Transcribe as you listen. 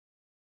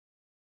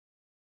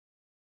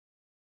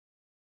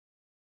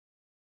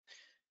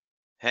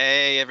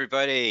Hey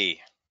everybody,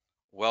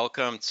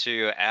 welcome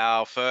to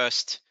our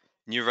first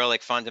New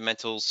Relic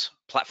Fundamentals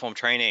platform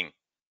training.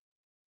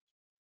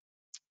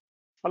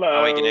 How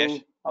are you, Dinesh? Hello,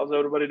 how's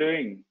everybody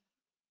doing?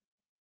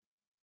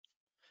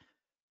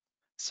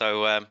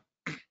 So,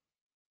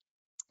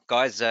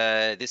 guys,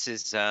 this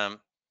is our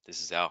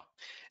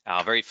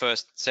very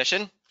first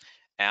session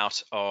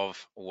out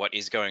of what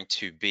is going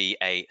to be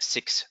a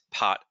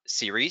 6-part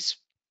series.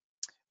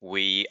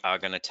 We are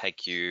going to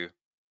take you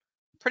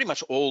pretty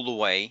much all the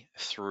way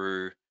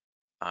through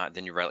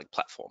the New Relic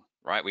platform,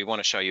 right? We want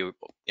to show you,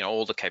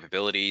 all the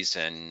capabilities,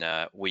 and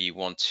we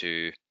want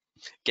to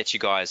get you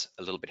guys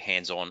a little bit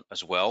hands-on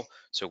as well.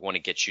 So we want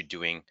to get you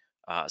doing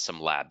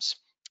some labs.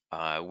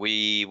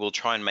 We will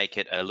try and make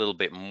it a little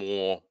bit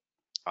more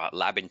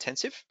lab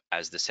intensive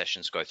as the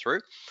sessions go through.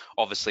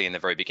 Obviously, in the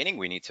very beginning,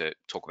 we need to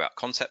talk about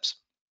concepts,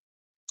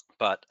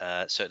 but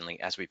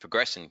certainly as we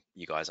progress and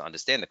you guys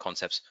understand the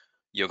concepts,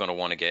 you're going to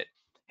want to get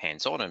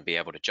hands-on and be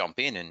able to jump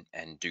in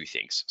and do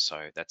things.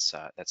 So that's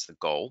the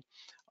goal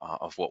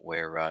of what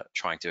we're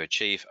trying to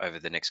achieve over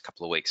the next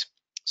couple of weeks.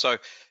 So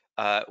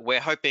we're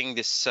hoping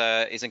this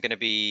isn't going to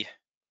be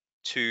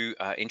too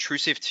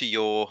intrusive to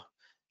your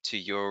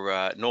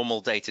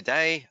normal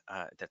day-to-day.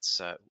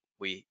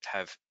 We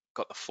have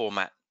got the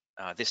format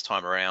this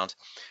time around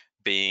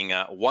being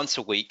once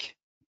a week.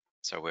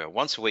 So we're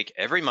once a week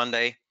every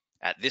Monday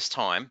at this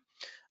time,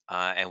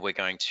 and we're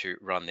going to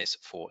run this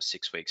for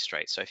 6 weeks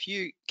straight. So if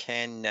you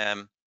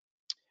can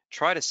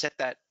try to set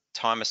that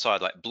time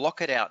aside, like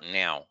block it out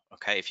now,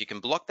 okay? If you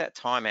can block that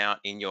time out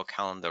in your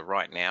calendar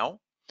right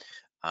now,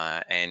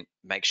 and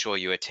make sure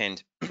you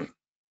attend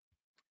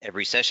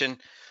every session,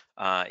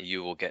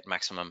 you will get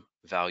maximum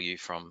value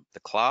from the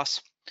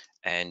class.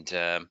 And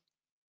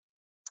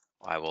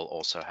I will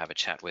also have a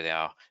chat with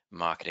our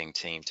marketing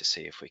team to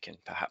see if we can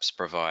perhaps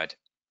provide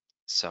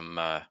some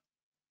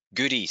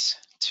goodies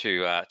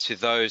to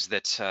those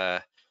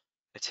that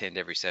attend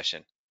every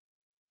session.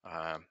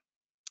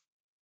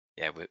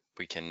 Yeah,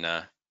 we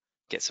can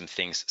get some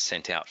things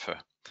sent out for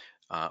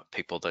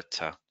people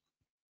that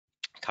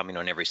come in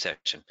on every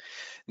session.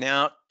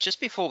 Now, just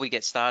before we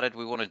get started,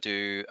 we want to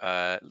do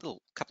a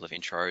little couple of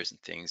intros and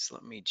things.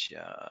 Let me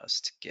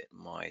just get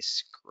my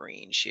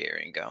screen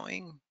sharing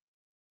going.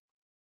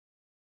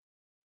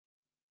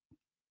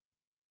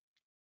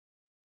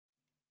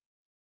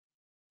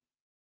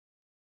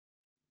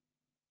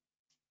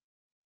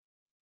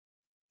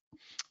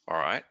 All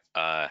right.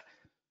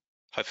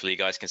 Hopefully you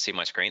guys can see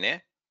my screen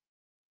there.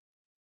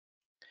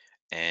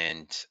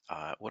 And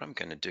what I'm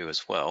going to do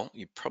as well,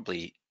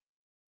 it's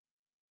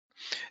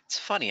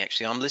funny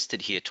actually, I'm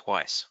listed here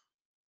twice.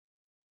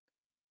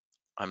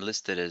 I'm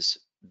listed as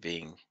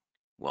being,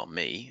 well,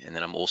 me, and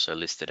then I'm also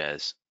listed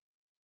as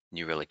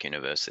New Relic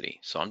University.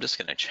 So I'm just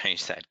going to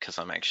change that because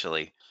I'm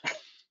actually,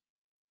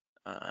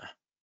 I'm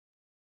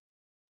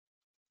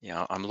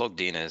logged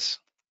in as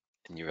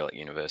New Relic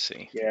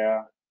University.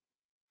 Yeah.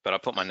 But I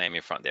put my name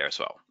in front there as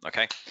well,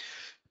 okay?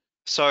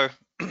 So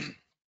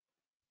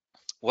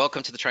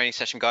welcome to the training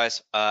session,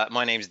 guys.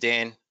 My name's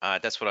Dan.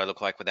 That's what I look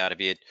like without a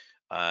beard,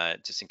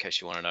 just in case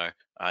you want to know.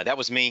 That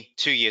was me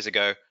 2 years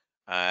ago.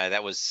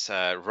 That was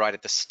right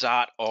at the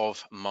start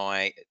of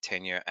my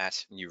tenure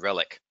at New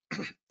Relic.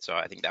 So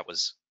I think that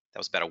was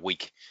about a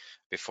week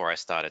before I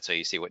started. So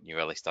you see what New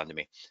Relic's done to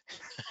me.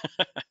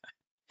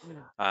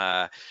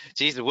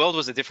 Geez, the world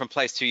was a different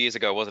place 2 years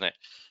ago, wasn't it?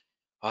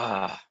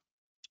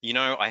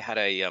 I had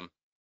a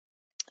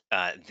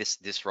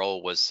this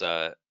role was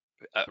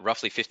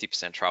roughly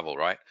 50% travel,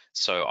 right?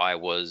 So I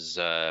was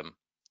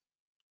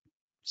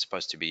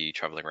supposed to be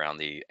traveling around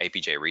the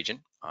APJ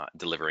region,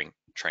 delivering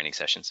training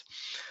sessions,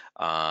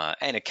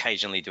 and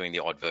occasionally doing the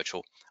odd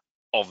virtual.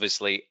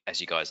 Obviously,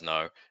 as you guys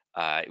know,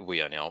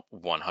 we are now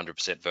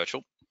 100%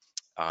 virtual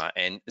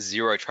and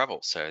zero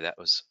travel. So that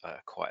was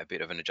quite a bit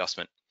of an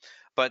adjustment.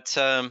 But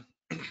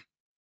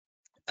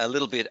a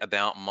little bit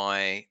about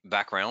my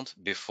background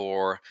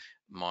before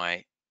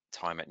my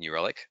time at New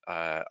Relic.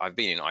 I've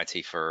been in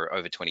IT for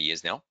over 20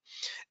 years now,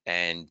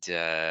 and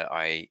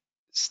I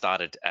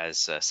started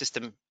as a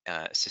system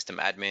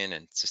admin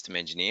and system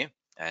engineer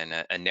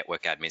and a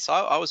network admin. So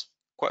I was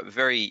quite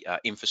very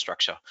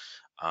infrastructure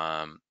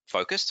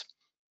focused.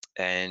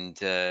 And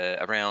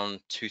around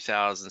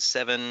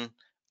 2007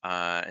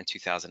 and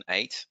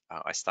 2008,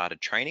 I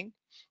started training.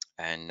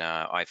 And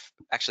I've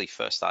actually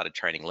first started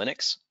training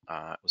Linux.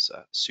 It was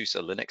a SUSE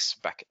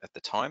Linux back at the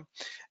time.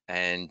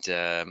 And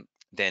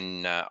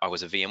then I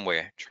was a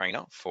VMware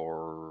trainer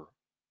for,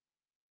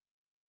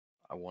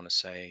 I want to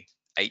say,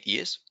 8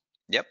 years.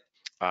 Yep.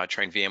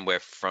 Trained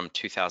VMware from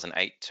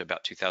 2008 to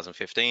about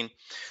 2015.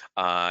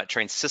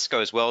 Trained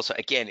Cisco as well. So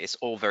again, it's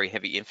all very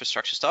heavy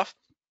infrastructure stuff.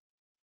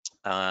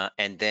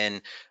 And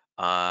then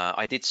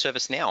I did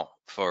ServiceNow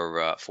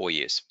for 4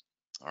 years.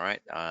 All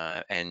right.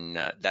 And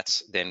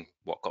that's then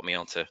what got me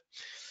onto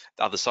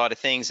the other side of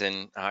things,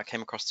 and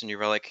came across to New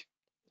Relic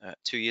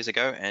 2 years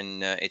ago.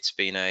 And it's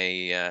been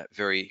a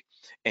very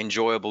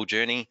enjoyable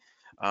journey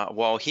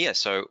while here.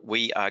 So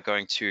we are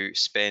going to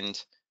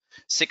spend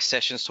 6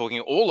 sessions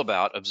talking all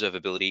about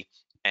observability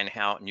and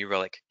how New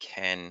Relic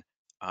can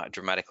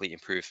dramatically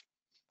improve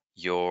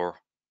your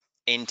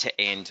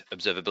end-to-end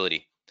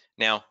observability.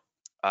 Now,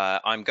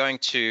 I'm going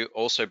to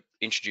also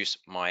introduce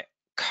my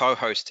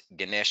co-host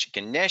Ganesh.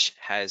 Ganesh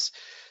has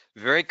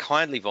very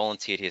kindly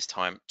volunteered his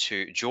time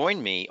to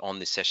join me on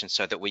this session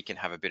so that we can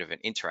have a bit of an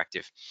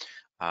interactive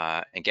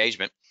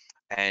engagement.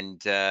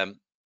 And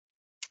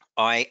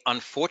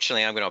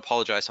unfortunately, I'm going to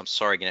apologize. I'm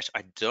sorry, Ganesh.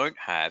 I don't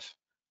have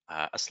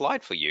a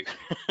slide for you.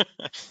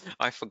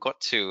 I forgot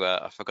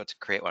to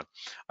create one.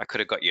 I could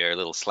have got your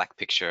little Slack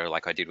picture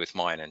like I did with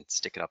mine and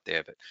stick it up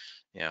there, but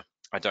yeah,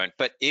 I don't.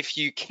 But if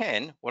you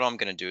can, what I'm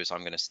going to do is I'm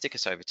going to stick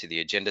us over to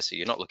the agenda so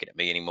you're not looking at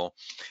me anymore.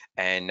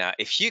 And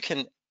if you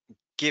can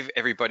give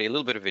everybody a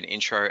little bit of an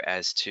intro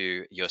as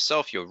to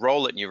yourself, your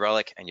role at New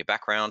Relic, and your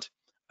background.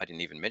 I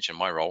didn't even mention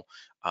my role.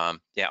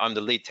 Yeah, I'm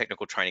the lead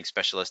technical training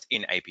specialist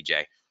in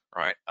APJ,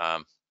 right?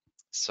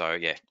 So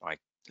yeah, I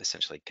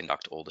essentially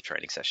conduct all the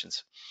training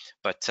sessions.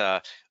 But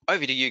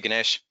over to you,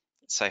 Ganesh.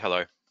 Say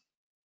hello.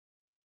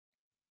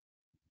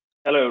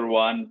 Hello,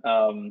 everyone.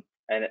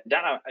 And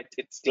Dan,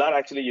 it's glad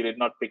actually you did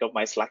not pick up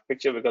my Slack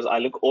picture because I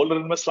look older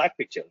in my Slack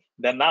picture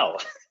than now.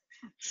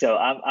 So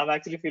I'm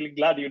actually feeling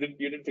glad you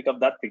didn't pick up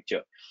that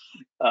picture.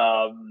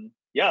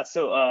 Yeah.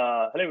 So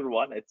hello,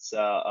 everyone.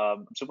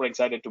 I'm super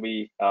excited to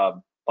be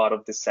part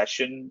of this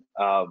session.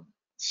 My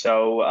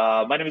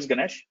name is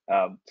Ganesh,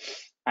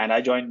 and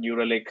I joined New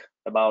Relic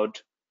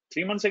about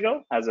 3 months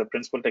ago as a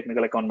principal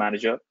technical account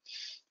manager.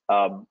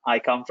 I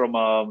come from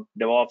a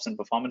DevOps and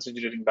performance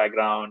engineering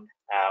background,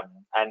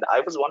 and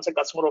I was once a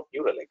customer of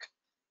New Relic.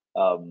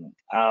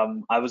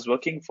 I was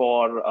working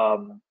for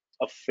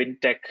a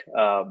fintech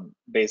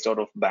based out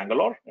of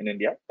Bangalore in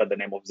India by the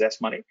name of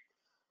Zest Money.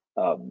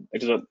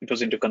 It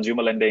was into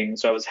consumer lending,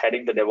 so I was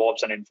heading the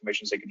DevOps and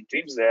information security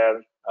teams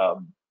there.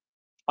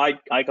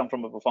 I come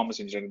from a performance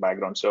engineering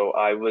background, so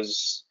I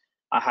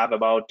have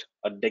about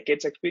a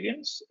decade's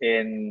experience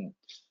in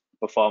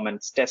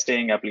performance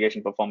testing,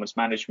 application performance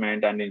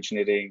management, and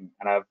engineering.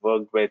 And I've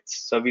worked with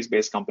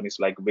service-based companies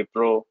like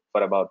Wipro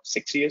for about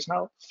 6 years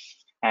now,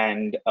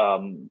 and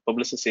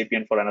Publicis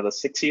Sapient for another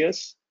 6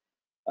 years.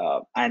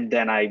 And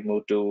then I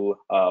moved to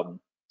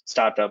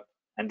startup.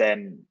 And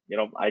then,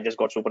 I just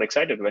got super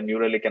excited when New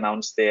Relic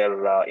announced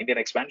their Indian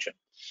expansion.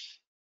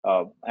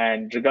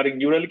 And regarding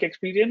New Relic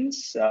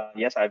experience,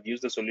 yes, I've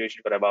used the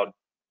solution for about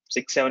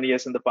 6-7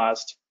 years in the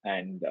past,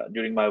 and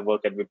during my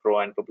work at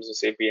Wipro and Publicis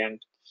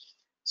Sapient.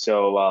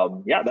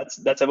 So yeah,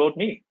 that's about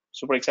me.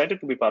 Super excited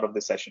to be part of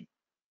this session.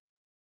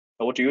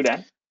 Over to you,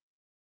 Dan.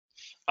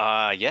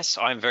 Yes,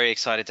 I'm very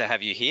excited to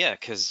have you here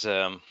because,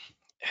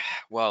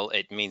 well,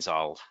 it means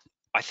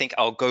I think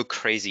I'll go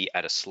crazy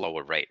at a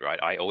slower rate,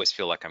 right? I always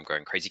feel like I'm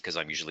going crazy because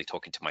I'm usually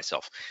talking to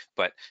myself.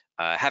 But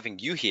having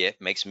you here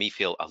makes me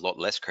feel a lot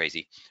less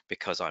crazy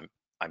because I'm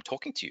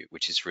talking to you,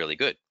 which is really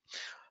good.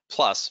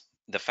 Plus,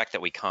 the fact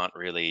that we can't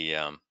really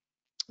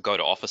go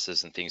to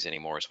offices and things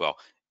anymore as well,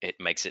 it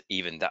makes it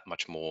even that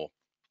much more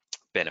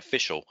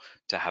beneficial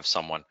to have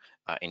someone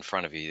in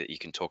front of you that you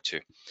can talk to.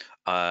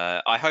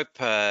 I hope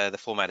the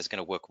format is going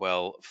to work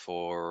well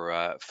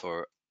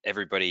for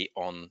everybody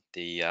on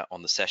the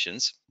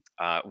sessions.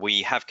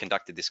 We have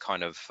conducted this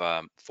kind of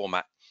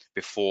format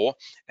before,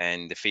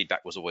 and the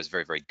feedback was always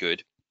very, very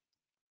good.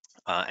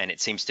 And it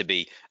seems to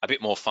be a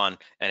bit more fun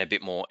and a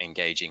bit more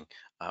engaging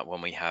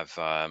when we have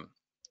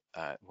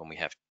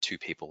two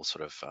people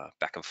sort of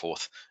back and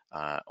forth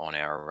on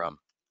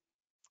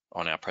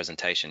our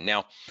presentation.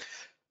 Now,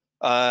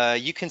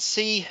 you can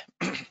see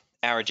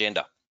our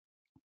agenda.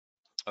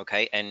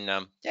 Okay,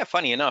 and yeah,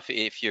 funny enough,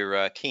 if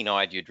you're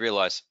keen-eyed, you'd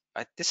realize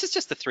this is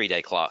just a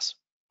 3-day class.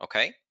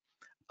 Okay,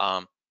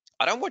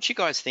 I don't want you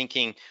guys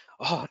thinking,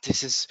 oh,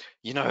 this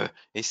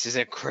is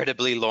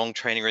incredibly long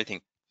training or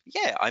anything.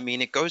 Yeah, I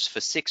mean, it goes for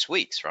 6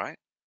 weeks, right?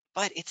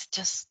 But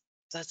that's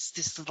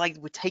this like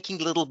we're taking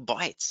little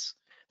bites.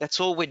 That's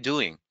all we're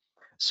doing.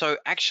 So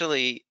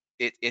actually,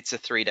 it's a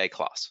 3-day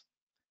class.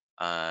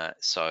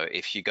 So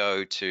if you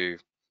go to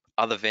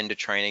other vendor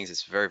trainings,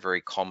 it's very,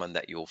 very common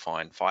that you'll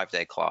find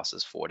 5-day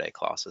classes, 4-day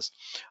classes.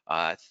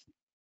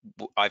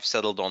 I've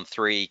settled on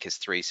 3 because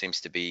 3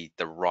 seems to be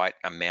the right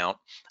amount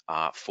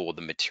for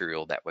the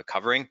material that we're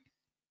covering.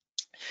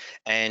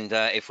 And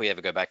if we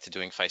ever go back to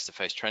doing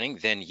face-to-face training,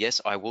 then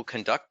yes, I will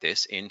conduct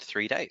this in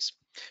 3 days.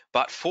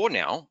 But for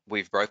now,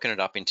 we've broken it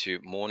up into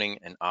morning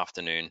and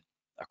afternoon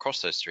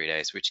across those 3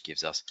 days, which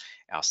gives us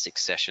our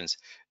 6 sessions.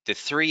 The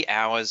 3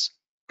 hours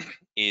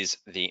is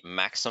the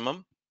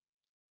maximum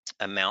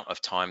amount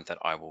of time that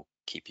I will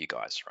keep you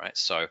guys, right?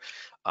 So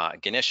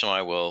Ganesh and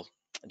I will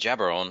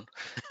jabber on.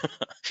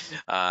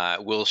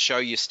 We'll show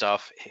you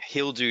stuff.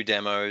 He'll do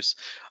demos.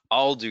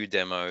 I'll do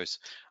demos.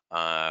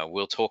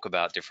 We'll talk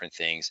about different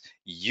things.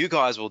 You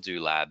guys will do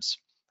labs,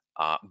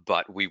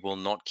 but we will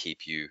not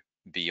keep you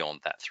beyond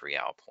that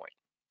 3-hour point.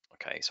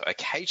 Okay, so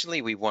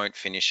occasionally we won't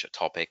finish a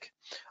topic.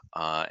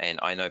 And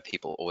I know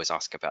people always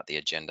ask about the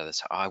agenda. They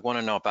say, I want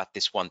to know about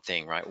this one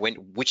thing, right?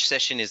 Which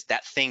session is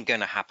that thing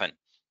going to happen?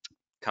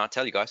 Can't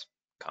tell you guys.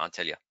 Can't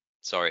tell you.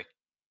 Sorry.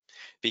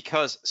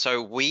 Because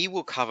so we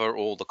will cover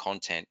all the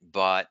content,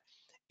 but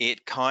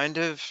it kind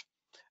of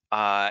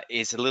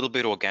is a little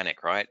bit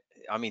organic, right?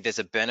 I mean, there's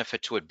a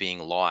benefit to it being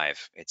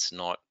live. It's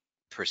not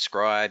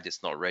prescribed,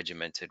 it's not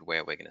regimented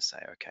where we're going to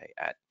say, okay,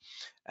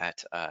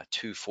 at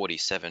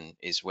 2:47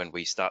 is when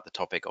we start the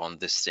topic on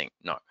this thing.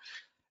 No,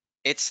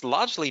 it's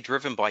largely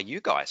driven by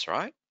you guys,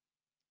 right?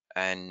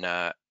 And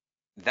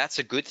that's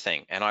a good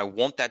thing. And I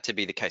want that to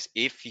be the case.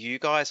 If you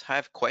guys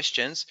have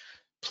questions,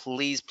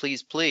 please,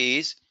 please,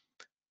 please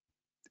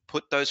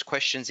put those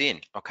questions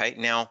in. Okay,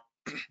 now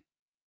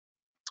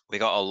we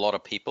got a lot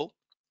of people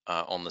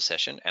on the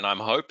session, and I'm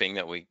hoping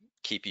that we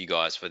keep you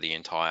guys for the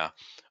entire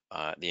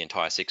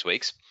 6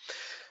 weeks.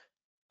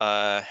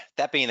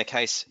 That being the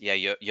case, yeah,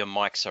 your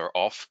mics are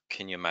off.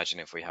 Can you imagine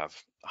if we have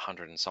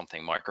 100 and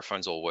something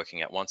microphones all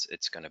working at once?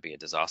 It's going to be a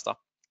disaster.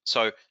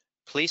 So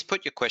please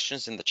put your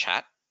questions in the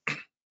chat,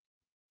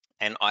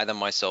 and either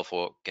myself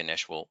or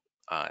Ganesh will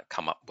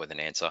come up with an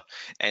answer.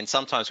 And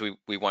sometimes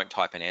we won't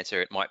type an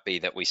answer. It might be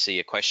that we see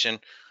a question,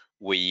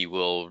 we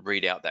will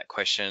read out that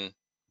question,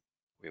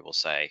 we will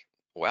say,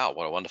 wow,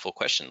 what a wonderful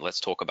question, let's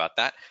talk about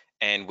that.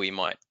 And we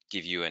might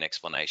give you an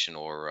explanation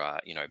or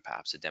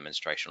perhaps a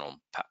demonstration on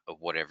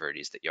whatever it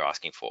is that you're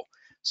asking for.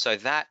 So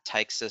that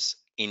takes us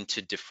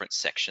into different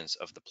sections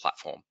of the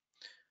platform.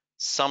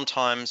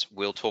 Sometimes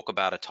we'll talk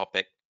about a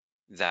topic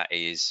that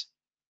is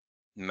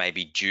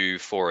maybe due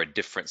for a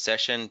different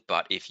session,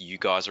 but if you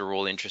guys are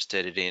all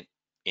interested in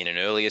an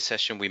earlier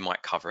session, we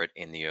might cover it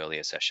in the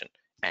earlier session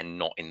and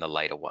not in the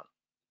later one.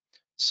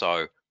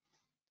 So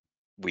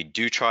we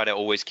do try to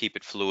always keep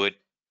it fluid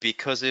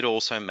because it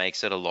also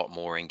makes it a lot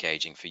more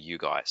engaging for you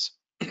guys.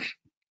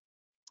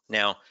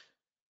 Now,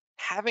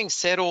 having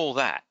said all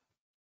that,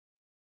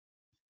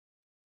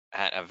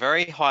 at a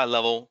very high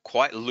level,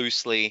 quite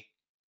loosely,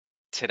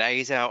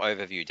 today's our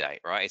overview day,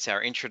 right? It's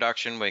our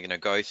introduction. We're going to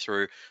go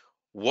through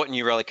what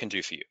New Relic can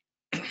do for you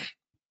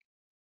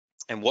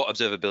and what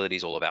observability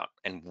is all about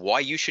and why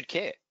you should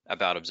care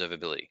about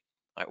observability,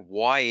 like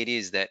why it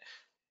is that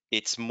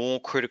it's more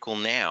critical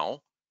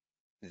now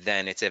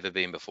than it's ever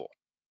been before.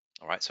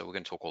 All right, so we're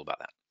going to talk all about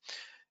that.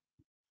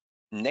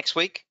 Next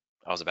week,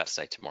 I was about to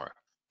say tomorrow.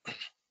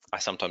 I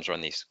sometimes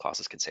run these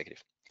classes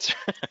consecutive.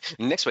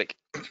 Next week,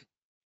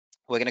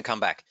 we're going to come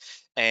back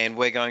and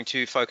we're going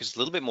to focus a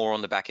little bit more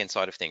on the back end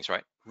side of things,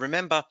 right?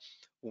 Remember,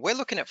 we're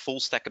looking at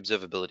full stack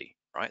observability,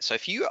 right? So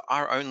if you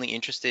are only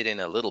interested in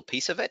a little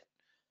piece of it,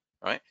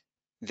 right,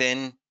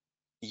 then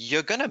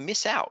you're going to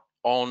miss out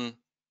on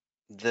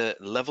the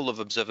level of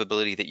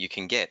observability that you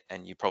can get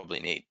and you probably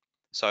need.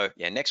 So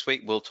yeah, next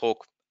week we'll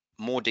talk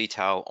more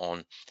detail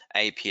on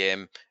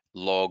APM,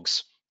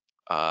 logs,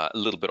 a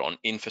little bit on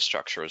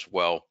infrastructure as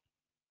well.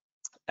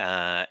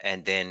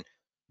 And then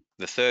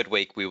the third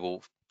week we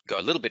will go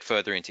a little bit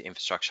further into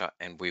infrastructure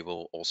and we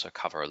will also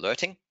cover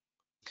alerting.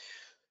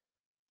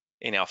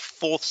 In our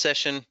fourth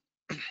session,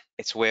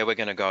 it's where we're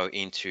going to go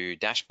into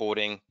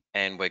dashboarding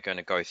and we're going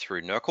to go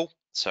through NERCL.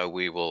 So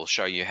we will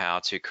show you how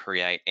to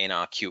create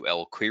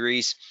NRQL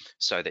queries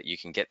so that you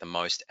can get the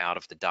most out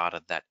of the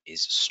data that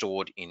is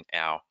stored in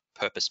our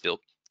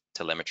purpose-built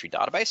telemetry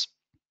database.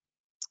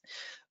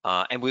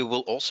 And we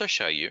will also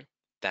show you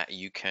that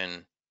you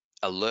can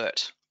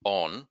alert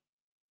on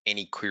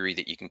any query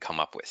that you can come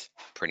up with,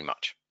 pretty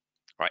much.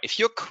 Right? If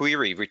your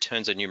query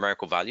returns a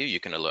numerical value,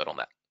 you can alert on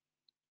that.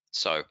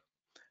 So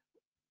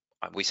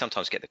we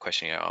sometimes get the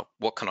question,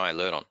 what can I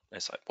alert on? And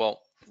it's like,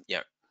 well,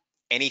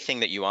 anything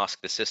that you ask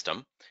the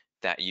system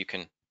that you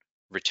can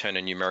return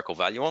a numerical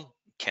value on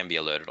can be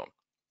alerted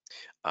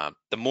on.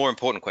 The more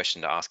important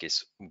question to ask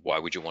is, why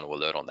would you want to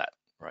alert on that,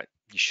 right?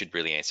 You should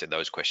really answer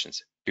those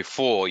questions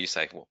before you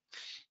say, well,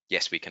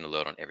 yes, we can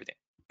alert on everything.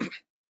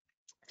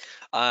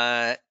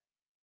 I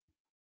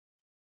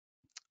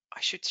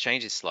should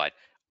change this slide.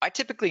 I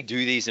typically do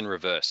these in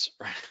reverse.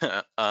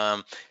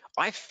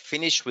 I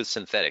finished with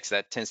synthetics.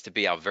 That tends to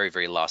be our very,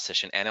 very last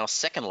session. And our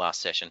second last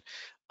session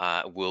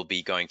will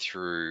be going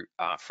through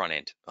front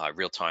end,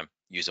 real-time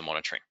user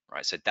monitoring,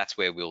 right? So that's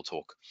where we'll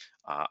talk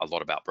a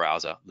lot about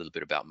browser, a little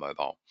bit about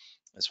mobile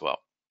as well.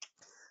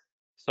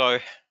 So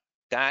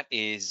that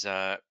is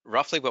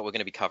roughly what we're going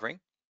to be covering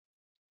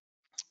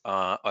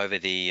over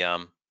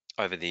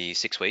the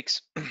 6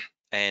 weeks.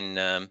 And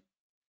I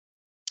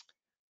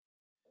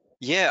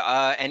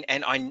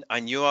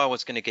knew I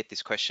was going to get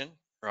this question,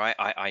 right?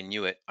 I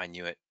knew it.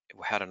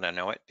 How did I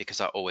know it?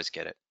 Because I always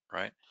get it,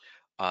 right?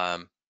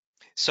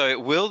 So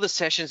will the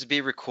sessions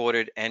be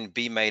recorded and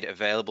be made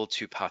available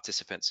to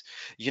participants?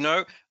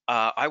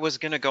 I was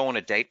going to go on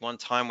a date one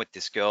time with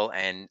this girl,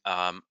 and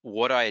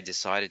what I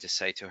decided to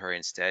say to her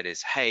instead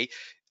is, hey,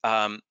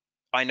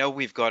 I know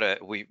we've got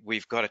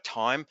a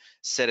time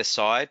set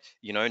aside,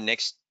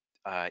 next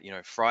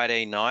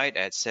Friday night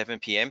at 7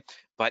 p.m.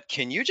 But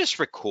can you just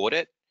record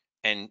it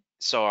and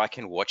so I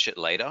can watch it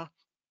later,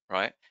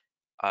 right?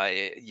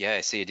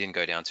 Yeah, see, it didn't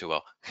go down too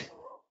well.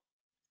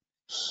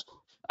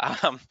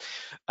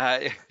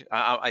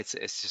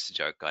 It's just a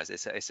joke, guys.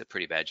 It's a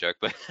pretty bad joke,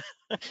 but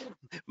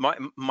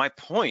my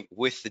point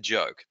with the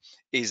joke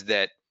is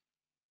that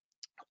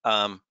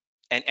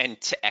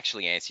and to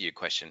actually answer your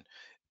question,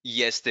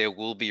 yes, there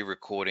will be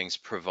recordings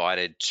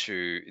provided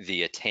to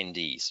the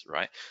attendees,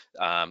 right?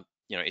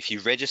 If you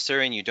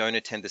register and you don't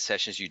attend the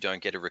sessions, you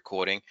don't get a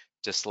recording.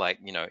 Just like,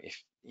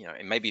 if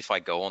and maybe if I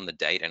go on the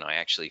date and I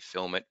actually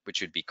film it,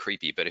 which would be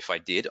creepy, but if I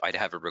did, I'd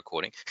have a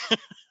recording,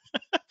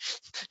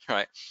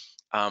 right?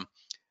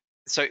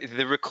 So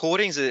the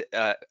recordings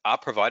are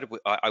provided.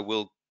 I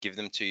will give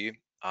them to you.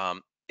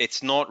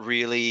 It's not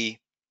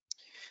really.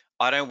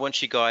 I don't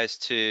want you guys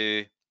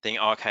to think,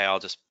 oh, okay, I'll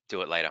just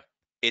do it later.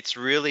 It's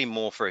really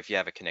more for if you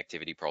have a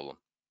connectivity problem.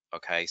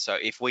 Okay, so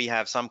if we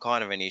have some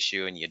kind of an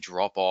issue and you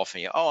drop off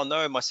and oh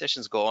no, my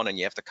session's gone, and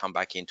you have to come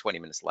back in 20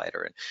 minutes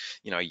later, and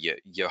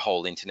your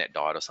whole internet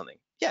died or something.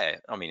 Yeah,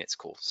 I mean, it's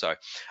cool. So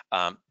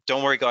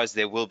don't worry, guys.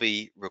 There will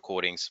be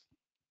recordings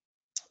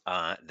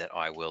that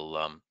I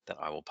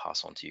will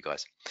pass on to you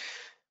guys.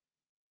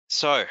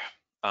 So,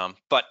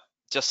 but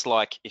just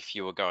like if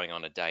you were going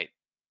on a date,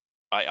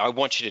 I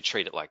want you to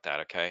treat it like that,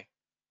 okay?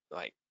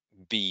 Like,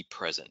 be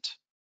present,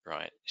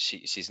 right?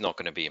 She's not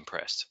going to be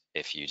impressed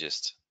if you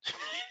just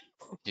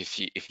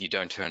if you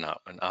don't turn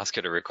up and ask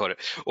her to record it,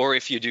 or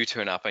if you do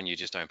turn up and you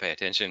just don't pay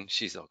attention,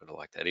 she's not going to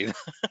like that either.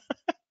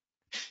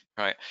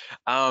 Right.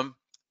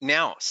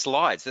 Now,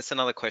 slides. That's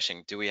another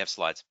question. Do we have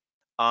slides?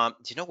 Do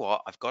you know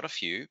what? I've got a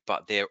few,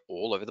 but they're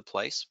all over the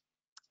place,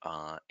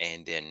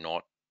 and they're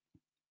not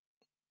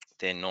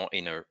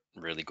in a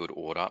really good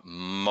order.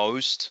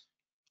 Most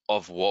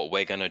of what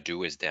we're going to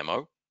do is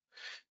demo.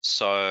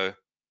 So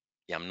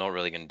yeah, I'm not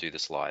really going to do the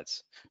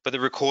slides, but the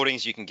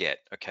recordings you can get,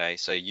 okay?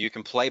 So you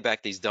can play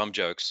back these dumb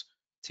jokes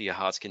to your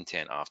heart's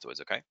content afterwards,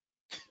 okay?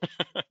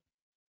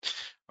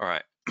 All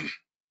right.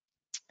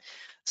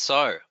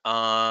 So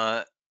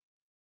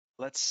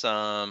let's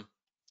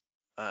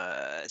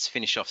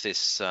finish off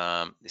this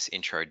this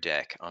intro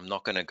deck. I'm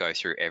not going to go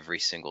through every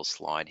single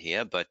slide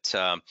here, but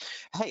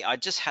hey, I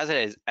just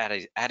hazard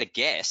at a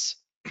guess.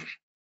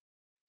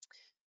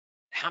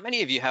 How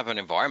many of you have an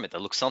environment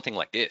that looks something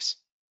like this?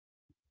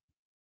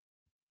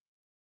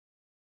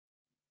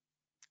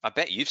 I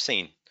bet you've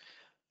seen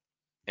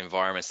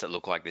environments that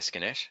look like this,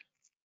 Ganesh.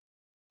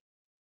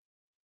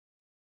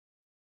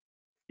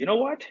 You know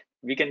what?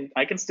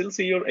 I can still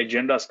see your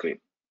agenda screen.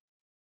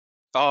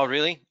 Oh,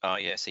 really? Oh,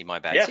 yeah, see, my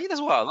bad. Yeah. See,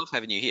 that's why I love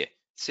having you here.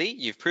 See,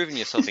 you've proven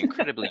yourself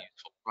incredibly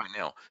useful right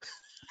now.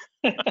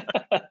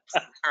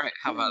 All right,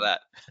 how about that?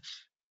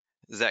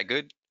 Is that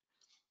good?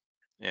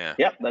 Yeah.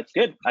 Yeah, that's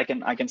good. I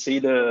can see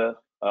the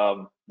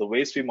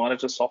ways we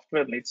monitor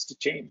software needs to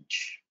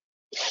change.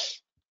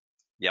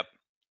 Yep.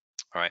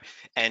 All right.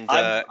 And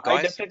I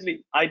guys,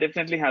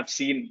 definitely have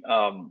seen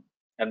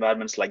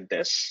environments like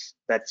this.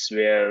 That's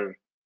where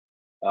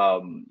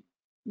um,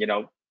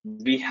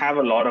 we have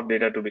a lot of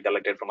data to be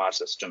collected from our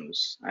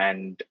systems,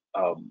 and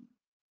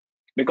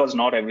because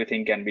not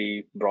everything can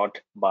be brought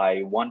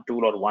by one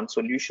tool or one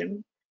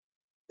solution,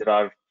 there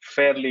are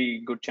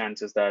fairly good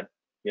chances that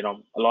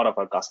a lot of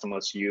our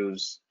customers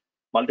use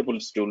multiple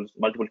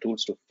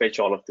tools to fetch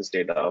all of this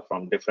data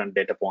from different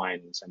data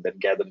points and then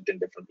gather it in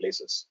different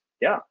places.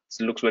 Yeah,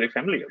 it looks very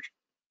familiar.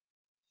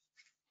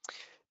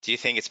 do you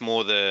think it's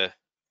more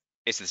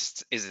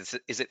is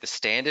it the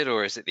standard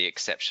or is it the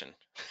exception?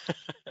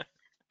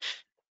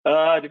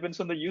 Depends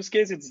on the use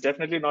case. It's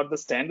definitely not the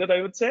standard,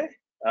 I would say.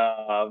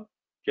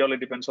 Purely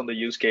depends on the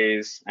use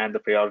case and the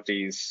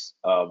priorities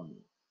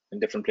in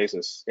different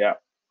places. Yeah,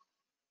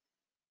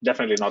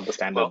 definitely not the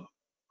standard.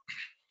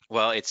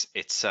 Well,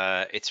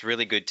 it's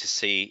really good to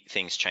see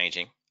things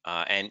changing.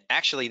 And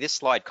actually, this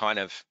slide kind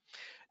of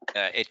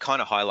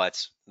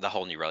highlights the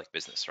whole New Relic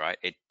business, right?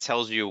 It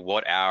tells you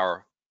what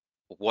our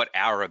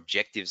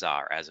objectives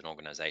are as an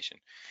organization.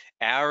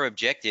 Our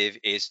objective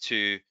is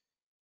to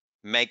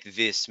make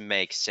this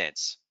make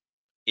sense.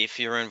 If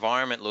your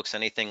environment looks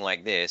anything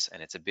like this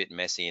and it's a bit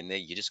messy in there,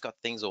 you just got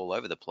things all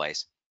over the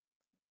place,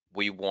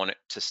 we want it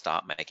to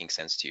start making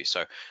sense to you.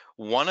 So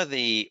one of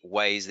the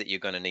ways that you're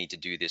going to need to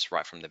do this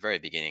right from the very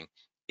beginning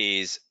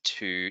is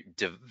to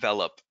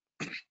develop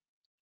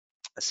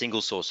a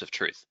single source of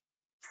truth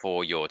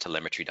for your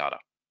telemetry data,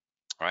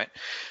 right?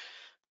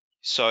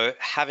 So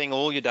having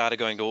all your data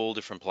going to all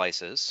different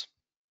places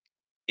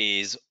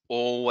is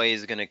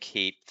always going to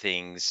keep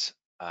things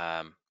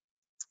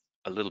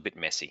a little bit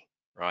messy,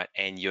 right?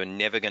 And you're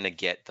never going to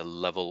get the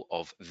level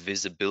of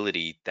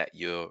visibility that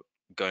you're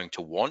going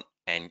to want,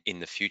 and in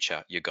the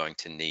future you're going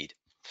to need.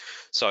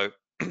 So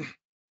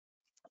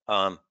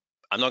I'm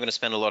not going to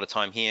spend a lot of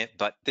time here,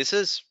 but this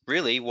is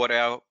really what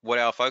our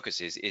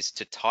focus is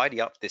to tidy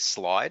up this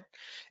slide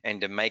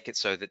and to make it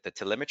so that the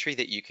telemetry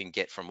that you can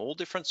get from all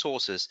different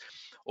sources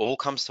all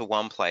comes to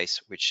one place,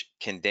 which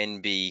can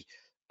then be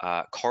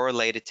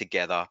correlated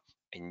together,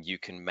 and you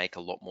can make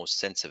a lot more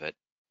sense of it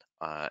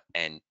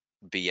and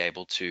be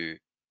able to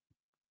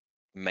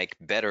make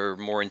better,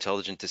 more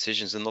intelligent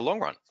decisions in the long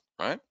run,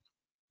 right?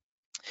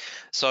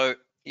 So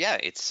yeah,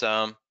 it's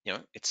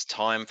it's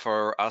time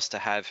for us to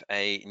have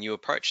a new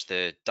approach.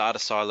 The data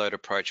siloed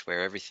approach,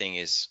 where everything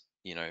is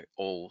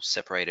all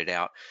separated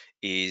out,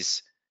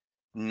 is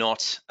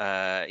not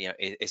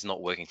is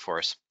not working for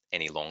us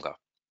any longer.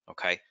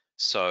 okay?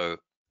 So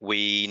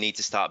we need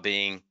to start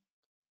being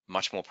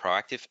much more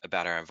proactive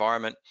about our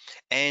environment.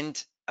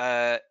 And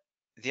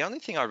the only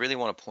thing I really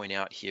want to point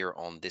out here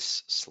on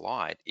this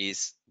slide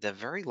is the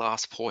very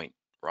last point,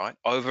 right?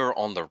 Over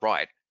on the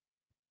right,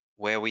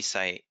 where we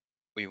say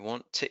we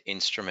want to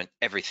instrument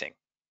everything.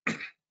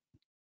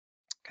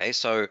 Okay,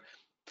 so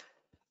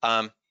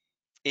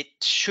it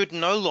should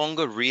no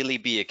longer really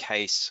be a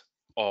case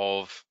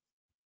of,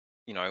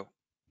 you know,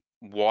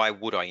 why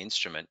would I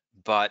instrument?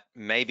 But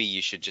maybe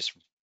you should just,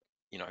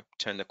 you know,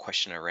 turn the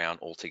question around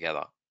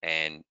altogether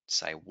and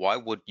say, why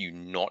would you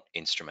not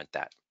instrument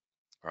that,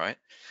 right?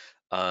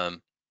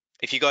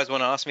 If you guys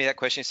want to ask me that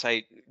question,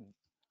 say,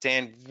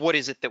 Dan, what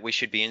is it that we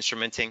should be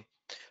instrumenting?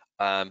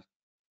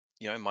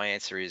 You know, my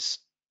answer is,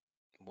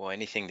 well,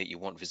 anything that you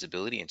want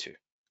visibility into,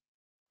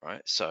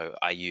 right? So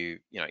are you,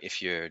 you know,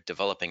 if you're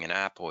developing an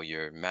app or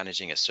you're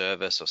managing a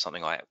service or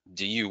something like that,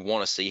 do you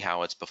want to see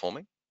how it's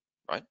performing,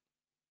 right?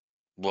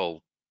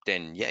 Well,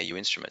 then yeah, you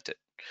instrument it,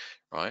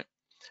 right?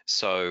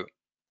 So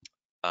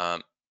I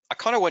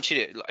kind of want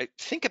you to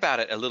think about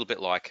it a little bit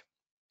like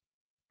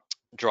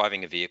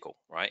driving a vehicle,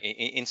 right?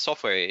 In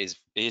software, it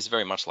is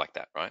very much like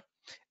that, right?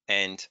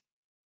 And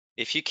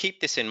if you keep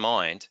this in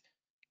mind,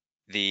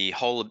 the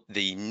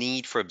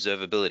need for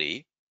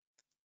observability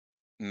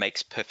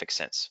makes perfect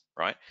sense,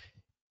 right?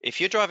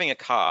 If you're driving a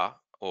car,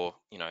 or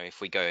you know,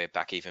 if we go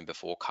back even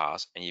before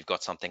cars, and you've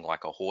got something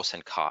like a horse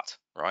and cart,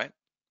 right?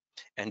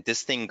 And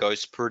this thing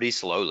goes pretty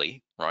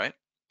slowly, right?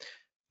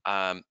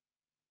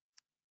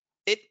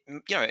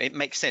 It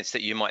makes sense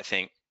that you might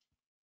think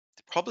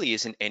there probably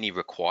isn't any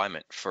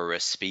requirement for a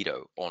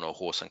speedo on a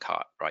horse and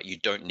cart, right? You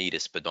don't need a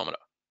speedometer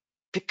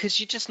because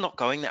you're just not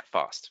going that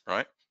fast,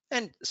 right?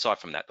 And aside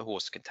from that, the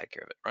horse can take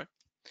care of it, right?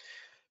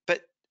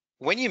 But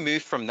when you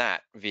move from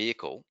that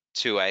vehicle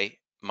to a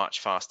much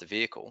faster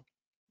vehicle,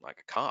 like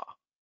a car,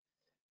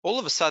 all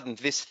of a sudden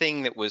this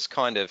thing that was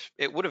kind of,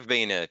 it would have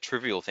been a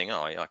trivial thing,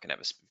 oh, I can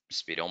have a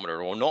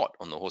speedometer or not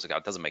on the horse and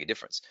cart, it doesn't make a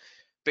difference.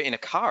 But in a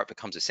car, it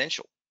becomes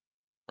essential,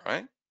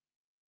 right?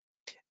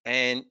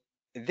 And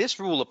this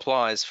rule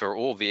applies for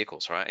all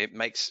vehicles, right? It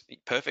makes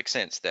perfect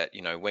sense that,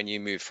 you know, when you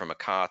move from a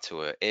car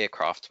to an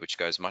aircraft, which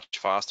goes much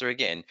faster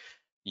again,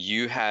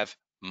 you have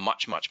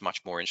much, much,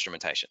 much more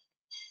instrumentation.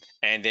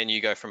 And then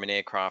you go from an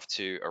aircraft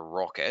to a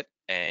rocket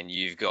and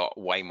you've got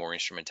way more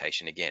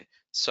instrumentation again.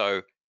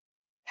 So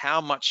how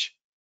much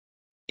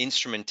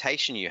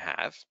instrumentation you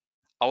have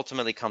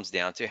ultimately comes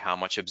down to how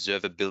much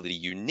observability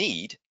you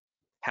need.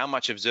 How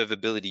much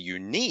observability you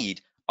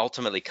need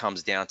ultimately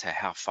comes down to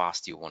how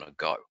fast you want to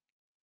go.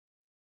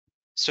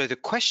 So the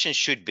question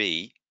should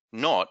be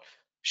not,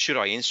 should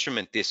I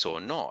instrument this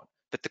or not?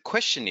 But the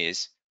question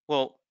is,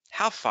 well,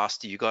 how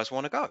fast do you guys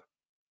want to go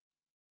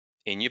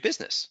in your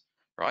business,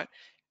 right?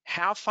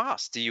 How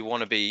fast do you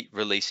want to be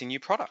releasing new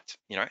product?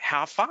 You know,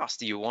 how fast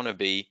do you want to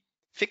be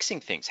fixing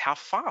things? How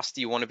fast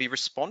do you want to be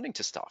responding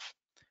to stuff?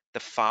 The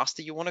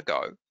faster you want to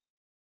go,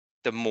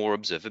 the more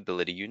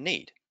observability you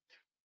need.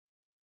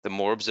 The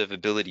more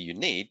observability you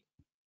need,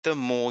 the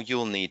more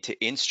you'll need to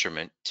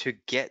instrument to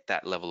get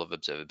that level of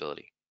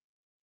observability.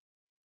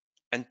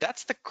 And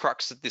that's the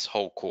crux of this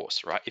whole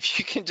course, right? If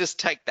you can just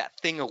take that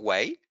thing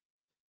away,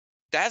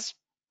 that's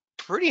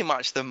pretty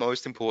much the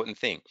most important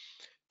thing.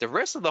 The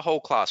rest of the whole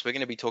class, we're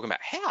going to be talking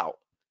about how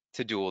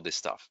to do all this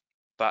stuff.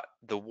 But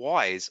the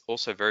why is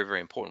also very, very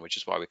important, which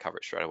is why we cover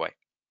it straight away.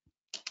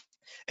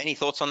 Any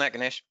thoughts on that,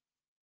 Ganesh?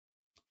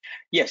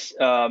 Yes.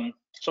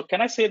 So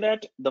can I say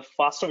that the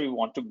faster we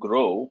want to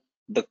grow,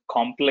 the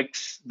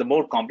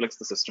more complex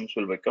the systems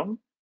will become.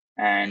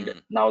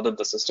 And now that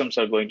the systems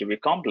are going to be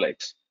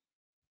complex,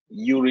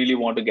 you really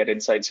want to get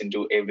insights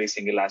into every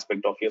single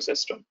aspect of your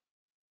system.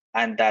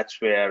 And that's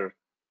where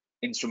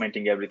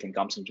instrumenting everything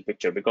comes into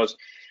picture. Because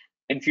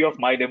in few of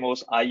my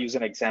demos, I use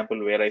an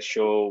example where I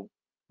show,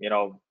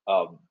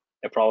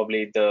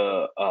 probably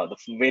the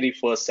very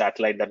first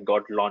satellite that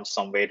got launched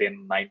somewhere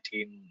in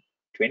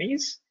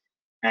 1920s,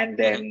 and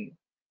then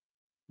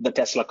the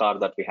Tesla car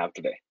that we have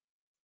today.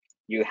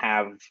 You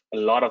have a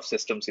lot of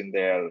systems in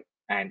there,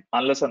 and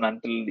unless and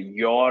until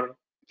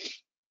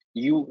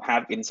you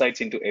have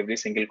insights into every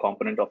single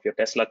component of your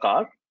Tesla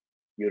car,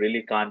 you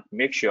really can't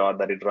make sure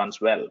that it runs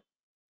well,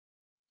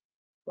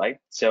 right?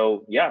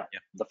 So yeah,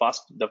 the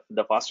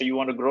faster you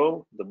want to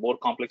grow, the more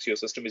complex your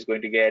system is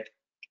going to get,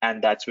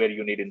 and that's where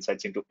you need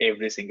insights into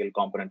every single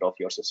component of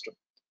your system.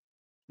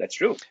 That's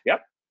true. Yeah.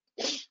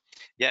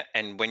 Yeah,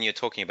 and when you're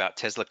talking about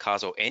Tesla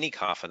cars or any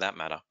car for that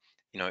matter,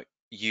 you know,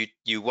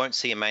 you won't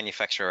see a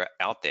manufacturer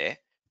out there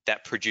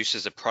that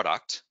produces a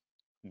product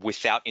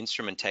without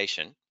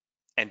instrumentation,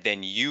 and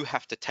then you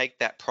have to take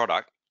that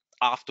product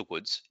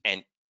afterwards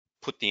and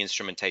put the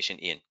instrumentation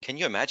in. Can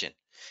you imagine?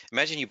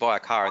 Imagine you buy a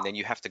car and then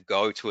you have to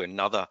go to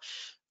another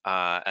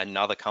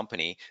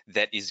company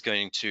that is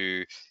going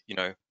to, you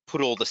know,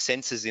 put all the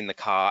sensors in the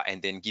car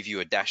and then give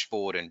you a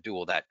dashboard and do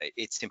all that.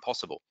 It's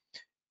impossible.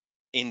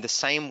 In the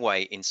same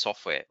way in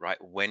software, right?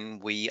 When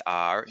we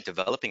are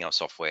developing our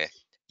software,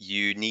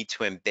 you need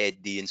to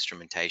embed the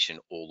instrumentation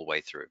all the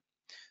way through.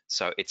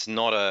 So it's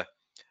not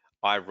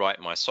I write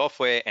my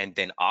software and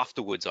then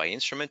afterwards I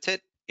instrument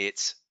it.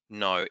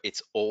 No,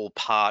 it's all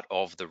part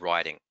of the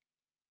writing.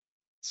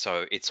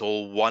 So it's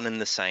all one and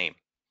the same,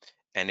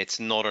 and it's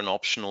not an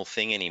optional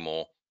thing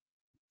anymore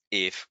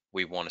if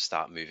we want to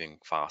start moving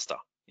faster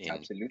in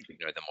Absolutely.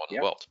 the modern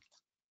Yeah. world.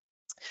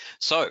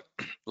 So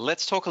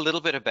let's talk a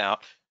little bit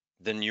about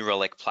the New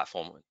Relic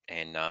platform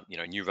and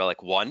New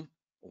Relic 1,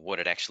 what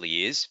it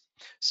actually is.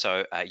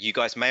 So you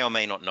guys may or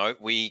may not know,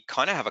 we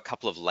kind of have a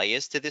couple of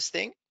layers to this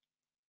thing.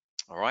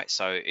 All right,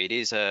 so it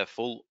is a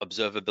full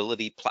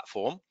observability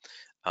platform,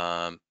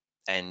 and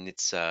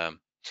it's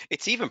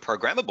even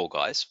programmable,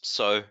 guys.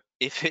 So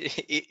if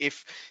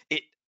if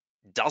it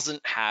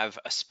doesn't have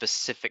a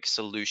specific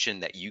solution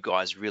that you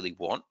guys really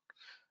want,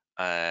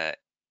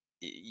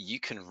 you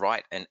can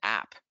write an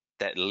app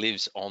that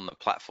lives on the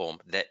platform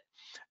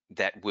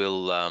that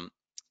will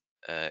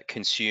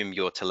consume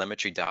your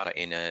telemetry data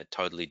in a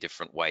totally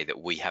different way that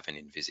we haven't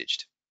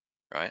envisaged,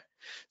 right?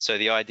 So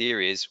the idea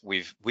is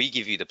we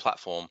give you the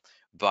platform,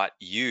 but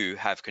you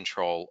have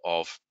control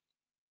of,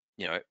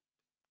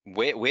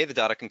 where the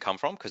data can come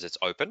from because it's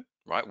open,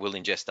 right? We'll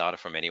ingest data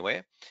from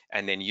anywhere,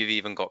 and then you've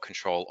even got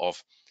control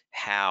of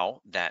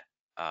how that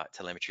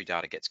telemetry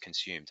data gets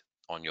consumed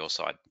on your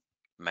side.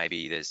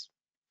 Maybe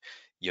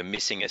you're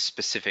missing a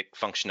specific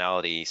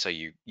functionality, so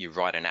you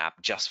write an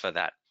app just for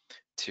that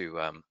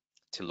to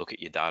look at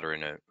your data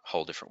in a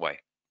whole different way.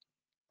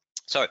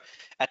 So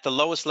at the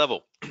lowest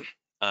level,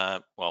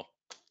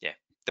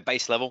 the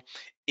base level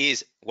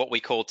is what we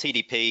call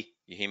TDP.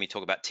 You hear me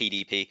talk about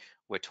TDP,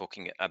 we're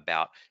talking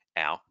about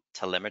our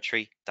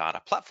telemetry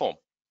data platform,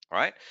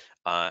 right?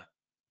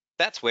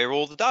 That's where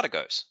all the data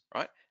goes,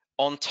 right?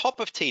 On top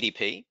of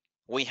TDP,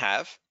 we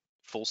have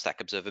full stack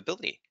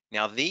observability.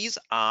 Now, these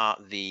are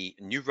the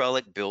New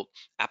Relic built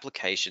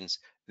applications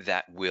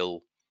that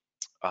will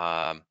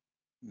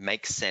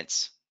make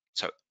sense.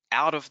 So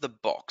out of the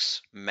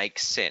box, make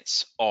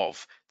sense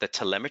of the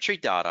telemetry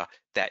data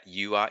that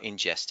you are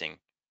ingesting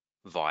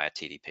via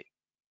TDP.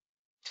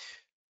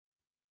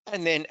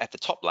 And then at the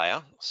top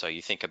layer, so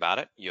you think about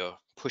it, you're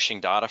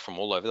pushing data from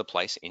all over the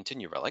place into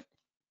New Relic.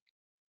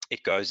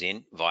 It goes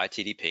in via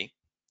TDP.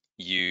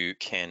 You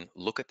can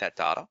look at that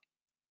data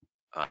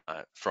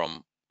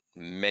from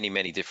many,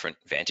 many different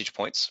vantage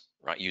points,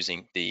 right,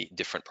 using the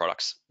different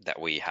products that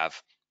we have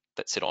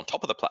that sit on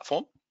top of the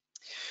platform.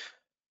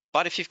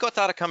 But if you've got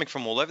data coming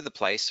from all over the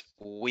place,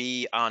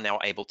 we are now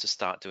able to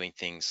start doing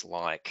things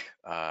like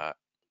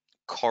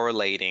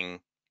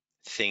correlating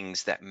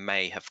things that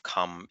may have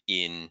come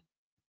in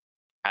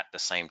at the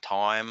same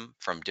time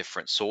from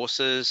different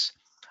sources.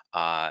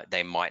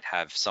 They might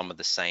have some of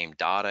the same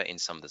data in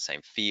some of the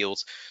same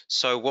fields.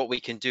 So what we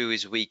can do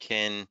is we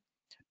can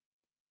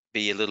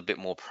be a little bit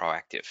more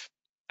proactive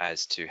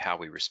as to how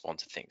we respond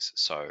to things.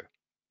 So,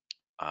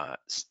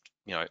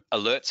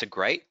 alerts are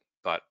great,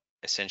 but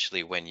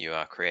essentially when you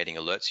are creating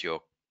alerts,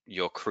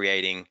 you're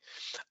creating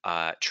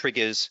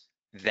triggers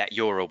that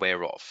you're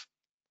aware of.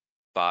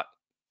 But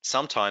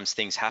sometimes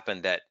things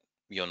happen that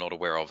you're not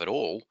aware of at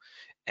all,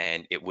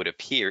 and it would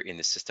appear in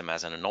the system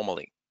as an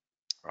anomaly,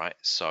 right?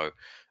 So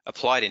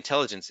applied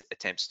intelligence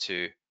attempts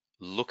to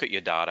look at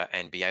your data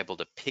and be able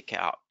to pick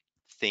out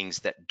things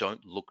that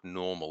don't look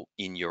normal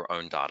in your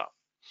own data,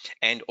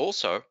 and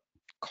also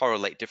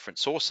correlate different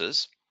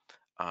sources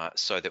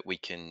so that we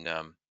can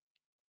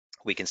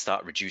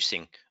start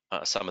reducing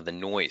some of the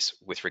noise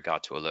with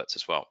regard to alerts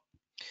as well.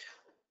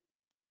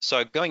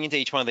 So going into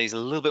each one of these a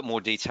little bit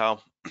more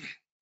detail,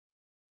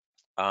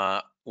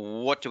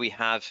 what do we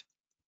have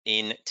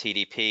in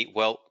TDP?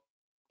 Well,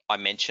 I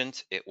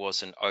mentioned it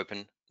was an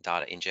open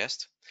data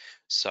ingest.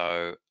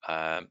 So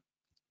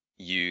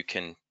you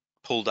can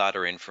pull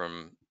data in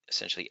from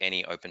essentially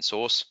any open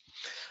source.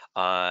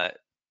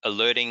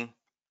 Alerting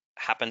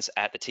happens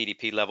at the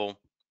TDP level.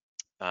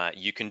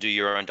 You can do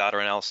your own data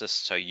analysis,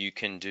 so you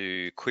can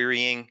do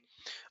querying.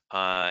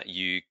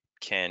 You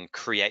can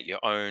create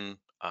your own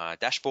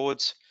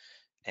dashboards,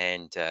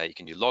 and you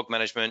can do log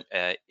management,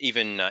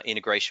 even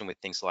integration with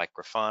things like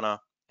Grafana.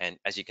 And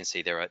as you can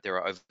see, there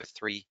are over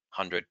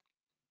 300.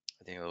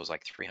 I think it was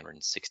like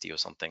 360 or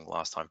something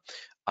last time.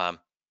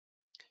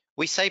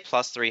 We say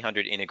plus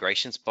 300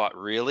 integrations, but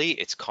really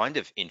it's kind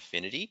of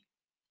infinity,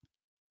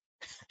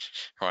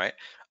 right?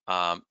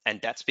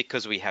 And that's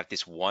because we have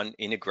this one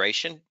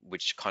integration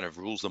which kind of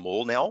rules them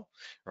all now,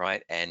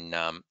 right? And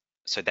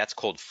so that's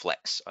called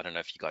Flex. I don't know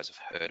if you guys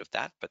have heard of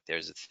that, but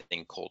there's a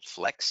thing called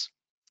Flex.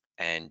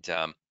 And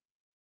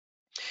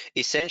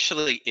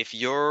essentially, if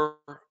your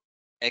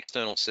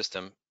external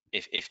system,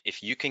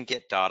 if you can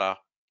get data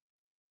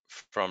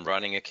from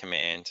running a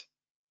command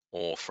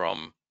or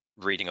from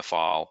reading a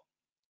file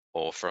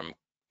or from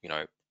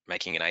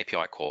making an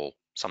API call,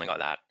 something like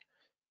that,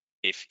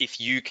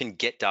 if you can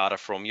get data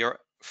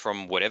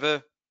from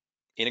whatever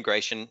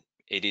integration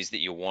it is that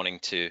you're wanting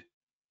to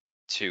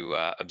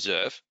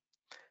observe,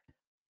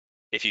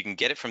 if you can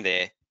get it from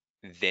there,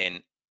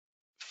 then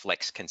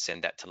Flex can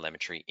send that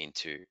telemetry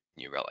into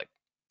New Relic.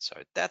 So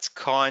that's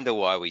kind of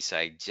why we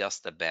say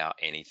just about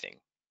anything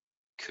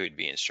could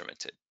be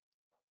instrumented.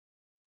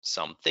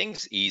 Some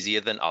things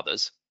easier than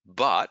others,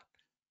 but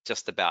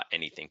just about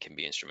anything can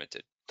be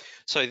instrumented.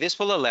 So this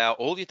will allow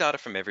all your data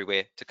from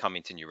everywhere to come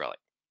into New Relic.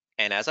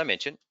 And as I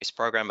mentioned, it's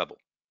programmable.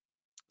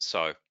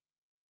 So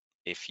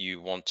if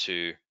you want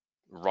to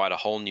write a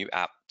whole new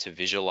app to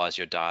visualize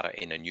your data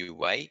in a new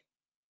way,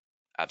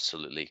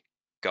 absolutely,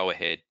 go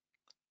ahead,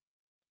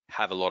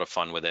 have a lot of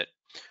fun with it.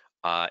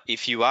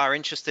 If you are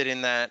interested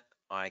in that,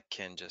 I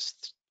can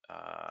just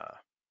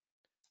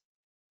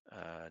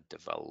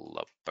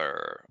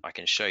developer. I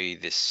can show you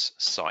this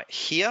site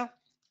here,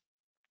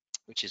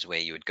 which is where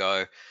you would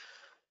go.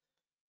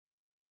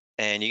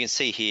 And you can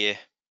see here,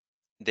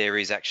 there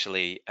is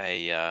actually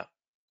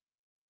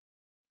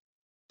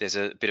there's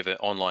a bit of an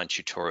online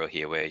tutorial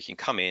here where you can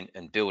come in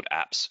and build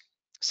apps,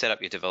 set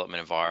up your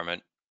development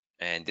environment.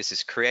 And this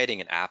is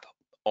creating an app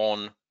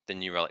on the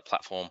New Relic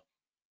platform.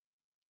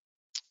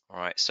 All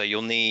right, so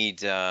you'll need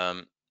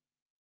to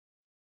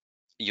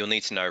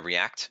know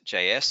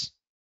React.js,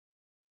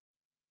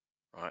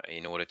 right,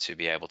 in order to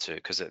be able to,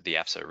 because the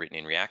apps are written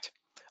in React.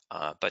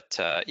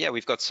 Yeah,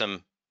 we've got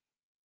some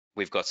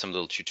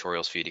little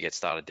tutorials for you to get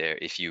started there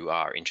if you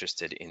are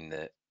interested in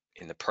the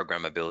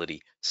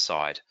programmability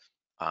side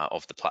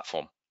of the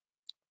platform.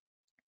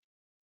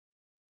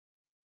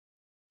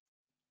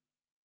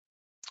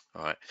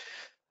 All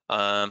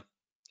right.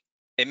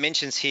 It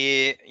mentions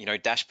here,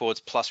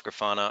 dashboards plus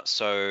Grafana.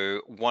 So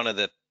one of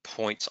the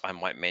points I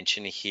might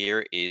mention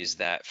here is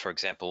that, for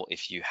example,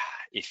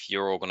 if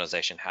your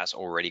organization has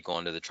already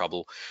gone to the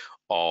trouble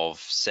of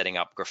setting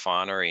up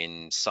Grafana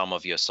in some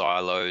of your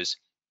silos,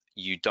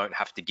 you don't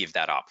have to give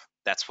that up.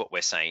 That's what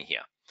we're saying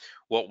here.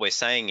 What we're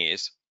saying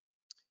is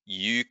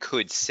you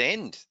could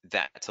send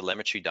that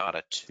telemetry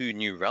data to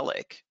New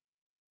Relic,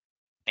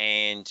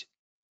 and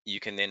you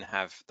can then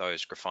have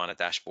those Grafana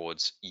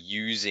dashboards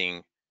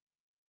using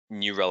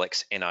New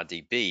Relic's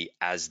NRDB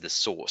as the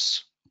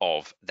source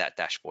of that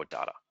dashboard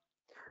data.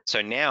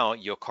 So now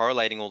you're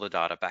correlating all the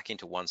data back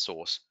into one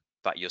source,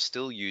 but you're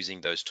still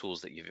using those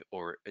tools that you've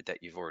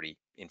already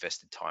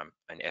invested time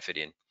and effort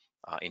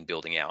in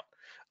building out,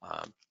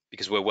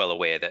 because we're well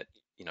aware that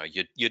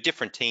your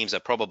different teams are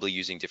probably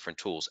using different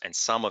tools, and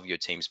some of your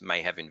teams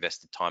may have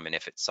invested time and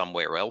effort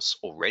somewhere else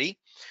already.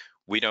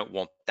 We don't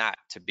want that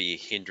to be a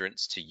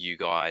hindrance to you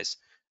guys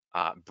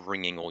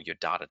bringing all your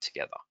data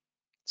together.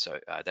 So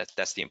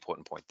that's the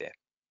important point there.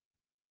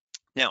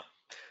 Now,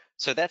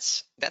 so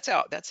that's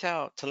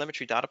our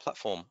telemetry data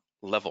platform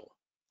level.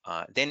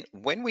 Then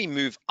when we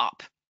move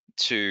up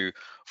to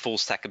full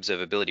stack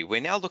observability,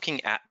 we're now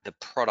looking at the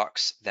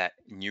products that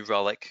New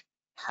Relic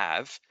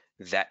have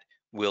that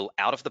will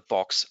out of the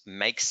box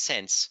make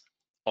sense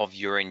of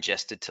your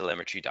ingested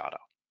telemetry data,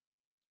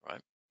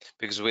 right?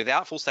 Because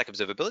without full stack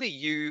observability,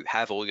 you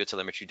have all your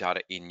telemetry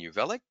data in New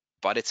Relic,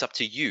 but it's up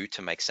to you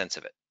to make sense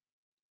of it.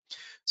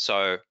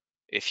 So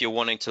if you're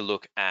wanting to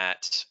look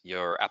at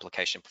your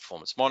application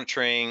performance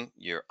monitoring,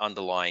 your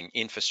underlying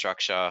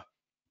infrastructure,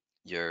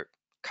 your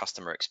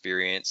customer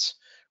experience,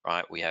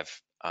 right? We have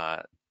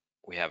a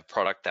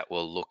product that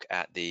will look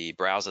at the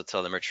browser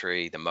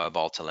telemetry, the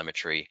mobile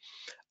telemetry.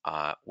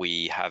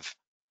 We have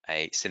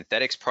a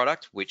synthetics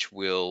product, which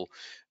will,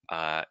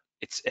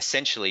 it's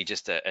essentially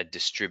just a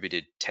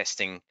distributed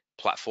testing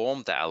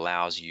platform that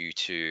allows you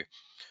to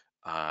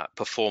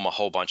perform a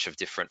whole bunch of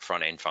different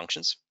front-end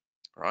functions,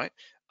 right?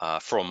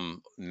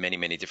 From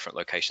many different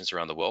locations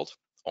around the world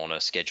on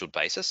a scheduled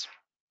basis.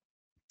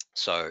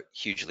 So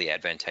hugely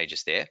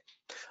advantageous there,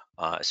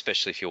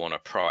 especially if you want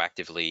to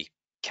proactively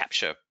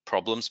capture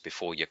problems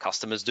before your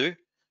customers do.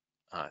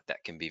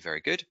 That can be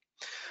very good.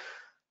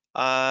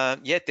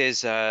 Yeah,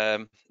 there's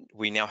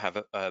we now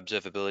have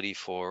observability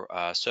for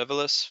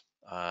serverless,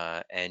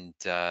 and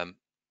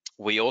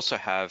we also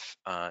have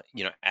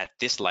at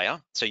this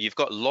layer. So you've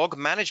got log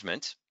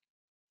management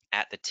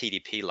at the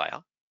TDP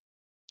layer,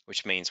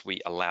 which means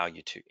we allow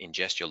you to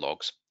ingest your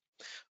logs.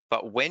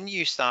 But when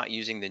you start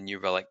using the New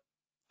Relic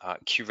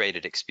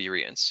curated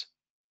experience,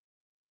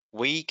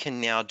 we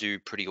can now do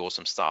pretty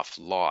awesome stuff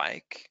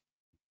like,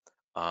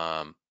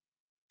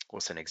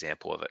 what's an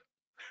example of it?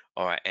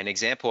 All right, an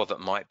example of it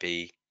might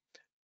be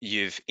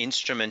you've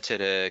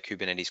instrumented a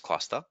Kubernetes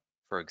cluster,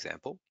 for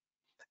example,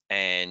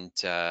 and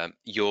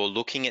you're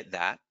looking at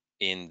that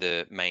in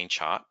the main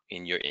chart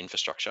in your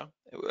infrastructure.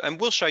 And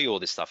we'll show you all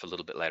this stuff a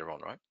little bit later on,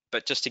 right?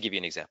 But just to give you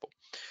an example.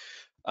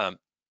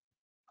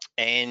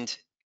 And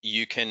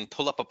you can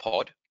pull up a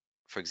pod,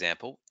 for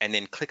example, and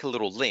then click a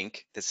little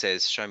link that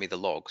says, show me the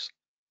logs.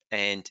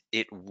 And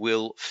it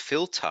will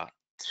filter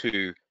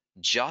to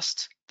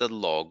just the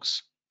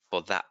logs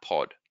for that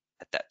pod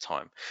at that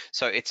time.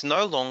 So it's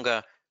no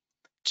longer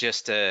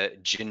just a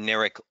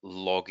generic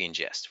log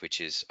ingest,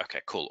 which is, okay,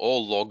 cool,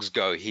 all logs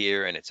go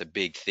here and it's a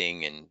big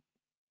thing. And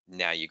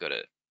now you got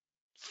to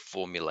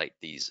formulate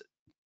these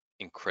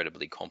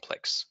incredibly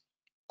complex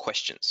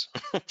questions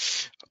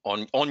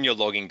on your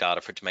logging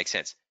data for it to make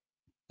sense.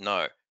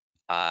 No,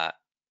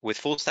 with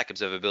full stack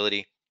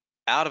observability,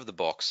 out of the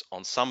box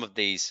on some of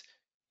these,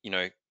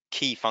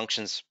 key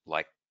functions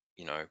like,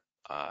 in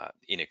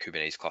a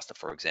Kubernetes cluster,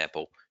 for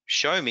example,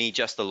 show me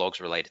just the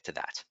logs related to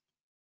that.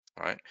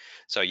 All right.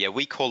 So yeah,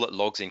 we call it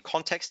logs in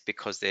context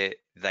because they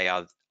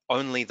are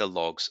only the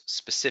logs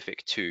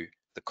specific to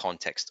the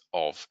context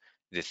of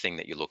the thing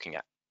that you're looking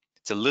at.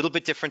 It's a little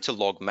bit different to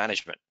log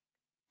management,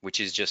 which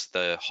is just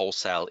the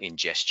wholesale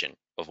ingestion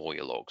of all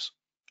your logs.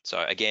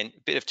 So again, a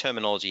bit of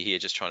terminology here,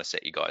 just trying to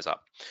set you guys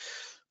up.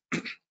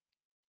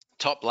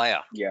 Top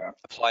layer. Yeah.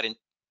 Applied in.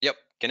 Yep,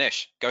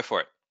 Ganesh, go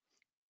for it.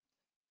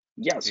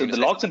 Yeah, You're so gonna the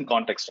say logs something? in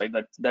context, right?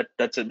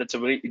 That's a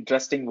very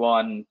interesting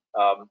one,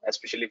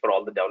 especially for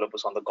all the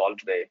developers on the call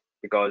today,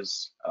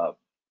 because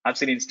I've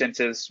seen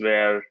instances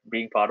where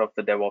being part of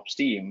the DevOps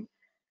team,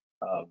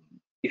 um,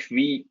 if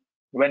we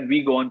when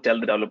we go and tell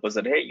the developers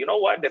that, hey, you know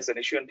what, there's an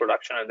issue in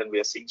production, and then we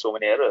are seeing so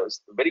many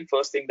errors, the very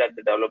first thing that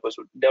the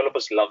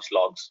developers loves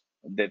logs,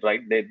 they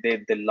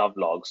love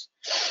logs.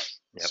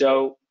 Yep.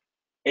 So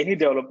any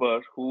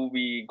developer who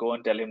we go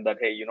and tell him that,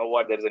 hey, you know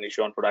what, there's an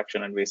issue on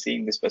production and we're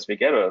seeing this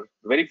specific error,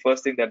 the very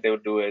first thing that they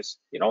would do is,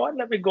 you know what,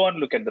 let me go and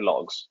look at the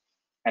logs.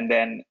 And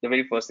then the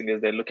very first thing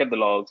is they look at the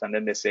logs and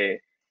then they say,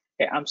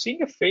 hey, I'm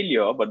seeing a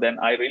failure, but then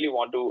I really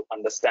want to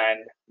understand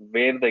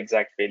where the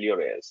exact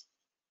failure is.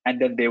 And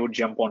then they would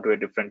jump onto a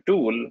different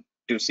tool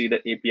to see the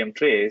APM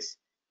trace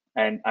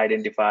and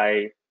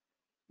identify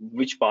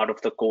which part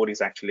of the code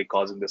is actually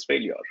causing this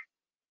failure.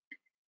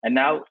 And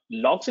now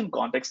logs in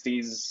context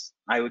is,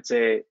 I would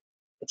say,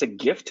 it's a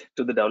gift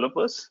to the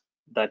developers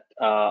that,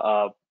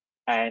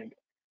 and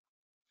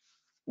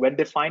when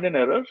they find an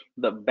error,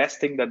 the best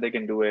thing that they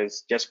can do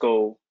is just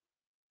go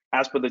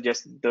as per the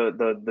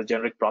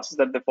generic process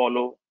that they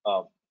follow.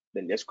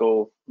 They'll just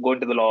go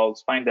into the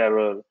logs, find the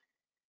error,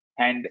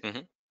 and Mm-hmm.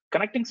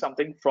 connecting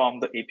something from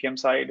the APM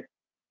side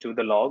to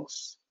the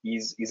logs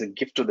is a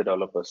gift to the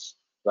developers,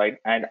 right?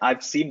 And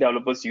I've seen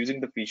developers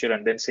using the feature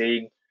and then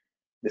saying,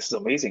 this is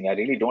amazing. I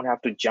really don't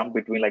have to jump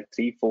between like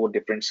 3, 4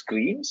 different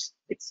screens.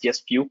 It's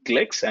just few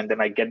clicks and then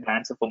I get the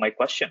answer for my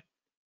question.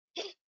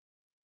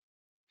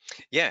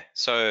 Yeah.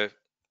 So,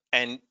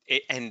 and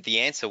the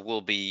answer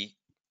will be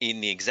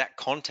in the exact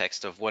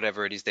context of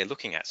whatever it is they're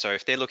looking at. So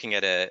if they're looking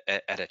at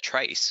a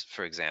trace,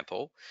 for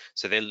example,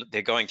 so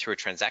they're going through a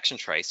transaction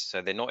trace.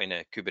 So they're not in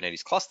a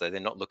Kubernetes cluster. They're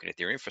not looking at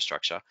their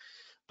infrastructure,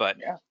 but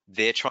Yeah,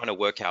 they're trying to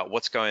work out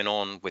what's going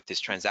on with this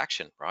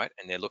transaction, right?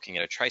 And they're looking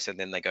at a trace, and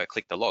then they go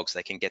click the logs.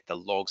 They can get the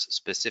logs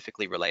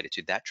specifically related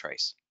to that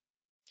trace.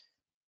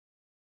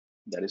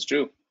 that is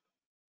true.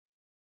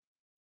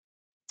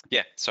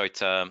 Yeah. So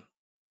it's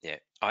yeah,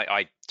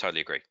 I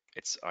totally agree.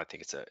 I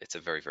think it's a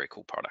very, very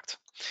cool product.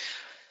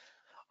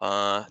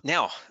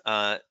 Now,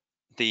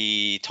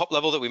 the top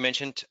level that we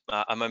mentioned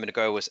a moment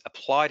ago was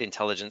applied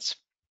intelligence.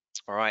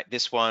 All right,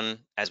 this one,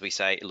 as we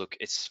say, look,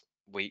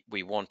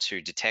 we want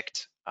to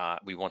detect,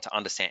 we want to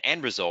understand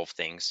and resolve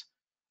things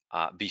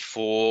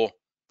before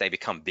they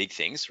become big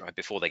things, right?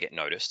 Before they get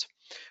noticed,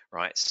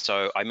 right?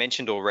 So I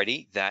mentioned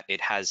already that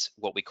it has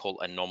what we call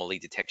anomaly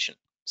detection.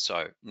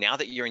 So now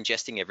that you're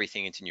ingesting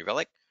everything into New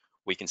Relic,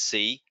 we can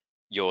see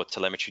your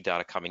telemetry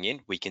data coming in.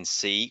 We can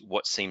see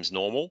what seems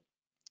normal,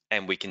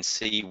 and we can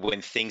see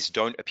when things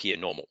don't appear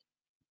normal,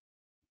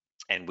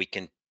 and we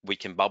can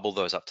bubble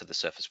those up to the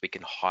surface. We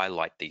can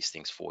highlight these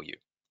things for you,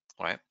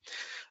 right?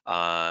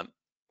 Um,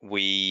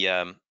 we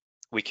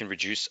can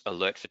reduce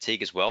alert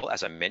fatigue as well,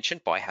 as I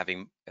mentioned, by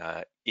having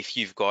if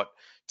you've got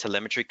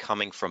telemetry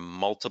coming from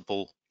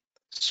multiple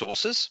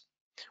sources,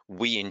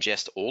 we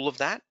ingest all of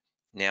that.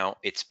 Now,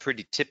 it's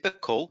pretty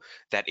typical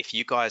that if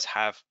you guys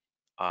have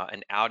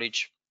an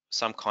outage,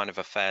 some kind of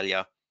a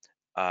failure,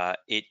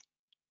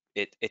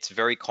 it's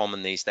very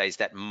common these days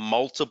that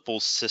multiple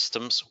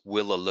systems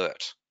will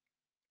alert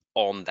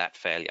on that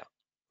failure.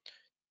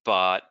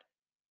 But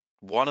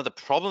one of the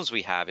problems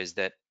we have is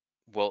that,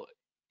 well,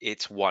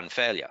 it's one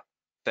failure,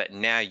 but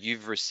now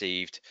you've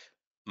received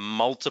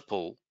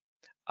multiple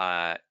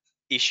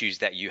issues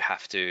that you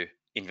have to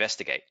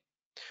investigate.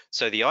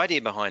 So the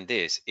idea behind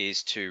this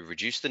is to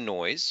reduce the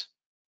noise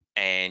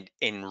and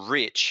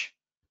enrich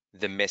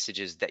the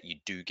messages that you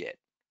do get.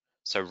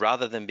 So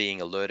rather than being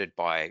alerted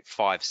by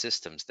 5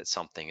 systems that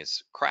something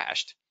has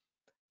crashed,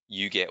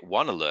 you get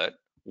one alert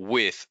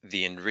with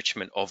the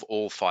enrichment of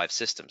all 5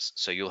 systems.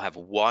 So you'll have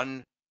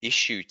one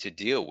issue to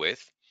deal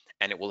with,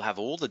 and it will have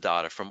all the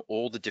data from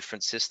all the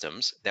different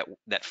systems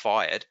that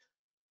fired,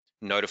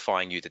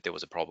 notifying you that there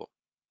was a problem.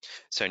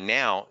 So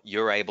now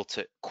you're able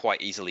to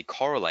quite easily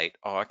correlate,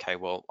 oh, okay,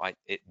 well,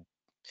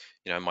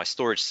 my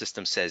storage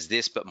system says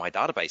this, but my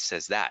database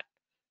says that,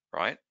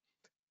 right?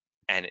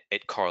 And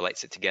it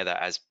correlates it together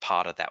as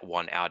part of that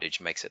one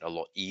outage, makes it a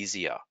lot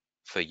easier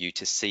for you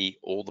to see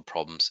all the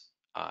problems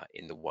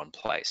in the one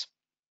place.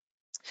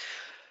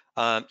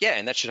 Yeah,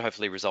 and that should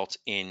hopefully result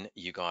in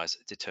you guys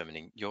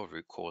determining your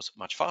root cause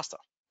much faster,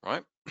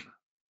 right?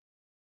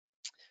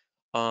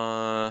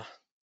 Do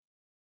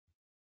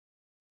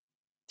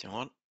you know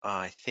what?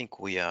 I think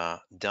we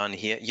are done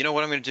here. You know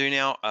what I'm going to do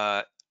now?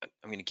 I'm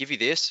going to give you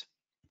this.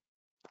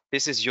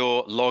 This is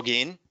your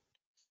login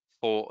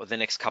for the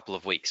next couple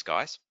of weeks,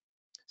 guys.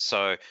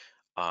 So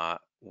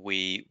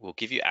we will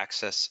give you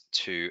access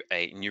to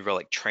a New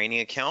Relic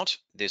training account.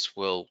 This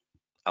will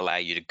allow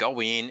you to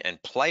go in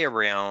and play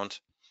around.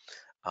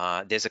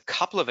 There's a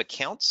couple of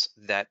accounts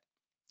that,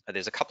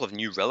 there's a couple of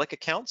new Relic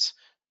accounts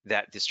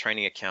that this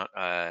training account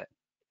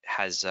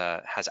has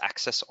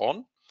access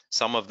on.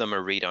 Some of them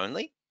are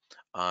read-only,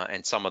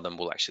 and some of them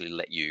will actually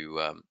let you,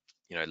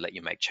 let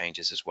you make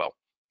changes as well.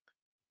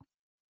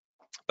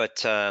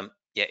 But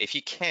yeah, if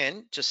you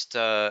can, just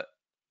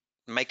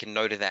make a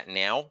note of that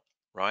now,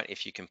 right?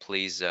 If you can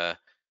please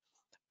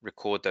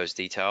record those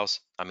details.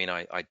 I mean,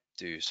 I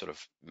do sort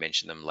of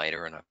mention them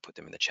later and I put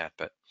them in the chat,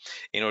 but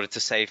in order to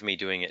save me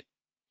doing it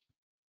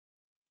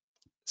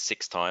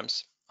 6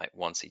 times, like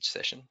once each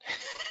session,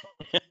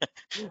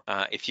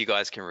 if you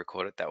guys can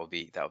record it, that would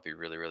be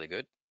really, really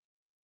good.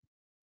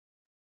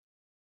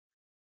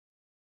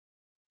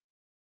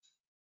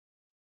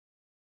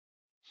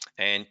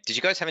 And did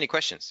you guys have any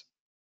questions?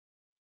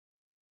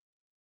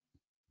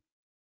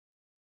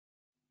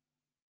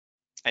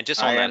 And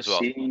just on I that am as well.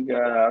 seeing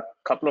a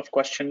couple of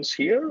questions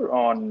here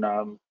on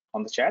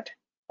the chat.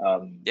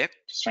 Yep.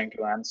 Just trying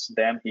to answer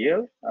them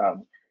here.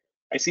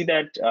 I see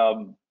that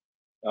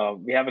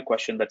we have a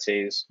question that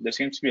says there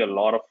seems to be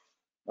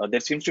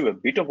a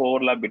bit of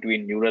overlap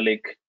between New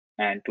Relic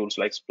and tools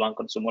like Splunk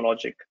and Sumo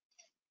Logic.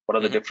 What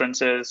are the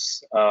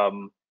differences?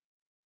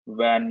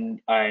 When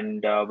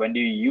do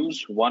you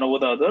use one over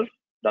the other?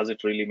 Does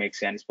it really make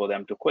sense for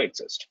them to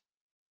coexist?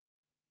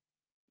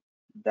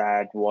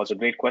 That was a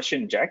great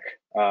question, Jack.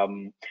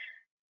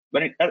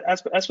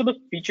 As for the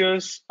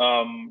features,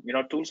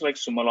 tools like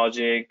Sumo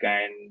Logic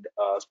and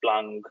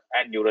Splunk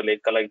and New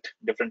Relic collect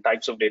different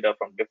types of data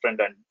from different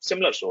and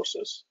similar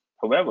sources.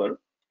 However,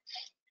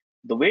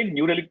 the way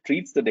New Relic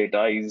treats the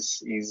data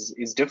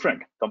is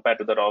different compared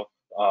to that of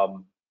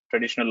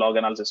traditional log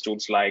analysis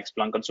tools like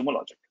Splunk and Sumo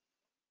Logic,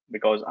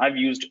 because I've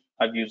used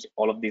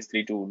all of these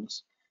 3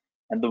 tools,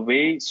 and the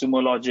way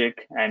Sumo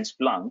Logic and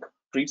Splunk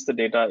treats the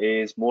data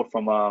is more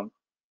from a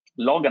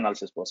log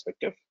analysis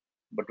perspective,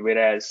 but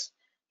whereas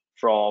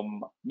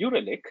from New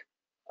Relic,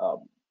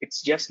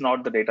 it's just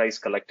not the data is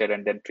collected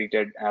and then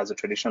treated as a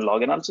traditional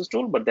log analysis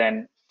tool, but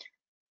then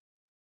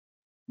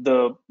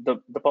the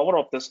power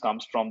of this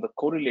comes from the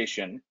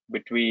correlation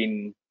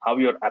between how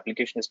your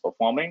application is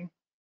performing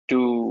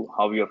to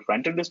how your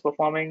front end is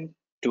performing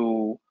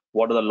to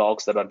what are the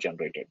logs that are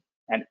generated,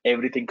 and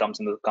everything comes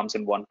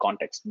in one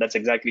context. That's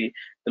exactly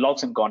the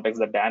logs in context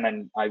that Dan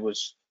and I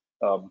was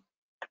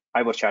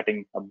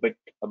chatting a bit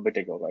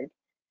ago, right?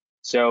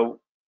 So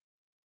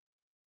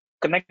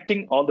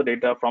connecting all the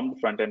data from the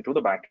front end to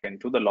the back end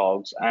to the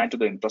logs and to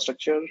the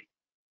infrastructure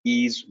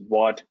is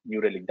what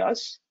New Relic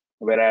does.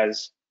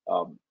 Whereas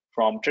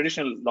from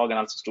traditional log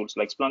analysis tools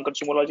like Splunk and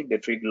Sumo Logic, they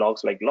treat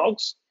logs like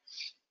logs.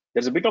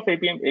 There's a bit of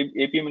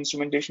APM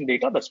instrumentation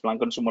data that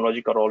Splunk and Sumo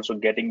Logic are also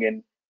getting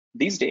in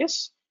these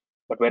days.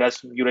 But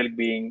whereas New Relic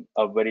being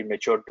a very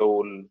mature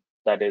tool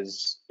that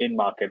is in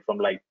market from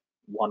like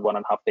one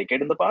and a half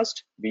decade in the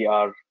past, we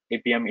are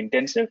APM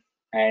intensive.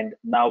 And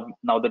now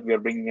that we are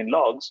bringing in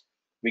logs,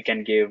 we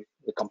can give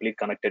the complete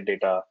connected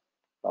data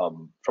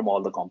from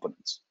all the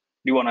components.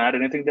 Do you want to add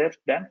anything there,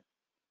 Dan?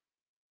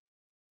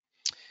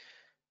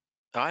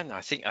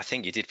 I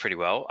think you did pretty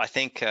well. I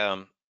think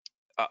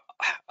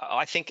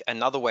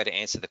another way to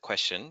answer the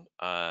question,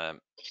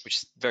 which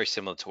is very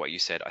similar to what you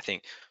said, I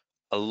think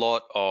a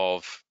lot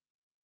of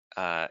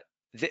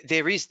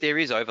there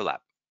is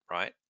overlap,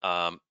 right?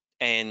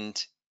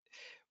 And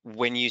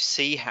when you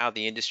see how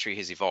the industry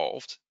has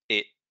evolved,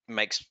 it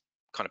makes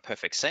kind of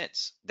perfect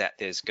sense that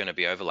there's going to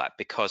be overlap,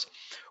 because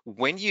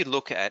when you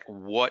look at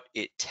what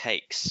it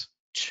takes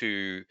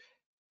to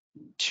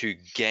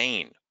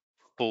gain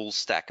full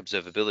stack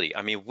observability,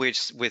 I mean, we're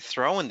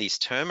throwing these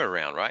terms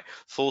around, right?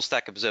 Full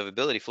stack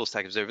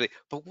observability,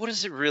 but what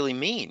does it really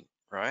mean,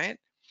 right?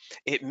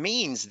 It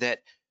means that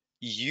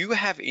you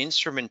have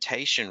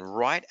instrumentation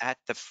right at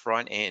the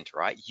front end,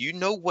 right? You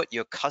know what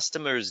your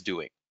customer is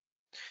doing,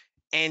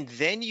 and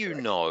then you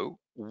know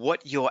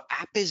what your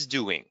app is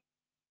doing,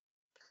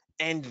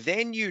 and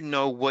then you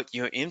know what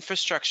your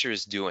infrastructure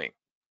is doing,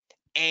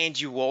 and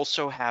you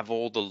also have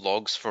all the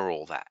logs for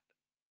all that,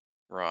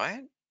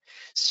 right?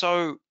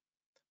 So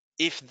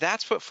if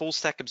that's what full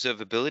stack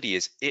observability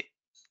is, it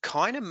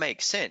kind of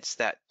makes sense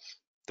that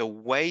the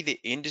way the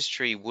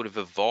industry would have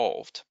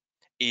evolved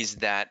is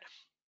that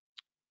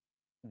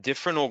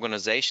different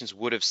organizations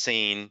would have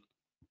seen,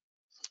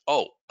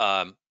 oh,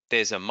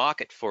 there's a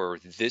market for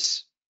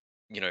this,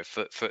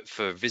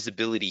 for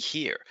visibility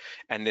here,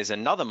 and there's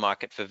another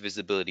market for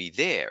visibility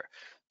there.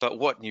 But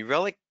what New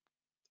Relic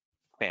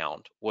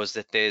found was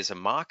that there's a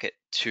market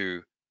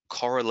to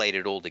correlate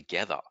it all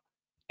together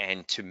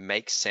and to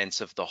make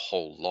sense of the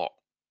whole lot,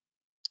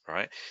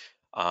 right?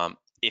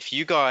 If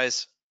you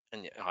guys,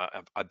 and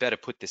I better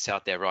put this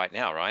out there right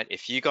now, right?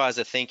 If you guys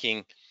are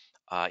thinking,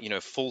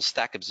 full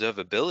stack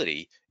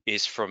observability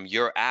is from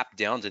your app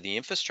down to the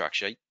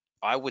infrastructure,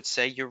 I would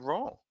say you're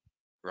wrong,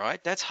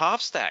 right? That's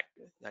half stack.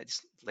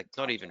 It's like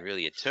not even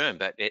really a term,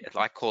 but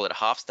I call it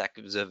half stack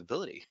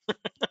observability,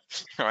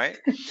 right?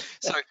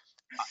 So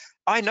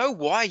I know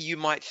why you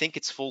might think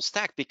it's full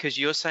stack, because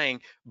you're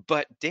saying,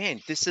 but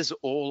Dan, this is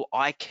all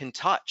I can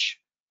touch,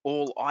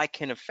 all I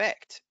can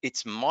affect.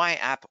 It's my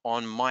app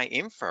on my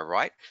infra,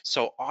 right?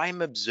 So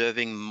I'm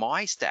observing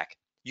my stack.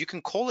 You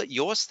can call it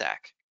your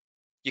stack.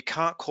 You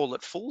can't call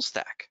it full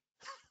stack,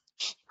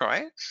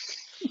 right?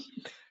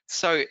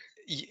 So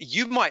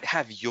you might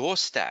have your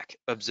stack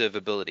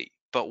observability,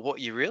 but what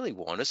you really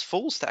want is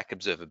full stack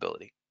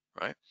observability,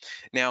 right?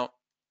 Now,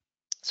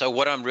 so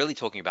what I'm really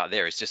talking about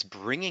there is just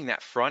bringing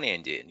that front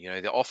end in,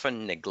 the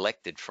often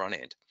neglected front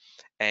end.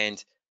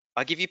 And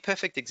I'll give you a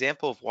perfect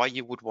example of why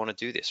you would want to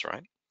do this,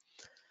 right?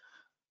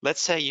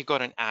 Let's say you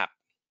got an app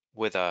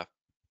with a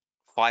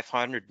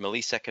 500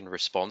 millisecond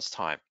response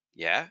time,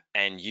 yeah?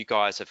 And you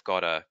guys have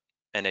got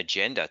an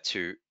agenda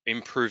to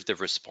improve the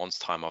response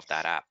time of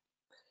that app.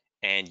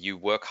 And you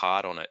work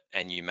hard on it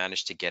and you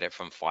manage to get it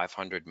from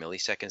 500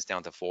 milliseconds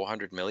down to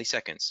 400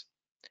 milliseconds.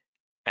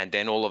 And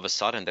then all of a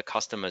sudden the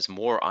customer's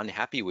more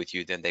unhappy with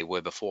you than they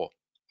were before,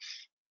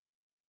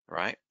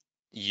 right?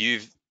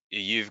 You've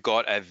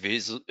got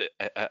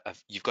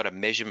you've got a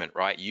measurement,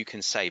 right? You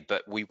can say,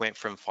 but we went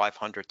from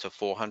 500 to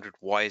 400.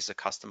 Why is the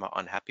customer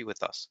unhappy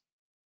with us,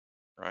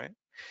 right?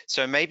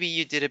 So maybe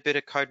you did a bit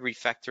of code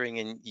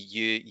refactoring and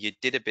you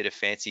did a bit of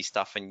fancy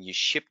stuff and you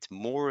shipped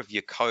more of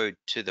your code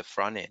to the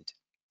front end.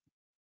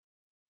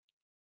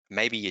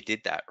 Maybe you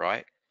did that,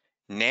 right?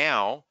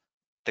 Now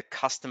the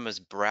customer's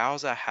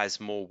browser has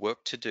more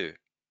work to do,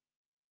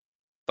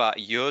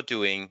 but you're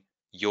doing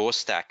your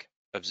stack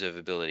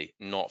observability,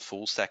 not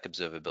full stack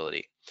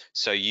observability.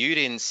 So you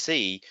didn't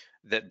see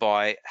that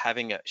by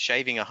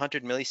shaving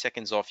 100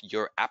 milliseconds off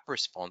your app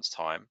response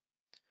time,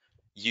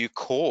 you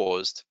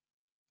caused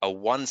a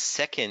 1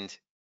 second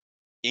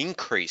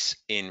increase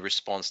in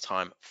response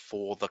time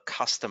for the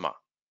customer.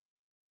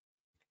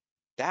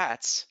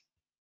 That's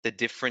the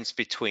difference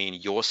between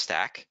your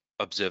stack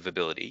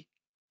observability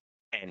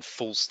and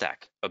full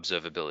stack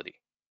observability.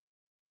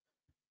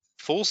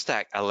 Full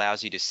stack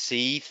allows you to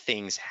see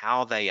things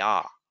how they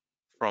are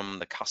from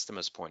the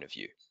customer's point of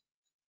view.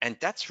 And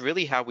that's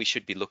really how we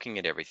should be looking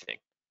at everything,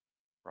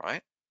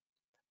 right?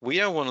 We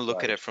don't want to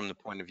look at Right. it from the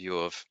point of view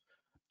of,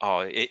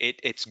 oh,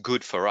 it's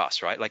good for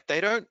us, right? Like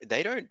they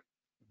don't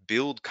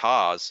build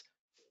cars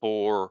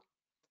for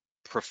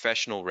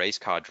professional race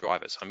car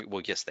drivers. I mean,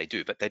 well, yes, they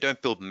do, but they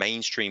don't build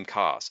mainstream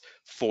cars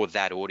for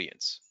that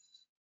audience.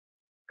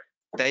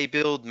 They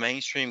build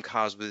mainstream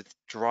cars with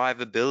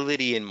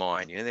drivability in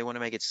mind. They want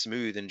to make it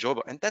smooth and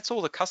enjoyable, and that's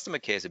all the customer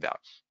cares about.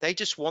 They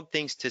just want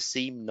things to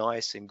seem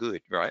nice and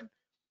good, right?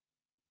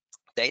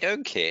 They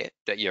don't care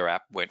that your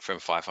app went from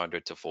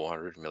 500 to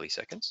 400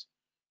 milliseconds.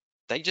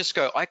 They just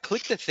go, I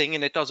clicked the thing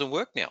and it doesn't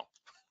work now.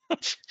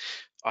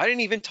 I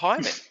didn't even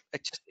time it.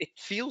 It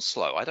feels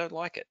slow. I don't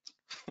like it.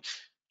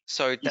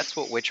 So that's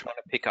what we're trying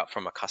to pick up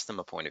from a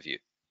customer point of view,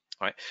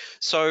 right?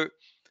 So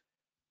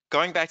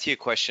going back to your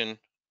question,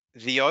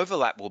 the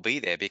overlap will be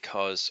there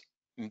because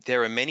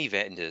there are many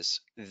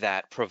vendors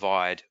that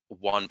provide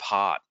one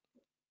part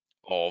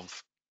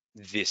of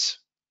this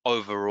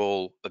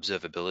overall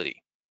observability.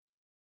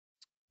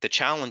 The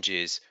challenge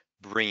is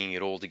bringing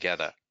it all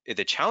together.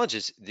 The challenge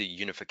is the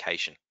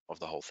unification of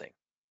the whole thing,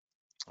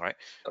 right?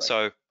 Correct.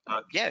 So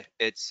yeah,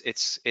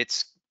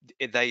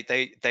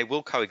 they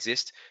will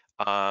coexist.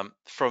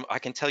 I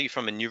can tell you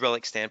from a New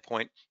Relic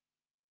standpoint,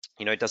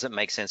 it doesn't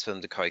make sense for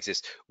them to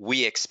coexist.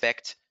 We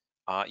expect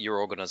your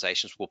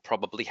organizations will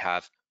probably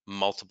have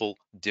multiple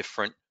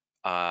different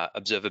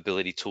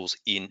observability tools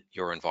in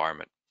your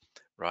environment,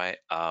 right?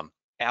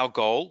 Our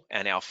goal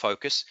and our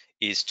focus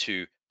is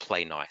to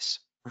play nice,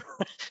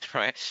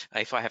 right?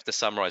 If I have to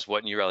summarize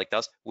what New Relic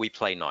does, we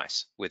play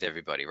nice with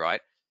everybody,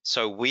 right?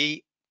 So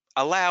we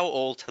allow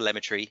all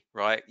telemetry,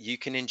 right? You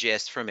can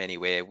ingest from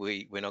anywhere.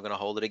 We're not going to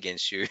hold it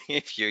against you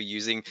if you're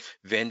using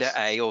vendor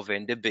A or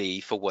vendor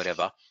B for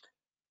whatever.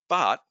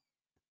 But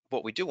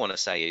what we do want to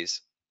say is,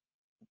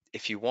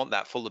 if you want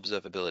that full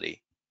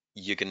observability,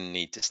 you're going to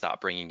need to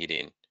start bringing it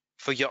in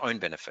for your own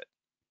benefit,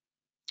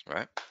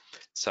 right?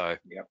 So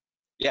Yep.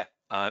 yeah,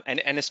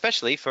 and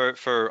especially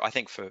for I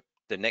think for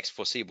the next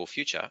foreseeable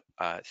future,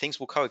 things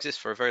will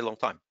coexist for a very long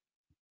time.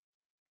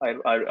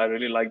 I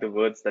really like the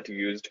words that you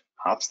used,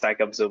 half stack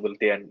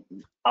observability and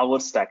our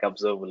stack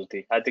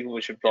observability. I think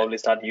we should Yeah. probably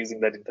start using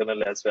that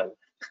internally as well.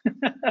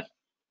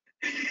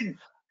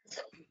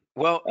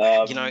 Well,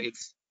 Um,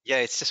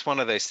 it's just one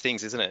of those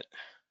things, isn't it?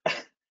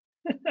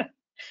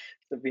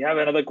 so we have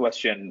another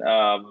question.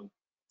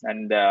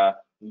 And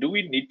do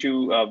we need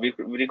to,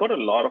 we got a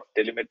lot of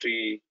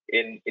telemetry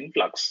in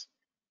Influx.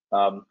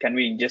 Can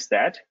we ingest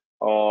that,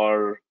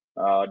 or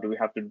do we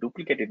have to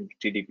duplicate it in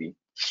TDP?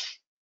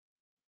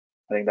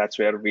 I think that's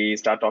where we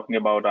start talking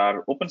about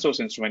our open source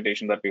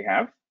instrumentation that we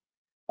have.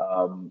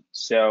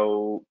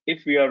 So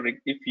if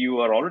you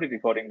are already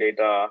recording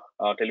data,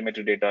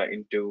 telemetry data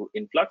into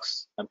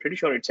Influx, I'm pretty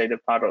sure it's either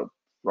part of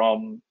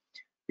from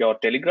your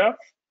Telegraph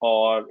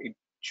or it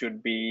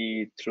should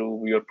be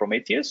through your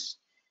Prometheus.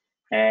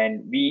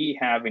 And we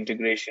have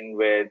integration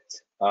with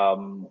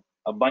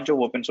a bunch of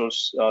open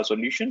source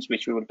solutions,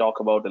 which we will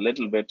talk about a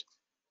little bit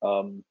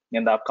in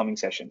the upcoming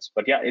sessions.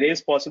 But yeah, it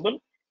is possible.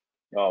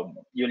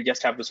 You'll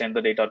just have to send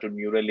the data to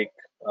New Relic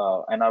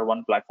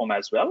NR1 platform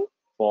as well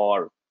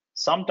for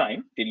some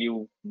time till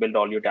you build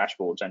all your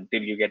dashboards and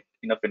till you get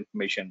enough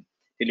information,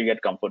 till you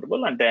get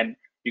comfortable, and then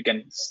you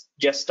can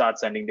just start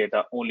sending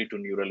data only to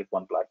New Relic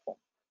 1 platform.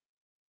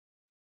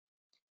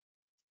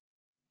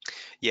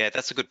 Yeah,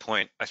 that's a good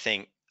point. I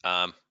think,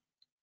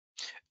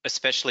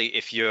 especially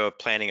if you're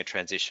planning a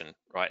transition,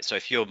 right? So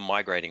if you're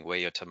migrating where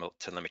your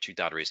telemetry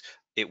data is,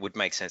 it would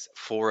make sense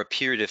for a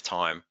period of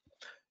time,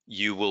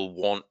 you will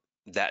want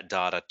that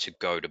data to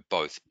go to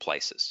both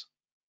places.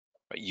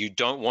 Right? You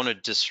don't want to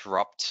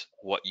disrupt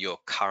what you're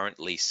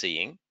currently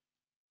seeing,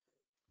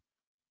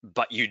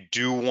 but you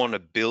do want to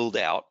build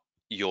out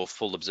your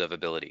full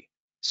observability.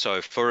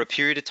 So for a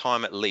period of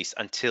time, at least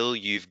until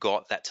you've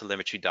got that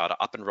telemetry data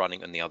up and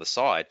running on the other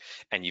side,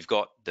 and you've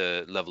got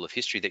the level of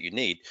history that you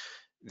need,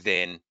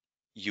 then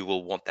you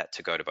will want that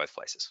to go to both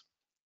places.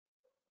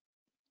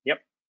 Yep.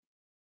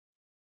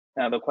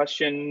 Now the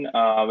question,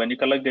 when you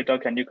collect data,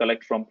 can you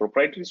collect from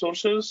proprietary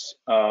sources?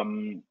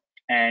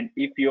 And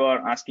if you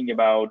are asking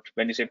about,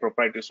 when you say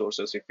proprietary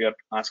sources, if you're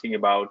asking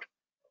about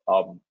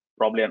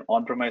probably an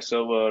on-premise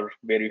server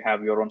where you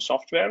have your own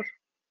software,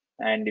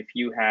 and if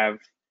you have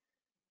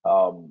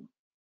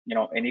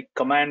any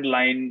command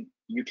line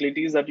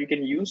utilities that you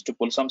can use to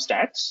pull some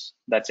stats,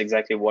 that's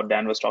exactly what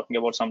Dan was talking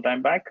about some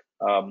time back.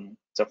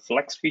 It's a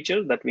flex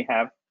feature that we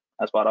have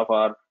as part of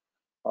our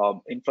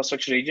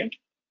infrastructure agent.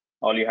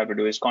 All you have to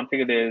do is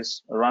configure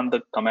this, run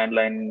the command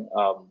line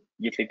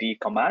utility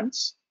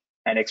commands,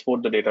 and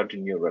export the data to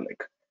New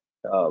Relic.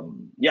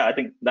 Yeah, I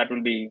think that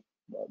will be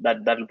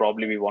that'll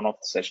probably be one of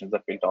the sessions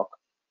that we'll talk.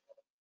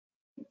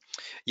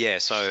 Yeah.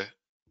 So,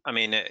 I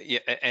mean,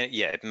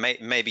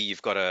 maybe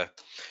you've got a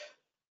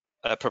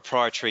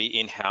proprietary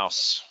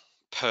in-house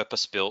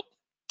purpose-built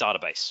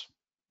database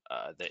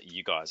that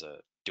you guys are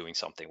doing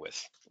something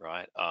with,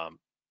 right?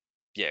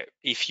 Yeah,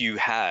 if you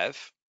have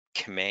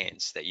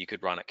commands that you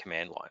could run at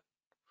command line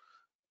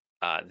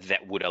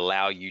that would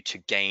allow you to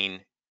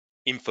gain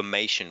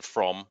information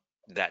from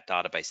that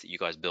database that you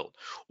guys built,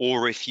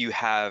 or if you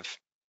have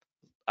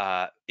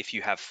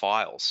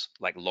files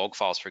like log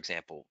files, for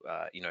example,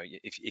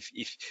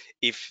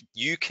 if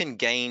you can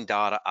gain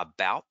data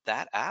about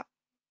that app,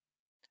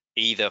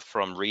 either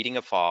from reading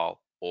a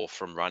file or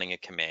from running a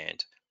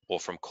command or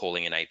from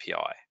calling an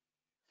API,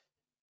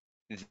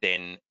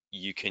 then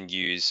you can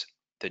use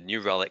the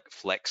New Relic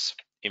Flex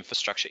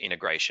infrastructure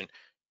integration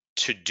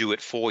to do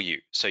it for you.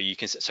 So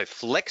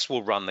Flex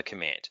will run the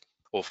command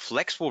or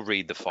Flex will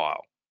read the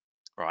file,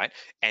 right?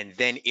 And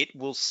then it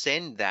will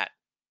send that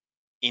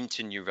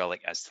into New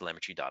Relic as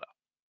telemetry data.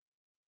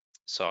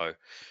 So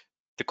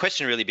the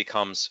question really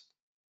becomes,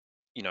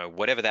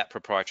 whatever that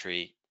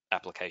proprietary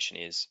application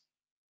is,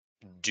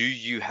 do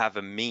you have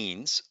a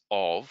means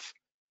of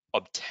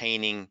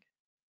obtaining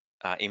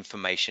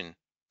information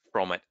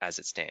from it as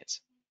it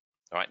stands?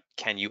 All right,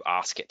 can you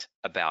ask it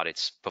about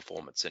its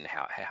performance and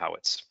how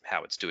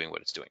it's doing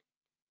what it's doing?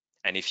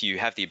 And if you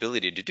have the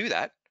ability to do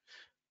that,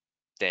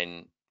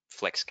 then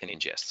Flex can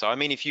ingest. So I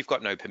mean, if you've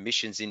got no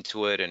permissions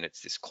into it and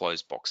it's this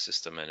closed box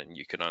system and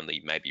you can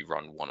only maybe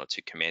run 1 or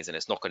 2 commands and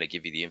it's not going to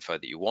give you the info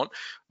that you want,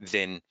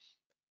 then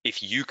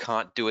if you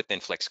can't do it, then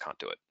Flex can't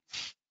do it.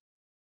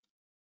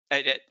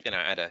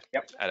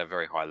 At a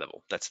very high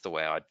level. That's the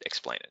way I'd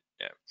explain it.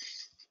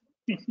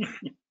 Yeah.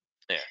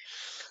 Yeah.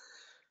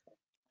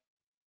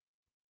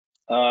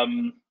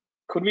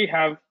 Could we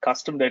have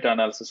custom data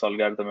analysis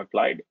algorithm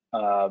applied?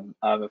 I'm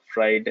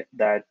afraid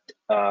that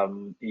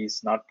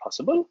is not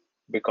possible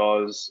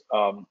because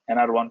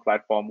NR1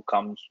 platform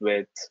comes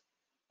with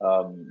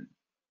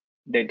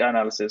data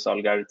analysis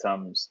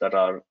algorithms that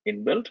are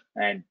inbuilt,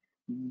 and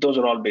those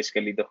are all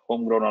basically the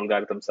homegrown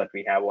algorithms that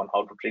we have on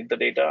how to treat the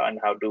data and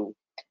how to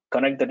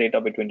connect the data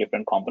between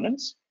different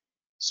components.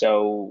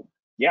 So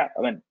yeah,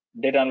 I mean,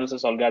 data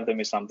analysis algorithm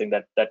is something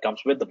that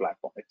comes with the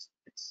platform.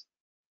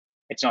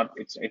 It's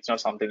not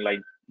something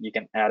like you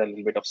can add a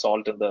little bit of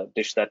salt in the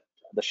dish that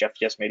the chef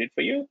just made it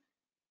for you.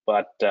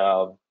 But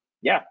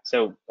yeah,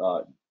 so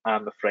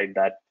I'm afraid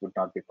that would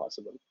not be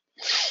possible.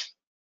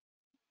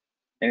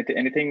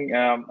 Anything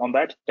on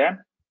that, Dan?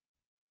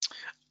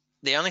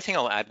 The only thing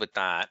I'll add with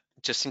that,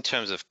 just in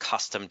terms of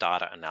custom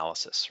data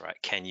analysis, right?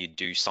 Can you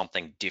do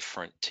something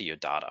different to your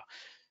data?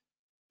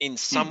 In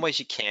some ways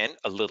you can,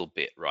 a little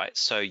bit, right?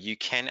 So you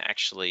can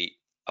actually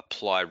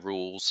apply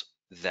rules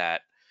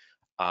that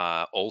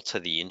alter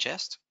the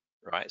ingest,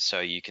 right? So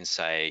you can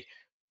say,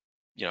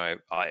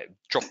 I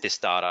dropped this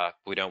data,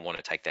 we don't want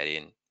to take that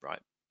in,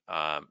 right?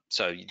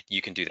 So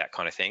you can do that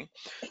kind of thing.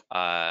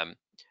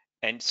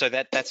 And so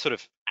that sort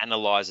of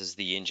analyzes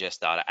the ingest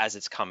data as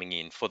it's coming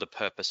in for the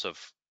purpose of,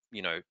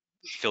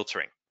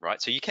 filtering, right?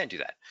 So you can do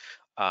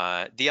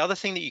that. The other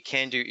thing that you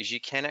can do is you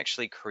can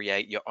actually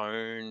create your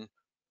own,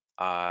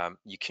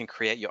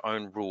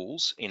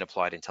 rules in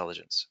applied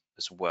intelligence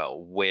as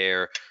well,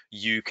 where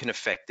you can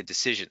affect the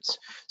decisions.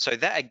 So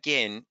that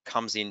again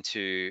comes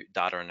into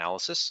data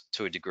analysis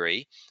to a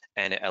degree,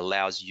 and it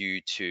allows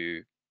you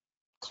to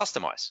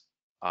customize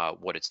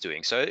what it's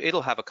doing. So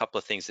it'll have a couple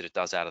of things that it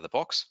does out of the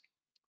box,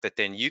 but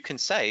then you can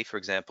say, for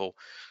example,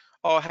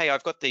 oh, hey,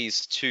 I've got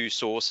these two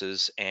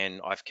sources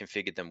and I've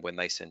configured them when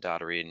they send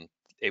data in,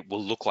 it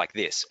will look like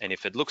this. And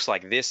if it looks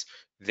like this,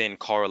 then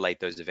correlate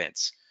those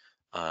events.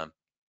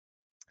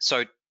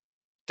 So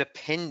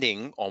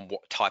depending on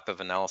what type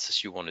of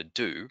analysis you want to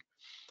do,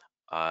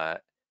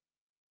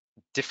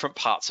 different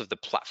parts of the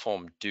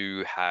platform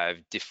do have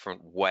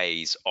different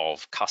ways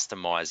of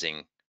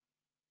customizing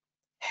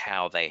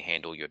how they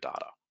handle your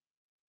data.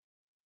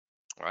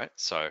 All right,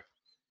 so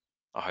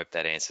I hope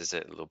that answers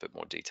it in a little bit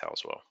more detail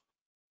as well.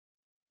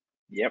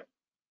 Yep.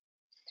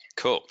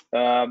 Cool.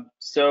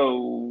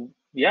 So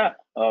yeah,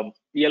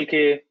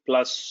 ELK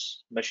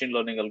plus machine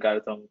learning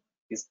algorithm,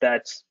 is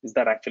that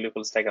actually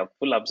full stack of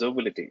full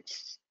observability?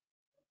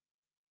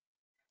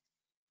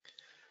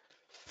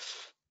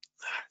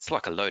 It's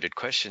like a loaded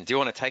question. Do you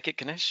want to take it,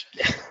 Ganesh?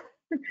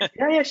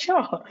 Yeah,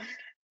 sure.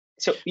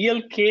 So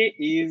ELK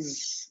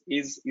is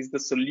the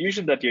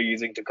solution that you're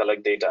using to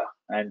collect data,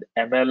 and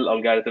ML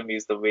algorithm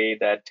is the way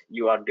that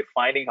you are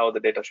defining how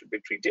the data should be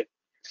treated.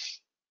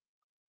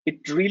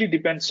 It really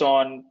depends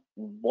on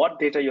what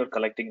data you're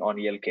collecting on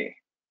ELK.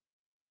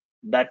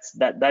 That's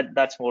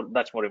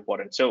more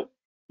important. So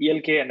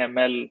ELK and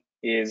ML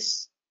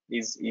is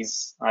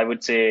I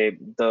would say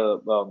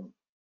the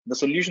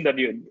solution that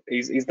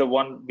is the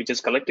one which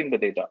is collecting the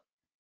data.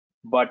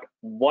 But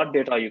what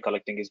data are you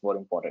collecting is more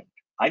important.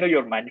 I know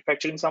you're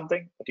manufacturing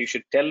something, but you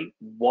should tell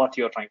what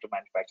you're trying to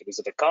manufacture. Is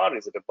it a car?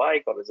 Is it a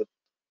bike? Or is it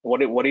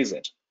what is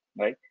it?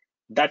 Right?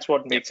 That's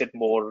what makes it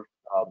more.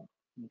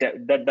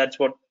 That's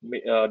what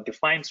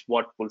defines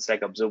what full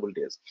stack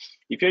observability is.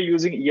 If you're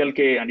using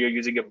ELK and you're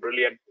using a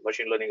brilliant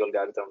machine learning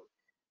algorithm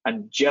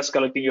and just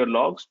collecting your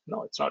logs,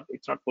 no, it's not.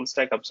 It's not full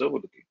stack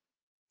observability.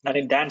 And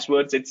in Dan's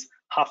words, it's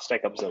half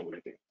stack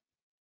observability.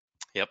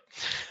 Yep.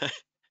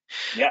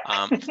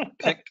 Yeah.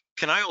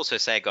 Can I also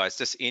say, guys,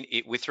 just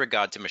with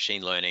regard to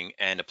machine learning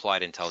and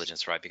applied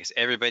intelligence, right? Because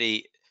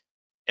everybody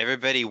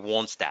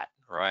wants that,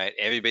 right?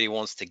 Everybody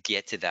wants to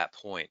get to that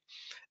point.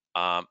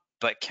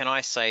 But can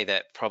I say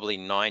that probably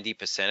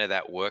 90% of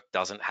that work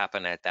doesn't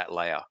happen at that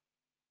layer,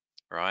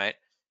 right?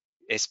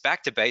 It's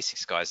back to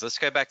basics, guys. Let's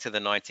go back to the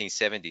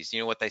 1970s.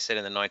 You know what they said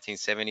in the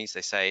 1970s?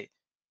 They say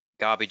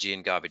garbage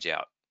in, garbage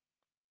out,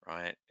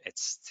 right?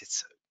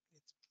 It's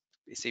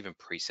even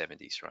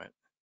pre-70s, right?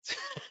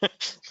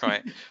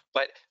 Right,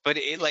 but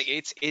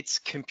it's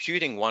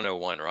computing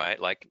 101, right?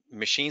 Like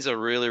machines are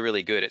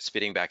really good at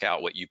spitting back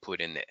out what you put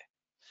in there,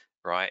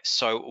 right?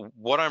 So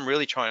what I'm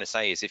really trying to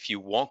say is if you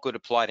want good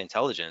applied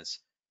intelligence,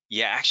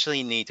 you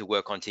actually need to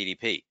work on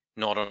TDP,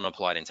 not on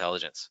applied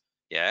intelligence.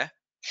 Yeah,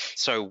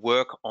 so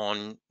work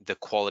on the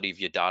quality of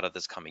your data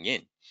that's coming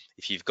in.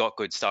 If you've got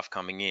good stuff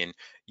coming in,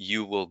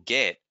 you will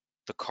get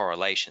the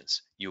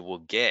correlations, you will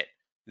get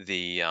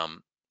the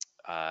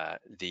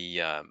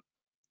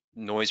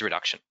noise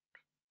reduction,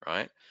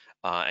 right?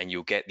 And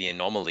you'll get the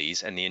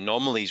anomalies, and the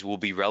anomalies will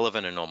be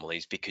relevant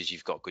anomalies because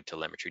you've got good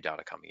telemetry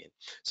data coming in.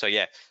 So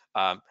yeah,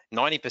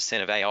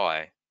 90% of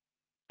AI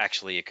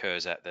actually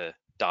occurs at the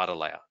data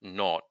layer,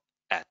 not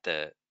at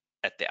the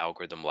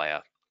algorithm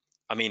layer.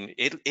 I mean,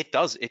 it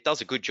does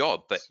a good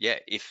job, but yeah,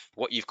 if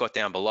what you've got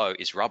down below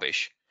is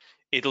rubbish,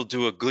 it'll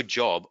do a good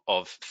job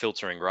of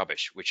filtering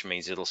rubbish, which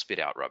means it'll spit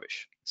out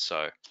rubbish.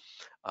 So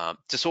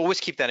just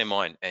always keep that in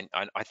mind, and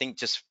I think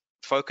just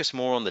focus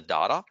more on the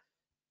data.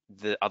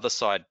 The other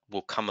side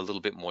will come a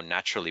little bit more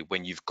naturally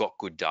when you've got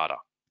good data.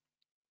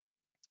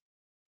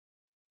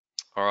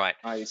 All right.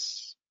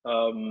 Nice.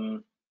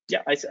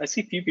 Yeah, I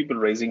see a few people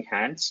raising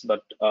hands,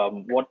 but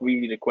what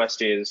we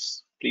request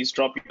is please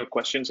drop your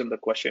questions in the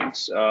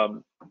questions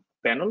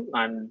panel,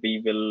 and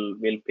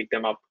we'll pick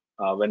them up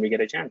when we get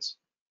a chance.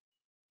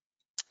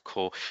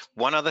 Cool.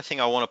 One other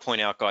thing I want to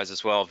point out, guys,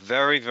 as well,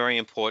 very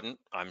important.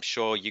 I'm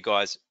sure you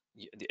guys,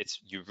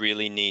 you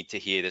really need to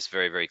hear this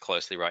very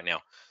closely right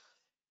now.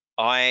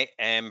 I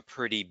am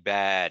pretty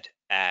bad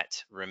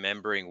at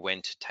remembering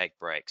when to take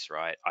breaks,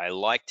 right? I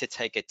like to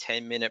take a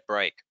 10-minute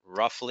break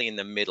roughly in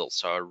the middle,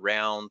 so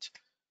around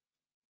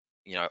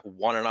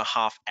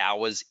 1.5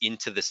 hours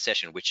into the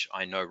session, which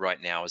I know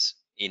right now is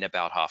in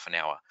about half an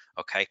hour.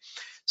 Okay,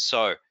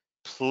 so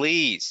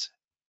please,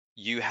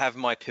 you have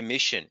my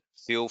permission.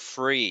 Feel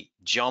free,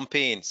 jump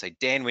in, say,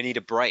 Dan, we need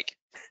a break.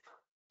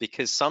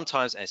 Because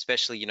sometimes,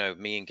 especially,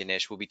 me and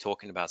Ganesh will be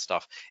talking about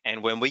stuff.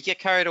 And when we get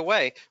carried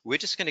away, we're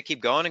just going to keep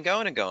going and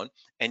going and going.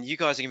 And you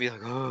guys are going to be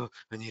like, oh,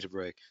 I need a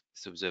break.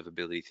 This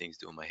observability thing's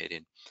doing my head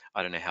in.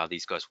 I don't know how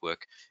these guys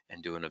work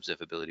and do an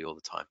observability all the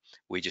time.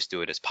 We just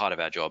do it as part of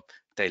our job.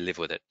 They live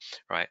with it,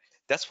 right?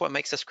 That's what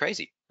makes us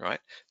crazy,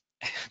 right?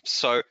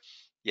 So,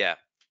 yeah,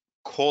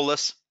 call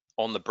us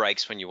on the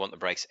breaks when you want the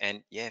breaks.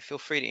 And yeah, feel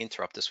free to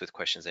interrupt us with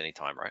questions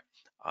anytime, right?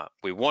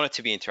 We want it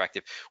to be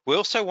interactive. We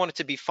also want it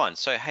to be fun.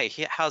 So hey,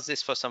 how's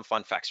this for some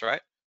fun facts,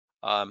 right?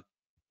 I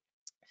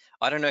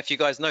don't know if you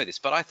guys know this,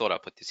 but I thought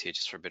I'd put this here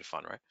just for a bit of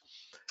fun, right?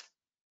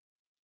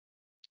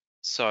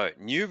 So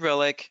New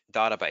Relic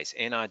database,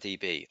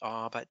 NRDB.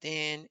 Oh, but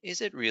then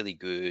is it really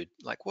good?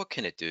 Like, what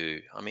can it do?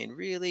 I mean,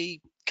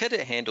 really, could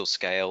it handle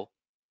scale?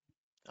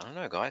 I don't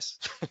know, guys.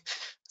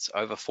 It's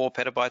over 4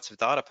 petabytes of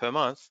data per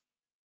month.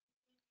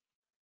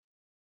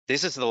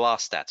 This is the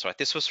last stats, right?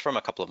 This was from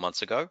a couple of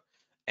months ago,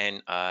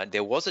 and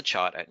there was a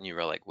chart at New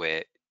Relic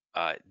where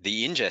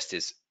the ingest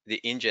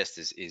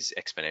is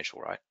exponential,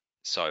 right?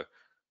 So,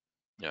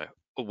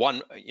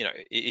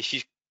 if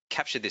you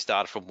captured this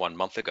data from 1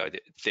 month ago,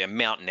 the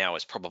amount now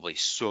is probably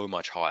so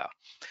much higher.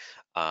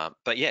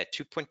 But yeah,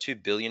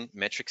 2.2 billion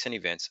metrics and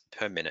events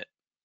per minute,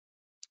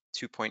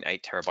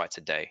 2.8 terabytes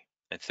a day,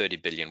 and 30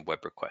 billion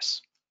web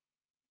requests,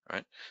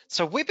 right?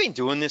 So we've been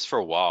doing this for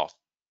a while,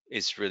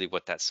 is really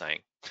what that's saying,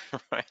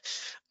 right?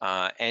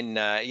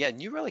 Yeah,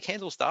 New Relic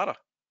handles data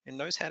and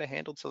knows how to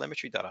handle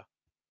telemetry data.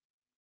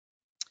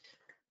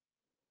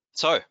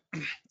 So,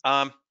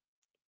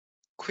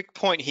 quick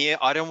point here.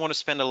 I don't want to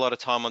spend a lot of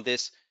time on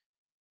this.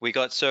 We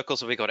got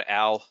circles and we got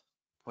owl.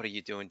 What are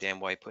you doing, damn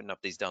way, putting up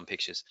these dumb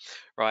pictures,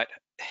 right?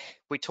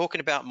 We're talking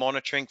about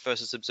monitoring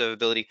versus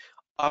observability.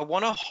 I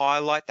want to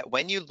highlight that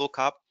when you look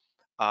up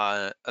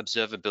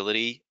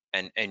observability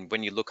and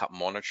when you look up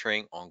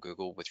monitoring on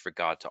Google with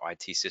regard to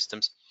IT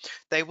systems,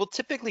 they will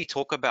typically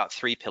talk about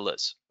 3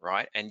 pillars,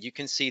 right? And you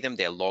can see them,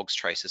 they're logs,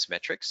 traces,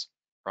 metrics,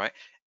 right?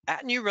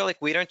 At New Relic,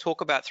 we don't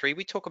talk about 3,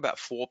 we talk about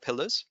 4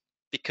 pillars,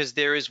 because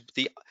there is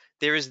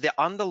the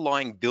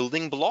underlying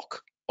building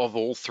block of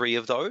all 3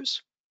 of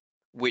those,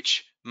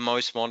 which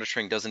most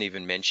monitoring doesn't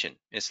even mention.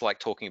 It's like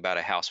talking about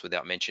a house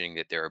without mentioning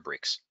that there are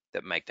bricks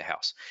that make the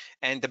house.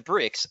 And the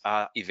bricks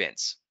are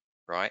events,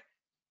 right?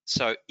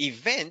 So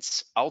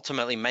events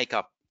ultimately make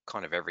up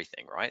kind of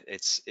everything, right?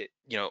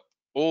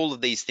 All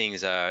of these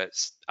things are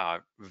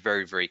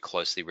very, very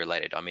closely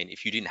related. I mean,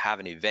 if you didn't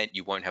have an event,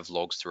 you won't have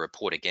logs to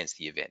report against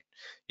the event,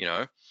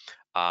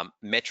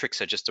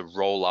 metrics are just a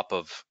roll up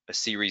of a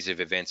series of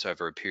events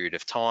over a period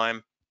of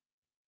time.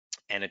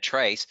 And a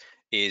trace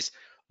is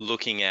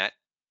looking at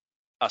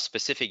a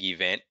specific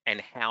event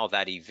and how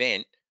that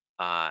event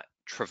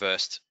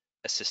traversed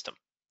a system,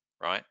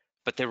 right?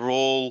 But they're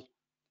all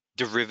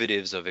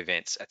derivatives of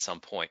events at some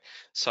point.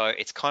 So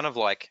it's kind of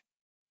like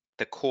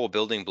the core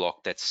building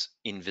block that's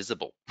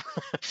invisible.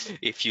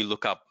 If you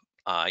look up,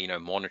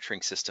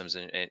 monitoring systems,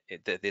 and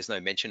there's no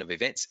mention of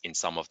events in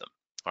some of them,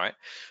 right?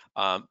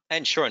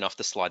 And sure enough,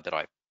 the slide that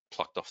I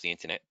plucked off the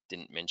internet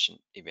didn't mention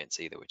events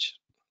either, which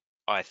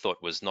I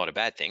thought was not a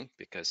bad thing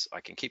because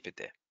I can keep it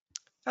there.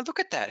 Now look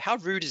at that. How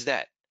rude is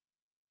that?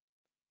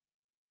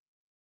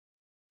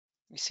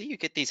 You see, you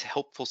get these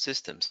helpful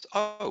systems.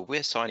 Oh,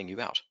 we're signing you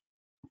out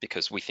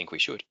because we think we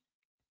should.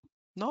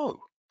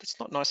 No, that's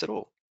not nice at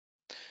all.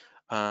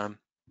 Yeah,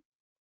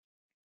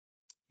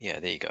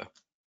 there you go.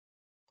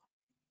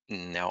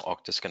 Now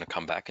Okta's going to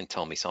come back and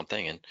tell me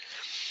something, and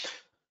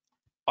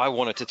I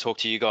wanted to talk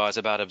to you guys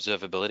about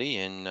observability,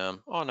 and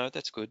oh no,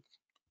 that's good.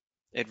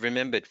 It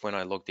remembered when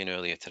I logged in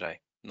earlier today.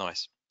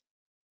 Nice.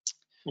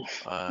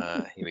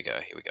 Here we go.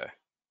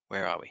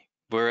 Where are we?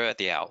 We're at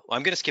the owl.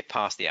 I'm going to skip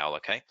past the owl,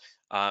 okay?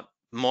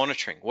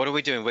 Monitoring. What are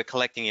we doing? We're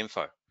collecting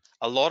info.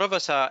 A lot of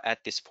us are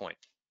at this point,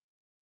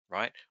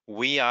 right?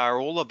 We are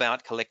all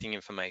about collecting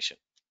information,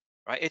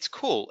 right? It's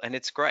cool and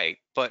it's great,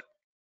 but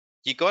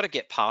you got to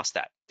get past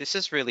that. This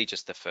is really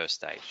just the first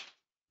stage.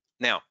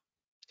 Now,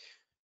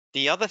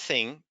 the other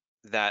thing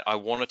that I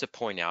wanted to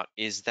point out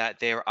is that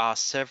there are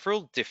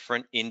several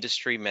different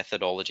industry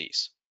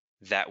methodologies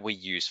that we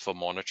use for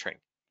monitoring.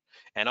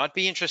 And I'd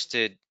be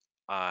interested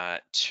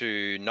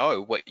to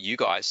know what you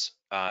guys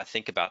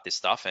think about this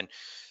stuff, and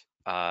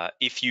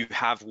if you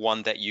have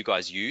one that you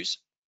guys use,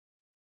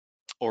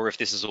 or if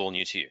this is all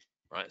new to you,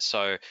 right?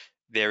 So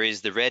there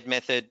is the RED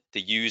method,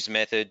 the use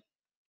method,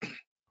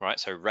 right?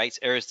 So rates,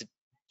 errors,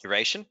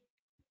 duration,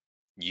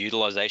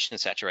 utilization,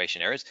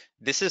 saturation errors.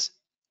 This is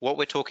what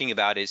we're talking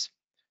about, is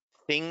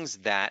things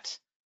that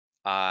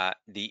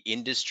the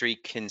industry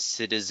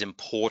considers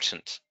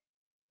important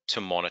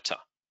to monitor.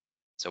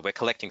 So we're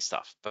collecting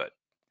stuff, but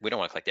we don't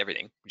want to collect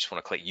everything. We just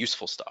want to collect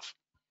useful stuff.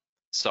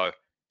 So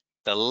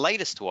the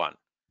latest one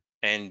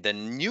and the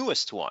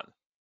newest one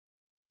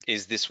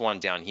is this one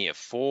down here,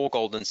 4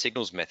 golden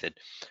signals method.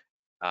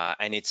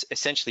 And it's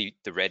essentially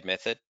the RED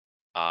method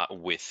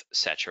with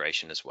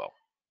saturation as well.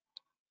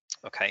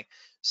 Okay,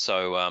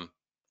 so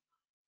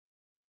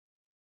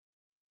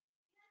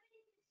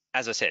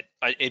as I said,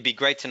 it'd be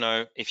great to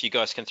know if you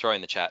guys can throw in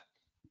the chat.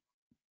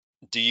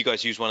 Do you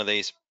guys use one of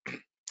these?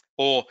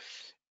 Or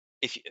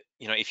if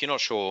you're not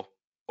sure,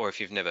 or if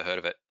you've never heard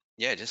of it,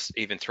 yeah, just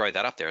even throw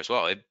that up there as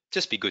well. It'd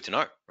just be good to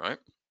know, right?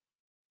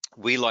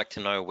 We like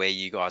to know where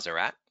you guys are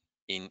at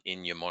in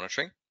your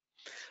monitoring.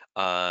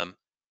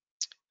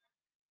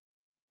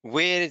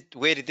 Where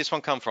did this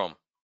one come from,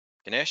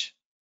 Ganesh?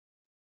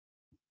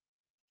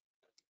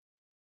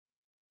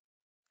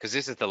 Because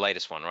this is the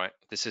latest one, right?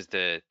 This is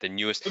the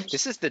newest. Oops.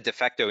 This is the de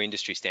facto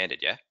industry standard,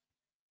 yeah?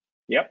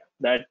 Yep,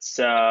 that's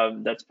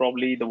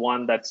probably the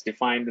one that's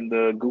defined in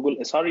the Google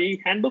SRE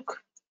handbook.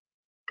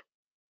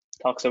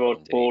 Talks about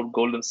Indeed. 4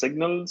 golden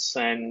signals,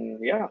 and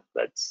yeah,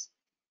 that's.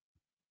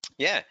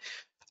 Yeah.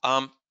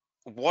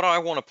 What I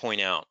want to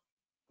point out,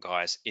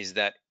 guys, is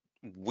that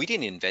we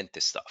didn't invent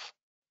this stuff.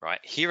 right?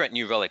 Here at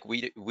New Relic,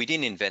 we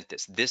didn't invent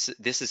this.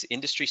 This is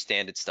industry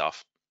standard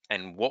stuff.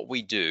 And what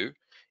we do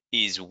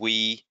is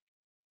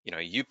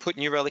you put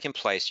New Relic in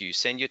place, you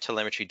send your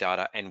telemetry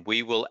data, and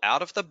we will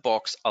out of the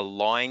box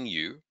align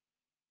you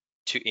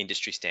to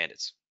industry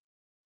standards,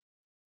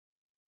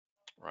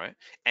 right?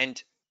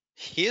 And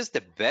here's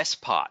the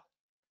best part.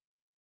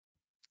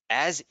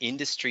 As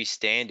industry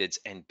standards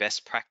and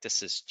best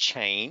practices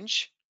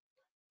change,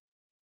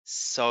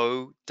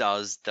 so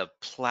does the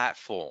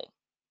platform.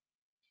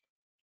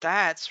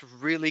 That's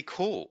really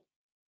cool.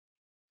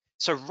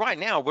 So right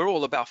now we're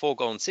all about 4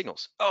 golden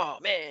signals. Oh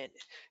man,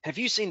 have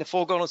you seen the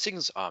 4 golden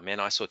signals? Oh man,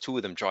 I saw 2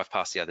 of them drive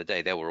past the other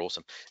day. They were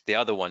awesome. The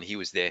other one, he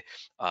was there,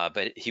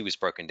 but he was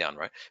broken down,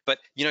 right? But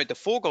the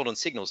 4 golden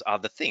signals are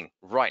the thing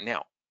right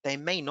now. They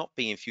may not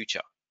be in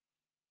future,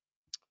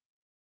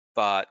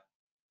 but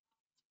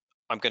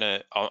I'm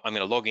gonna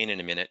log in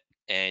a minute,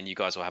 and you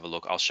guys will have a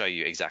look. I'll show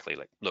you exactly.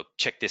 Like, look,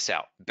 check this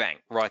out. Bang,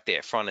 right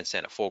there, front and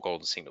center, 4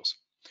 golden signals.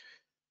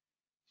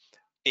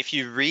 If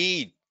you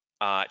read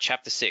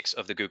chapter 6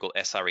 of the Google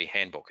SRE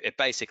handbook, it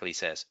basically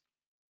says,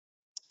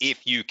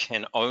 if you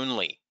can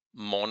only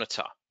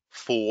monitor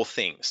 4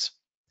 things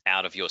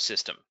out of your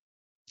system,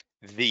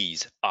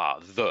 these are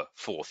the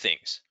 4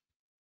 things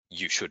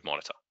you should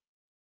monitor.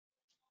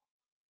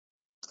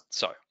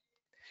 So,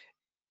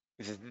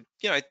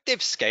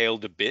 they've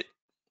scaled a bit,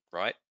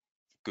 right?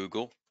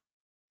 Google,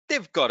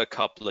 they've got a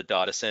couple of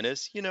data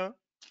centers,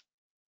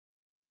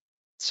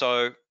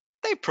 so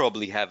they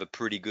probably have a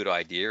pretty good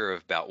idea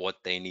about what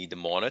they need to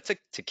monitor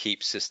to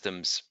keep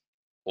systems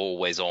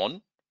always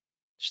on,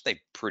 which they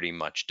pretty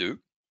much do.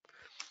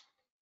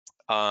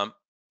 And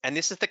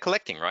this is the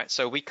collecting, right?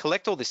 So we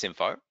collect all this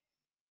info,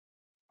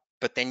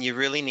 but then you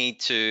really need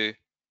to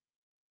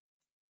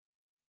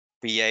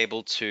be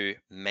able to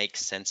make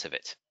sense of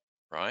it,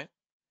 right?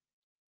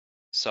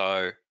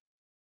 So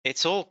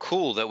it's all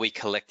cool that we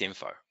collect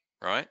info,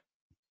 right?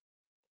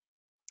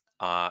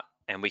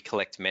 And we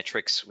collect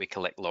metrics, we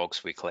collect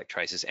logs, we collect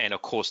traces, and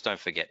of course, don't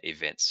forget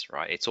events,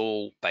 right? It's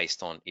all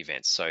based on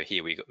events. So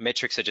here we go.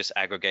 Metrics are just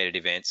aggregated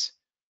events.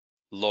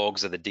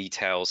 Logs are the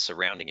details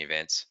surrounding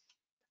events,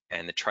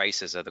 and the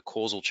traces are the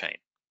causal chain.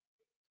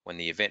 When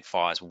the event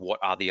fires, what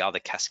are the other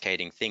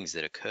cascading things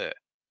that occur?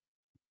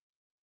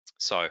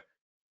 So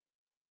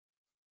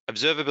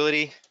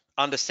observability,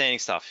 understanding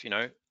stuff,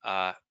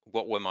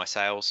 what were my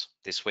sales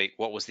this week?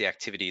 What was the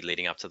activity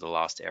leading up to the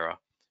last error?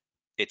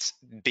 It's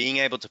being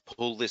able to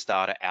pull this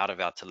data out of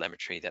our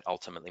telemetry that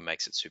ultimately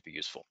makes it super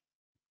useful.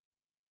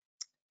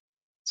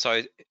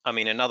 So,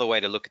 another way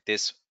to look at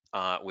this,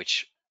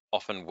 which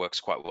often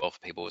works quite well for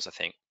people, is I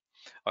think,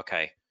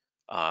 okay,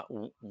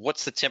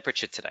 what's the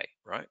temperature today,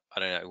 right? I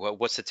don't know,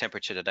 what's the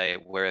temperature today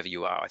wherever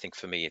you are? I think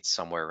for me, it's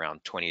somewhere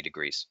around 20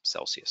 degrees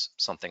Celsius,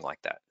 something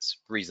like that. It's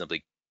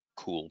reasonably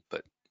cool,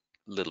 but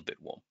a little bit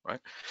warm,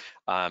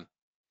 right?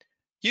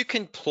 You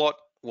can plot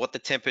what the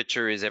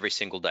temperature is every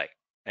single day,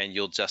 and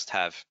you'll just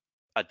have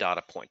a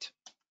data point.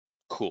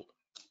 Cool.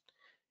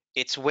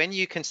 It's when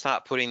you can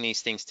start putting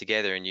these things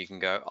together and you can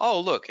go,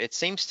 oh, look, it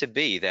seems to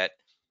be that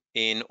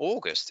in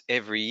August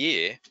every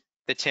year,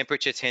 the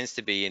temperature tends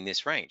to be in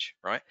this range,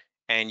 right?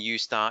 And you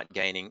start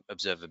gaining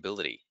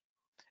observability.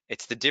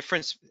 It's the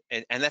difference,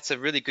 and that's a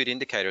really good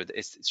indicator.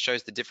 It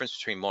shows the difference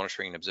between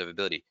monitoring and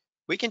observability.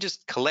 We can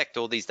just collect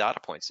all these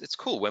data points. It's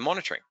cool, we're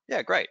monitoring.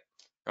 Yeah, great,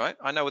 right?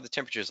 I know what the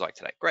temperature is like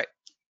today, great.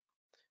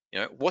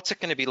 What's it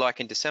gonna be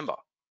like in December,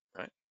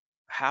 right?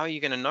 How are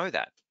you gonna know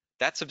that?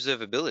 That's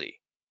observability.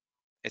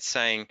 It's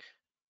saying,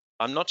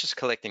 I'm not just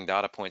collecting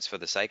data points for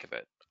the sake of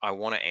it. I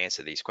want to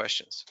answer these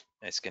questions.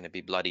 It's going to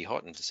be bloody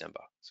hot in December.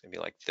 It's going to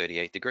be like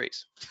 38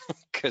 degrees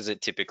because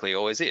it typically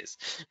always is,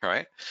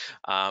 right?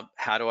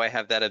 How do I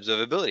have that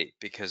observability?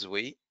 Because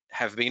we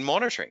have been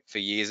monitoring for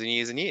years and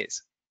years and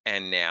years.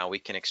 And now we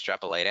can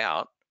extrapolate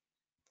out,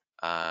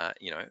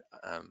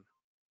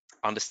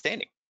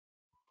 understanding.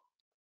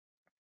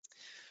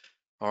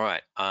 All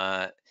right.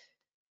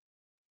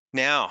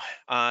 Now,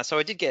 so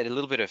I did get a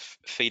little bit of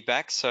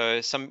feedback. So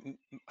I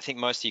think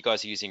most of you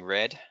guys are using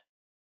red.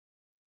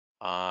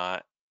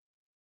 And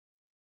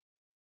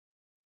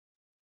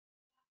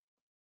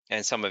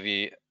some of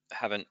you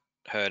haven't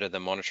heard of the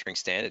monitoring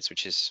standards,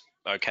 which is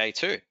okay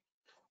too.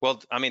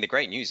 Well, the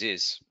great news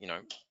is,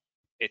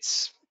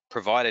 it's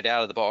provided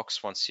out of the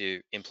box once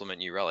you implement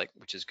New Relic,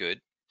 which is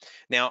good.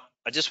 Now,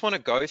 I just want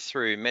to go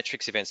through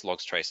metrics, events,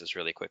 logs, traces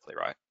really quickly,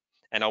 right?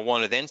 And I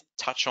want to then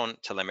touch on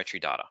telemetry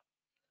data,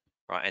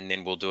 right? And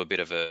then we'll do a bit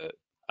of a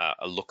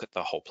look at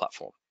the whole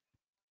platform.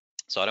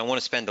 So I don't want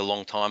to spend a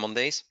long time on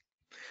these,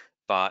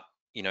 but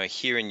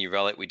here in New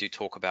Relic, we do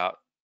talk about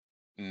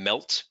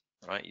MELT,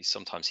 right? You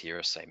sometimes hear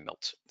us say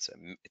MELT. So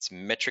it's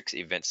metrics,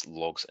 events,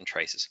 logs, and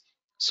traces.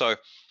 So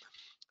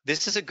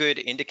this is a good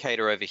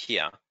indicator over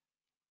here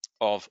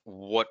of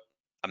what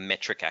a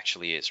metric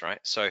actually is, right?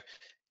 So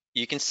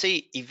you can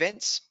see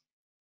events,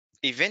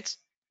 they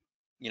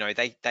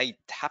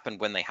happen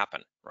when they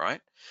happen,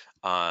 right?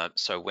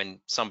 So when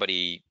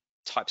somebody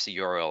types a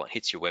URL and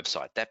hits your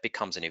website, that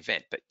becomes an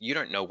event, but you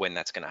don't know when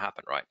that's going to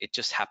happen, right? It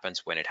just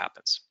happens when it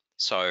happens.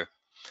 So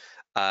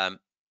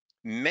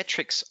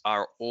Metrics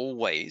are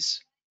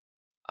always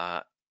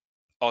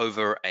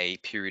over a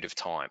period of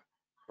time,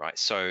 right?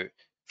 So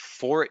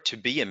for it to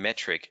be a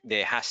metric,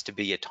 there has to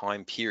be a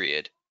time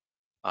period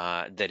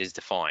that is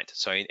defined.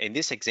 So in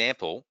this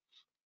example,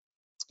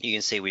 you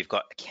can see we've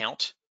got a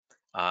count,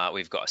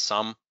 we've got a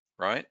sum,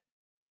 right?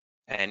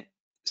 And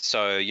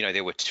so,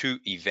 there were 2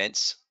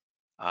 events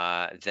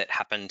that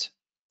happened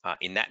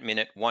in that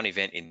minute, 1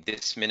 event in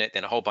this minute,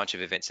 then a whole bunch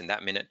of events in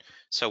that minute.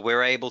 So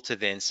we're able to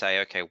then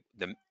say, okay,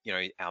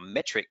 our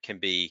metric can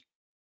be,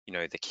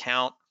 the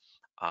count,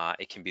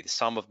 it can be the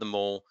sum of them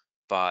all,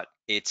 but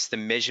it's the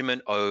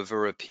measurement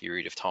over a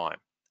period of time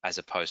as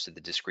opposed to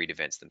the discrete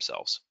events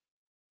themselves,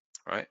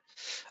 right?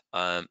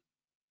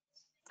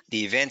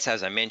 The events,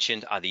 as I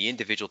mentioned, are the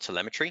individual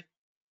telemetry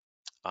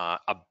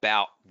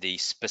about the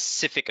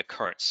specific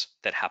occurrence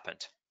that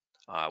happened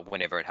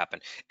whenever it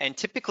happened. And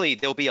typically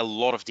there'll be a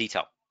lot of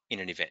detail in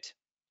an event.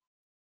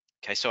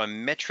 Okay, so a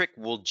metric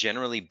will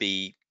generally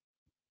be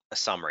a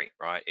summary,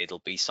 right? It'll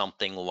be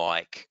something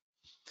like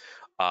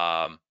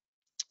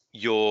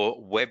your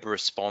web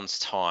response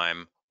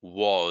time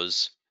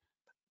was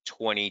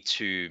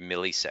 22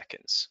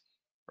 milliseconds,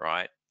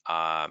 right?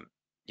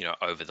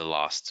 Over the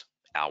last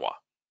hour,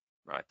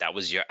 right? That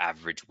was your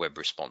average web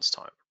response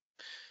time.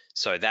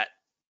 So that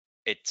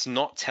it's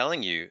not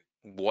telling you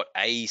what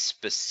a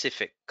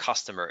specific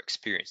customer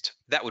experienced.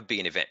 That would be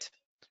an event,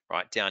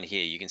 right? Down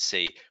here, you can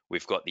see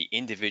we've got the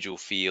individual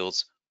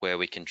fields where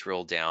we can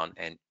drill down,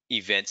 and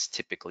events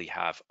typically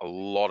have a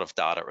lot of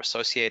data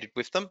associated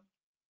with them,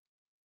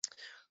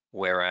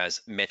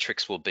 whereas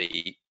metrics will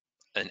be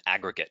an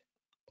aggregate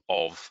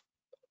of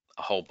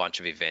a whole bunch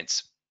of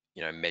events,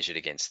 measured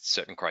against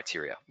certain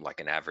criteria, like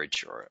an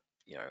average or,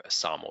 a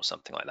sum or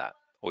something like that,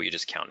 or you're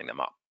just counting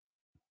them up.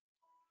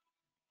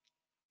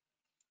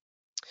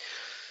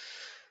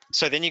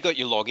 So then you got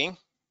your logging,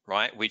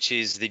 right, which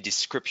is the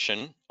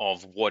description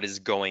of what is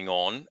going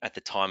on at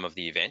the time of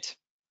the event,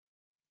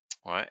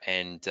 right?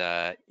 And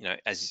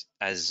as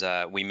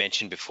we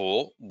mentioned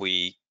before,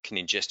 we can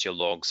ingest your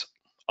logs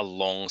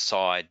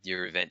alongside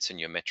your events and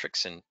your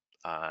metrics, and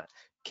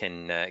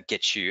can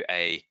get you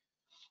a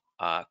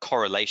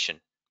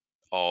correlation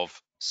of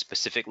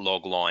specific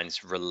log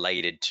lines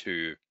related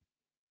to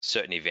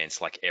certain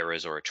events like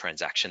errors or a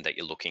transaction that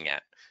you're looking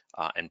at,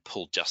 and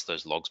pull just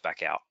those logs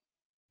back out.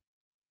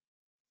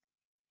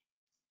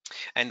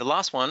 And the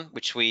last one,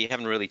 which we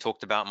haven't really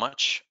talked about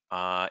much,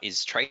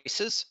 is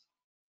traces.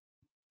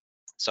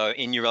 So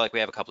in New Relic, we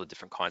have a couple of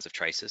different kinds of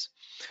traces,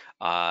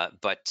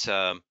 but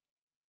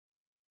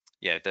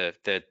yeah,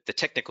 the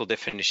technical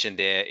definition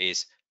there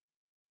is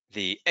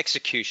the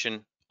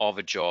execution of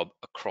a job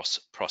across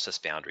process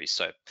boundaries.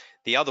 So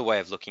the other way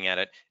of looking at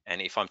it, and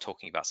if I'm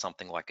talking about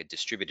something like a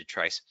distributed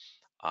trace,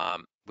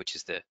 which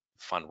is the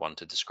fun one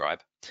to describe,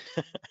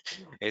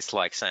 it's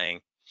like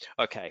saying,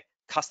 okay,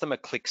 customer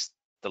clicks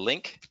the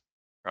link,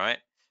 right?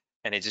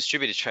 And a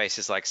distributed trace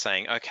is like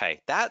saying,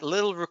 okay, that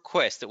little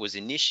request that was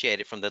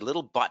initiated from the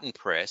little button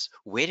press,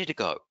 where did it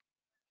go?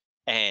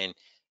 And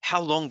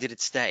how long did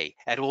it stay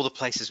at all the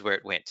places where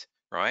it went,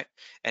 right?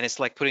 And it's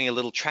like putting a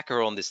little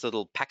tracker on this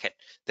little packet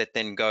that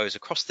then goes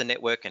across the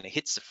network and it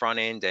hits the front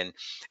end and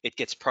it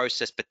gets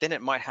processed, but then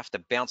it might have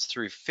to bounce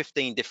through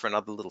 15 different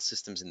other little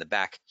systems in the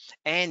back.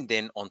 And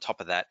then on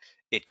top of that,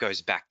 it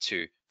goes back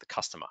to the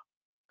customer,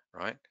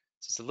 right?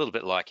 So it's a little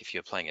bit like if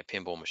you're playing a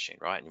pinball machine,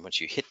 right? And once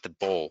you hit the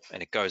ball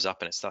and it goes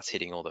up and it starts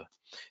hitting all the,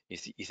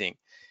 you think,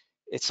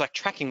 it's like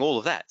tracking all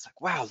of that. It's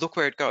like, wow, look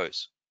where it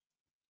goes.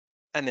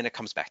 And then it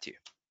comes back to you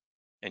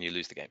and you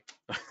lose the game.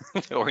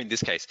 Or in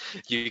this case,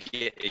 you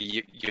get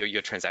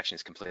your transaction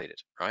is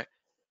completed, right?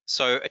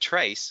 So a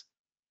trace,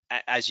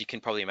 as you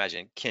can probably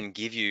imagine, can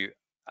give you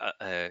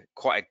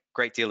quite a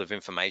great deal of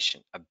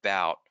information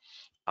about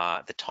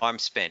the time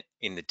spent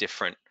in the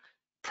different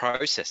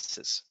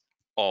processes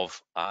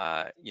of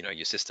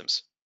your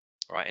systems,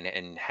 right?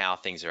 And how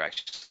things are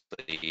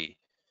actually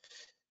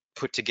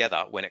put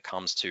together when it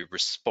comes to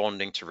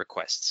responding to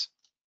requests.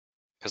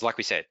 Because like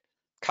we said,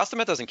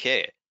 customer doesn't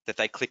care that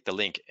they clicked the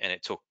link and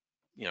it took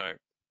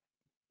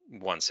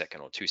 1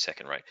 second or 2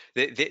 second, right?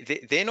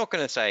 They're not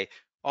going to say,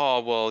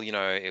 oh, well,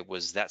 it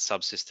was that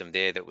subsystem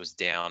there that was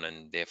down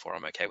and therefore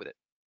I'm okay with it.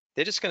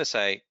 They're just going to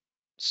say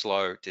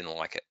slow, didn't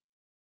like it,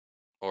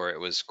 or it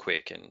was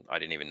quick and I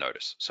didn't even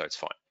notice, so it's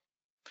fine,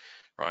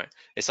 right?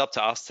 It's up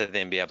to us to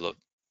then be able to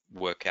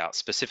work out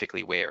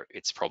specifically where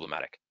it's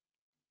problematic.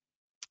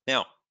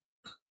 Now,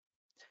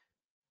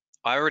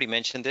 I already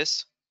mentioned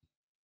this,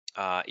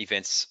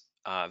 events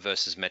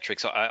versus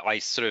metrics. I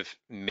sort of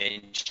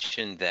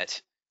mentioned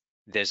that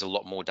there's a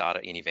lot more data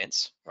in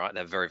events, right?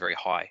 They're very, very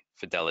high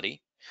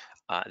fidelity.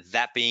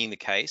 That being the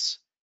case,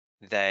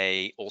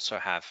 they also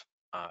have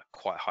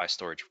quite high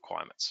storage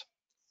requirements,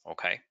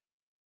 okay?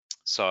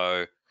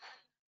 So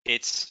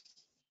it's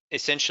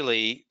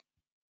essentially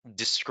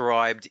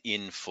described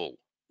in full,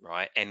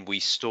 right? And we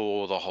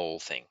store the whole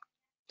thing.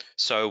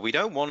 So we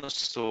don't want to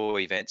store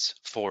events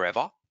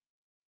forever,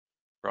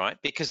 right?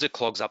 Because it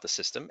clogs up the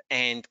system.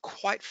 And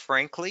quite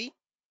frankly,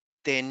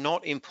 they're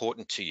not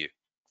important to you.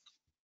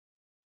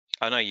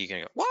 I know you're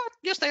going to go, what?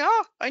 Yes, they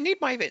are. I need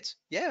my events.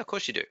 Yeah, of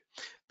course you do.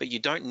 But you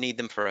don't need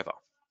them forever.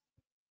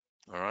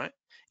 All right.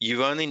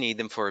 You only need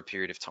them for a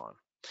period of time.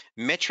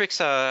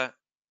 Metrics are,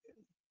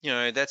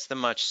 that's the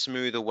much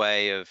smoother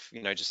way of,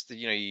 just,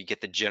 you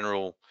get the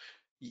general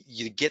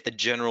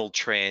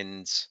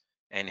trends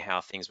and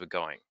how things were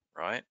going,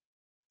 right?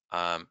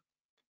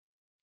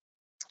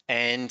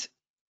 And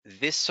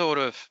this sort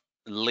of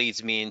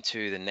leads me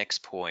into the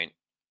next point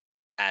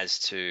as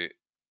to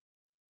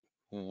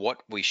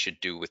what we should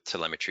do with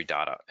telemetry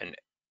data. And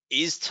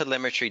is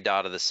telemetry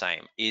data the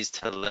same? Is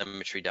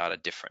telemetry data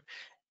different?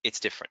 It's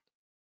different,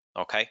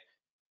 okay?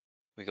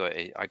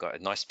 I got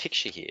a nice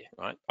picture here,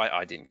 right?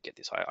 I didn't get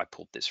this. I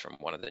pulled this from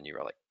one of the New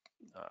Relic,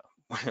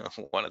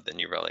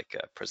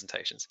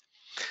 presentations.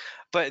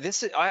 But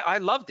I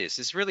love this.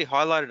 This really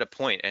highlighted a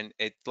point, and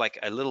it like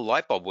a little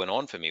light bulb went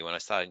on for me when I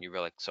started New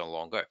Relic so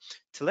long ago.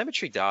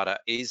 Telemetry data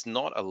is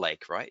not a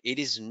lake, right? It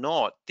is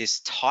not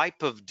this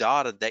type of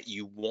data that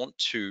you want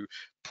to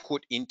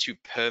put into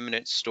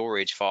permanent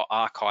storage for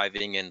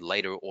archiving and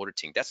later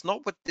auditing. That's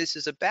not what this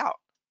is about.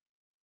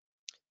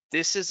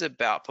 This is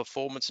about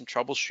performance and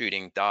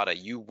troubleshooting data.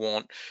 You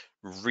want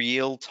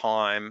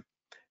real-time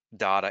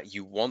data.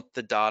 You want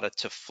the data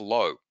to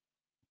flow,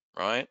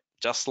 right?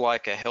 Just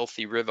like a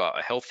healthy river.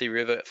 A healthy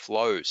river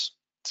flows.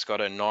 It's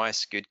got a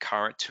nice, good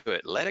current to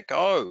it. Let it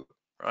go,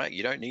 right?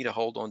 You don't need to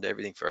hold on to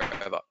everything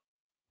forever,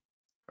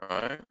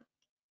 right?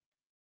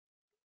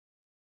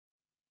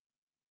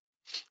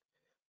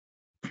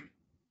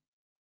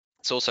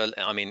 It's also,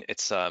 I mean,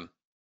 it's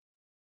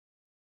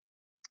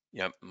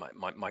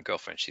my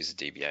girlfriend, she's a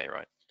DBA,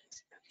 right?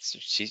 So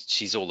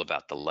she's all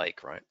about the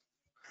lake, right?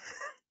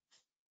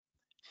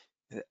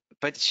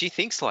 But she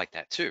thinks like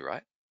that too,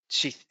 right?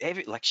 She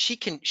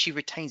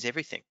retains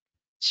everything.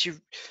 She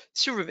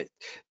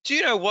do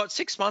you know what?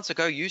 6 months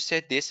ago you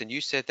said this and you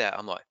said that.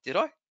 I'm like, did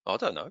I? I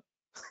don't know.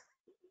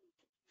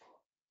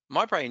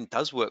 My brain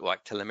does work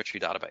like telemetry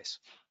database.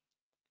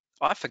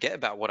 I forget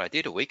about what I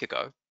did a week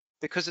ago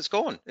because it's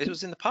gone. It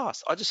was in the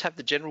past. I just have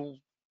the general,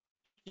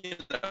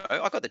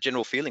 I got the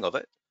general feeling of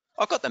it.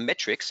 I got the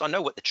metrics. I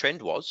know what the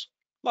trend was.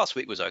 Last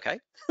week was okay.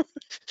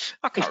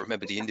 I can't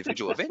remember the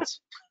individual events.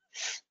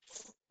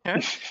 I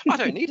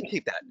don't need to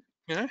keep that.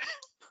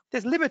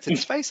 There's limited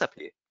space up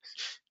here,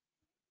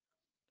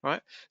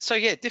 right? So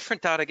yeah,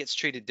 different data gets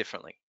treated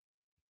differently.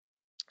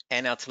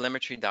 And our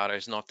telemetry data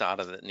is not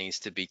data that needs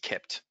to be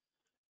kept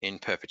in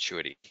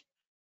perpetuity.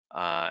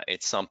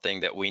 It's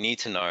something that we need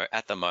to know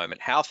at the moment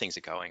how things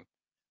are going,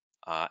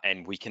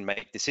 and we can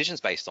make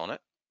decisions based on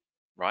it,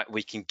 right?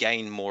 We can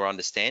gain more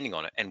understanding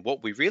on it. And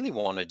what we really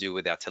want to do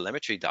with our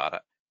telemetry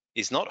data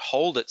is not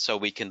hold it so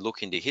we can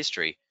look into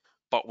history,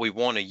 but we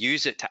want to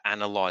use it to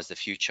analyze the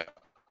future.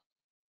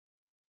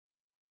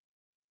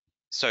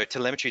 So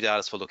telemetry data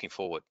is for looking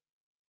forward.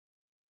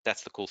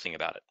 That's the cool thing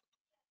about it.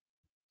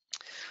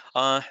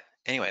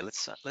 Anyway,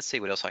 let's see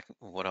what else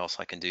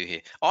I can do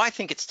here. I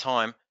think it's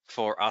time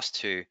for us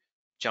to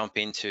jump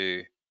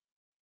into,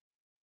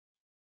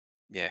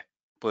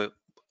 but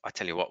I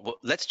tell you what,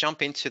 let's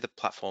jump into the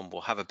platform.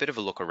 We'll have a bit of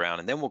a look around,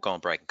 and then we'll go on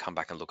break and come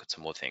back and look at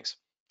some more things.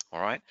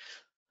 All right.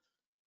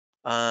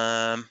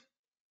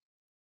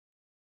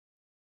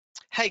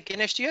 Hey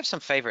Ganesh, do you have some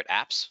favorite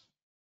apps,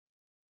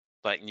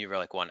 like New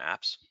Relic One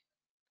apps?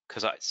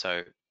 Because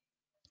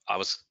I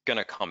was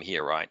gonna come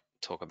here, right,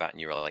 talk about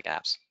New Relic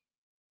apps.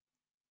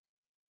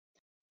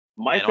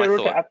 My And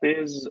favorite app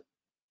is,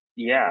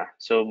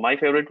 so my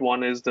favorite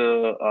one is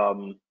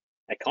the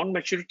account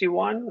maturity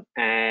one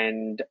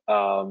and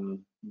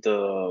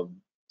the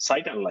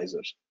site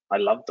analyzers. I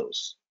love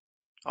those,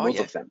 both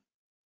of them.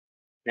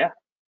 Yeah.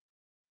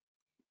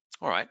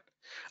 All right.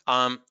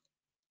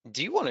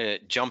 Do you want to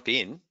jump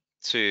in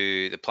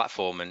to the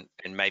platform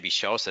and maybe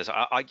show us this?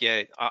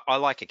 I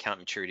like account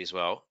maturity as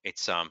well.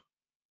 It's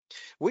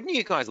wouldn't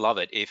you guys love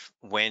it if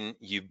when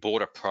you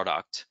bought a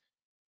product,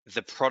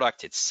 the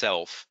product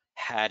itself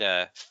had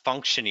a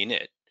function in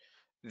it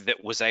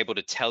that was able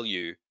to tell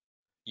you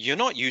you're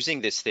not using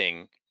this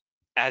thing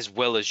as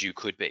well as you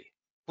could be?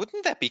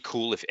 Wouldn't that be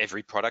cool if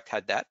every product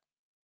had that?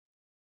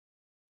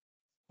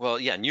 Well,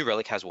 yeah, New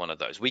Relic has one of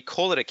those. We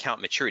call it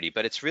account maturity,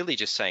 but it's really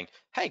just saying,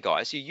 hey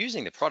guys, you're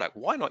using the product.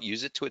 Why not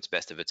use it to its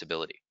best of its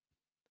ability?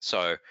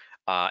 So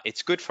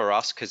it's good for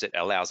us because it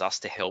allows us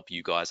to help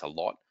you guys a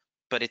lot,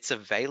 but it's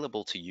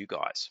available to you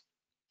guys.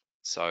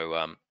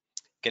 So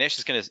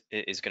Ganesh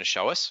is gonna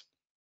show us,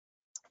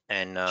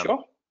 and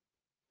Sure.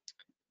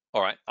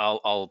 all right,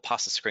 I'll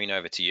pass the screen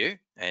over to you,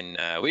 and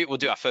we'll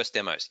do our first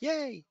demos.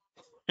 Yay!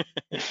 All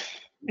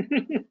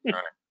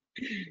right.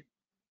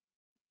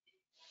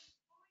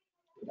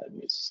 Let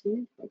me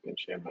see. I can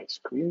share my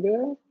screen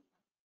there.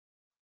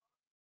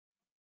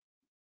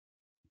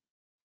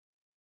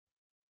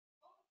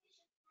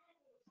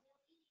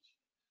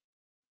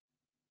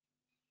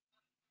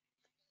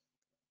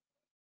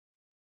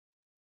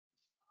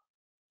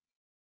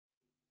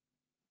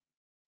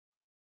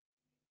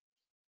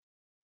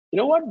 You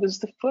know what? This is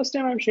the first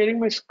time I'm sharing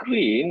my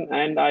screen,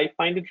 and I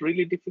find it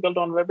really difficult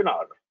on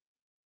webinar.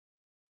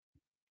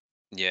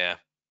 Yeah,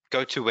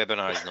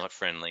 GoToWebinar is not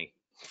friendly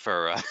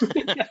for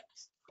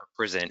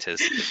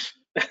presenters.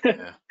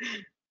 Yeah.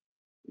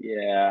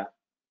 Yeah,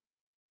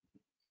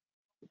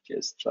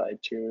 just try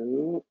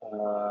to.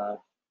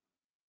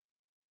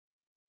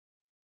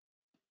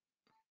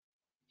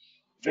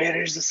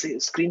 Where is the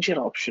screen share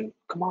option?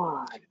 Come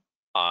on.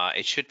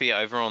 It should be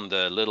over on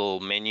the little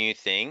menu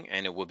thing,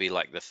 and it will be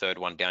like the third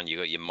one down. You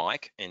got your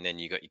mic, and then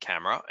you got your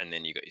camera, and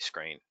then you got your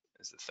screen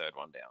as the third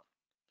one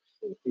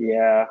down.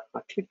 Yeah, I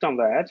clicked on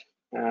that.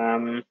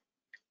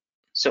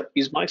 So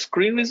is my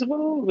screen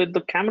visible with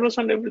the cameras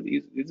and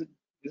everything? Is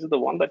it the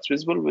one that's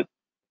visible with?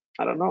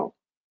 I don't know.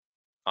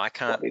 I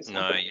can't. What is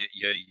No, happening?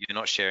 you're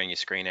not sharing your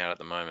screen out at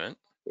the moment.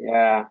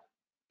 Yeah.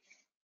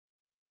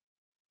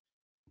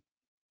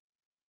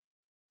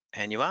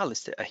 And you are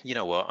listed. You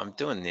know what? I'm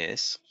doing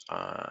this.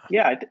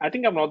 Yeah, I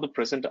think I'm not the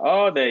presenter.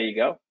 Oh, there you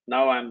go.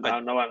 Now I'm I,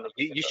 now I'm the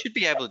you presenter. should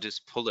be able to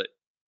just pull it,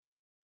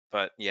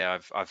 but yeah,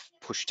 I've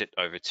pushed it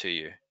over to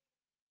you.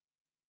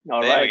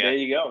 All There we right, go. there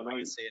you go. We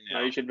can see it Now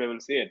now. you should be able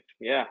to see it.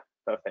 Yeah,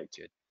 perfect.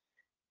 Good.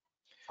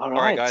 All All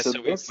right, right, guys. so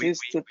So this is the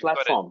we've got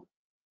platform.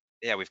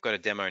 we've got a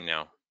demo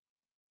now.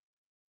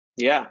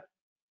 Yeah.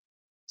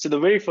 So the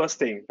very first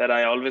thing that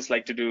I always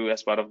like to do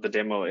as part of the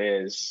demo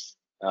is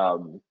a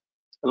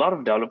lot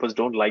of developers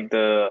don't like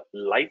the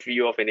light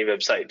view of any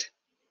website.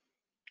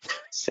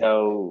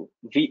 So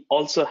we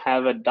also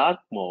have a dark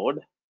mode,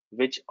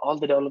 which all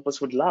the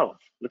developers would love.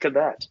 Look at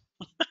that.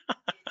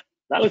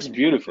 That looks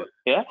beautiful.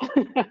 Yeah.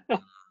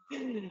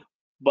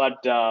 But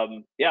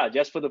yeah,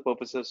 just for the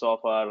purposes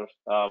of our,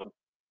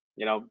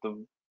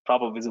 the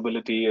proper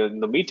visibility in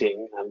the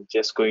meeting, I'm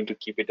just going to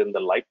keep it in the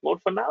light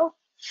mode for now.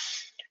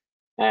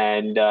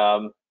 And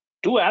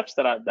two apps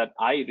that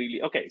I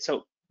really okay.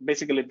 So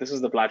basically, this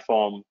is the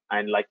platform,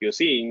 and like you're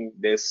seeing,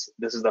 this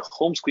is the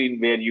home screen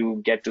where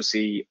you get to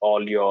see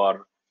all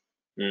your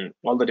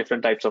all the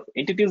different types of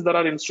entities that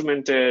are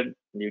instrumented.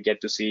 You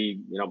get to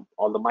see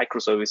all the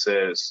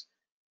microservices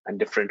and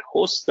different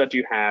hosts that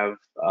you have.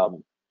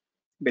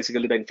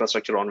 Basically, the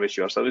infrastructure on which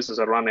your services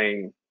are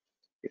running.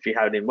 If you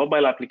have any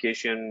mobile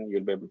application,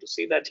 you'll be able to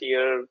see that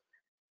here.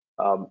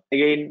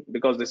 Again,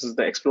 because this is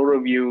the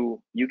Explorer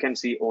view, you can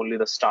see only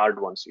the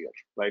starred ones here,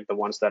 right? The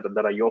ones that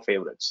are your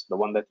favorites, the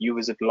one that you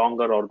visit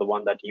longer, or the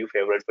one that you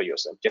favorite for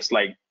yourself, just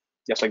like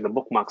the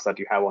bookmarks that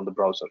you have on the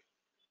browser,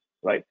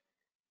 right?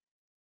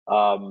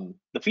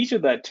 The feature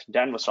that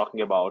Dan was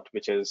talking about,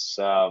 which is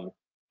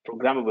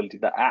programmability,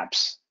 the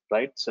apps,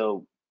 right?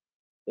 So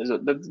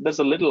there's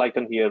a little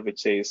icon here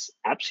which says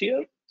apps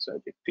here. So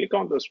if you click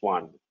on this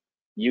one,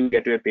 you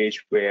get to a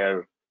page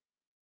where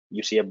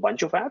you see a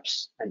bunch of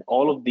apps, and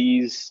all of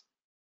these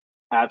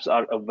apps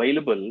are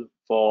available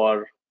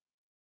for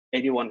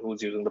anyone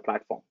who's using the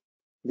platform.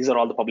 These are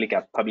all the public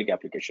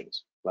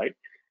applications, right?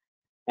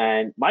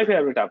 And my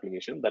favorite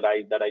application that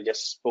I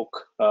just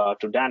spoke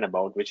to Dan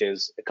about, which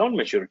is account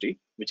maturity,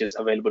 which is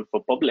available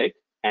for public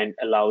and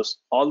allows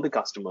all the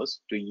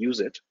customers to use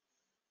it.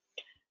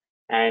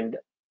 And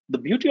the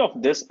beauty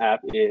of this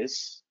app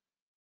is,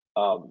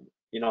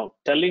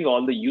 telling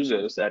all the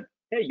users that,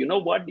 hey, you know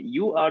what,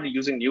 you are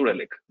using New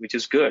Relic, which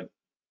is good,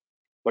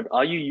 but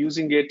are you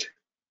using it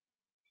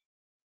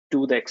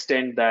to the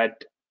extent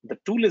that the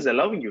tool is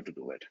allowing you to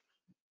do it,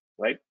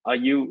 right?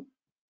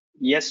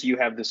 Yes, you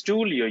have this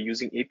tool, you're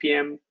using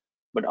APM,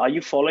 but are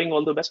you following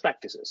all the best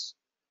practices,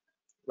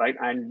 right?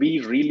 And we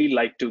really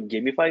like to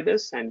gamify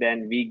this, and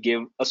then we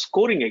give a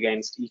scoring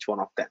against each one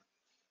of them.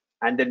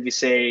 And then we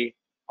say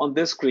on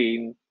this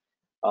screen,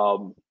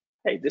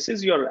 hey, this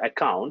is your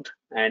account,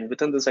 and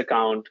within this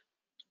account,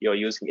 you're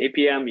using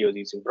APM, you're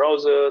using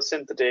browser,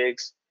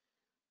 synthetics,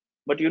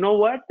 but you know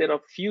what? There are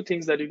a few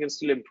things that you can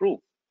still improve.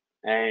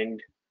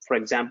 And for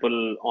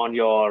example, on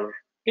your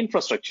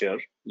infrastructure,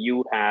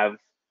 you have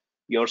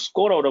your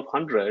score out of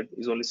 100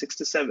 is only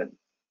 67.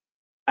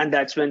 And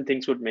that's when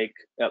things would make,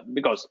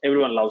 because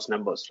everyone loves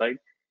numbers, right?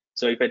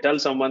 So if I tell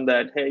someone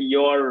that, hey,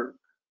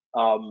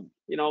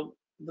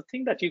 the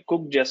thing that you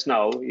cooked just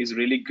now is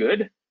really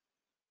good.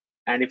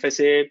 And if I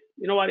say,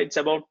 you know what, it's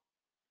about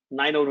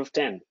 9 out of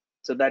 10.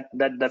 So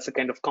that's the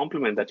kind of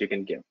compliment that you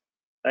can give,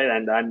 right?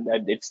 And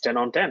it's 10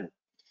 on 10.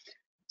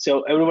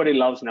 So everybody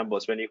loves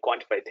numbers when you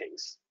quantify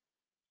things.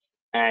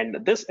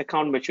 And this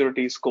account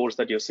maturity scores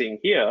that you're seeing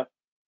here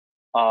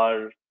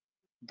are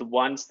the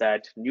ones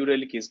that New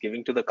Relic is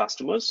giving to the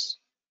customers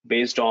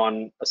based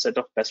on a set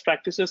of best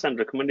practices and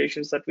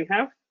recommendations that we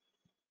have,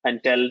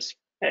 and tells,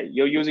 hey,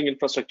 you're using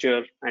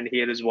infrastructure, and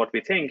here is what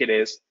we think it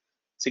is.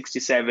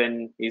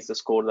 67 is the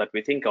score that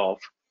we think of.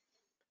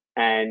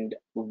 And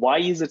why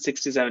is it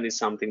 67 is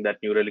something that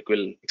New Relic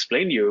will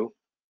explain you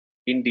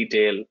in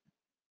detail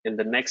in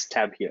the next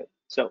tab here.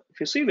 So if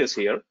you see this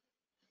here,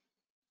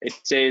 it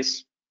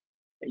says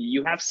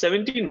you have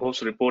 17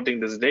 hosts reporting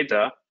this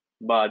data,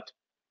 but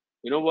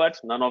you know what?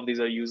 None of these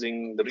are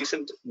using the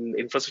recent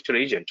infrastructure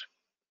agent,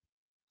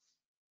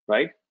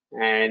 right?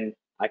 And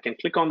I can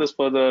click on this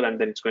further, and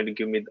then it's going to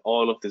give me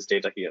all of this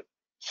data here.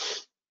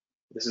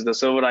 This is the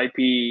server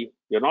IP.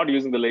 You're not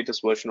using the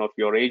latest version of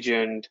your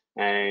agent,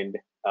 and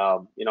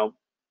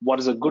what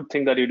is a good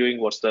thing that you're doing,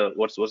 what's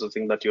the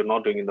thing that you're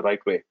not doing in the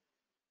right way,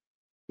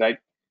 right?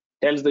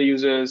 Tells the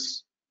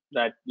users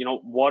that,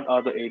 what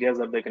are the areas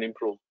that they can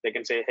improve. They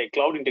can say, hey,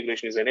 cloud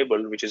integration is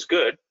enabled, which is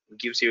good. It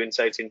gives you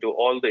insights into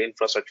all the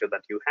infrastructure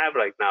that you have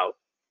right now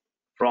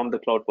from the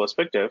cloud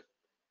perspective.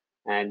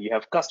 And you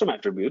have custom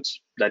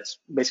attributes. That's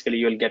basically,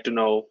 you'll get to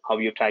know how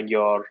you tag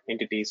your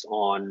entities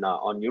on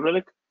New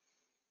Relic.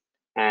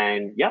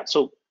 And yeah,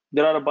 so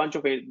there are a bunch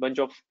of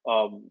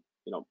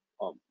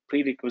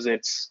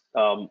prerequisites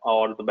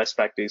or the best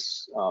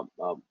practice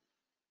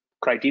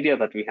criteria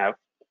that we have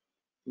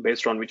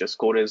based on which a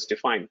score is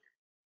defined.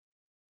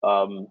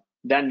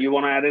 Dan, you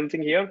want to add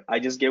anything here? I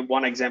just gave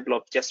one example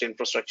of just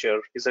infrastructure.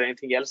 Is there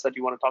anything else that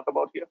you want to talk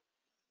about here?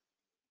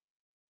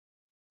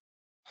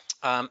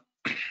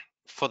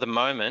 For the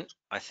moment,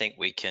 I think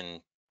we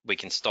can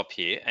stop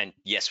here, and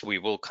yes, we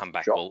will come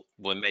back. Sure.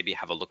 We'll maybe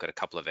have a look at a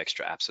couple of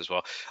extra apps as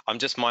well. I'm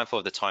just mindful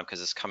of the time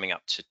because it's coming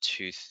up to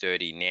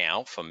 2:30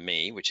 now for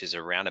me, which is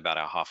around about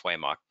our halfway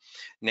mark.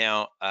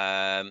 Now,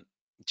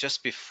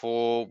 just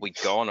before we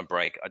go on a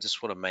break, I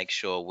just want to make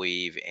sure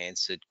we've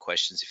answered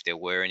questions if there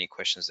were any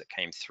questions that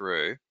came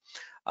through.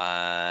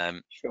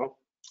 Sure.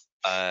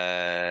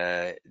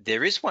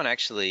 There is one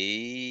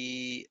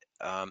actually.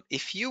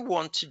 If you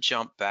want to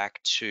jump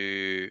back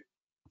to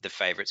the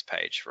favorites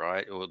page,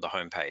 right, or the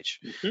home page,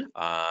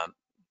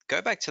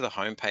 go back to the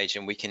home page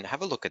and we can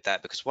have a look at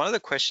that, because one of the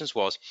questions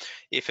was,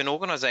 if an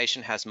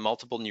organization has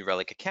multiple New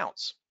Relic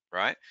accounts,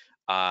 right,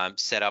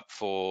 set up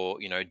for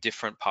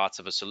different parts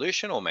of a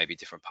solution or maybe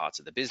different parts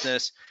of the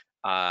business,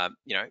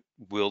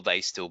 will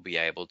they still be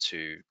able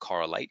to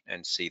correlate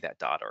and see that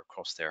data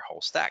across their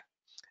whole stack?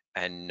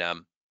 And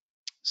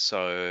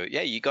so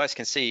yeah, you guys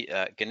can see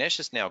Ganesh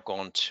has now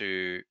gone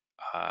to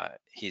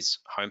his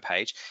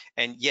homepage,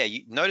 and yeah,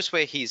 you notice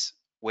where he's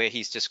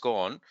just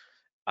gone,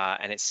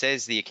 and it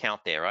says the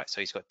account there, right?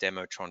 So he's got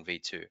Demotron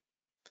V2.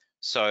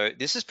 So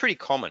this is pretty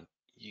common.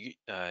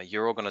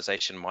 Your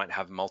organization might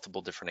have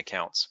multiple different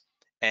accounts,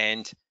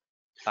 and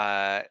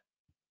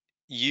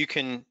you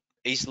can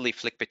easily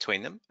flick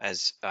between them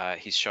as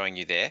he's showing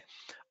you there.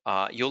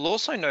 You'll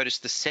also notice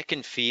the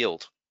second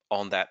field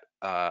on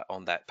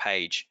that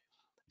page.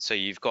 So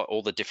you've got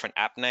all the different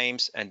app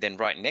names, and then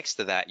right next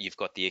to that, you've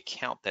got the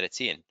account that it's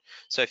in.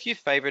 So if you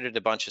favorited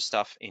a bunch of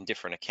stuff in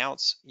different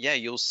accounts, yeah,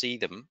 you'll see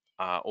them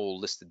all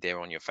listed there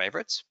on your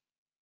favorites.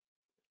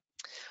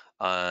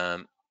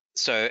 So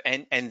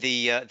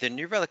the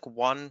New Relic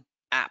One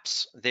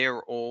apps,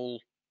 they're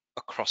all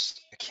across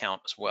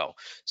account as well.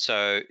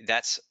 So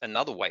that's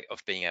another way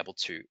of being able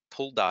to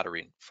pull data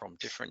in from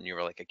different New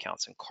Relic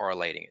accounts and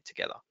correlating it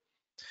together.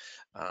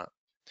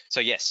 So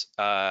yes,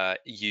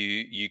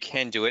 you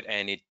can do it,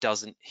 and it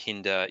doesn't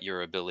hinder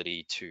your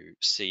ability to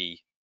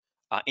see.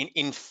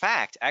 In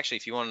fact, actually,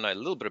 if you want to know a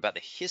little bit about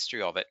the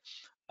history of it,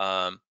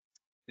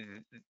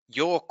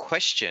 your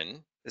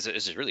question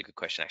is a really good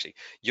question, actually.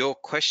 Your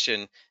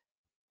question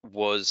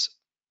was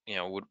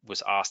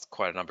asked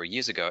quite a number of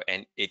years ago,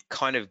 and it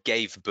kind of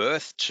gave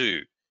birth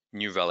to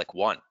New Relic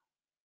One.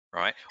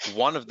 Right.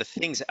 One of the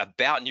things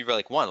about New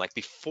Relic One, like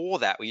before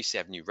that, we used to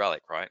have New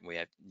Relic, right? We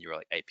had New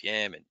Relic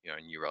APM and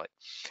New Relic.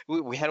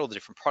 We had all the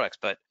different products,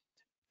 but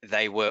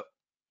they were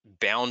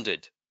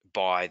bounded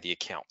by the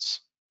accounts,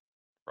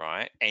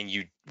 right? And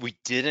we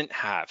didn't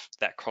have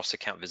that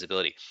cross-account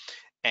visibility.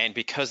 And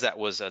because that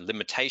was a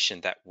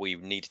limitation that we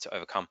needed to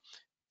overcome,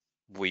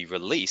 we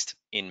released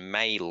in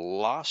May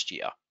last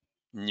year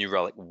New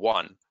Relic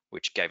One,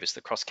 which gave us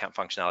the cross-account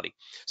functionality.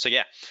 So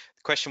yeah,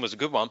 the question was a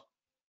good one.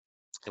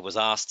 It was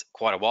asked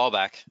quite a while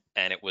back,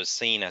 and it was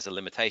seen as a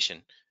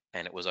limitation,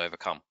 and it was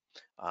overcome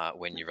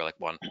when New Relic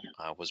One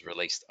was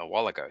released a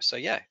while ago. So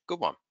yeah,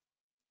 good one.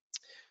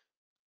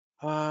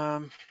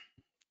 So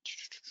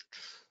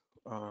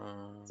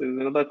there's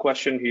another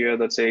question here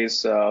that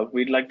says,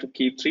 we'd like to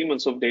keep 3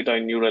 months of data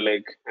in New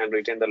Relic and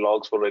retain the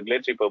logs for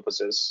regulatory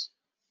purposes.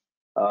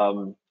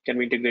 Can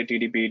we integrate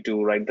TDP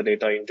to write the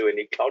data into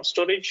any cloud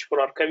storage for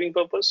archiving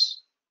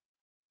purpose?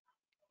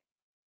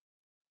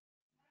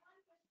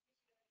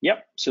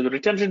 Yep. So the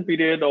retention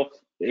period of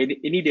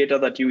any data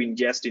that you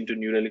ingest into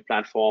New Relic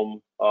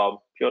platform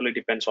purely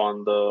depends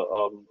on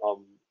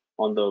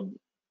the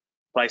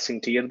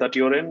pricing tier that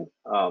you're in.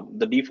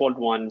 The default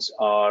ones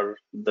are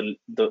the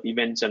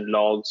events and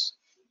logs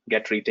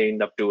get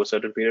retained up to a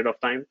certain period of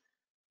time.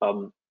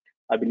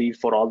 I believe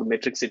for all the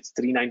metrics, it's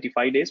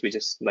 395 days, which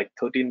is like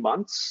 13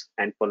 months.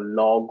 And for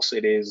logs,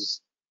 it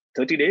is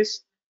 30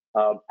 days.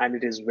 And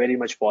it is very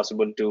much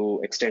possible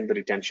to extend the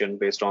retention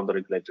based on the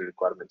regulatory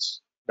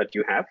requirements that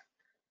you have.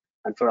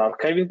 And for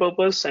archiving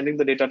purpose, sending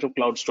the data to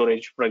cloud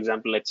storage, for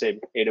example, let's say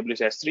AWS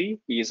S3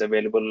 is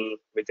available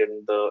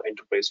within the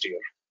enterprise tier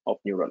of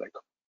New Relic.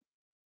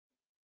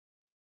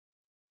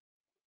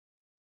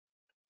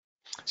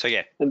 So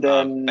yeah, and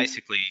then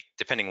basically,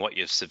 depending what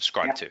you've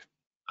subscribed to,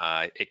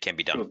 it can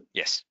be done. True.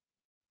 Yes.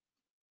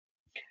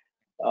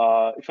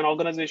 If an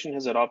organization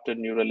has adopted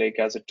New Relic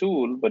as a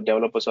tool, but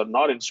developers are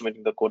not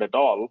instrumenting the code at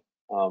all,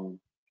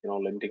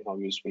 limiting how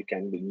useful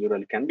New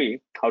Relic can be,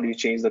 how do you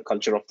change the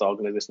culture of the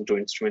organization to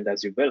instrument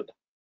as you build?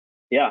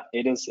 Yeah,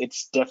 it is.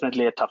 It's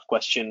definitely a tough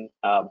question.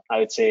 I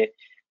would say.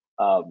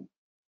 Um,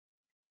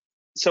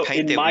 so,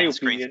 Paint in their my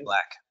windscreens opinion,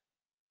 black.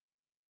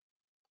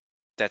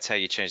 That's how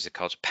you change the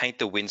culture. Paint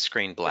the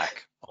windscreen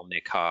black on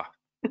their car.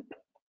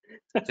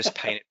 Just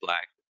paint it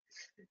black.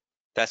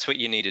 That's what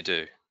you need to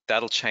do.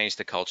 That'll change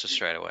the culture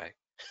straight away.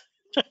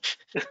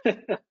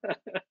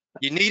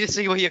 You need to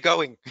see where you're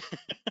going.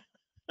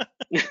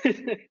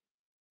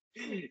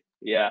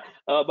 yeah.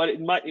 But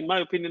in my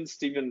opinion,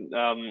 Stephen,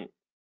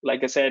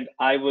 like I said,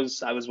 I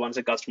was once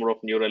a customer of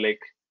New Relic,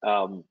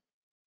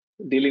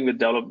 dealing with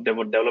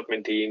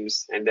development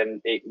teams, and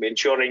then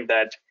ensuring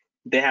that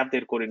they have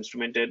their code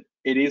instrumented.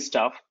 It is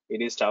tough.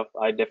 It is tough.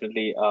 I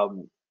definitely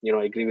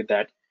agree with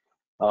that.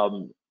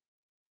 Um,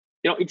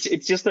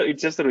 it's just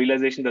the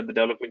realization that the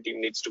development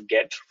team needs to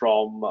get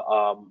from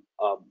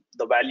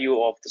the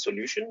value of the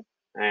solution.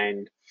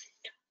 And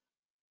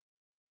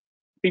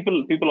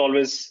people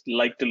always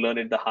like to learn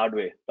it the hard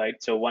way, right?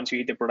 So once you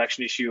hit a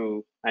production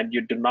issue and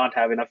you do not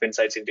have enough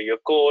insights into your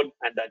code,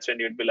 and that's when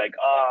you'd be like,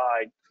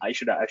 I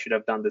should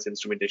have done this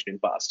instrumentation in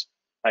past,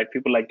 right?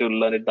 People like to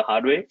learn it the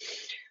hard way.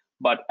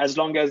 But as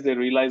long as they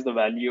realize the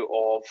value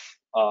of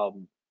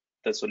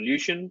the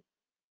solution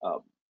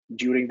um,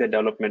 during the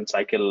development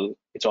cycle,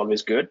 it's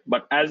always good.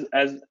 But as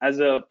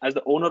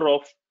the owner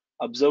of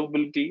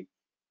observability,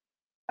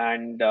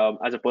 and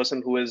as a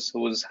person who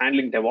is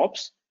handling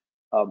DevOps,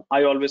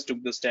 I always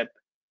took the step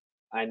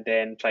and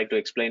then try to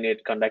explain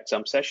it, conduct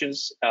some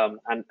sessions, and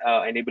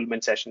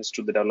enablement sessions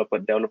to the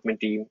development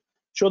team,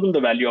 show them the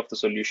value of the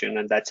solution,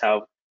 and that's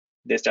how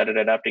they started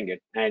adapting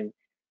it. And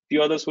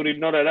few others who did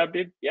not adapt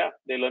it, yeah,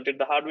 they learned it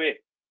the hard way.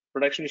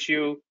 Production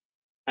issue,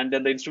 and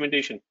then the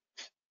instrumentation.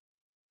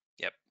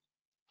 Yep.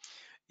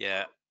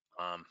 Yeah.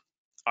 Um,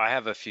 I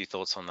have a few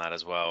thoughts on that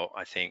as well.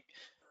 I think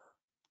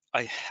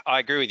I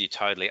agree with you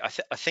totally.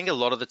 I think a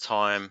lot of the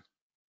time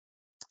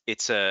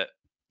it's the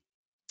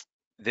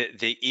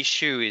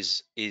issue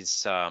is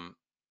it's a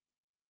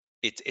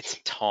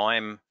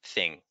time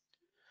thing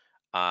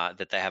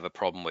that they have a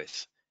problem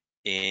with,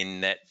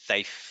 in that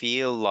they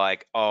feel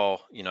like, oh,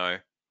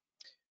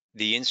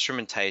 the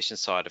instrumentation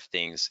side of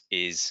things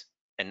is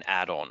an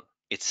add-on.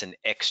 It's an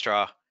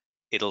extra.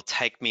 It'll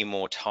take me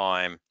more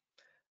time.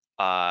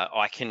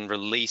 I can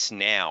release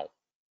now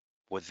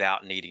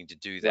without needing to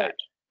do that.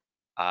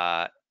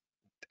 Right.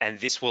 And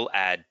this will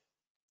add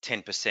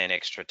 10%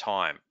 extra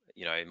time.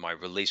 My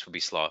release will be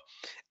slower.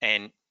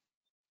 And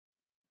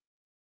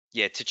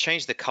yeah, to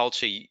change the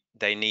culture,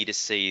 they need to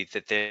see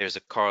that there's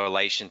a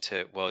correlation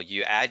to, well,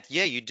 you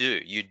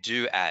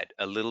do add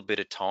a little bit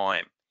of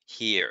time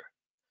here,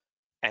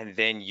 and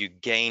then you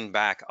gain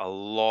back a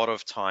lot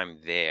of time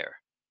there,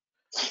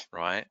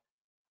 right?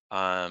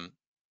 Um,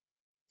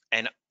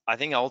 and I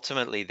think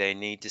ultimately they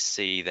need to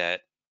see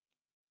that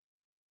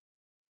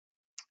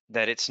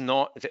it's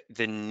not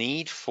the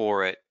need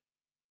for it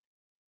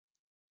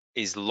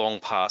is long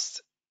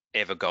past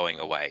ever going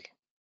away.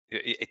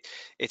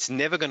 It's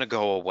never going to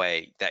go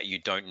away that you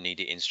don't need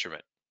to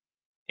instrument.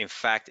 In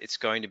fact, it's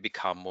going to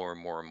become more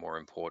and more and more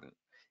important.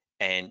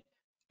 And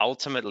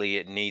ultimately,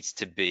 it needs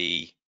to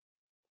be,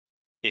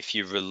 if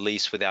you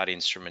release without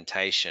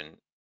instrumentation,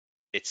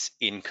 it's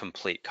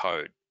incomplete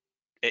code.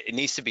 It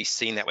needs to be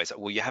seen that way. It's like,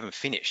 well, you haven't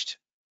finished,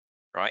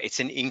 right? It's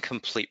an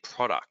incomplete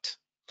product,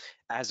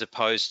 as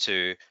opposed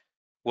to,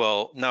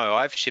 well, no,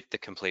 I've shipped the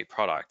complete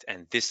product,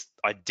 and this,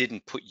 I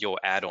didn't put your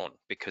add-on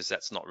because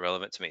that's not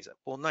relevant to me. It's like,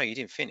 well, no, you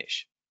didn't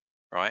finish,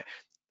 right?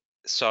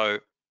 So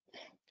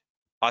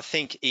I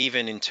think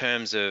even in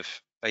terms of,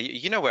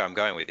 you know where I'm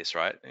going with this,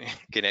 right,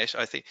 Ganesh?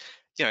 I think,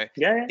 Yeah,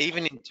 yeah.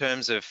 even in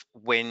terms of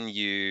when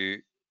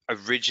you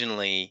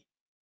originally,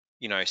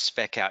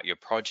 spec out your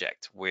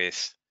project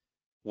with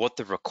what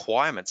the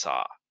requirements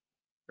are,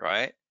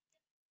 right?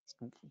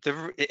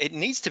 It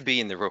needs to be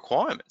in the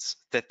requirements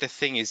that the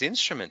thing is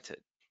instrumented,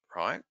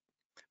 right?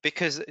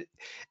 Because,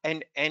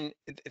 and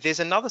there's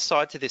another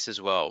side to this as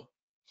well.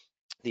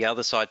 The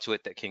other side to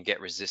it that can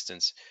get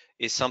resistance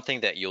is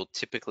something that you'll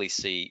typically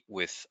see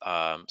with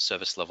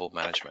service level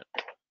management,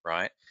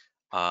 right?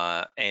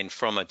 And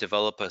from a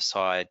developer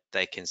side,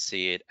 they can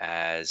see it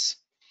as,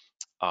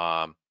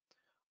 oh,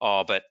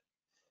 but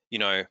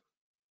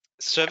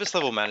service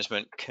level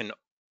management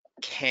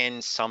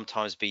can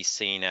sometimes be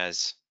seen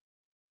as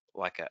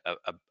like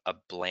a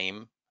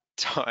blame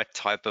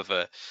type of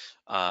a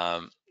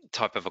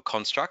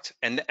construct,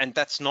 and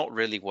that's not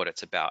really what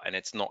it's about, and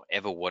it's not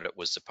ever what it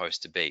was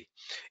supposed to be.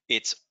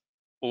 It's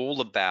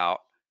all about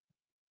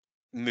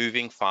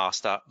moving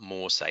faster,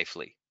 more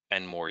safely,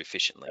 and more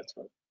efficiently. That's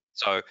right.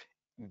 So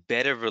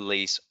better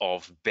release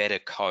of better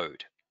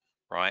code,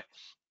 right?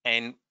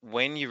 And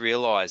when you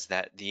realize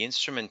that the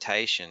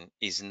instrumentation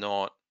is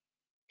not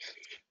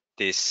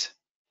this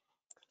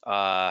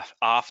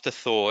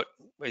afterthought,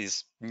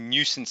 is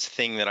nuisance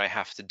thing that I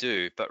have to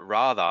do, but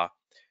rather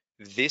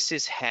this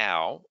is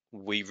how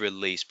we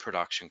release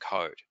production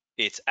code.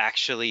 It's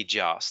actually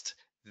just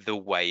the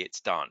way it's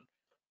done,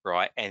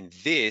 right? And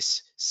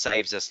this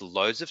saves us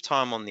loads of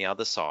time on the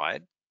other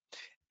side,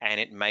 and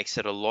it makes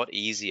it a lot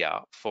easier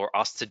for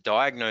us to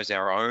diagnose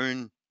our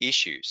own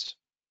issues.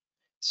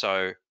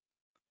 So,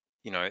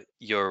 you know,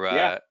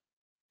 Yeah.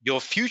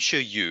 your future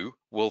you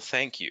will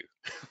thank you,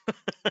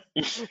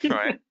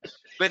 right?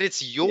 But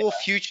it's Yeah. your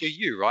future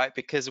you, right?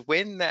 Because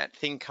when that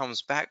thing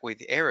comes back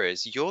with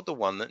errors, you're the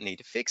one that need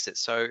to fix it.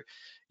 So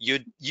you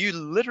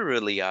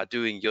literally are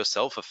doing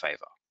yourself a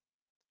favor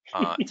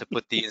to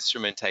put the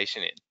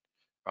instrumentation in,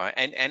 right?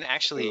 And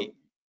actually, True.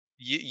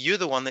 you're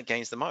the one that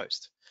gains the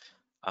most.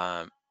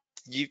 Um,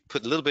 you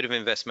put a little bit of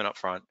investment up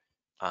front,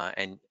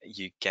 and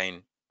you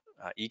gain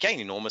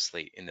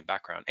enormously in the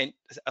background. And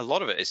a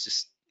lot of it is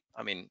just,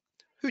 I mean,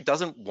 who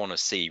doesn't want to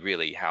see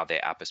really how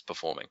their app is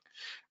performing,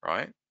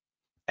 right?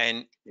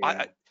 And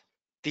Yeah.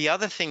 the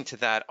other thing to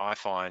that I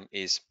find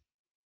is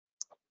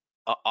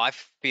I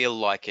feel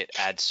like it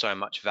adds so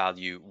much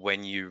value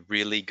when you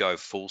really go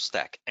full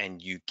stack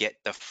and you get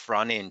the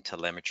front end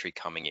telemetry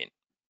coming in.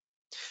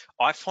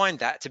 I find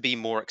that to be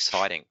more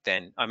exciting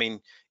than, I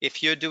mean,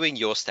 if you're doing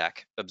your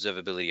stack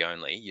observability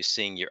only, you're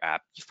seeing your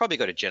app, you've probably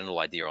got a general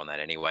idea on that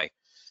anyway,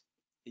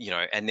 you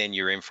know, and then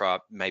your infra,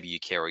 maybe you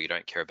care or you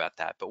don't care about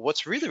that. But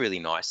what's really, really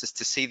nice is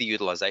to see the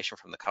utilization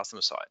from the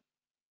customer side,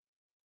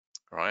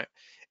 right?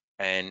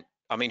 And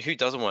I mean, who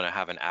doesn't want to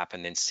have an app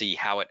and then see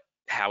how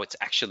it's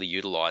actually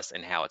utilized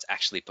and how it's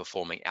actually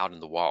performing out in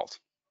the wild?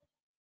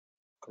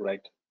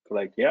 Correct.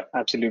 Correct. Yeah.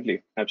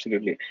 Absolutely.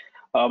 Absolutely.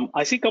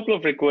 I see a couple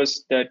of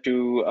requests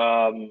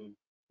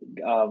to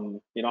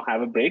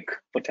have a break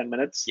for 10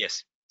 minutes.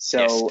 Yes,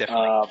 yes, So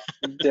definitely.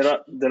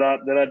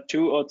 there are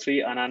 2 or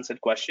 3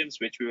 unanswered questions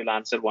which we will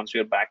answer once we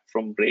are back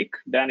from break.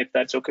 Dan, if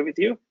that's okay with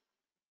you.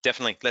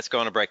 Definitely. Let's go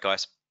on a break,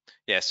 guys.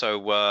 Yeah, so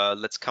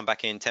let's come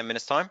back in 10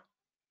 minutes time.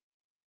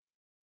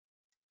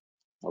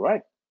 All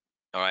right.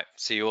 All right,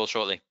 see you all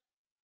shortly.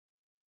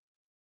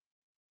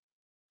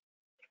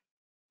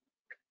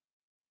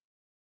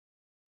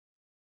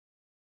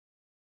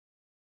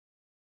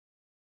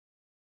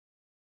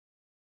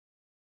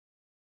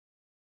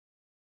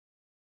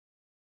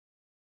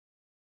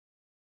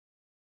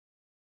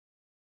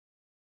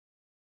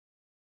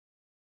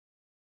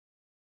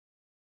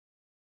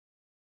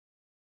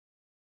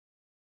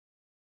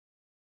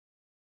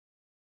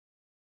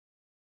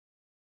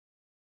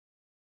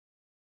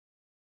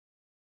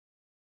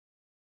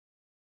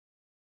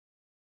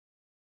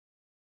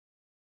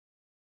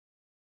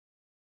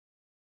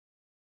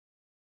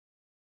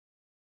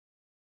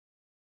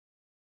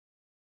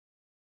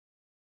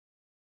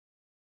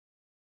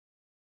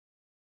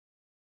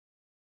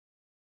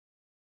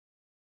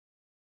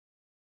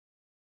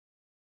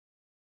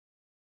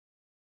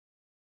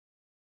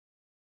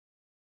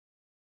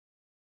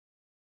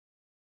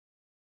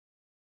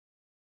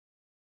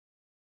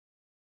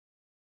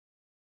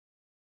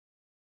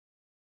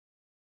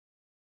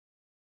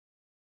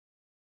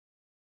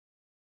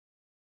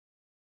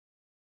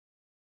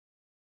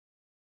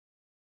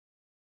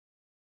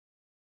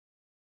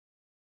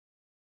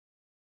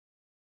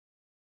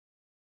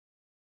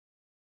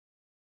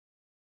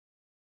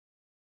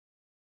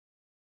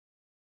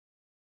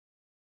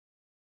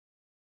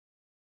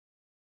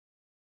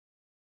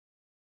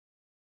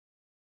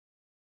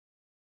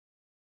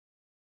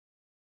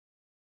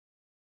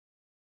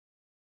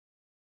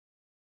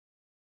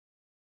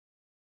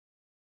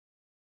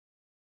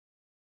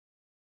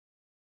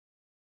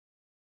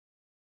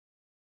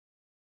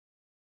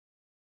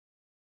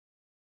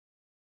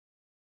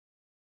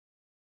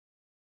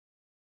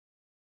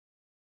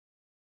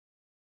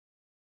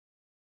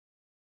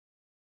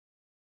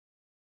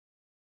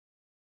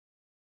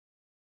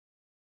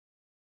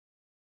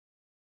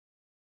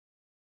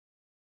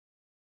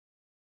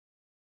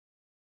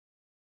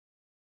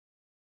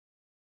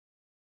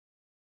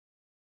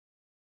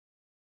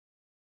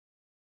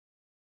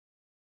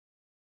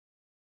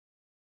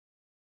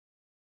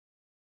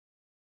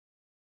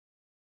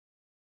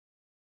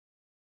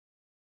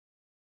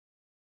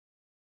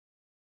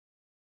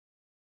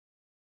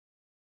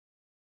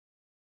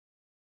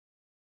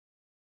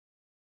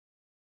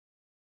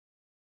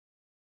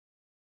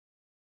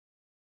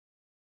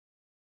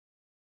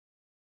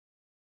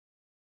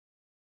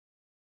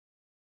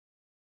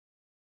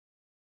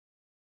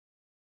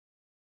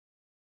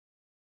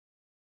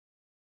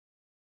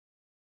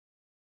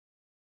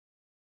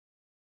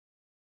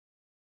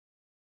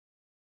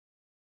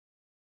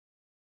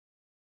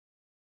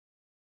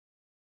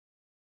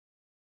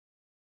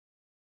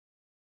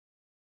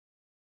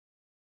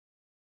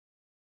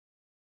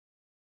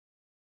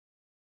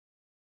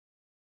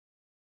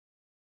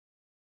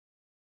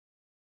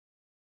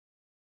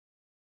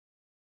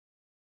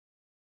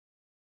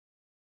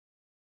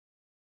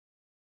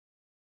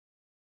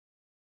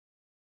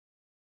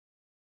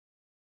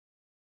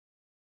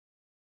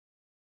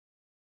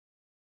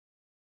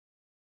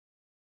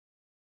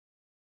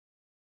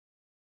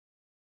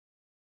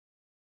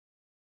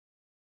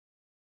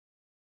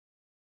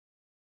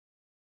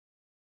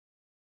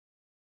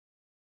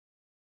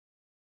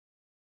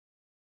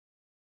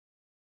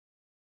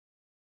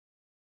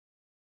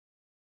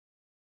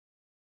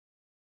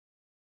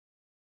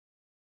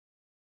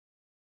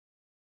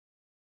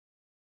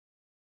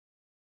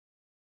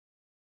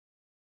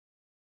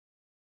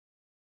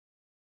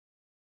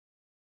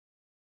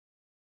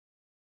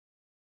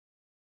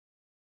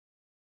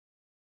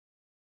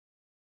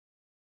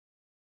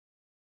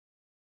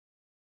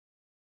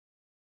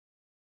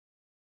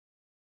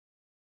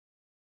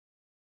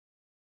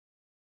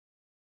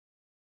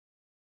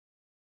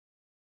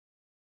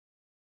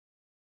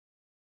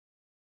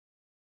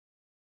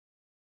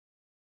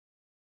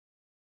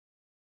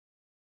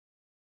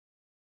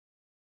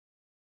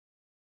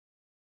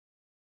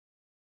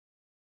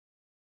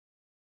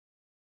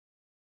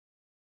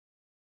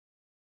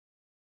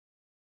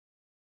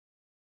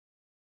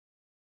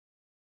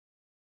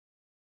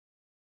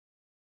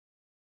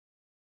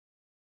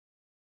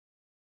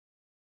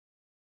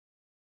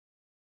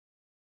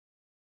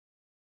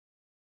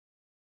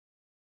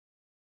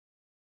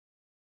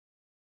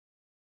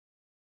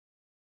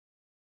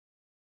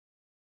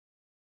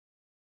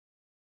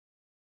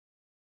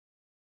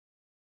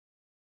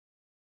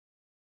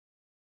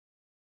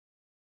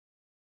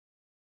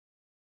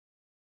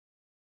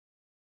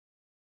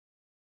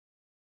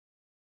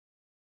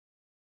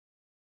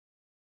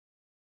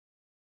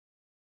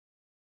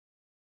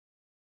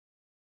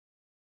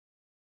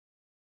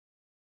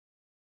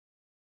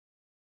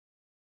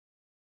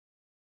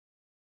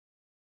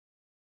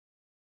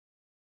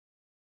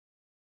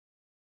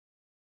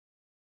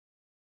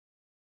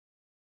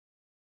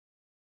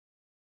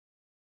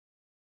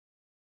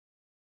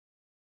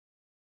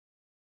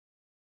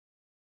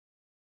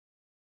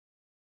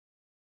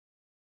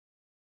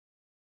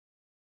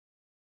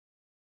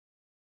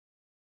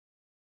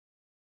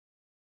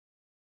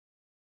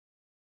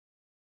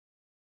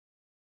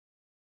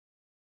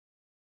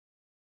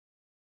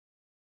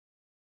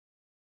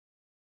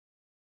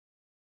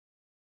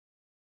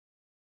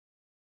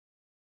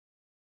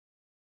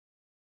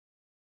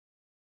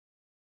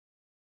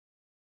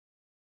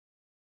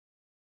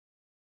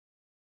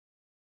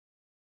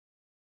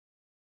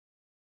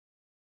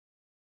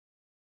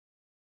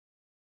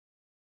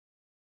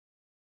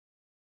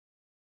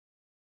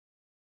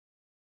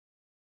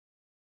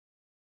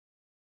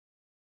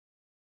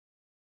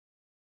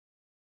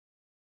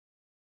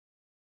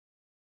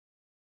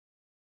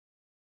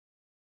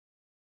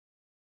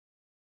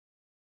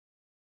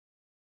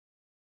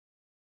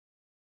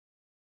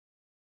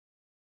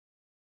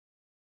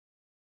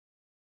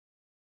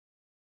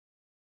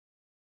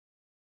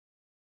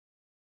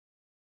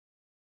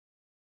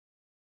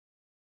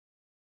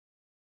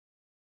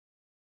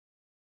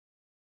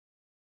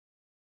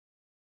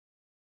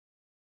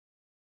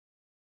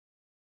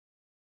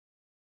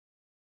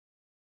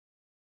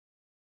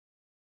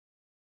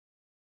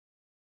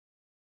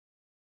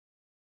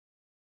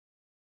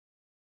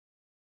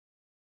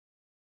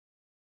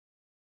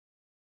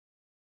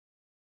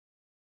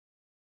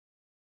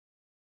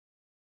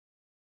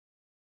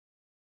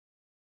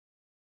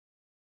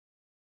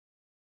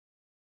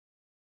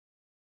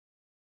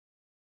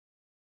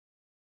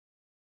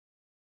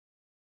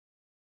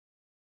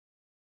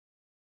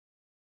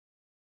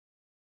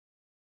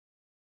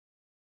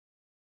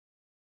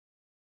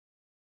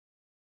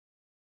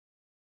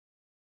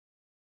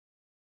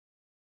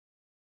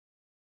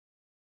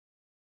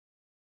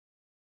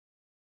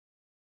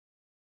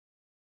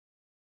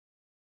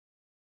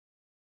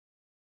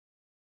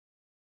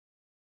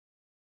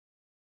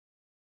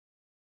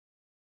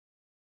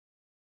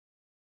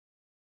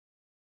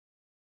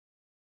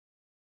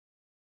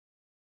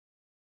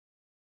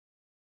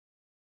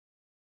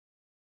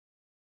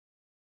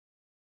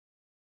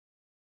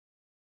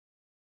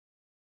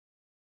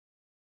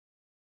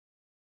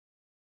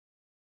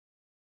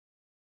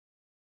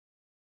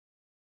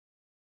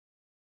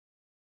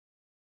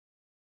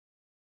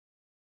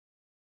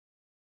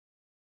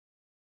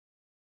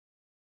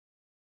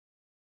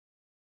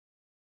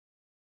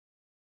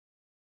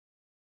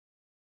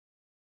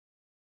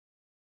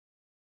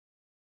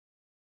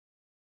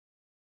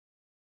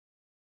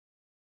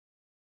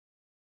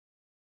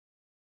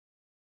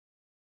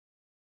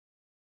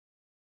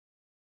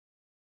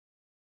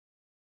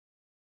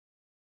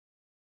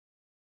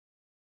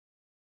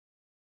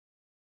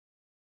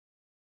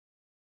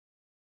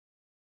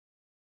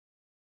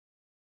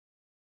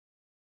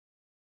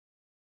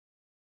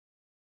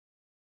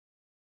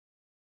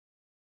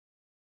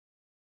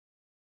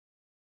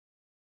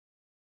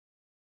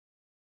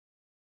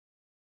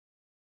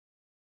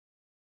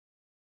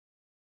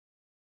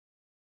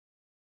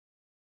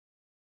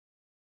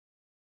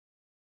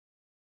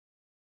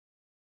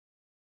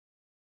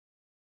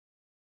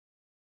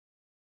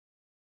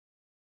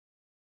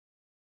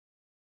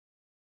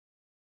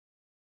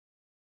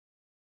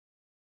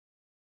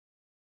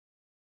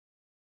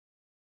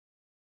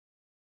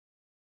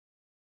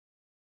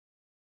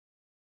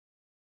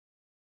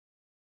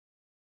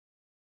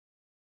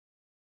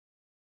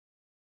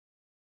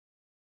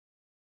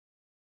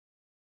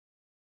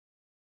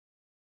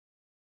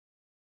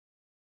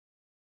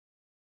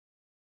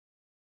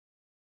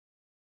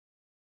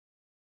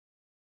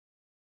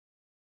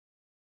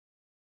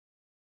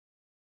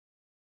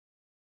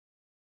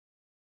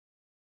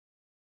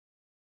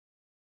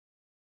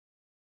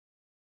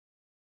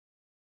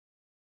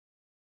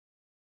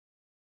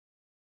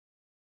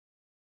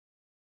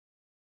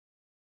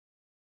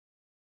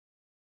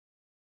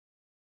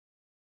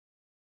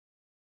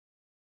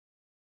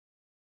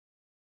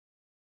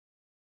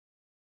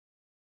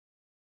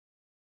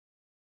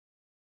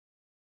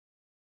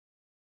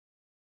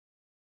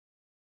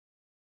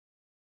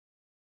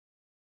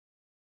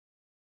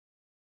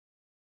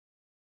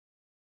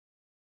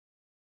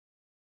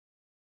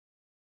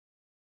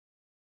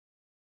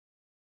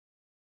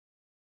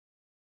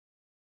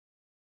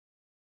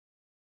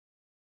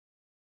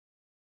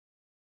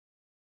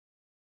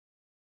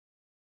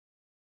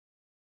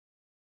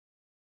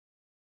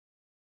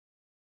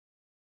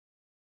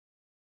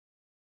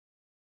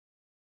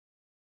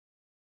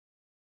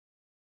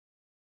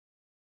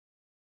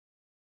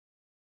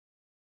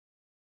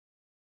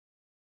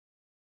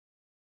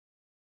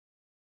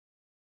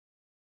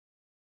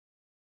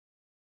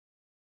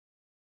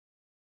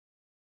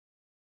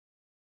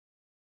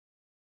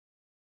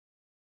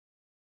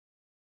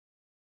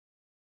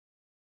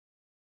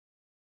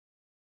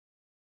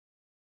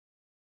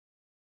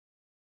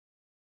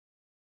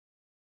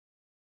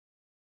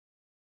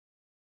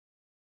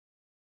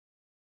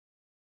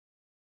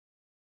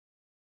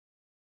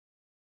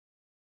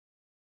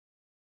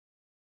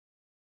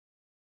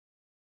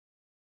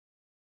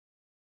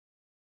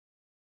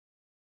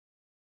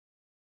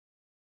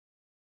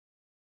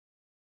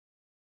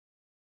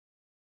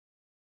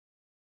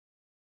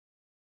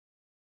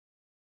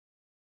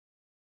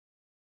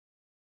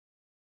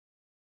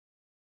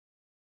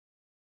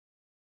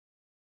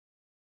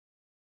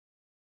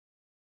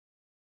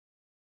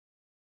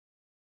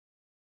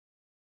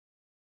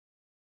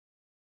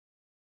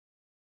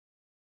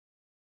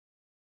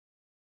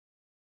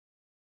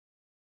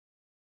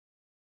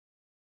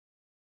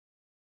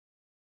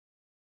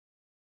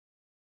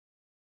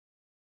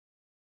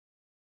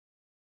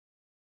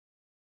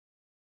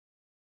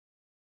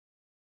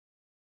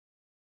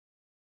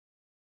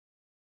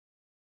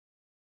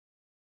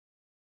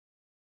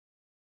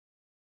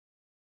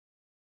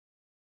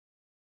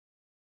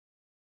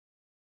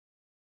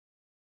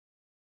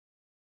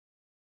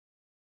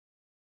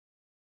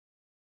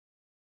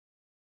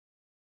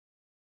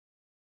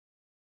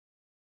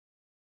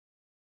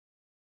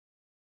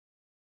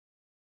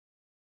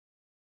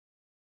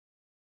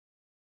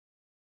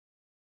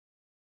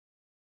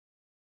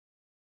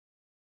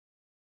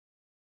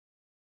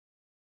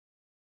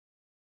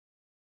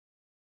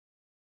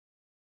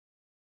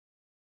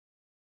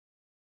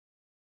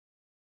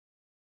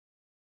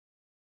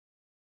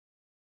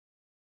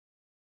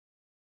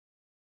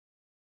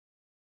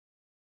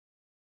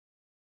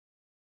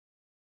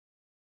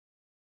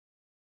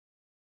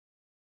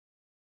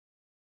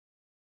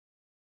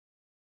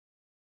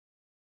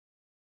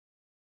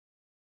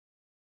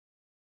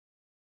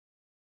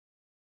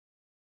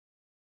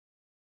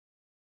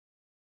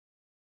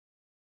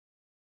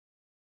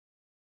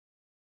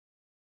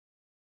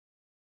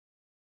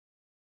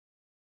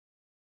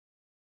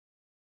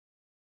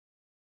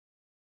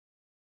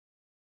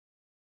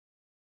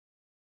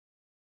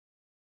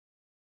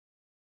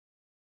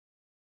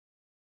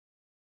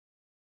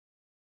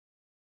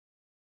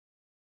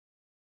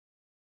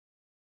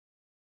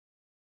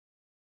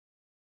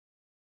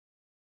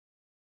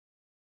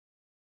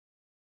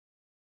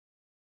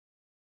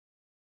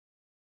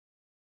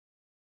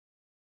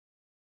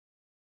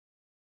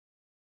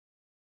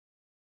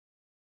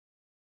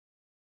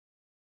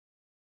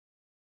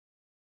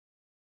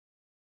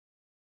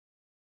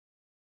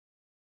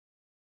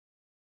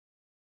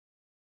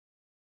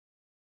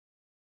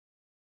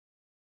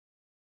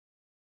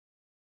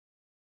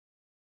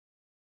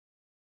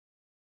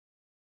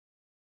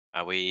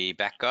 Are we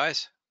back,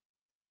 guys?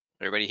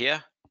 Everybody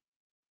here?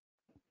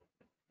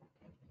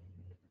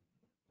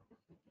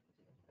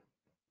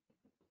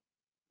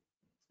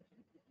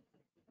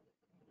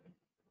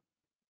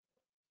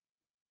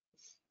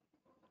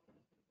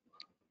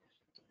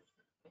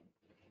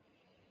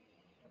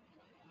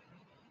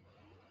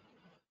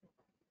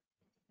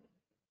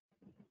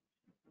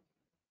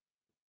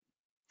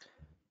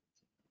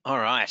 All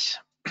right.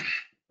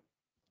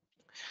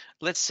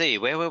 Let's see,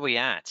 where were we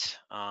at?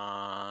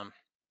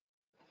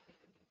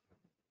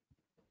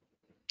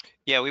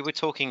 Yeah, we were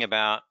talking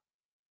about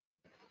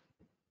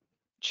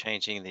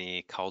changing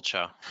the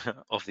culture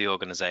of the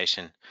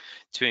organization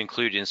to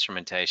include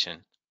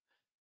instrumentation.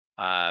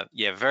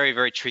 Yeah, very,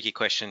 very tricky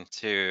question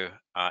to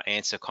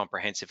answer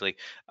comprehensively.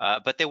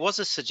 But there was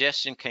a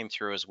suggestion came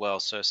through as well.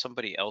 So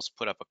somebody else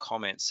put up a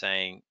comment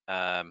saying,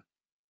 where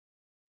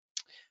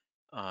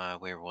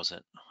was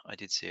it? I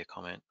did see a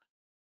comment.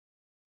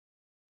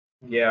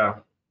 Yeah.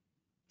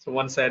 So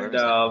one Where said,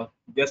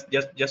 is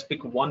it? just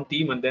pick one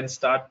team and then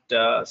start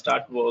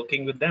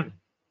working with them,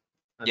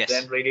 and then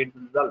Yes. rate the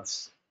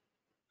results.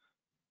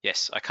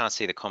 Yes, I can't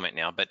see the comment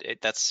now, but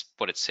that's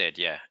what it said.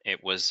 Yeah,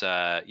 it was.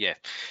 Yeah,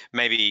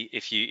 maybe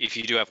if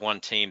you do have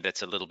one team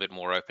that's a little bit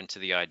more open to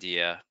the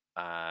idea,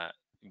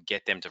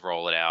 get them to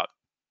roll it out.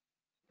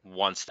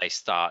 Once they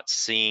start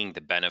seeing the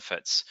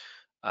benefits,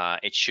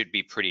 it should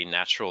be pretty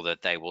natural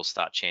that they will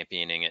start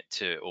championing it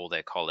to all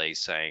their colleagues,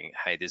 saying,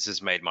 "Hey, this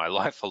has made my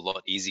life a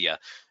lot easier.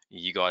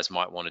 You guys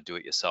might want to do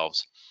it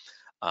yourselves."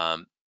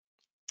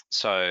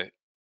 So,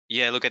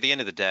 yeah, look, at the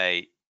end of the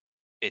day,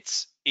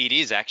 it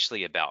is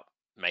actually about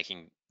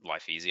making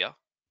life easier.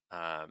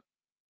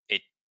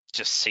 It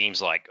just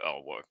seems like,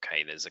 oh, well,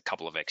 okay, there's a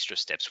couple of extra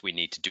steps we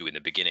need to do in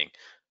the beginning,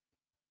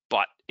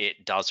 but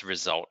it does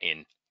result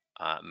in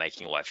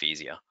making life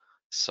easier.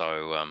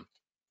 So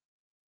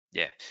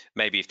yeah,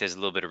 maybe if there's a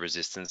little bit of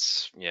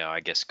resistance, yeah, I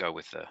guess go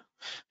with the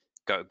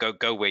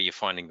go where you're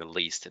finding the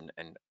least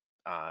and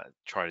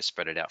try to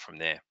spread it out from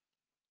there.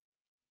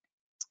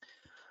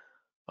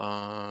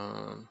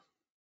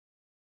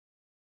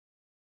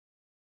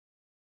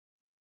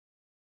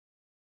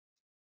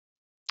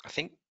 I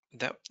think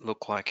that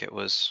looked like it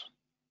was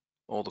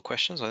all the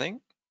questions, I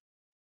think.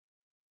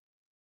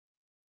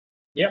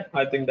 Yeah,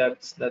 I think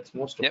that's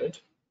most of Yep.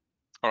 it.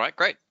 All right,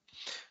 great.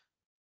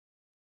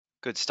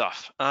 Good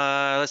stuff.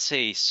 Let's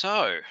see.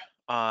 So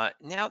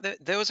now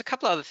there was a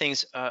couple other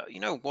things. You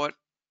know what?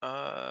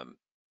 I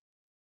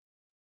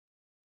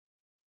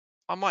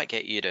might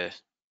get you to,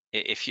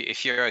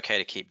 if you're okay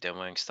to keep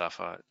demoing stuff,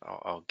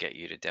 I'll get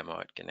you to demo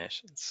it,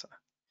 Ganesh. It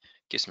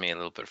gives me a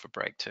little bit of a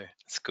break too.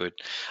 It's good.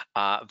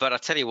 But I'll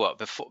tell you what.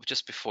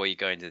 Just before you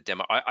go into the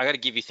demo, I got to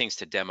give you things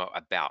to demo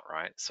about,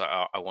 right? So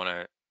I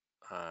want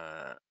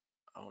to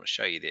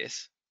show you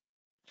this.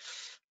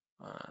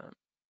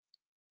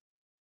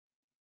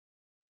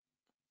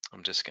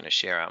 I'm just going to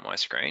share out my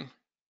screen.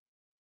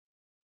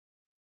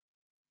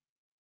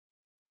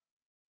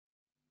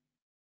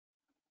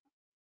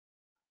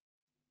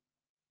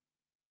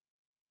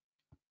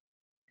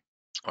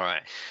 All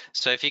right.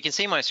 So if you can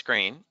see my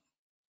screen,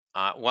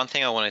 one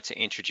thing I wanted to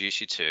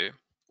introduce you to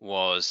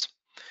was,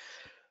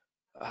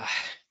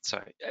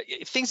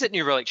 things at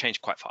New Relic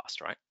change quite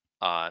fast, right?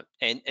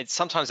 And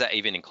sometimes that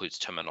even includes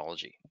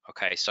terminology.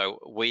 Okay, so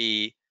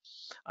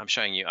I'm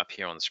showing you up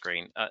here on the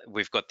screen.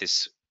 We've got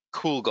this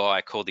cool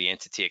guy called the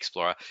Entity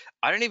Explorer.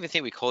 I don't even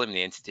think we call him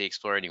the Entity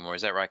Explorer anymore.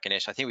 Is that right,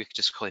 Ganesh? I think we could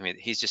just call him,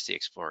 he's just the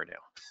Explorer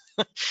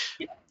now.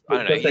 I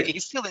don't know.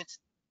 He's still in,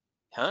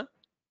 huh?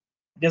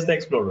 Just the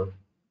Explorer.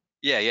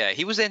 Yeah,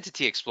 he was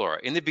Entity Explorer.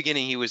 In the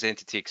beginning, he was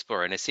Entity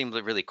Explorer, and it seemed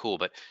really cool.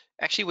 But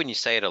actually, when you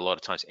say it a lot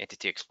of times,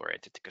 Entity Explorer,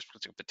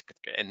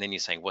 and then you're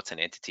saying, what's an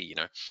entity, you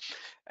know?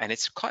 And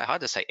it's quite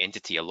hard to say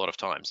entity a lot of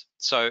times.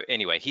 So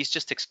anyway, he's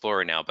just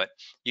Explorer now. But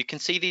you can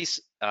see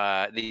these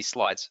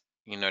slides.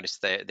 You notice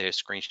they're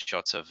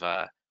screenshots of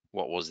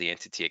what was the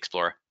Entity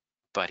Explorer,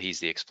 but he's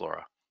the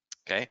Explorer,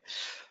 okay?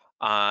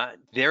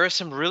 There are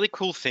some really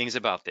cool things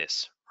about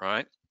this,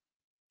 right?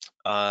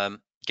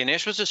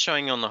 Ganesh was just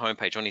showing you on the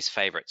homepage on his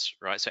favorites,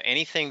 right? So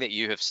anything that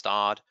you have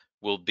starred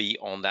will be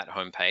on that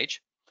homepage,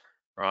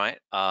 right?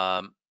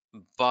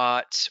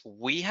 But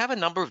we have a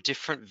number of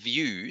different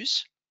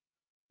views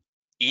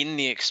in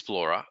the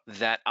Explorer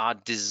that are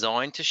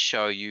designed to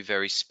show you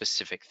very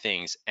specific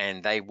things,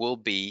 and they will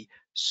be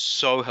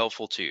so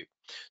helpful to you.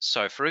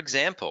 So for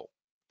example,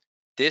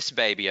 this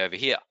baby over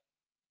here,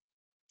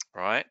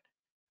 right?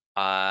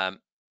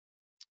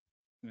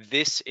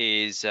 This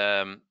is,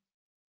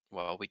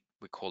 well, we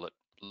call it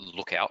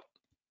Lookout.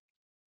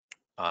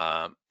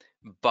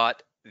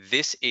 But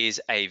this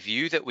is a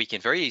view that we can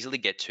very easily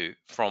get to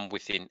from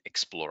within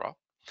Explorer.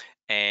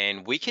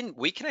 And we can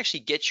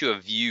actually get you a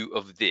view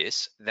of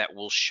this that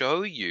will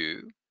show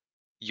you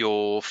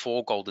your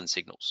 4 golden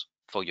signals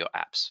for your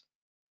apps,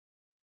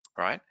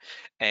 right?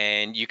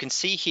 And you can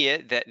see here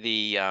that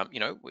the,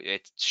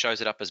 it shows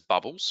it up as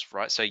bubbles,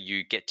 right? So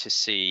you get to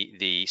see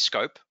the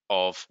scope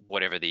of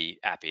whatever the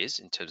app is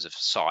in terms of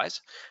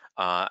size.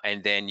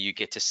 And then you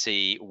get to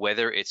see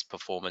whether its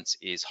performance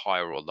is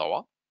higher or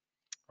lower.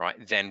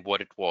 right, than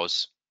what it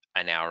was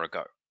an hour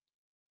ago.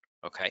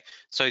 Okay,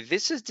 so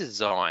this is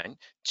designed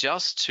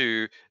just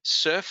to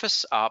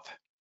surface up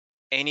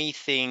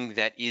anything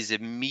that is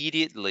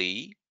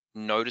immediately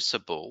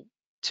noticeable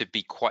to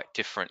be quite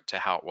different to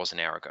how it was an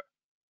hour ago.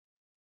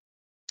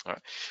 All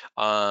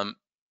right.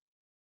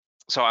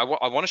 So I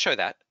want to show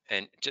that,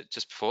 and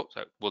just before,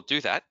 so we'll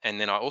do that, and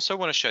then I also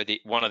want to show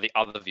one of the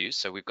other views.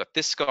 So we've got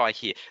this guy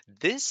here.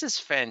 This is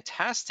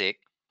fantastic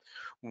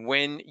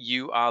when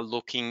you are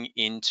looking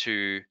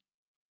into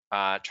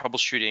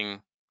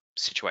troubleshooting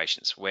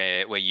situations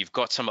where you've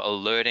got some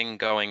alerting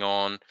going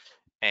on,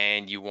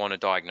 and you want to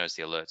diagnose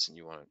the alerts and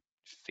you want to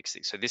fix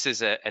these. So this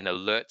is an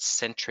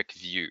alert-centric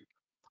view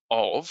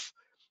of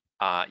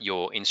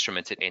your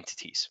instrumented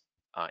entities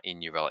in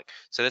New Relic.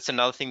 So that's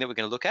another thing that we're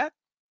going to look at.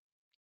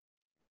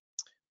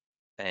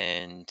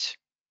 And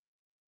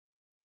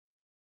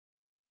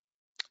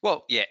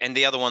well, yeah, and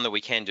the other one that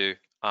we can do,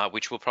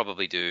 which we'll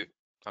probably do,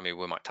 I mean,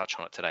 we might touch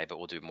on it today, but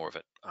we'll do more of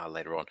it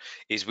later on,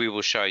 is we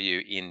will show you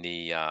in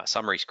the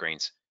summary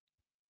screens,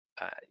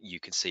 you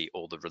can see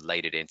all the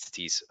related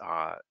entities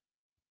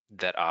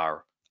that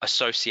are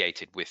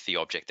associated with the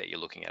object that you're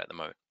looking at the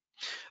moment.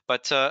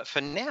 But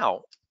for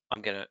now,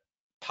 I'm going to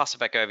pass it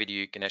back over to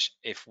you, Ganesh.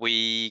 If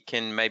we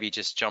can maybe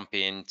just jump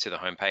into the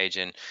homepage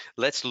and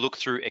let's look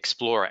through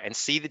Explorer and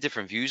see the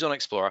different views on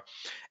Explorer.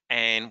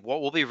 And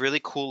what will be really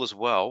cool as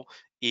well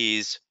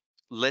is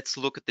let's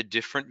look at the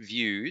different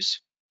views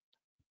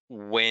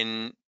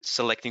when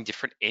selecting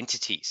different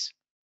entities,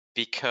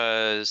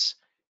 because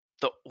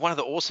one of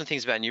the awesome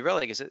things about New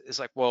Relic is it's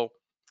like, well,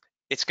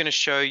 it's going to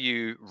show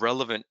you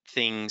relevant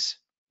things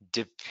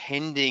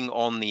depending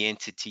on the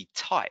entity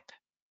type,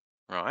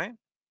 right?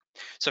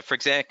 So for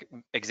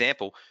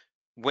example,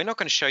 we're not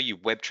going to show you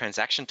web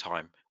transaction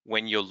time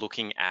when you're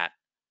looking at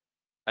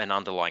an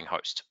underlying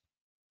host.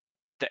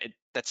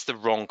 That's the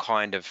wrong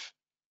kind of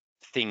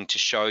thing to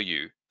show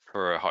you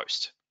for a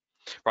host,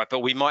 right? But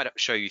we might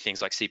show you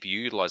things like CPU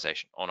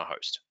utilization on a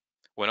host.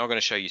 We're not going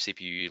to show you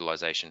CPU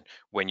utilization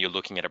when you're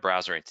looking at a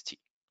browser entity,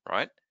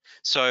 right?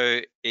 So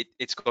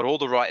it's got all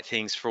the right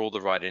things for all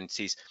the right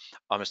entities.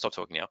 I'm going to stop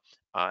talking now,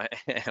 and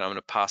I'm going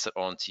to pass it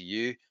on to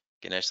you,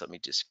 Ganesh. Let me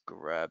just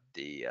grab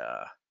the,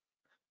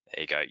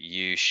 there you go.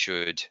 You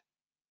should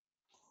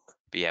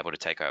be able to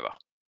take over.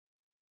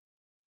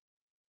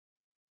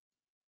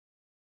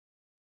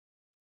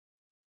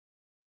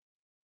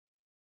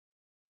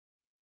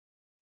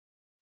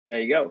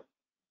 There you go.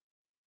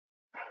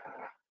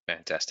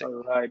 Fantastic.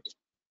 All right.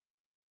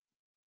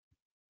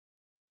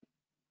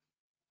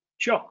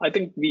 Sure. I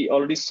think we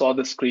already saw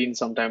the screen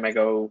some time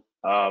ago,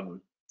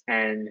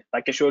 and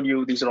like I showed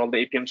you, these are all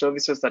the APM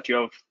services that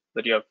you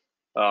have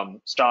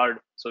starred.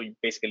 So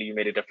basically, you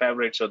made it a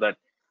favorite so that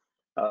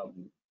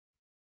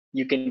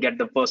you can get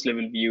the first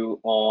level view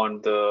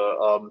on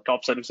the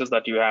top services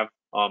that you have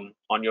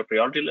on your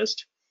priority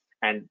list.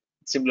 And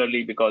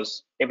similarly,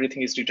 because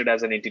everything is treated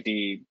as an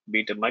entity,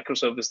 be it a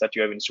microservice that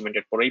you have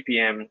instrumented for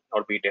APM,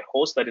 or be it a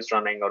host that is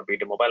running, or be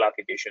it a mobile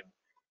application,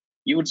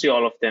 you would see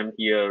all of them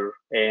here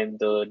in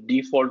the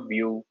default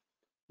view,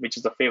 which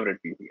is the favorite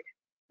view here,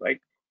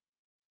 right?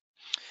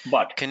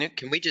 But can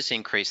we just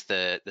increase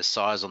the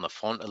size on the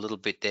font a little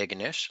bit there,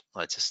 Ganesh?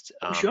 Let's just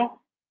sure.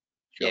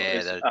 Yeah,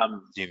 It's, zoom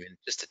in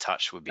just a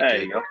touch would be there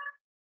good. you go.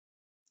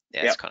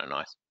 Yeah, it's kind of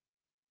nice.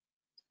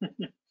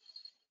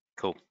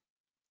 Cool.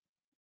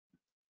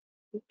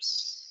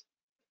 Oops.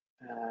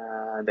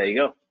 There you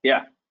go.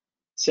 Yeah.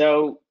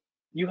 So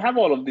you have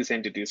all of these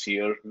entities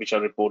here which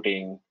are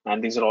reporting,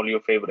 and these are all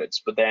your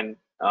favorites. But then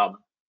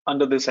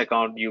under this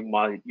account, you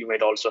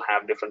might also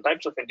have different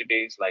types of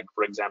entities. Like,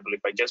 for example,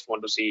 if I just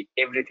want to see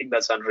everything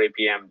that's under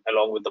APM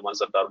along with the ones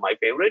that are my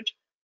favorite,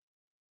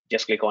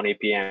 just click on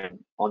APM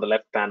on the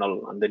left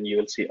panel, and then you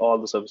will see all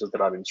the services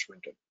that are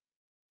instrumented,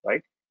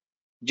 right?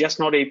 Just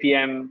not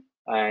APM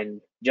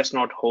and just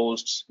not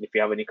hosts. If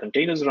you have any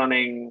containers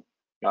running,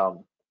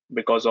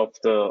 because of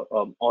the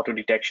auto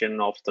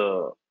detection of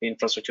the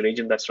infrastructure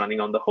agent that's running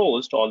on the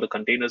host, all the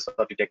containers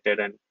are detected,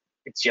 and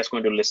it's just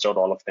going to list out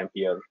all of them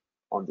here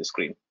on the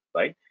screen,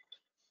 right?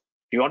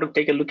 If you want to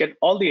take a look at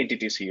all the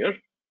entities here,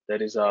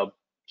 there is a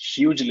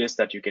huge list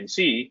that you can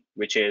see,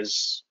 which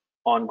is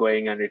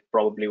ongoing, and it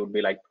probably would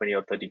be like 20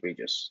 or 30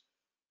 pages.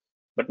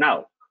 But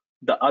now,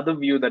 the other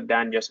view that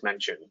Dan just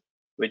mentioned,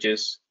 which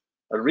is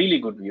a really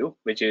good view,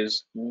 which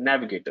is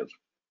Navigator,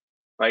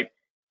 right?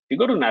 You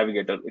go to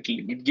Navigator,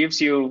 it gives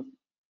you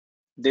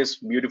this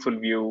beautiful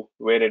view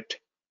where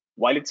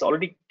while it's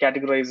already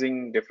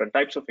categorizing different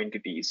types of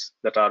entities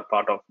that are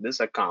part of this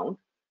account,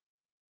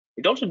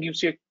 it also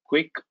gives you a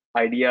quick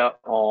idea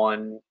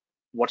on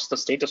what's the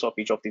status of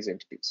each of these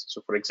entities.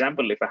 So for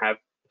example, if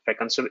I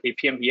consider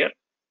APM here,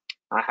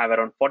 I have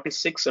around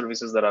 46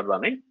 services that are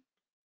running.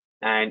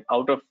 And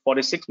out of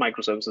 46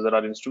 microservices that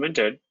are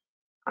instrumented,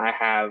 I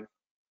have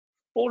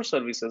 4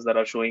 services that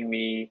are showing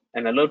me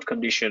an alert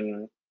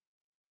condition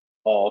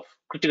of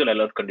critical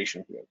alert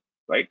condition here,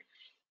 right?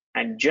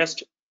 And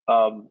just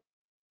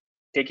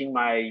taking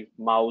my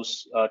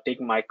mouse,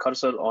 taking my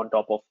cursor on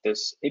top of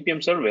this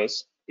APM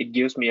service, it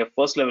gives me a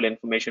first level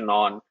information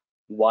on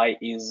why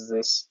is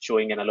this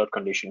showing an alert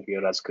condition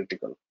here as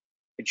critical.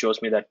 It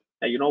shows me that,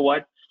 you know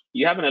what,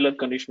 you have an alert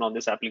condition on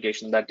this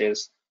application, that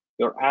is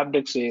your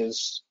Abdex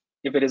is,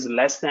 if it is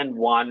less than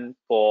 1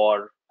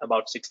 for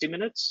about 60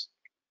 minutes,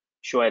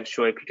 show a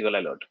critical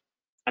alert.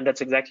 And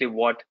that's exactly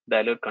what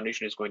the alert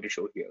condition is going to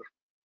show here,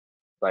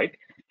 right?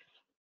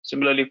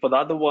 Similarly, for the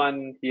other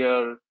one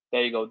here,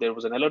 there you go, there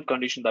was an alert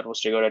condition that was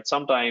triggered at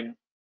some time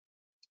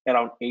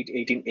around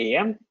 8:18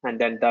 a.m. and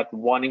then that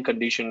warning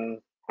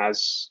condition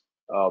has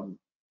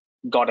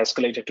got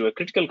escalated to a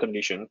critical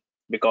condition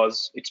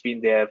because it's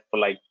been there for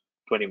like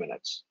 20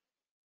 minutes,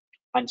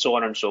 and so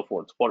on and so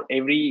forth. For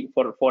every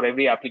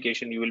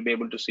application, you will be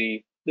able to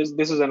see this.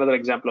 This is another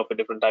example of a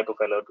different type of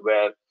alert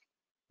where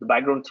the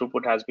background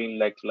throughput has been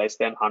like less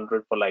than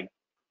 100 for like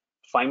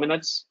 5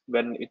 minutes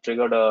when it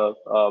triggered a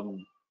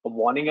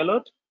warning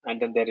alert,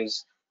 and then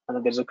there's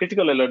a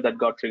critical alert that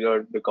got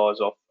triggered because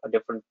of a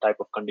different type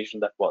of condition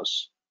that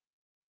was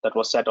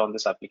set on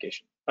this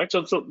application, right?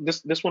 So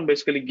this one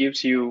basically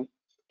gives you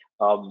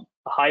a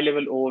high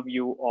level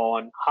overview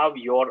on how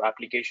your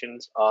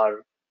applications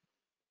are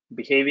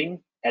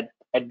behaving at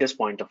this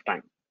point of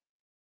time,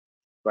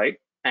 right?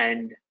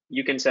 And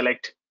you can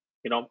select,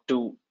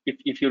 to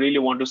if you really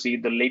want to see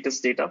the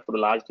latest data for the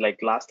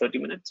last 30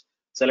 minutes,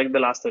 select the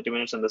last 30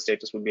 minutes and the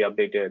status will be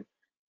updated.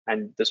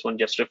 And this one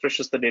just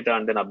refreshes the data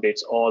and then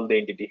updates all the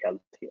entity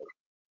health here,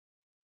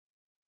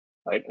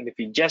 right? And if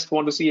you just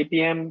want to see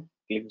APM,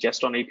 click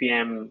just on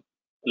APM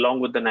along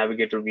with the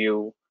navigator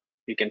view.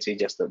 You can see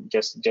just the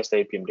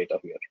APM data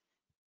here,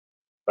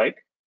 right?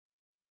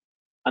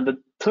 And the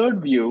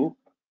third view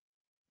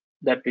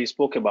that we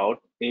spoke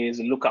about is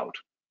lookout.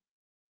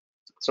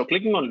 So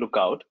clicking on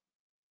lookout,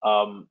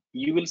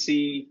 you will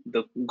see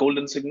the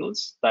golden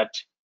signals that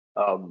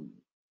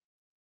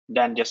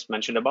Dan just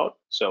mentioned about.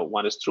 So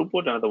one is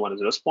throughput, another one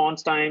is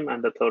response time,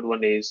 and the third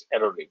one is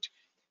error rate.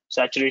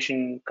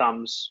 Saturation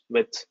comes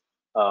with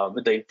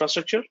the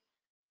infrastructure.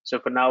 So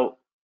for now,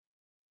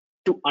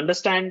 to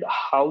understand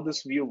how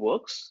this view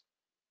works,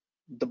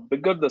 the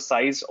bigger the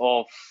size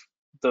of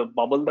the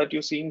bubble that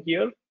you're seeing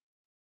here,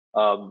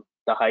 the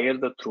higher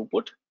the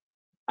throughput.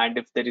 And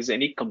if there is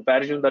any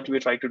comparison that we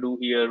try to do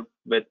here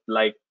with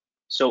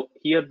so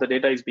here the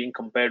data is being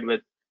compared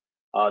with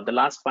the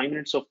last 5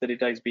 minutes of the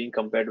data is being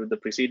compared with the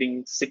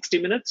preceding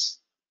 60 minutes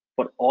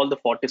for all the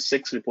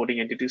 46 reporting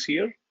entities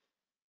here.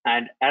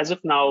 And as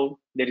of now,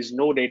 there is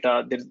no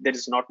data, there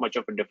is not much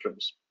of a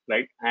difference,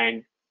 right?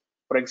 And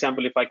for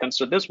example, if I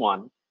consider this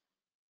one,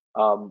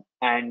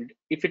 and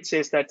if it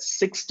says that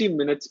 60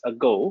 minutes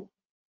ago,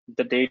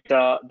 the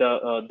data,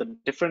 the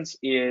difference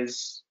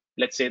is,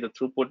 let's say the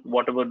throughput,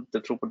 whatever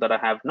the throughput that I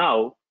have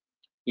now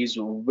is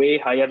way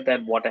higher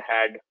than what I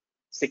had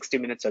 60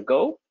 minutes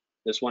ago.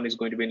 This one is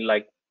going to be in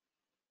like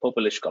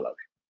purplish color,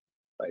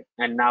 right?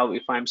 And now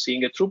if I'm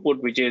seeing a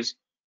throughput which is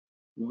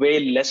way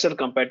lesser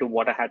compared to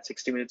what I had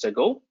 60 minutes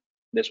ago,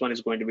 this one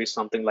is going to be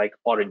something like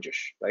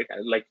orangish, right?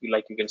 Like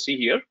you can see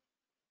here,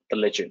 the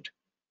legend,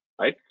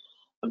 right?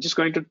 I'm just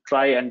going to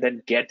try and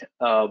then get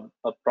a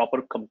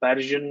proper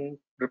comparison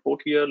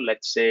report here.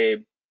 Let's say,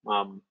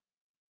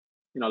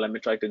 let me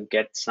try to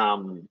get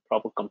some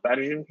proper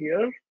comparison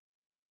here.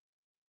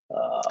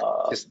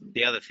 Just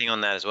the other thing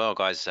on that as well,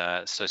 guys.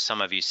 So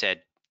some of you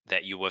said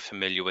that you were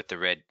familiar with the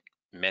red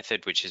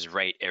method, which is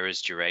rate,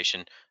 errors,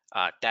 duration.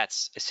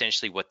 That's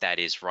essentially what that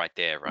is right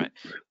there, right?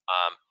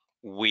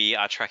 We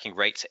are tracking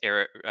rates,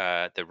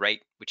 the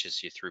rate, which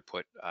is your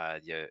throughput,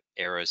 your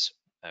errors,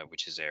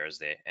 which is errors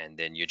there, and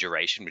then your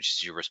duration, which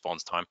is your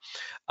response time.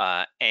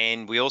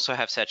 And we also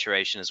have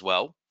saturation as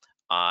well.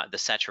 The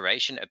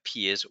saturation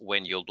appears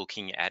when you're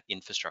looking at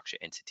infrastructure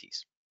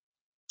entities.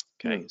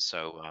 Okay,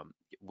 so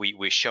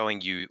we're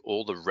showing you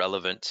all the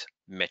relevant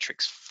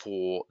metrics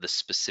for the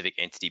specific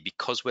entity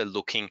because we're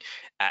looking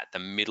at the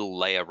middle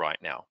layer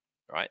right now,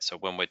 right? So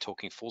when we're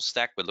talking full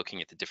stack, we're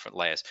looking at the different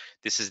layers.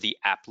 This is the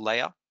app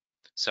layer.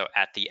 So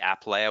at the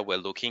app layer, we're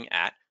looking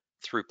at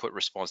throughput,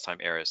 response time,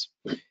 errors.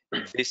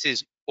 This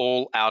is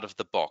all out of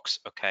the box,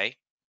 okay?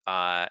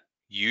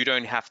 You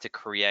don't have to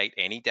create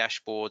any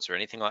dashboards or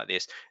anything like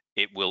this.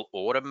 It will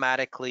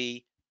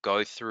automatically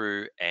go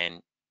through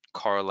and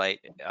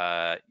correlate,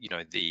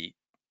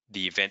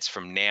 the events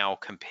from now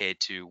compared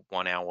to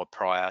 1 hour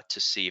prior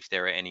to see if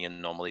there are any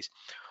anomalies.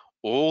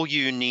 All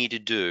you need to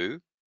do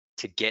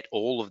to get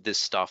all of this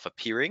stuff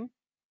appearing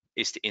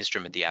is to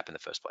instrument the app in the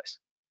first place.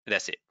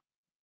 That's it.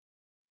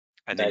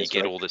 And then you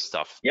get all this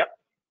stuff. Yep.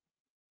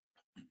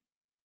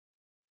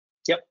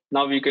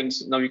 Now you can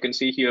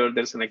see here.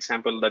 There's an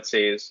example that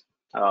says,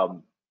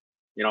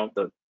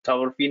 the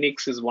Tower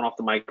Phoenix is one of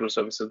the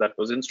microservices that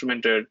was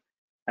instrumented,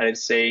 and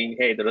it's saying,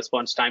 hey, the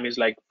response time is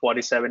like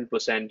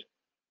 47%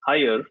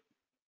 higher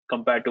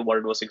compared to what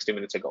it was 60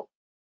 minutes ago,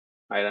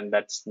 right? And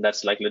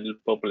that's like little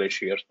purplish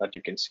here that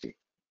you can see.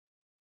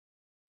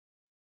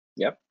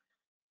 Yep.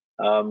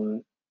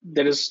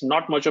 There is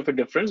not much of a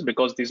difference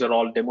because these are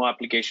all demo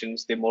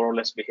applications. They more or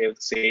less behave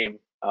the same.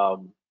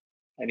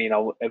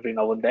 And every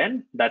now and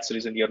then, that's the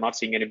reason you're not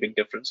seeing any big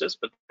differences.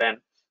 But then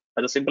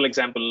as a simple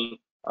example,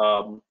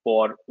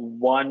 for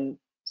one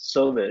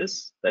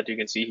service that you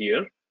can see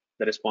here,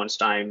 the response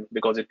time,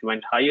 because it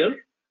went higher,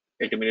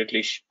 it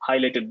immediately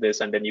highlighted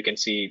this, and then you can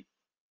see,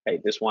 hey,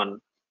 this one,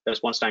 the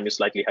response time is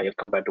slightly higher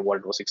compared to what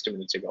it was 60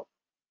 minutes ago.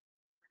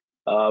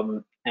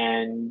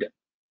 And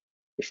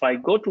if I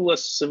go to a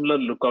similar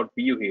lookout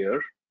view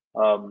here,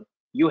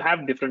 you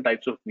have different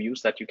types of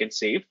views that you can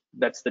save.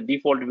 That's the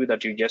default view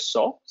that you just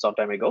saw some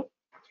time ago.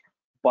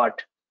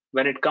 But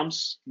when it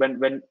comes,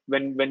 when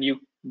you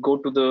go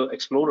to the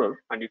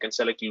Explorer and you can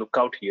select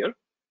lookout here,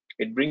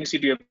 it brings you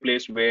to a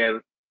place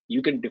where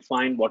you can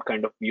define what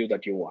kind of view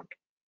that you want,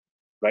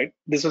 right?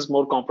 This is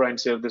more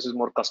comprehensive, this is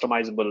more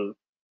customizable.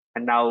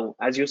 And now,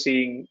 as you're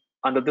seeing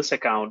under this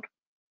account,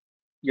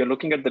 you're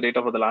looking at the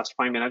data for the last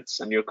 5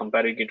 minutes and you're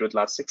comparing it with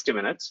last 60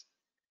 minutes.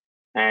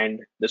 And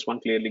this one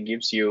clearly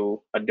gives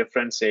you a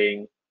difference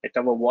saying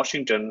Etava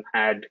Washington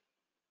had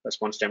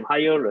response time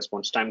higher,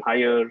 response time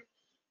higher.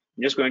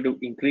 I'm just going to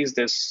increase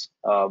this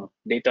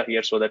data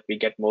here so that we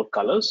get more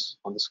colors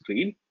on the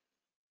screen.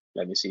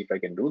 Let me see if I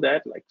can do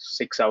that. Like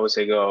 6 hours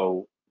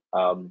ago,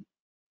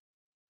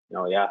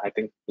 yeah, I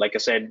think, like I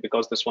said,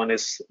 because this one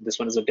is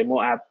a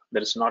demo app,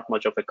 there is not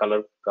much of a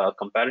color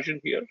comparison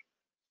here.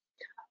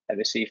 Let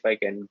me see if I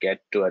can get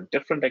to a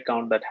different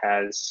account that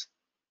has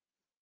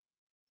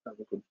some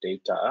good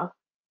data.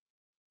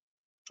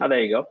 Oh,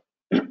 there you go.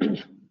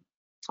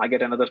 I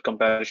get another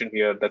comparison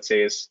here that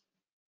says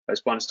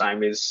response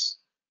time is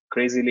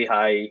crazily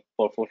high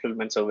for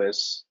fulfillment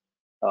service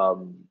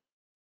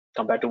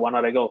compared to 1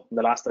 hour ago. In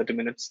the last 30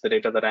 minutes, the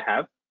data that I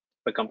have,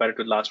 but compared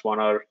to the last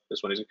 1 hour,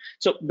 this one is.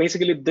 So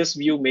basically, this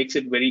view makes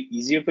it very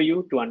easier for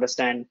you to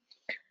understand.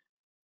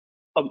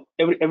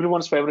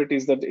 Everyone's favorite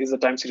is the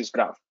time series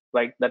graph,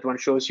 right? That one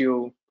shows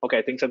you,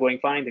 okay, things are going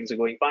fine, things are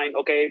going fine.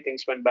 Okay,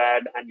 things went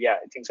bad, and yeah,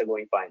 things are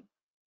going fine,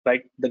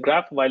 right? The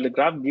graph, while the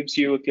graph gives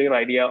you a clear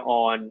idea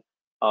on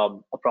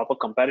a proper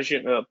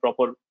comparison,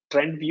 proper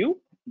trend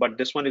view, but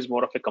this one is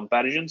more of a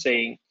comparison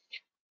saying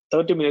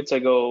 30 minutes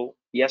ago,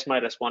 yes, my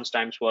response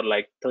times were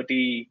like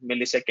 30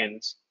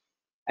 milliseconds.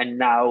 And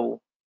now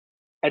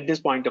at this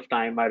point of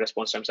time, my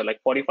response times are like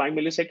 45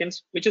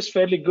 milliseconds, which is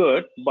fairly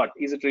good, but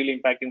is it really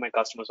impacting my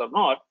customers or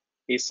not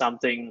is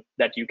something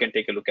that you can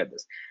take a look at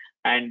this.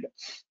 And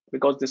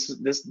because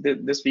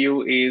this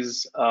view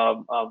is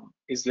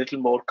little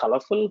more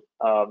colorful,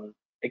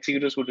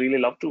 executives would really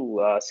love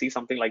to see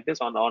something like this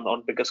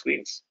on bigger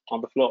screens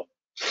on the floor.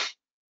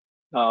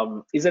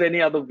 Is there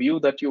any other view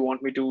that you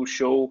want me to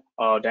show,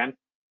 Dan?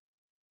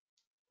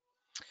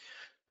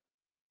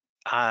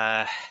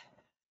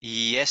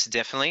 Yes,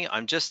 definitely.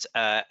 I'm just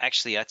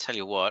actually, I tell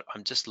you what,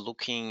 I'm just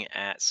looking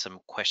at some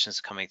questions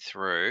coming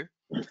through.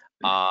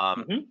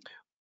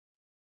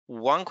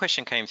 One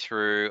question came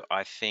through,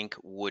 I think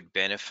would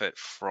benefit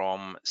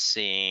from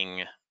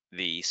seeing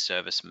the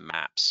service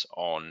maps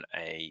on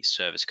a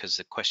service, because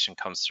the question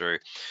comes through,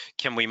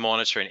 can we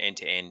monitor an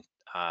end-to-end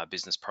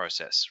business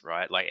process,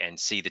 right? Like, and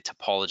see the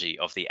topology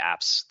of the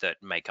apps that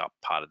make up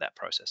part of that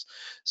process.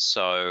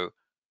 So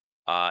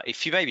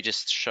if you maybe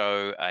just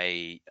show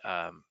a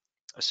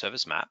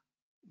service map,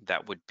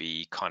 that would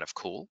be kind of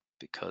cool,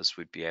 because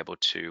we'd be able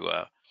to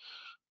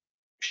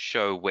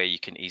show where you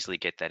can easily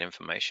get that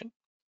information.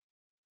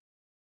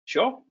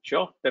 Sure,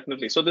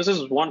 definitely. So this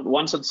is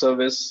one such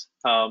service,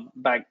 a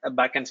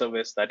backend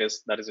service that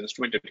is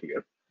instrumented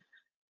here.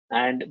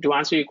 And to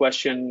answer your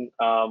question,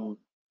 can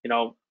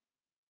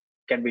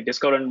we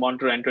discover and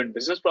monitor end-to-end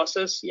business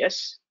process?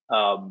 Yes.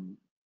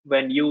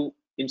 When you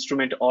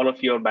instrument all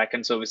of your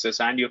backend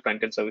services and your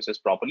front-end services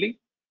properly,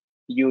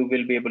 you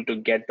will be able to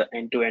get the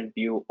end-to-end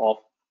view of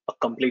a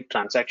complete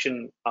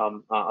transaction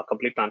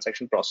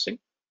processing.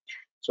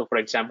 So, for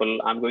example,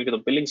 I'm going to the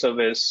billing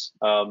service.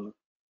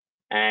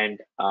 And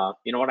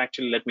you know what,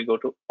 actually, let me go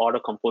to order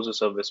composer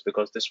service,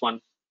 because this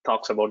one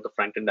talks about the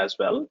front end as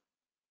well.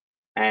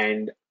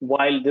 And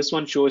while this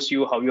one shows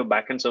you how your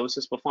backend service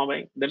is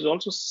performing, there's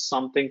also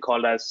something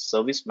called as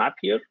service map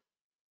here.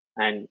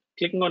 And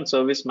clicking on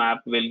service map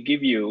will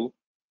give you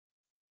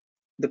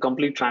the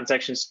complete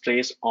transaction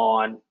trace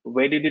on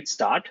where did it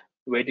start,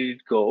 where did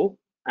it go,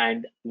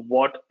 and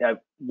what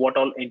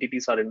all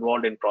entities are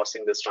involved in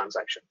processing this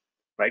transaction,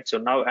 right? So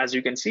now, as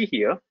you can see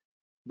here,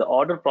 the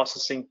order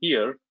processing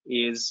here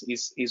is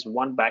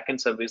one backend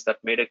service that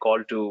made a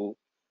call to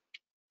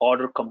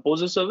order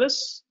composer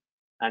service,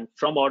 and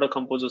from order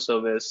composer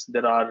service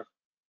there are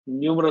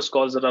numerous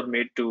calls that are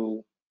made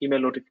to email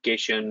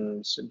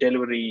notifications,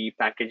 delivery,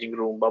 packaging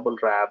room, bubble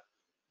wrap,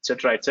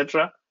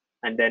 etc.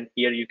 And then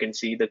here you can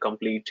see the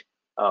complete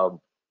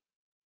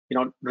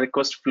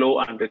request flow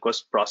and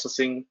request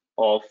processing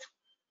of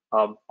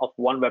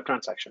one web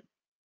transaction,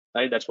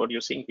 right? That's what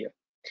you're seeing here.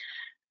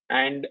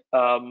 And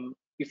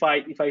if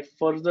I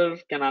further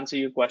can answer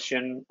your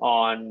question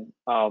on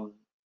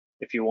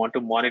if you want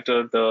to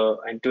monitor the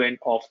end-to-end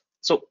of,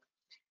 so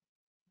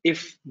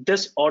if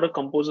this order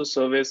composer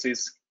service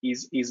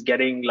is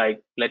getting,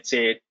 like, let's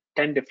say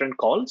 10 different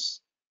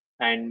calls,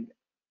 and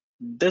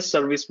this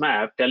service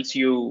map tells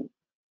you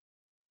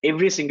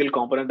every single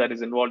component that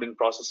is involved in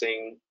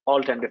processing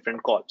all 10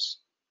 different calls.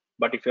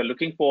 But if you're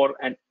looking for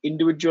an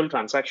individual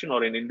transaction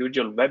or an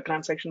individual web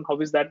transaction, how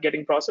is that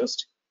getting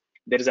processed?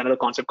 There is another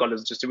concept called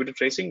as distributed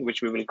tracing,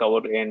 which we will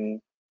cover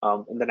in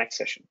the next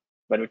session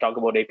when we talk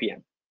about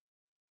APM.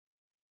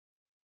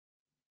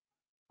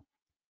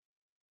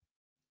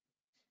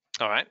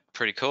 All right,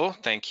 pretty cool.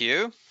 Thank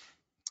you.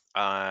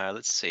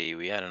 Let's see,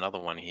 we had another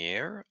one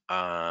here.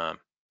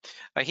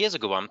 Here's a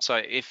good one. So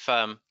if,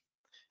 all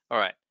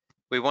right,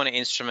 we want to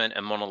instrument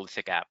a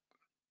monolithic app,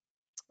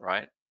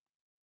 right?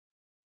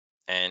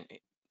 And the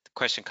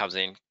question comes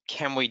in,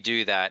 can we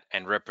do that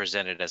and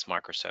represent it as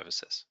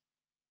microservices?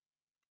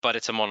 But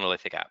it's a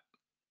monolithic app.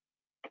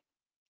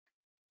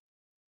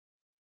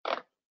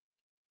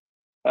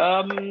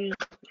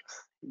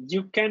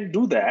 You can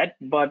do that,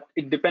 but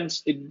it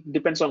depends. It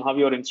depends on how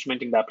you're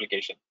instrumenting the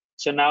application.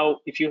 So now,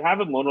 if you have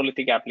a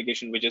monolithic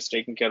application which is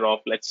taking care of,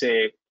 let's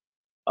say,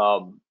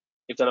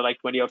 if there are like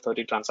 20 or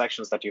 30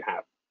 transactions that you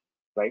have,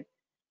 right?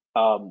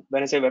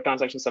 When I say web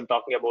transactions, I'm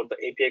talking about the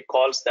API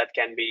calls that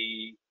can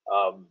be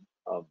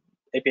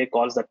API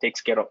calls that takes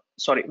care of.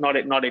 Sorry,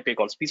 not API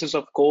calls. Pieces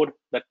of code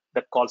that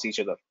calls each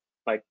other,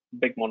 like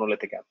big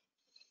monolithic app.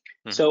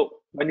 Mm-hmm.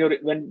 So when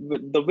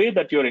the way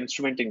that you're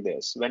instrumenting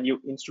this, when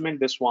you instrument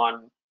this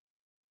one,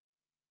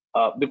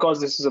 because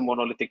this is a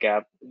monolithic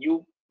app,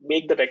 you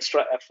make that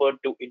extra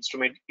effort to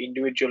instrument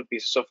individual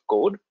pieces of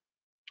code,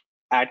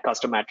 add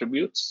custom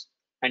attributes,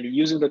 and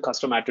using the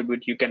custom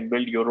attribute, you can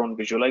build your own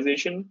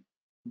visualization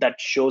that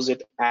shows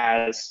it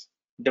as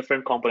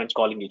different components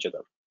calling each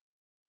other.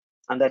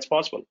 And that's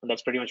possible, and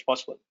that's pretty much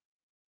possible.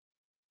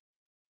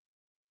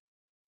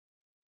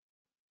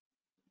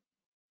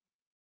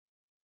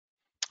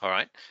 All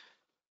right.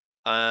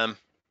 I'm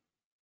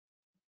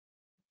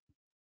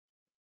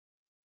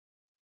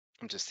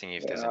just thinking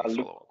if there's any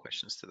follow-up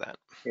questions to that.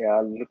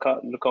 Yeah,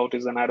 Lookout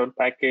is an add-on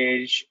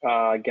package.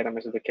 Get a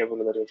message the cable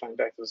that your client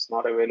access is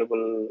not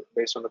available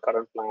based on the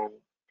current plan.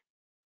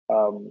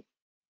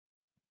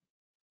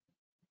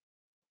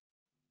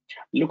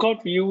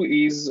 Lookout View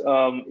is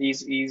a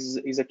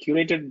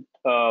curated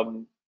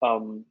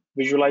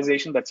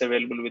visualization that's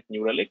available with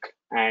New Relic,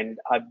 and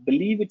I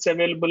believe it's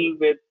available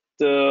with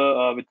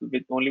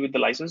only with the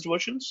licensed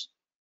versions.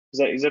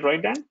 Is that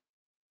right, Dan?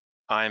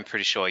 I'm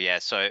pretty sure, yeah.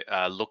 So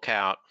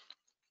Lookout,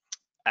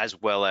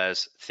 as well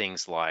as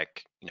things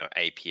like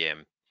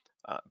APM,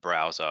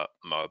 browser,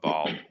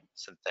 mobile,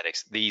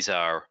 synthetics. These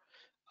are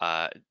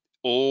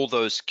all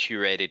those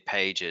curated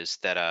pages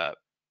that are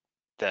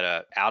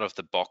out of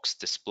the box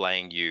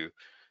displaying you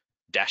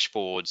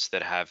dashboards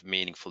that have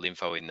meaningful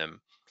info in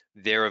them.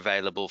 They're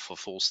available for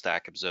full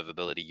stack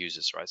observability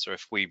users, right? So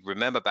if we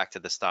remember back to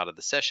the start of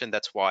the session,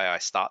 that's why I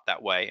start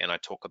that way and I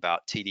talk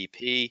about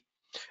TDP,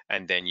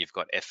 and then you've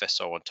got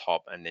FSO on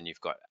top, and then you've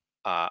got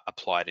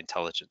applied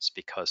intelligence,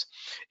 because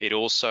it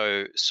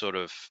also sort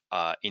of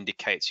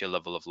indicates your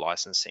level of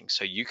licensing.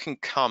 So you can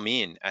come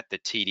in at the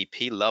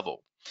TDP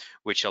level,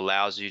 which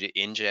allows you to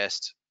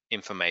ingest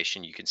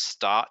information. You can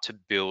start to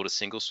build a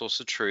single source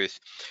of truth.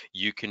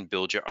 You can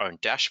build your own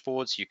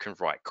dashboards. You can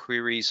write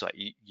queries. Like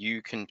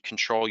you can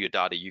control your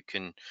data. You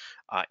can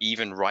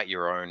even write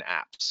your own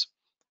apps,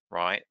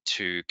 right,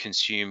 to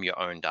consume your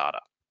own data.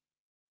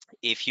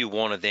 If you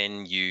want to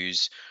then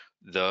use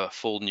the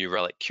full New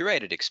Relic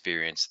curated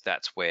experience,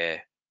 that's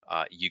where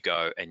you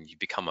go and you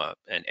become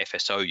an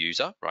FSO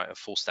user, right, a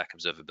full stack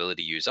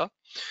observability user.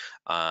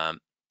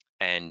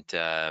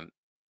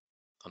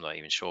 I'm not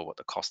even sure what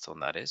the cost on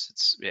that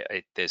is.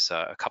 There's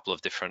a couple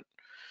of different.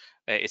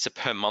 It's a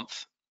per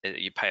month.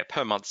 You pay a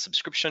per month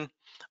subscription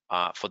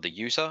for the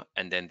user,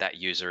 and then that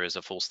user is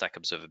a full stack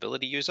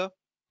observability user,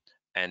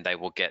 and they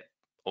will get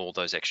all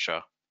those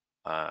extra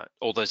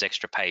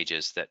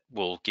pages that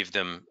will give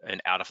them an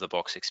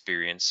out-of-the-box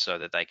experience, so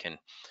that they can,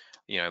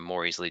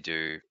 more easily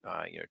do,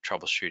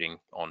 troubleshooting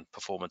on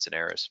performance and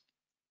errors.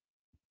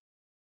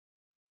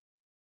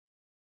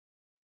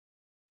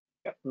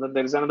 Yeah.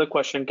 There is another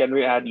question: can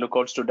we add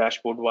lookouts to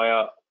dashboard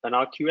via an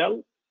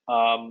RQL?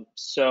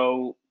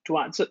 So to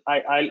answer,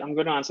 I'm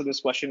going to answer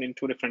this question in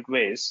two different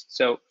ways.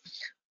 So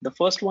the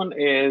first one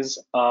is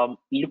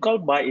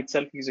lookout by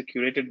itself is a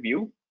curated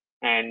view,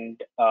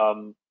 and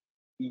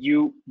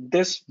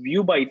this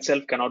view by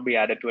itself cannot be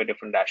added to a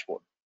different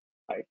dashboard,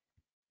 right?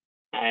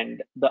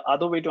 And the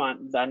other way to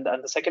and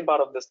the second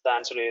part of this, the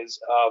answer is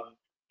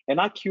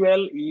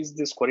NRQL is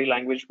this query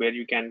language where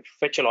you can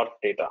fetch a lot of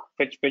data,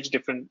 fetch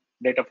different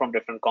data from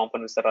different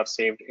components that are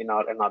saved in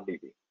our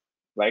NRDB,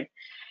 right?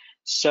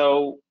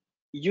 So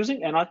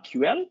using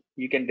NRQL,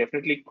 you can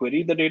definitely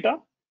query the data,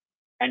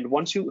 and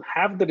once you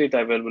have the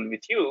data available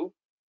with you,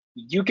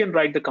 you can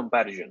write the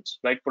comparisons,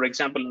 right? For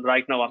example,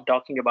 right now I'm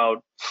talking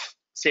about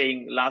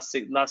saying last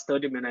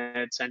 30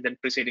 minutes and then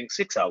preceding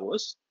 6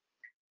 hours.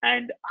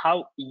 And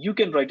how you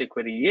can write a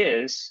query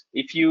is,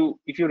 if you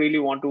really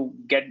want to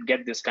get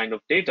this kind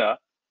of data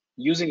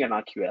using an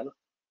RQL,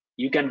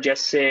 you can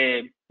just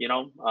say,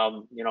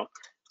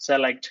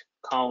 select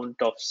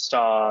count of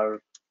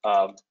star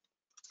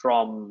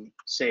from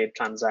say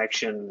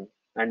transaction,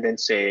 and then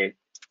say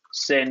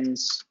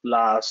since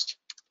last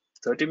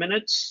 30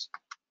 minutes,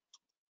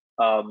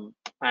 and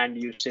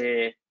you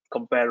say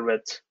compare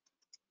with,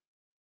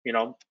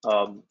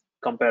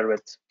 compare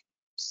with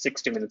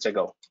 60 minutes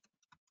ago.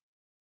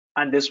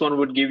 And this one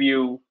would give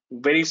you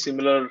very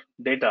similar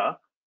data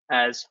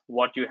as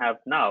what you have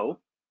now,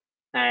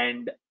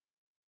 and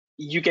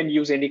you can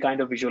use any kind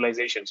of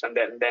visualizations and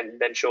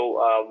then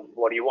show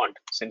what you want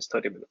since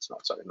 30 minutes.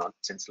 Not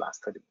since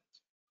last 30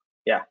 minutes.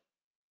 Yeah,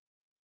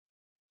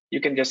 you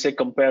can just say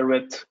compare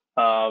with.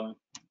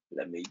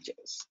 Let me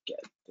just get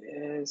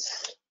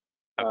this.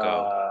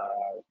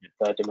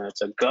 30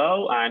 minutes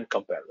ago and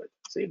compare with.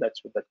 See,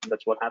 that's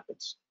what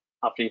happens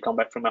after you come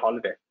back from a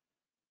holiday.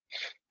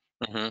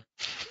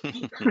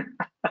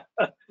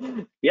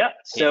 Yeah.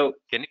 So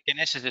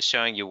Ganesh is just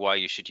showing you why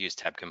you should use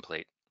tab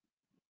complete.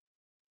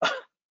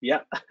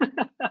 Yeah.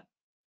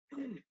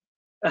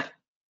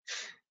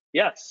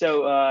 Yeah.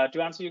 So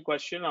to answer your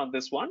question on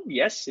this one,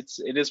 yes,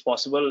 it is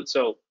possible.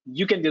 So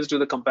you can just do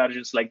the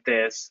comparisons like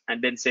this,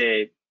 and then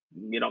say,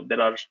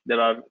 there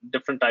are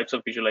different types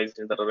of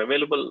visualizations that are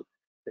available.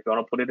 If you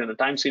want to put it in a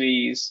time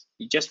series,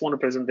 you just want to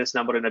present this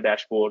number in a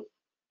dashboard.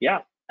 Yeah,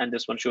 and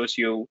this one shows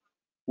you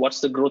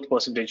what's the growth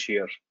percentage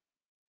here.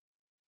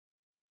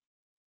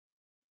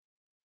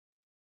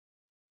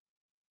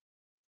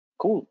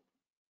 Cool.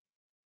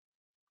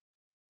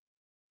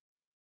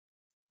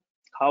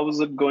 How is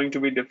it going to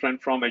be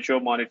different from Azure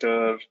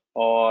Monitor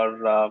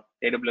or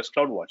AWS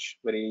CloudWatch?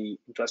 Very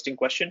interesting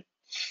question.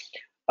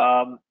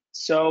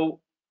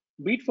 So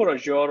be it for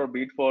Azure or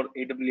be it for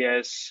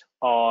AWS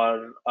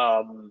or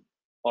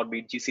be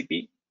it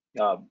GCP,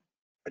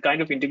 the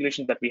kind of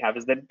integration that we have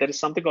is that there is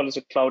something called as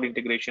a cloud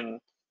integration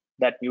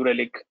that New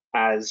Relic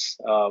has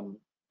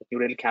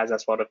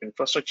as part of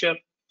infrastructure,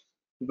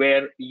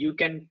 where you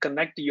can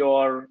connect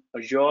your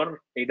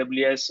Azure,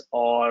 AWS,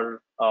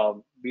 or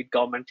be it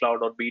government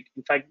cloud, or be it,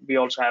 in fact, we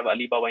also have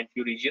Alibaba in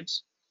few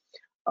regions.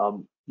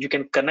 You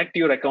can connect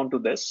your account to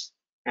this.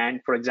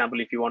 And for example,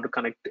 if you want to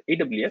connect to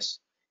AWS,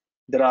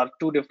 there are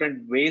two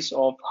different ways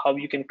of how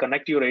you can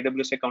connect your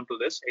AWS account to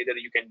this. Either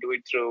you can do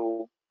it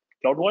through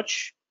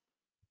CloudWatch,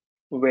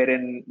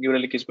 wherein New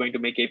Relic is going to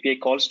make API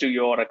calls to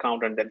your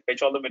account and then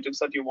fetch all the metrics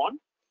that you want.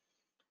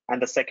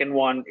 And the second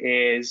one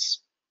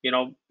is,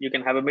 you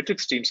can have a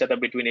metrics team set up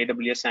between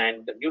AWS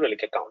and the New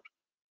Relic account.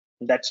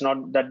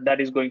 That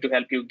is going to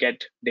help you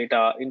get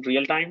data in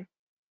real time,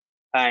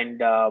 and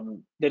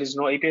there is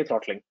no API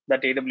throttling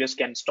that AWS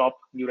can stop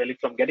New Relic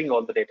from getting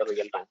all the data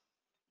real time.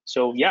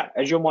 So yeah,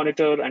 Azure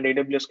Monitor and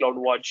AWS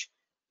CloudWatch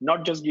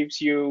not just gives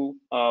you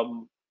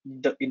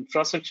the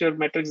infrastructure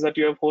metrics that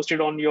you have hosted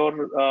on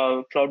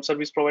your cloud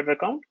service provider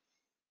account,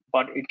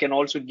 but it can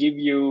also give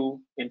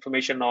you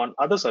information on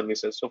other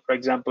services. So for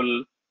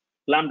example,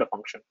 Lambda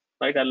function,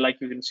 right? And like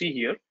you can see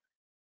here,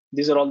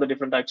 these are all the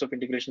different types of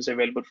integrations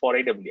available for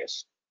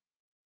AWS.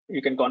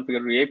 You can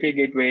configure your API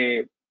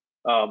gateway.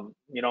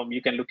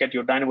 You can look at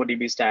your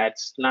DynamoDB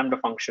stats, Lambda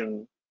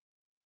function,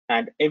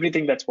 and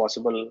everything that's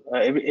possible,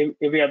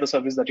 every other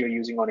service that you're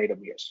using on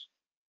AWS.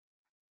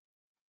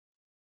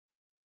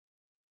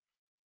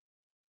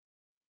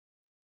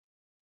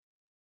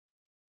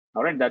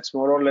 All right, that's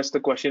more or less the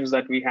questions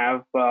that we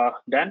have,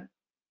 Dan.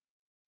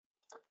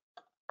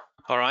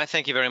 All right,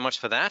 thank you very much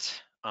for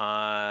that.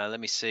 Let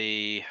me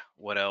see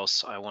what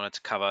else I wanted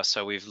to cover.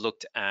 So we've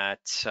looked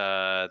at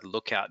the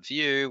lookout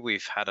view.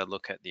 We've had a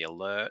look at the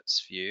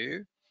alerts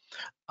view.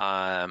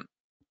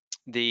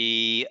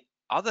 The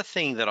other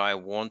thing that I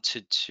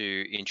wanted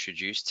to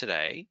introduce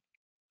today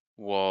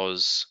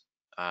was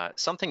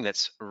something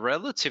that's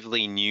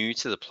relatively new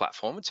to the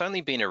platform. It's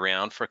only been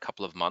around for a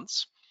couple of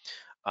months,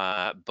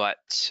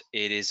 but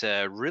it is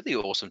a really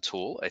awesome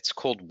tool. It's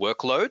called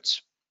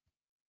Workloads.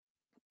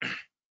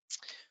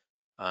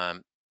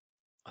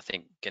 I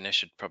think Ganesh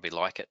should probably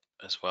like it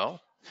as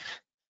well.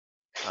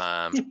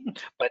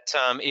 But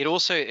it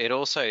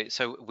also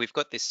so we've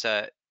got this.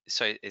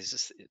 So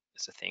it's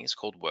a thing. It's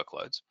called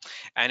Workloads,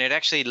 and it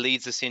actually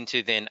leads us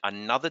into then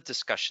another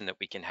discussion that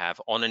we can have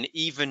on an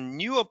even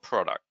newer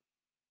product,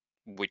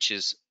 which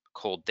is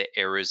called the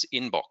Errors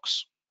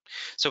Inbox.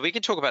 So we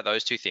can talk about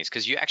those two things,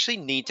 because you actually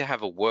need to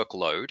have a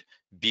workload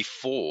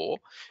before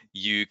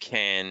you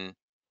can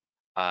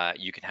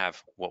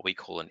have what we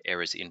call an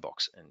Errors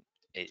Inbox, and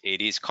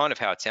it is kind of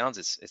how it sounds.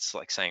 It's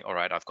like saying, all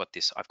right, I've got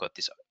this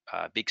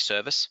big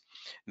service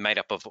made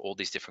up of all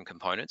these different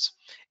components,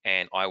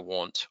 and I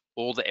want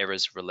all the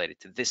errors related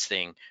to this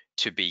thing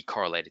to be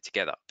correlated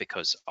together,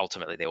 because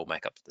ultimately they all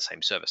make up the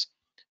same service.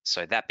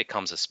 So that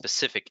becomes a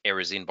specific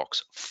Errors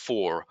Inbox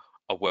for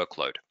a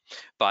workload.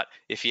 But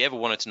if you ever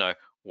wanted to know,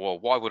 well,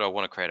 why would I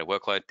want to create a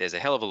workload? There's a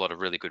hell of a lot of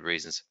really good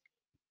reasons.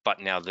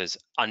 But now there's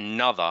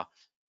another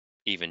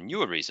even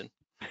newer reason,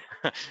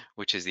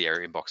 which is the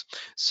Error Inbox.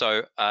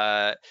 So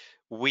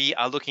we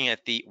are looking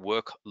at the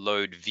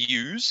workload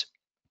views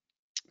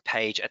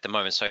page at the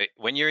moment. So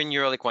when you're in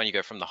New Relic 1, you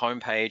go from the home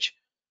page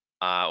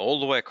all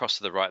the way across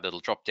to the right, little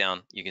drop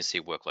down, you can see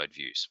workload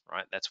views,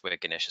 right? That's where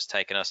Ganesh has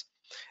taken us.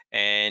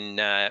 And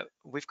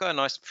we've got a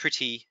nice,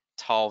 pretty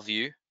tile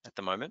view at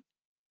the moment.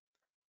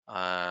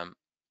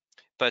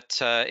 But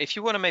if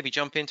you want to maybe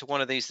jump into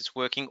one of these that's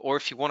working, or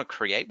if you want to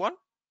create one,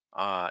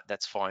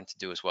 that's fine to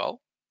do as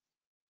well.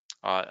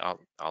 I'll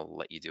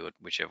let you do it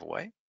whichever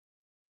way.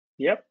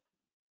 Yep.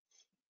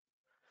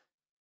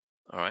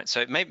 All right.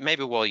 So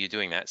maybe while you're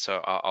doing that,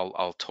 so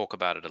I'll talk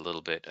about it a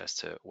little bit as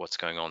to what's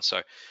going on.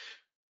 So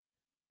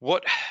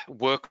what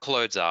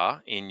workloads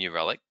are in New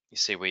Relic? You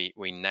see, we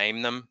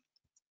name them,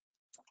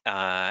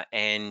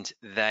 and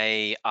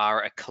they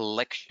are a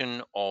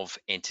collection of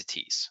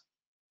entities,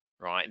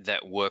 right,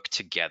 that work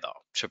together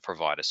to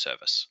provide a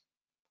service.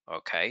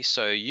 Okay,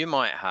 so you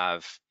might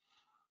have,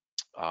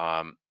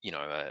 you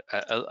know,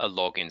 a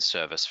login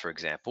service, for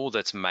example,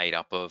 that's made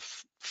up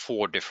of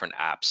 4 different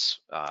apps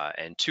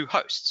and 2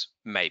 hosts,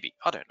 maybe.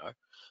 I don't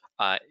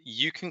know.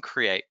 You can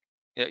create.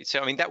 So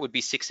I mean, that would be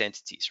 6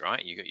 entities,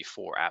 right? You got your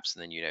 4 apps,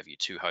 and then you'd have your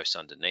 2 hosts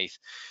underneath.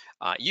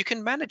 You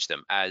can manage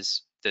them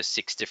as the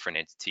 6 different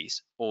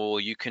entities,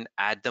 or you can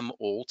add them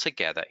all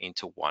together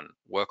into one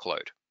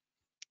workload.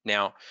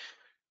 Now,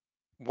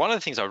 one of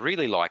the things I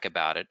really like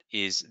about it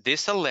is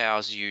this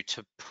allows you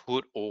to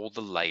put all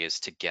the layers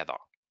together.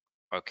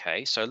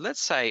 Okay, so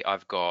let's say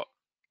I've got,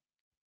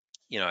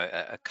 you know,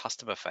 a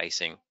customer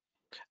facing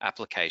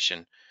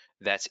application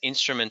that's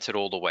instrumented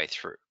all the way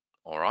through.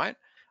 All right,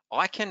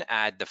 I can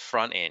add the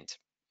front end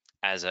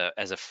as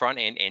a front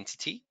end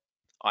entity.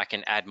 I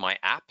can add my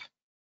app,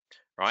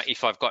 right?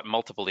 If I've got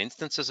multiple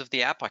instances of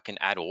the app, I can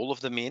add all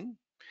of them in.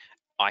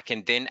 I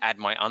can then add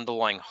my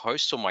underlying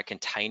hosts or my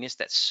containers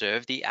that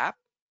serve the app.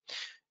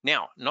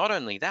 Now, not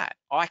only that,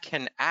 I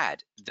can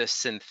add the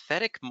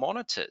synthetic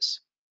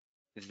monitors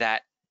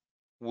that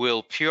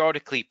will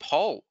periodically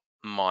poll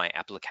my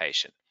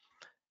application.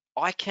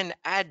 I can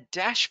add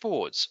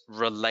dashboards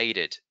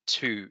related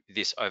to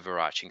this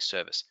overarching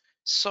service.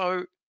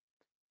 So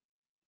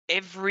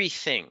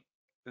everything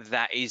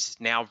that is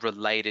now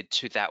related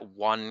to that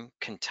one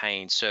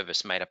contained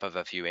service made up of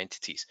a few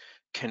entities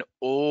can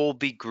all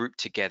be grouped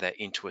together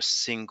into a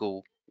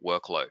single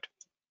workload,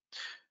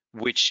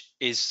 which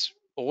is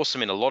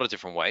awesome in a lot of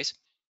different ways.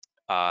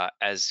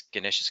 As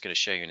Ganesh is going to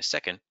show you in a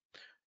second,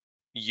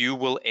 you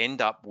will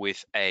end up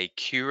with a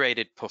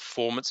curated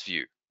performance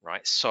view,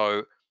 right?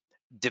 So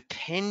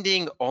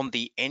depending on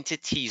the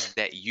entities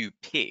that you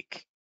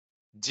pick,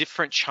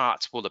 different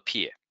charts will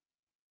appear,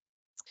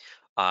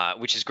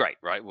 which is great,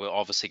 right? We're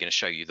obviously going to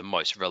show you the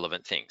most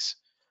relevant things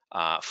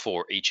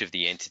for each of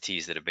the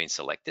entities that have been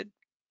selected.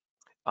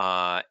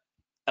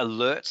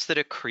 Alerts that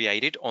are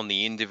created on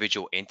the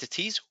individual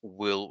entities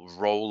will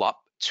roll up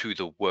to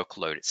the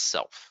workload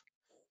itself.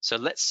 So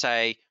let's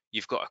say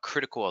you've got a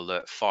critical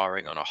alert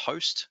firing on a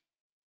host,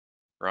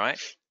 right?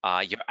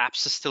 Your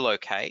apps are still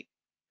okay,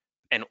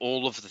 and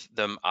all of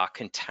them are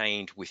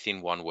contained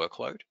within one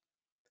workload.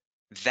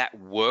 That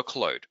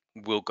workload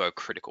will go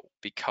critical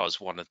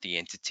because one of the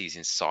entities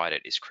inside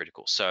it is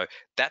critical. So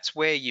that's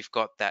where you've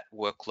got that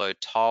workload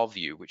tile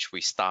view, which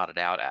we started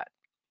out at,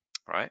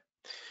 right?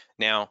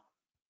 Now,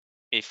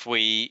 if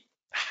we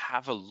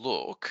have a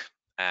look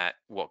at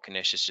what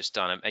Ganesh has just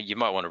done, and you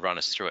might want to run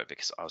us through it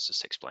because I was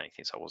just explaining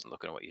things. I wasn't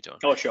looking at what you're doing.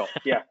 Oh, sure.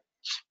 Yeah.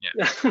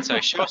 Yeah. So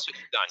show us what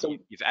you've done. So,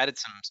 You've added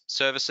some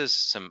services,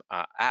 some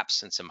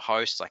apps, and some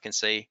hosts. I can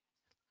see.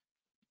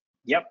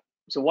 yep.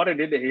 So what I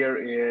did here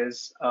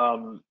is,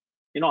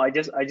 you know, I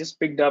just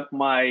picked up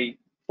my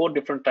 4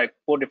 different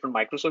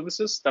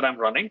microservices that I'm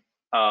running.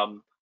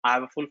 I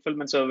have a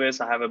fulfillment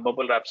service, I have a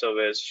bubble wrap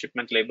service,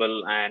 shipment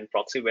label, and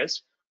proxy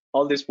west.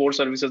 All these 4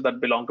 services that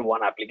belong to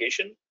one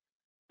application,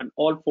 and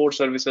all 4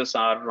 services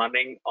are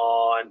running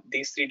on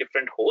these 3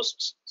 different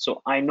hosts.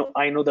 So I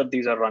know that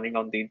these are running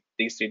on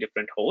these 3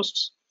 different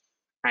hosts.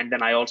 And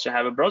then I also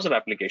have a browser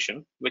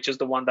application, which is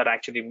the one that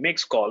actually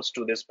makes calls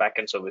to these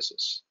backend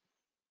services.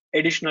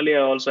 Additionally,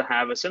 I also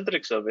have a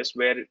synthetic service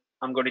where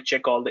I'm going to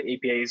check all the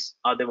APIs,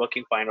 are they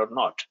working fine or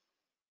not?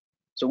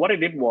 So what I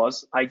did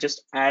was I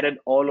just added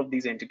all of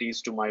these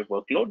entities to my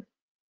workload.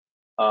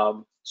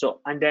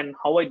 And then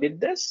how I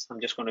did this,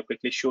 I'm just going to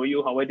quickly show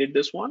you how I did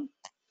this one.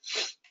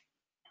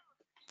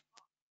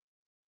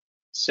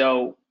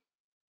 So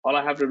all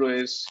I have to do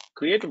is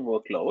create a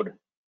workload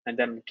and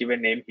then give a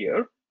name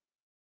here.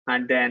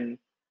 And then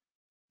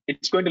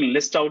it's going to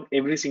list out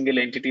every single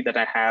entity that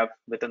I have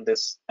within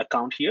this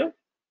account here.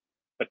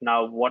 But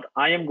now what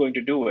I am going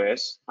to do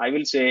is I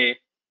will say,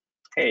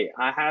 hey,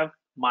 I have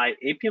my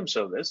APM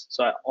service.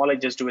 So all I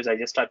just do is I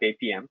just type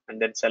APM and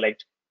then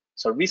select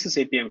services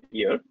APM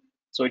here.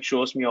 So it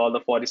shows me all the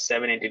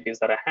 47 entities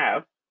that I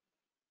have.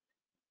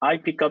 I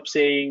pick up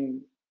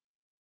saying,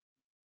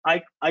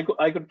 I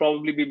could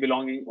probably be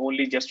belonging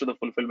only just to the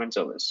fulfillment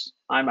service.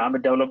 I'm a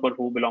developer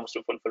who belongs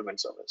to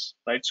fulfillment service,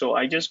 right? So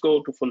I just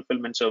go to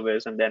fulfillment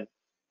service and then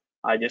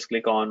I just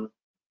click on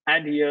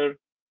add here.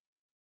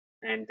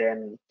 And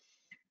then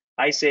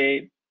I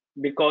say,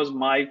 because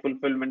my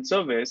fulfillment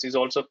service is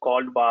also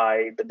called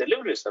by the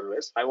delivery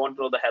service, I want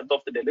to know the health of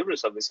the delivery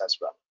service as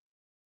well.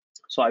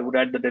 So I would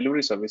add the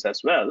delivery service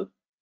as well.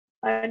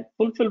 And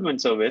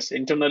fulfillment service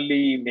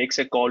internally makes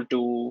a call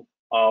to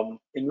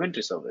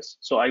inventory service.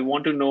 So I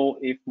want to know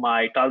if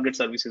my target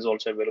service is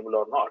also available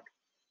or not.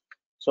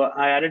 So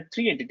I added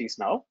 3 entities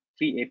now,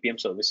 3 APM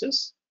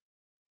services.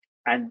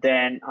 And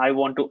then I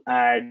want to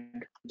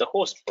add the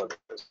host for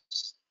this.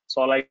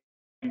 So all I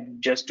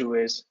just do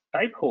is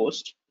type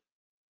host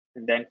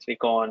and then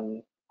click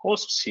on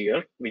hosts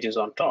here, which is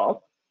on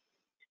top.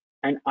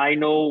 And I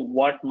know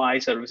what my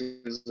service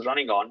is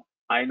running on.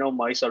 I know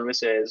my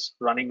service is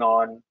running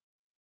on,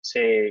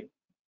 say,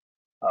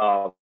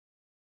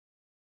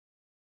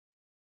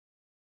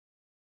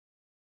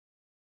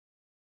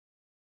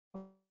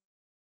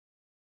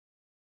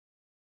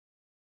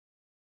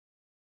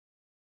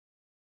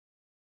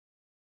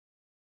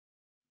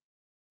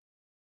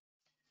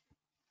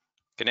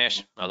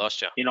 Ganesh, I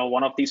lost you.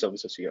 one of these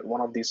services here,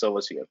 one of these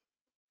servers here.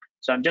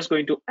 So I'm just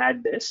going to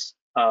add this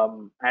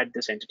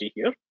entity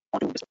here.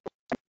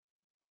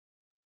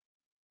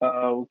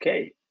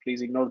 Okay,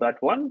 please ignore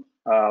that one.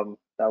 That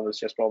was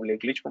just probably a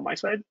glitch from my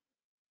side.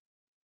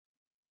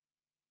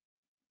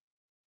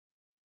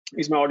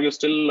 Is my audio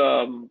still?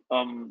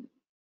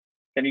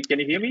 Can you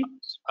hear me?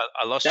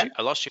 I lost you.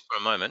 I lost you for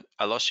a moment.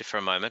 I lost you for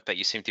a moment, but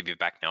you seem to be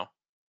back now.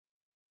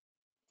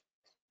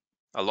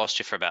 I lost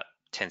you for about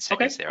 10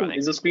 seconds there. Cool. I think.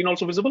 Is the screen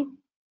also visible?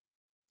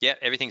 Yeah,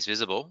 everything's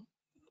visible.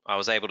 I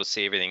was able to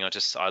see everything.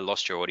 I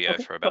lost your audio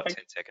for about 10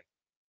 seconds.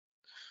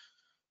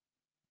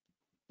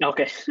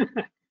 Okay.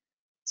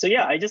 So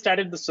yeah, I just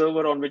added the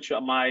server on which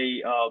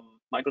my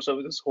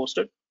microservice is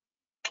hosted.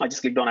 I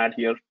just clicked on add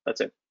here.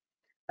 That's it.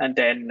 And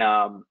then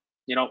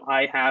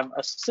I have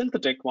a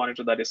synthetic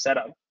monitor that is set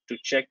up to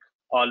check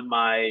all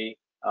my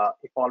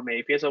if all my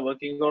APIs are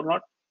working or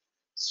not.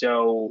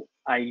 So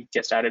I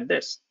just added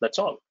this. That's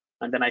all.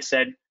 And then I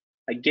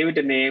gave it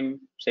a name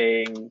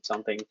saying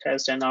something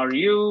test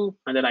NRU,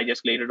 and then I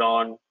just laid it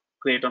on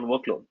create on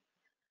workload.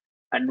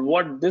 And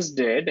what this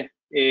did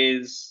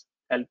is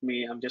help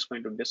me. I'm just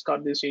going to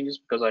discard these changes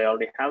because I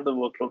already have the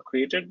workload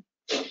created.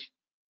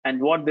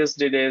 And what this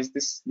did is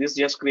this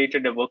just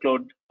created a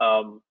workload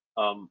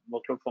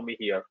workload for me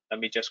here. Let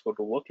me just go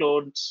to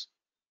workloads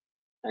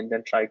and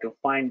then try to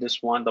find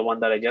this one, the one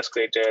that I just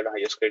created. I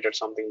just created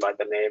something by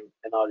the name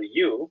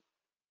NRU.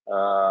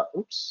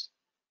 Oops,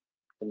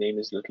 the name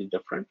is a little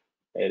different.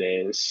 It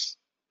is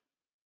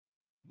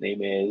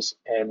name is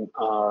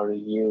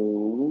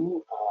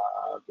NRU.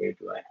 Where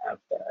do I have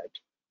that?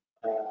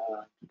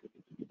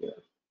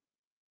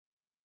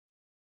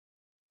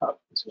 Oh,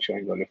 it's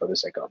showing only for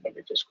this account. Let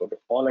me just go to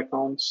all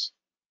accounts.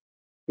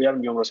 We have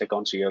numerous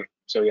accounts here,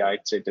 so yeah,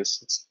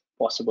 it's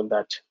possible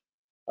that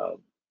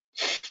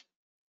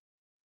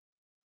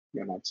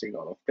you're not seeing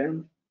all of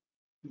them.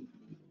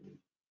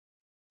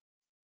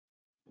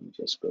 Let me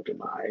just go to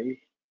my.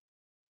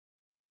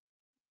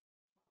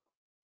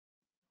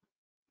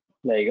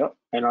 There you go.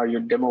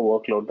 NRU demo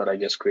workload that I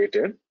just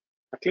created.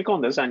 I click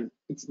on this, and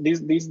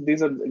these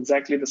are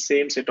exactly the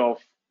same set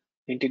of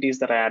entities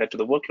that I added to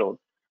the workload.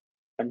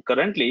 And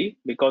currently,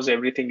 because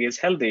everything is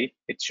healthy,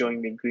 it's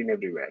showing me green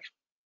everywhere,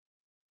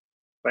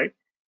 right?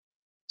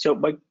 So,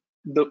 but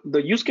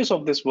the use case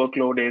of this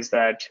workload is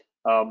that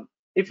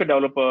if a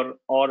developer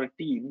or a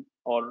team,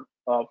 or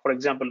for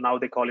example, now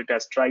they call it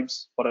as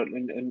tribes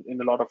in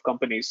a lot of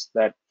companies,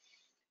 that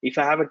if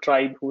I have a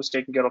tribe who's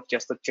taking care of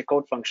just the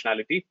checkout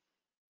functionality,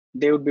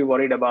 they would be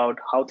worried about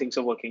how things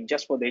are working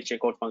just for their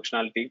checkout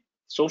functionality.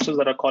 Sources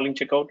that are calling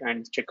checkout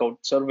and checkout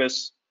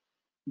service,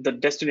 the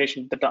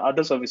destination, the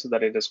other services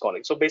that it is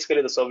calling. So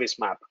basically, the service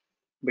map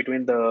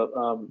between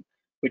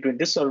between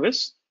this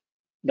service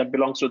that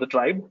belongs to the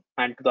tribe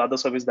and to the other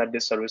service that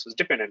this service is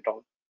dependent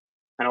on,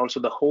 and also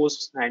the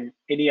hosts and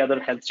any other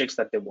health checks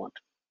that they want.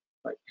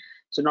 Right.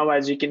 So now,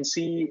 as you can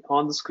see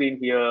on the screen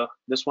here,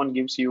 this one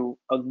gives you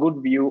a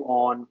good view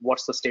on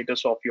what's the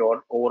status of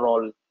your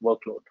overall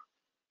workload.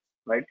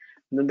 Right.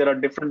 And then there are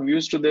different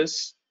views to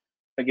this.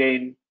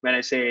 Again, when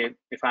I say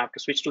if I have to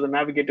switch to the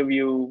navigator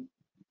view,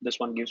 this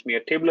one gives me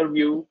a tabular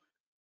view,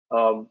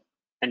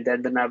 and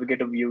then the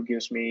navigator view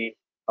gives me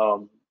a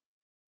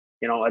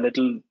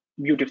little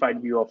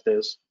beautified view of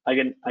this. I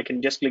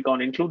can just click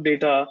on include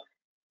data.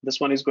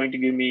 This one is going to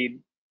give me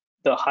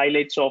the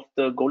highlights of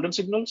the golden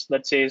signals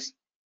that says,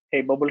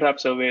 hey, bubble wrap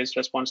service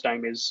response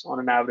time is on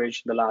an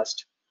average the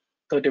last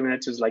 30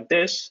 minutes is like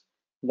this,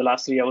 the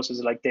last 3 hours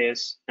is like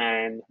this,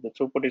 and the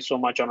throughput is so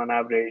much on an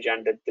average,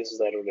 and this is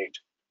the error rate,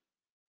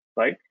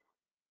 right?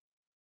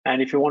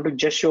 And if you want to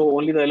just show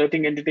only the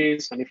alerting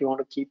entities, and if you want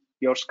to keep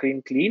your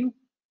screen clean, you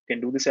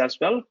can do this as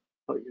well.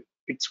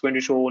 It's going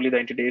to show only the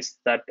entities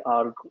that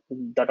are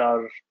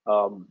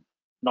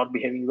not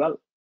behaving well.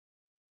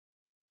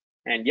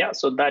 And yeah,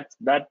 so that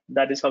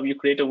is how you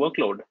create a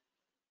workload.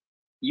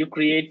 You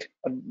create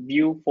a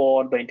view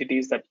for the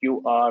entities that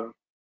you're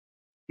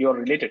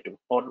related to,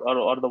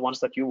 or the ones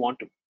that you want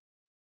to.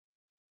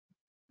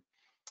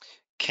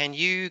 Can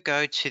you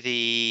go to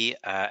the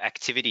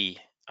activity,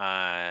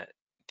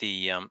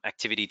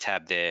 activity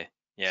tab there?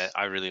 Yeah,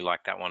 I really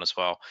like that one as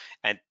well.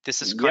 And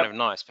this is kind of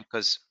nice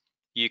because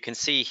you can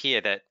see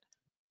here that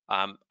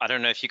I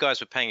don't know if you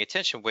guys were paying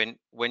attention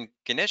when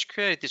Ganesh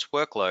created this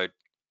workload,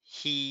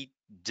 he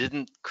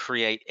didn't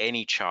create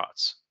any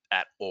charts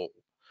at all.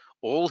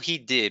 All he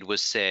did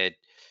was said,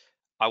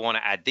 I want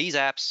to add these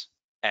apps,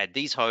 add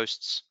these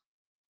hosts,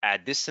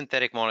 add this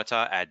synthetic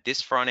monitor, add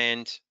this front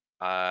end.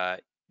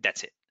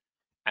 That's it.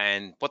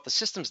 And what the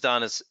system's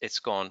done is it's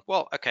gone,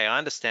 well, okay, I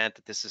understand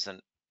that this is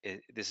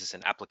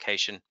an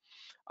application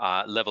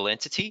level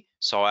entity,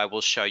 so I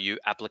will show you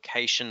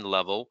application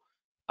level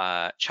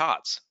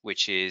charts,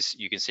 which is,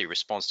 you can see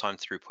response time,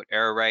 throughput,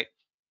 error rate.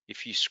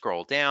 If you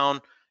scroll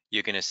down,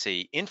 you're going to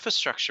see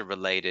infrastructure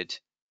related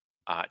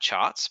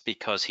charts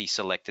because he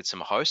selected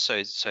some hosts.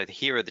 So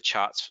here are the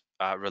charts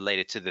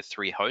related to the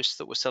 3 hosts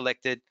that were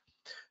selected.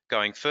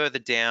 Going further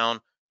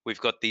down,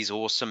 we've got these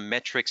awesome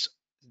metrics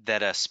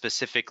that are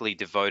specifically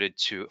devoted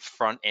to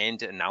front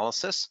end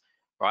analysis,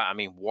 right? I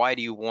mean, why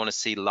do you want to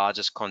see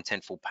largest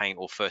contentful paint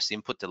or first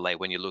input delay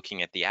when you're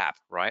looking at the app,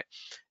 right?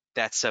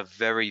 That's a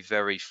very,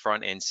 very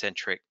front end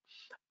centric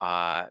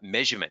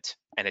measurement,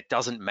 and it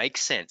doesn't make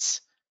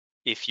sense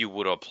if you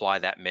would apply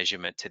that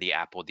measurement to the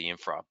app or the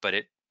infra, but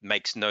it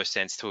makes no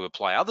sense to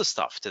apply other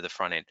stuff to the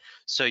front end.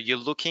 So you're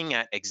looking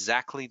at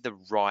exactly the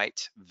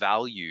right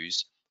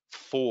values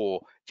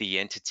for the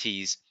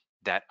entities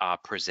that are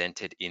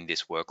presented in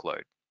this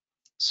workload.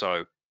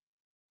 So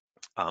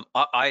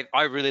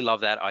I really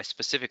love that. I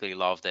specifically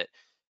love that,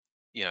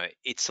 you know,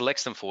 it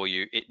selects them for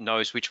you. It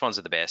knows which ones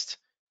are the best,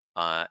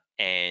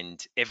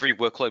 and every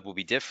workload will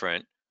be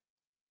different,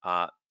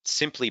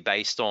 simply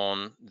based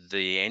on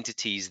the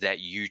entities that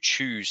you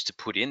choose to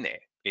put in there.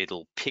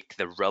 It'll pick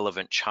the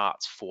relevant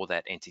charts for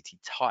that entity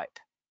type,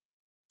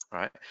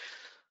 right?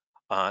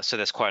 So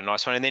that's quite a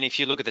nice one. And then if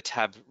you look at the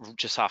tab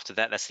just after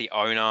that, that's the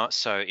owner.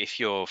 So if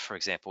you're, for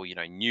example, you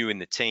know, new in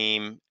the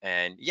team,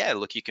 and yeah,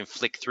 look, you can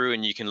flick through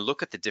and you can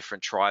look at the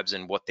different tribes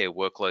and what their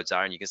workloads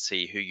are, and you can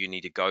see who you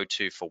need to go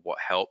to for what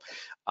help.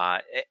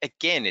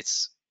 Again,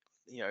 it's,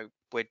 you know,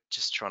 we're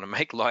just trying to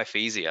make life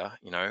easier,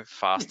 you know,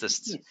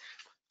 fastest.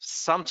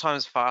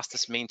 Sometimes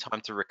fastest mean time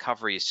to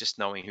recovery is just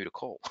knowing who to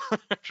call,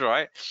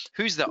 right?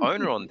 Who's the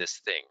owner on this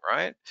thing,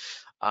 right?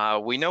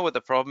 We know what the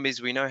problem is.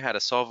 We know how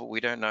to solve it. We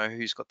don't know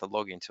who's got the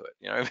login to it.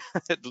 You know,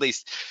 at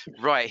least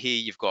right here,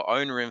 you've got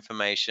owner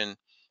information.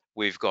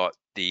 We've got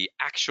the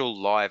actual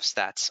live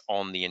stats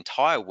on the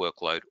entire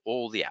workload,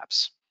 all the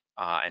apps,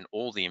 and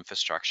all the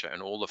infrastructure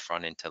and all the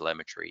front end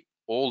telemetry,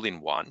 all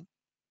in one.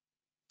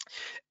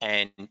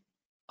 And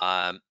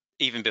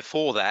even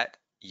before that,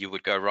 you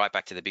would go right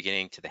back to the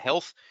beginning to the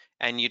health,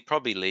 and you'd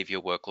probably leave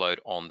your workload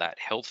on that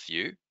health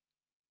view.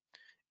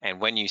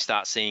 And when you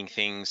start seeing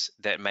things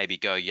that maybe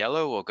go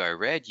yellow or go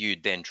red,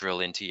 you'd then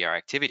drill into your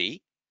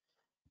activity,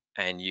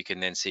 and you can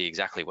then see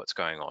exactly what's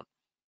going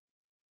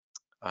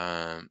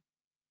on.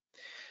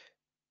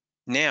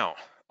 Now,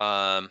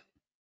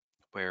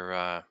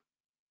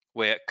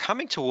 we're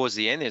coming towards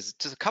the end. There's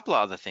just a couple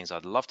of other things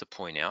I'd love to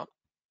point out.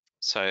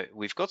 So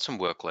we've got some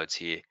workloads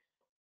here.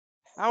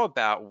 How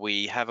about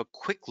we have a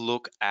quick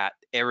look at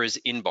errors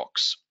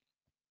inbox,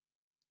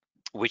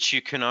 which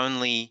you can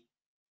only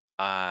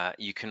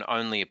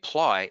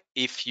apply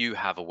if you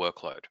have a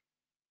workload.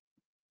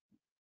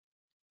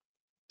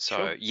 So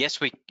sure. Yes,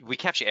 we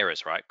capture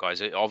errors, right,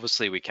 guys?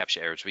 Obviously, we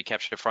capture errors. We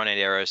capture front-end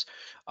errors.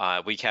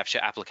 We capture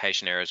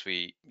application errors.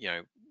 We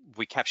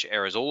capture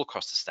errors all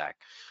across the stack.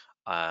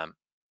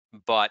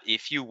 But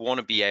if you want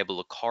to be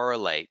able to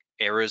correlate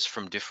errors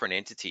from different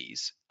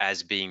entities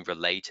as being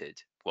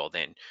related, well,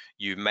 then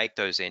you make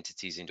those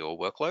entities into a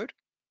workload,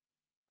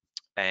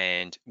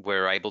 and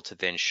we're able to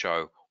then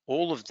show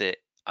all of the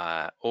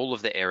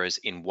errors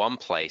in one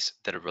place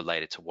that are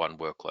related to one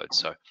workload.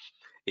 So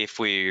if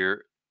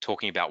we're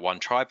talking about one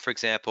tribe, for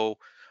example,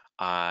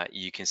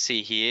 you can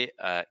see here,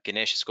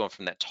 Ganesh has gone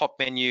from that top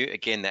menu.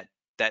 Again,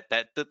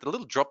 the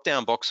little drop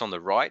down box on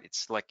the right,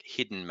 it's like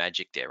hidden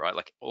magic there, right?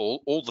 Like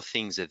all the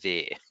things are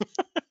there,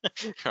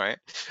 right?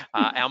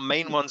 Our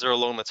main ones are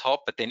along the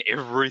top, but then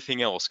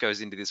everything else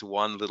goes into this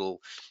one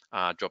little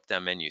drop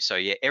down menu. So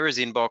yeah, errors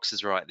inbox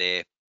is right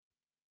there.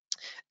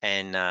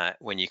 And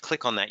when you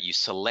click on that, you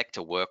select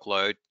a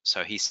workload.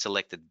 So he's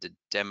selected the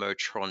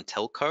Demotron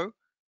Telco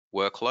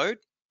workload,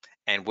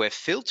 and we're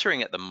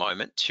filtering at the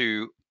moment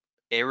to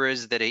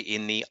errors that are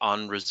in the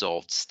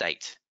unresolved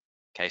state.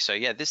 Okay, so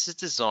yeah, this is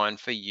designed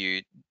for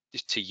you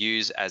to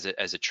use as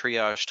a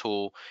triage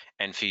tool,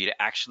 and for you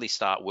to actually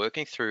start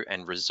working through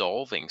and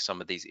resolving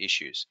some of these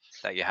issues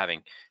that you're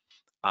having.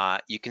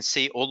 You can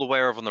see all the way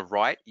over on the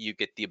right, you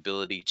get the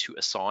ability to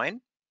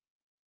assign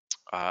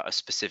a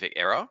specific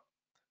error.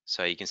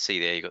 So you can see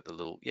there, you got the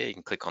little, yeah, you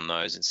can click on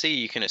those and see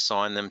you can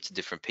assign them to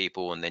different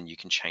people, and then you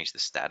can change the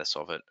status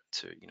of it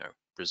to, you know,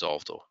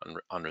 resolved or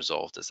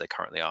unresolved as they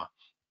currently are.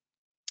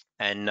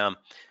 And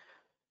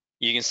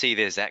you can see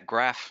there's that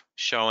graph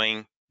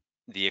showing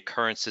the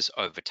occurrences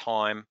over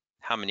time,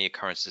 how many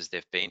occurrences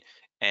there've been.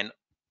 And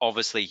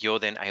obviously you're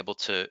then able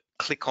to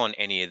click on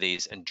any of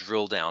these and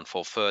drill down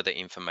for further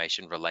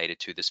information related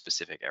to the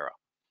specific error.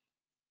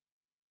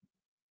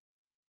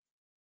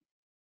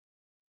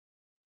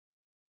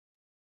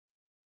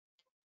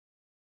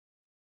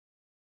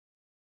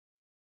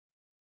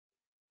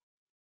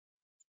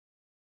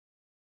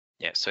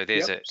 Yeah, so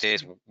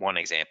there's one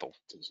example.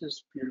 This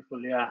is beautiful.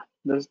 Yeah,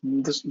 this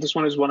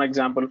one is one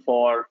example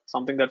for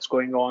something that's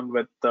going on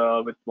with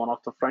one of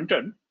the front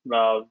end.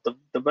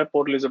 The web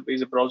portal is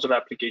a browser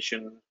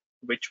application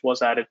which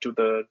was added to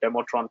the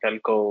Demotron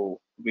Telco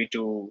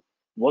V2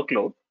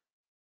 workload.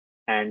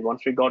 And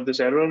once we got this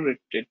error,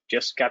 it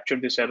just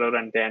captured this error,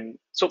 and then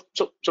so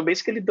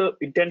basically the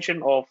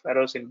intention of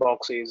errors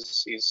inbox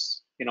is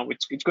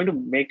it's going to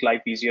make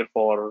life easier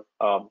for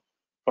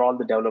all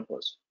the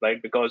developers,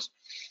 right? Because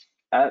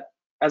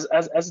as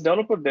a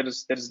developer, there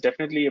is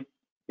definitely a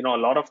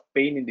lot of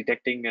pain in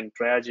detecting and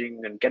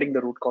triaging and getting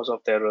the root cause of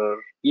the error,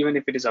 even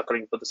if it is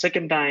occurring for the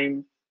second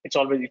time. It's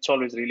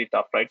always really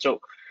tough, right?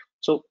 So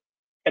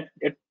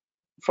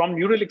from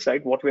New Relic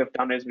side, what we have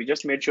done is we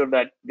just made sure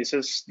that this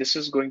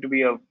is going to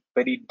be a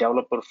very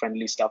developer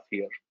friendly stuff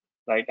here,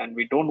 right? And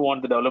we don't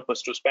want the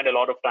developers to spend a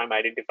lot of time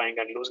identifying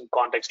and losing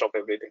context of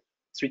everything,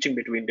 switching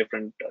between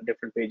different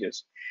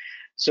pages.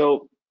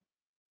 So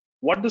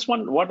what errors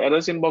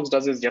inbox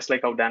does is just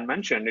like how Dan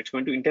mentioned, it's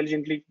going to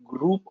intelligently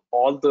group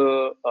all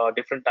the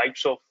different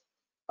types of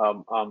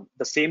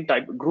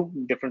group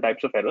different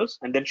types of errors,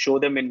 and then show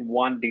them in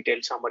one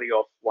detailed summary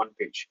of one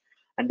page.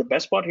 And the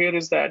best part here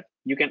is that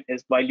you can,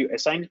 while you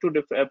assign it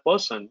to a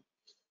person,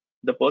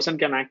 the person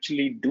can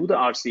actually do the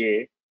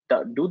RCA,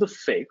 do the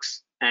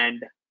fix,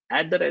 and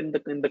add that in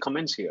the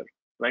comments here,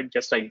 right?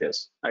 Just like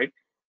this, right?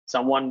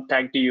 Someone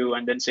tag to you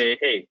and then say,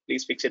 hey,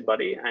 please fix it,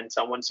 buddy. And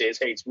someone says,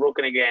 hey, it's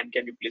broken again.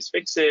 Can you please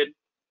fix it?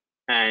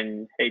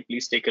 And hey,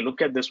 please take a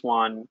look at this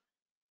one.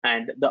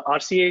 And the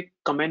RCA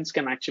comments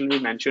can actually be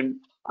mentioned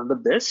under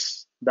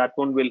this. That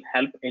one will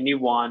help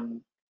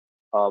anyone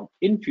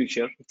in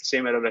future, if the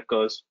same error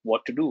occurs,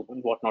 what to do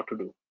and what not to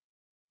do,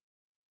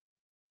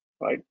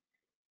 right?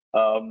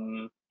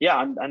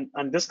 Yeah,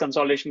 and this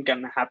consolidation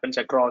can happen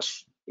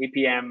across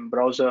APM,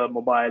 browser,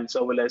 mobile,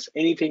 serverless,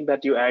 anything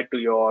that you add to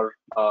your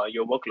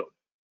workload.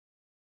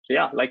 So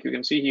yeah, like you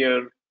can see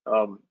here,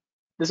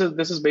 this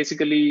is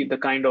basically the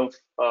kind of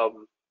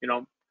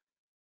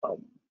an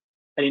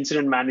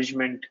incident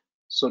management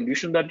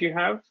solution that you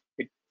have.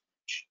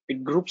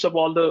 It groups up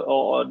all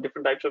the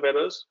different types of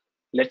errors,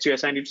 lets you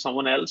assign it to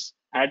someone else,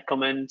 add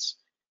comments,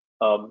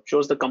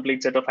 shows the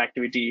complete set of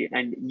activity,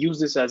 and use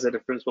this as a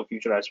reference for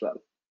future as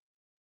well.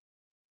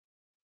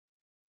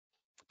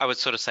 I would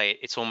sort of say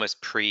it's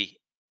almost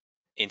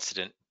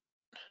pre-incident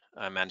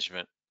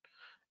management.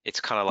 It's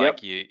kind of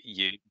like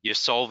you're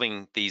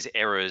solving these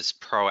errors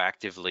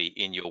proactively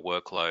in your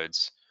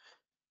workloads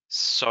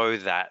so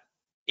that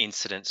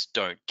incidents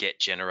don't get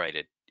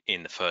generated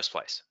in the first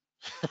place.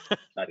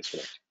 That is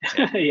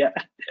correct. Yeah.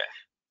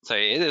 So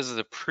this is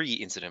a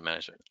pre-incident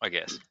management, I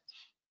guess.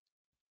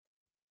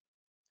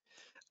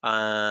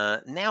 Now,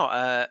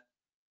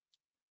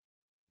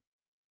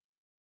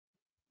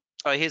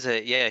 here's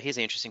an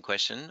interesting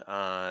question,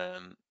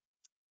 and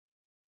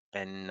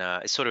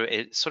it sort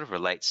of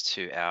relates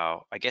to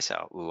our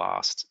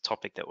last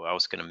topic that I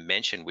was going to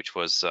mention, which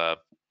was I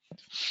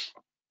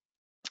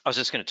was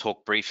just going to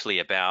talk briefly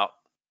about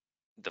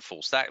the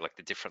full stack, like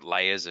the different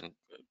layers and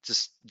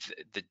just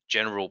the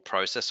general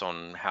process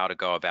on how to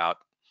go about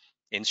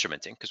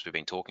instrumenting, because we've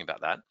been talking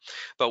about that.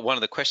 But one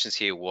of the questions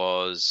here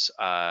was,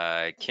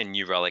 can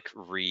New Relic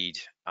read,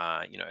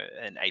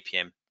 an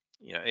APM,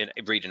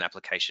 read an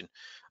application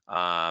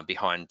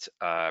behind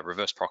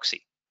reverse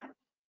proxy,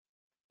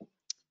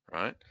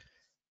 right?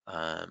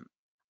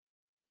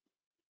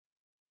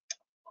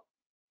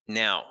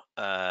 Now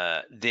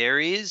there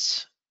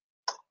is,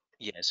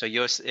 so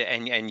you're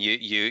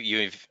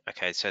you've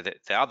okay. So the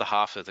other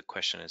half of the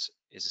question is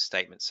a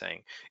statement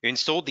saying you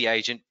installed the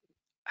agent.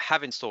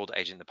 Have installed the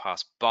agent in the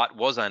past, but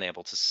was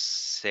unable to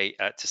see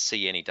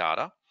any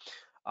data,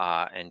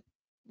 and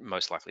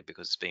most likely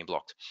because it's being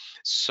blocked.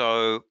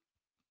 So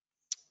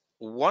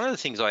one of the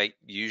things I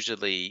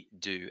usually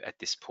do at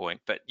this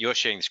point, but you're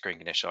sharing the screen,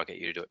 Ganesh, so I'll get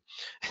you to do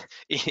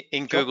it.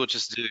 In Sure. Google,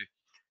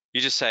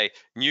 you just say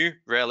New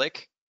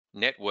Relic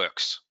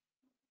networks,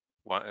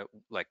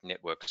 like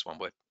networks, one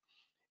word,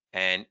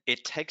 and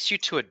it takes you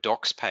to a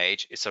docs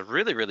page. It's a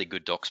really, really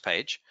good docs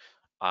page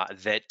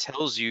that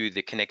tells you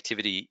the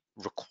connectivity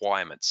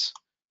requirements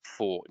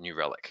for New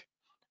Relic,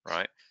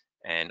 right?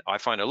 And I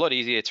find it a lot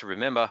easier to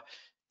remember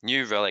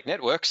New Relic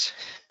networks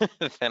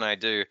than I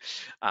do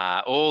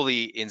all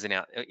the in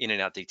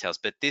and out details.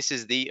 But this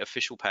is the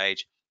official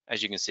page.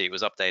 As you can see, it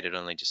was updated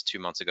only just 2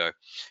 months ago.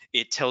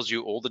 It tells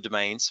you all the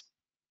domains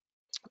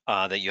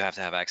that you have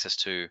to have access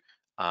to,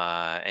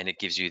 and it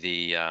gives you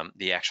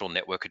the actual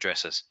network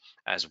addresses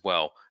as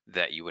well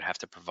that you would have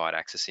to provide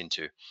access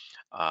into.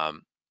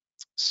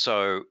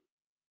 So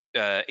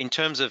in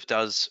terms of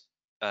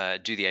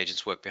do the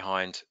agents work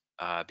behind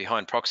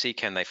proxy?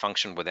 Can they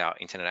function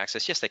without internet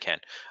access? Yes, they can,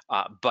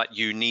 but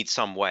you need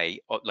some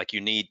way, like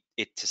you need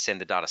it to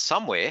send the data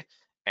somewhere,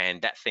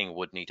 and that thing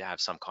would need to have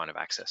some kind of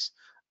access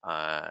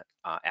out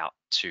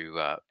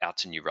to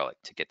New Relic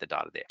to get the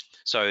data there.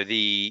 So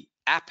the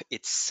app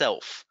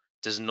itself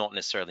does not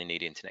necessarily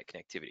need internet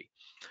connectivity,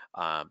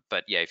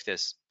 but yeah, if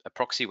there's a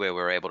proxy where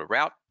we're able to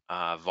route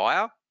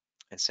via,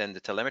 and send the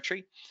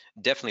telemetry,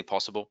 definitely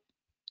possible.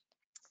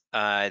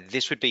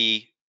 This would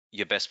be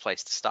your best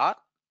place to start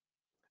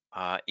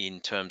in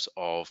terms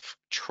of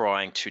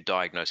trying to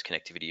diagnose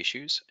connectivity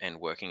issues and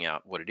working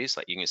out what it is.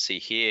 Like you can see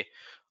here,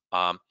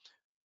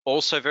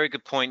 also very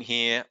good point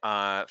here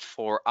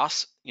for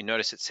us. You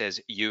notice it says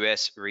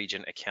US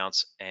region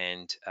accounts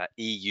and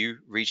EU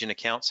region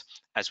accounts.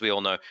 As we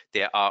all know,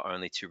 there are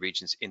only 2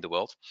 regions in the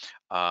world.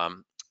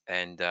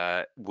 And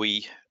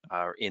we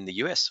are in the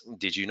US.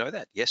 Did you know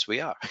that? Yes, we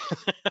are.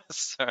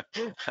 So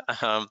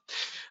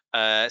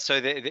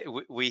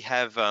we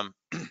have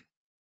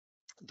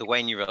the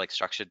way New Relic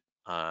structured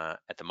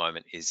at the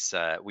moment is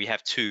we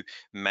have 2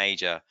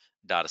 major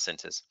data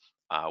centers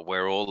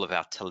where all of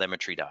our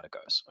telemetry data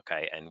goes,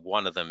 okay? And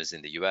one of them is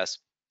in the US,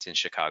 it's in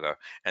Chicago,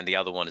 and the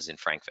other one is in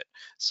Frankfurt.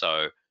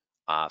 So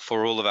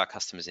for all of our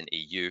customers in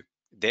EU,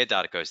 their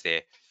data goes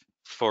there.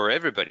 For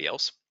everybody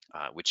else,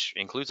 which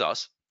includes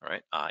us,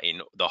 right,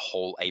 in the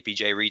whole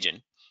APJ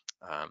region,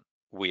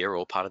 we are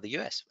all part of the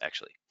US,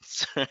 actually.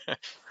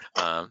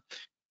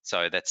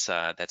 So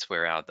that's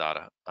where our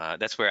data,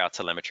 that's where our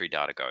telemetry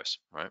data goes,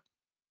 right?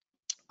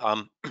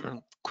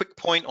 Quick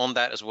point on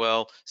that as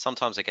well.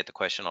 Sometimes I get the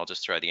question, I'll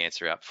just throw the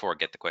answer out before I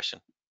get the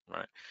question,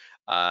 right?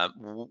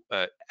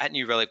 At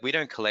New Relic, we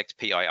don't collect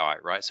PII,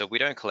 right? So we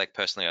don't collect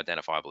personally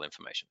identifiable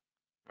information,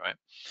 right?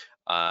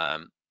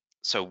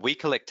 So we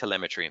collect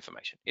telemetry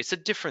information. It's a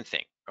different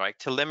thing, right?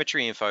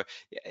 Telemetry info,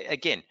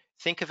 again,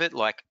 think of it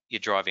like you're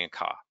driving a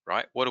car,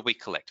 right? What do we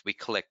collect? We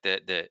collect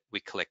the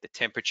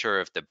temperature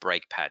of the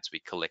brake pads. We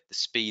collect the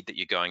speed that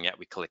you're going at.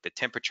 We collect the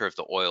temperature of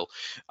the oil.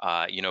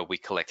 You know, we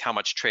collect how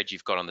much tread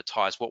you've got on the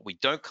tires. What we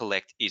don't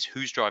collect is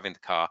who's driving the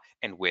car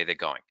and where they're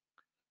going,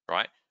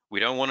 right? We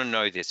don't want to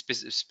know their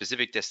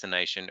specific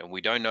destination, and we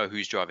don't know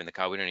who's driving the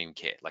car. We don't even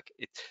care. Like,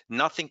 it's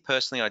nothing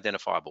personally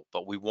identifiable,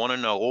 but we want to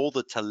know all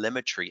the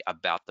telemetry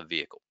about the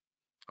vehicle,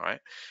 right?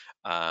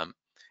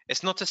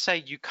 It's not to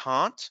say you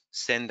can't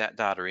send that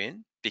data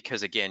in,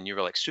 because again,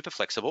 you're like super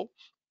flexible,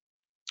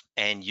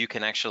 and you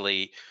can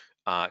actually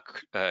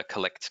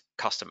collect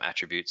custom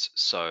attributes.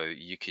 So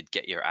you could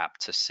get your app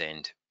to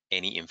send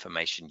any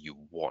information you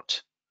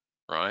want,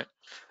 right?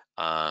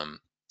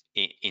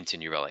 Into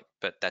New Relic,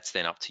 but that's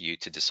then up to you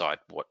to decide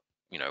what,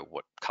 you know,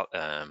 what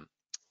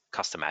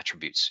custom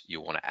attributes you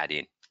want to add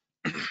in.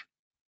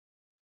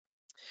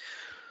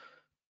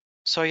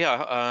 So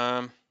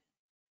yeah,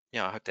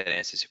 yeah, I hope that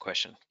answers your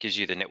question. Gives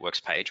you the networks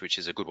page, which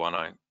is a good one.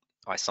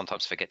 I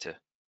sometimes forget to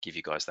give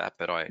you guys that,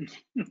 but I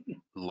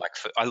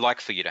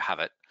like for you to have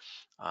it.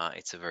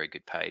 It's a very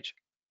good page.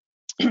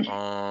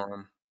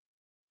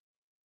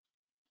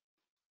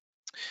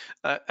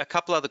 A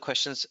couple other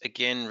questions,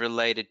 again,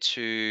 related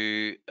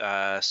to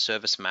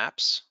service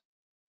maps.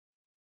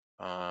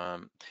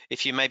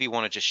 If you maybe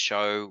want to just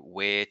show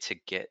where to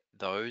get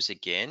those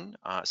again.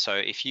 So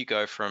if you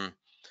go from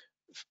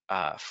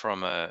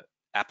a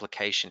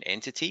application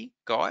entity,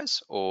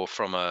 guys, or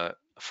from a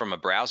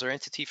browser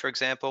entity, for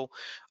example,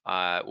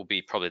 will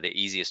be probably the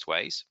easiest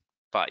ways.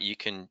 But you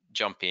can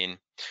jump in.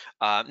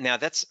 Now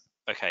that's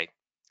okay.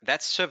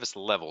 That's service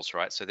levels,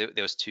 right? So there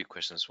was 2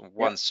 questions.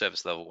 One, yep.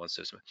 Service level, one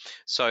service.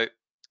 So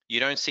you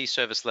don't see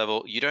service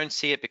level. You don't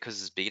see it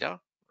because it's beta,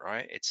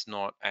 right? It's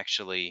not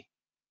actually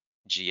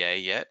GA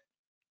yet.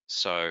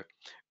 So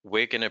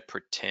we're going to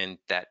pretend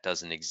that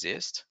doesn't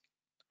exist,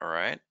 all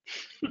right?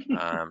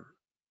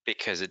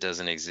 Because it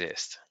doesn't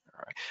exist, all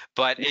right?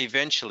 But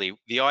eventually,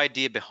 the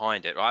idea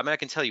behind it, I mean, I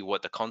can tell you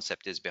what the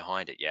concept is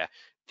behind it, yeah?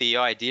 The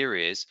idea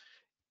is,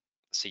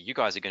 so you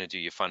guys are going to do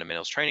your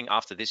fundamentals training.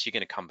 After this, you're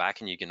going to come back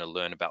and you're going to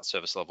learn about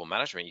service level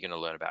management. You're going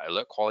to learn about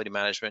alert quality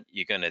management.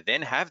 You're going to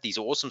then have these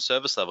awesome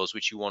service levels,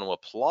 which you want to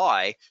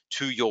apply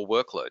to your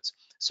workloads.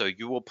 So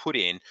you will put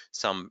in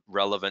some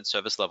relevant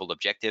service level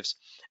objectives,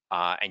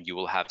 and you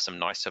will have some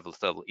nice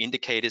service level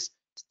indicators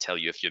to tell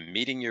you if you're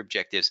meeting your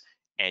objectives,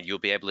 and you'll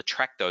be able to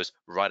track those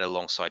right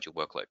alongside your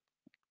workload.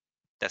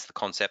 That's the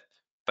concept,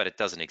 but it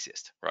doesn't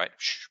exist, right?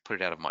 Shh,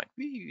 put it out of mind.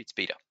 It's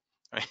beta,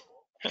 right?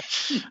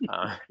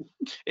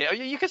 Yeah,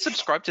 you can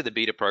subscribe to the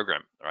beta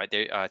program, right?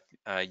 There,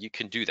 you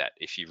can do that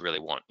if you really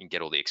want and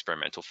get all the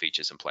experimental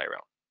features and play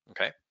around.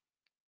 Okay.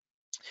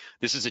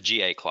 This is a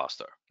GA class,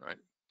 though, right?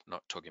 I'm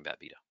not talking about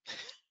beta.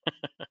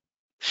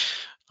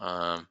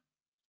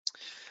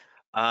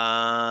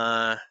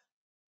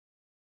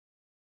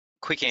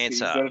 Quick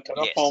answer. Is there a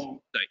Terraform?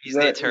 Yes. Is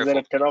there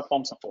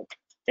Terraform support?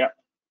 Yeah.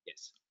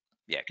 Yes.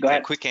 Yeah. Go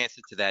ahead. Quick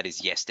answer to that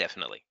is yes,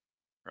 definitely.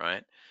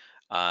 Right.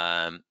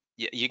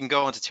 You can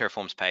go onto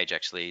Terraform's page,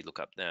 actually look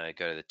up, go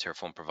to the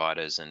Terraform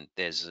providers, and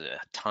there's a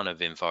ton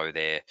of info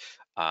there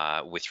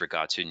with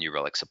regard to New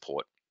Relic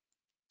support.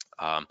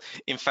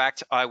 In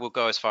fact, I will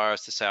go as far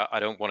as to say,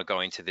 I don't want to go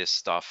into this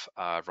stuff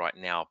right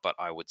now, but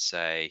I would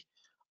say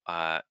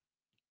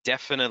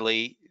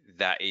definitely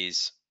that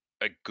is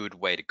a good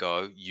way to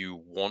go.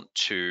 You want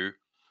to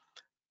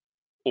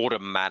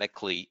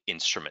automatically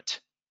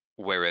instrument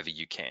wherever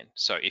you can.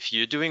 So if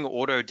you're doing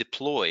auto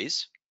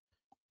deploys,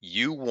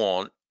 you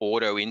want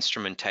auto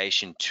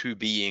instrumentation to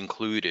be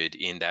included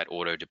in that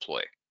auto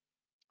deploy,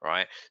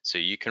 right? So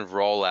you can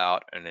roll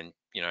out an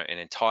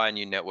entire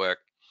new network,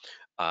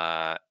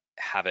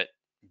 have it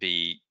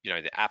be,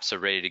 the apps are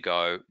ready to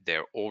go,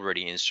 they're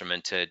already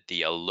instrumented,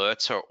 the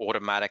alerts are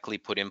automatically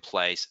put in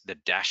place, the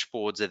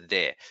dashboards are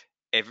there.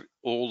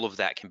 All of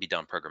that can be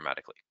done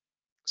programmatically.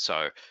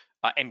 So,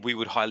 and we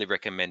would highly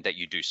recommend that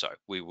you do so.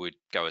 We would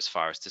go as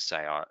far as to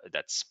say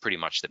that's pretty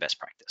much the best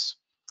practice.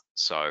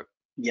 So,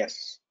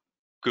 yes,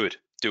 good,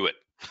 do it.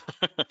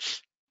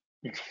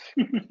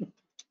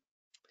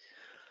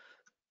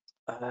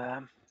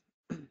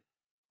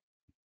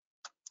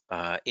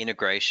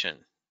 Integration,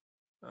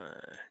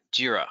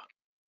 Jira.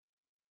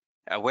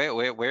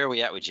 Where are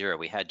we at with Jira?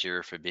 We had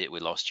Jira for a bit. We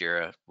lost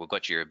Jira. We've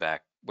got Jira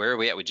back. Where are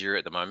we at with Jira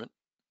at the moment?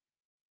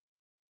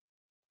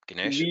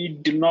 Ganesh? we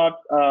do not.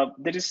 I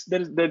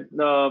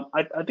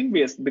think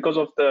because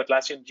of the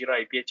Atlassian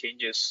Jira API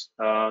changes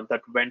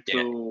that went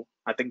through,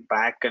 I think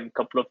back a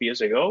couple of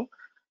years ago.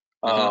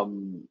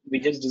 We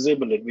just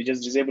disable it. We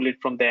just disable it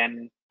from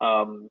then,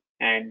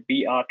 and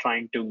we are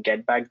trying to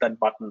get back that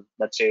button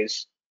that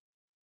says,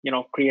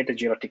 create a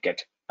Jira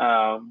ticket.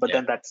 But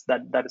then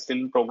that is still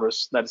in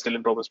progress. That is still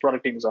in progress.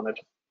 Product team is on it.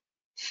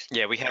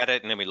 Yeah, we had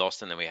it and then we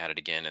lost it and then we had it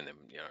again and then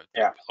we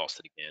lost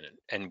it again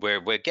and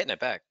we're getting it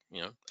back.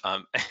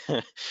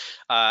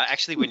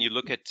 Actually, when you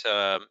look at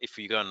if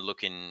you go and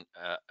look in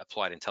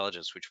applied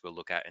intelligence, which we'll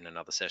look at in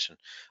another session,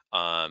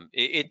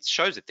 it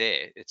shows it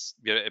there. It's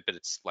but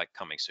it's like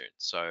coming soon.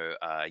 So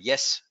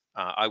yes,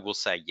 I will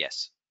say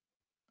yes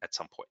at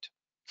some point.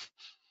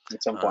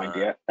 At some point,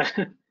 yeah.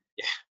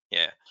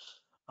 Yeah.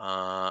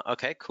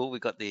 Okay, cool. We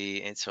got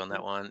the answer on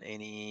that one.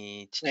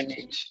 Any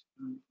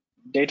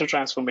data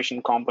transformation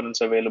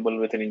components available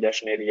within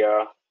ingestion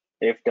area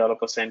if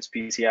developer sends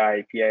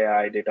PCI,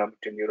 PII data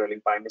to New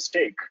Relic by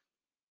mistake?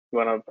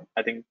 I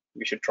think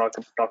we should talk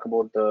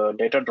about the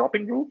data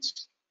dropping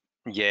rules.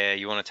 Yeah,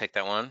 you want to take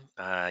that one?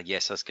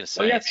 Yes, I was going to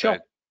say. Oh, yeah, sure.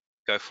 So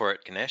go for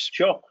it, Ganesh.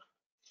 Sure.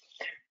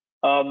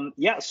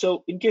 Yeah,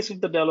 so in case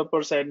if the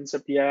developer sends a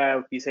PII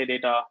or PCI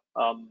data,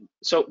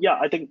 so yeah,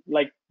 I think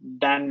like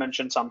Dan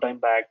mentioned sometime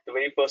back, the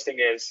very first thing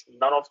is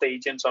none of the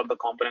agents or the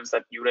components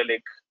that New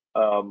Relic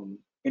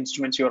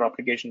instruments your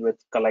application with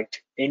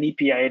collect any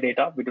PII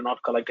data. We do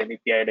not collect any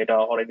PII data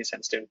or any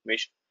sensitive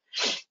information.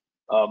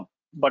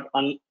 But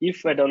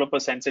if a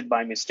developer sends it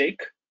by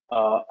mistake,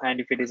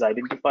 and if it is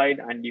identified,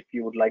 and if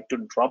you would like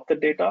to drop the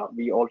data,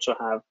 we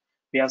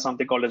have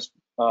something called as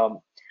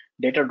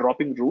data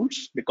dropping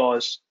rules,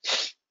 because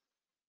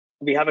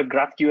we have a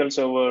GraphQL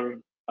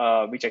server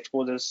which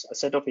exposes a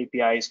set of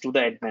APIs to the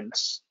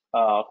admins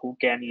who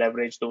can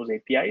leverage those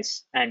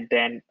APIs and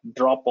then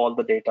drop all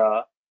the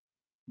data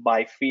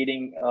by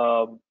feeding,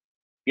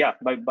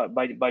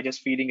 by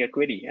just feeding a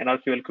query, an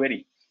RQL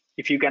query.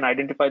 If you can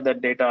identify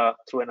that data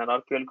through an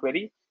RQL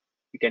query,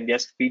 you can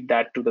just feed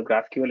that to the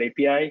GraphQL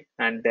API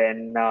and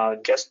then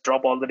just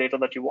drop all the data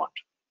that you want.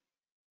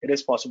 It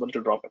is possible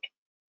to drop it.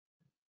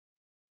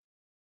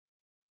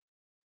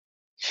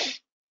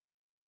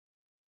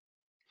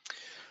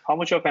 How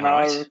much of an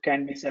hour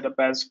can be set up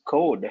as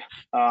code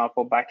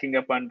for backing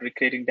up and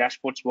recreating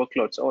dashboards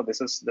workloads? Oh,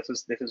 this is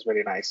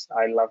very nice.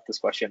 I love this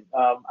question.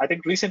 I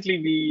think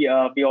recently we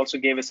also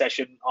gave a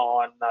session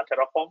on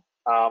Terraform,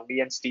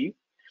 me and Steve,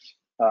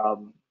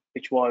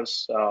 which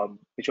was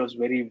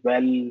very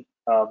well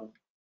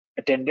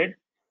attended.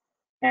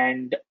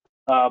 And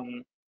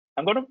I'm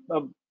gonna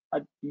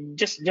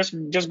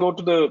just go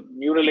to the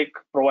New Relic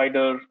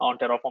provider on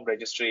Terraform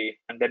registry,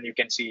 and then you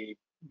can see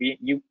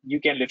you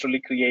can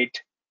literally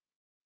create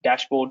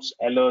dashboards,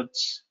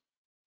 alerts,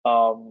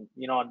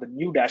 the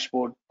new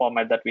dashboard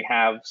format that we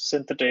have,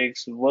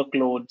 synthetics,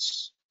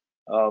 workloads,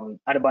 and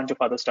a bunch of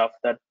other stuff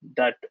that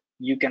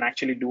you can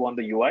actually do on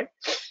the UI.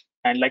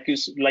 And like you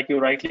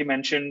rightly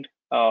mentioned,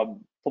 for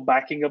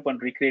backing up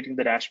and recreating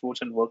the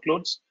dashboards and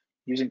workloads,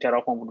 using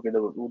Terraform would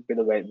be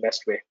the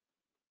best way.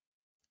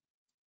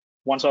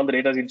 Once all the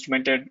data is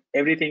instrumented,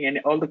 everything and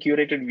all the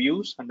curated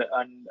views and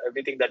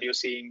everything that you're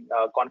seeing,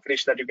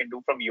 configuration that you can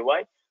do from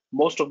UI,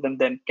 most of them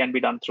then can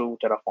be done through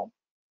Terraform.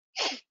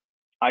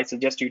 I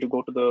suggest you to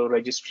go to the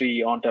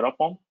registry on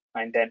Terraform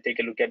and then take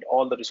a look at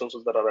all the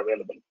resources that are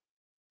available.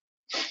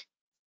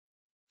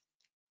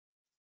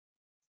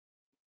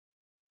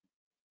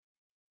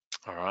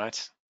 All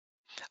right.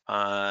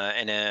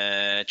 And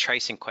a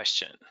tracing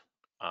question.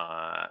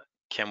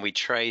 Can we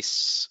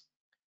trace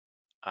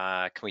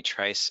a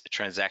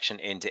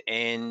transaction end to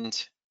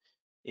end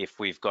if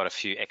we've got a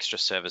few extra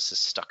services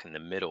stuck in the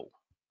middle,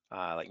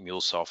 like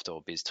MuleSoft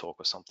or BizTalk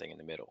or something in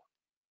the middle?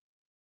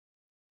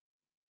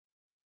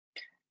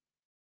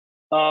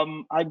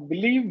 I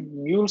believe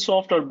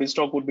MuleSoft or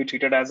BizTalk would be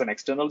treated as an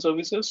external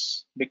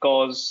services,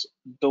 because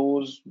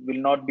those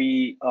will not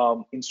be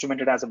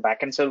instrumented as a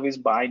backend service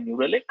by New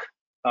Relic.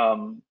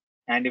 And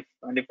if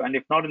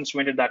not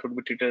instrumented, that would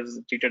be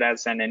treated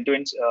as an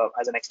end-to-end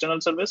as an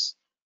external service.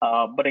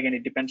 But again,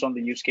 it depends on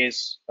the use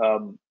case.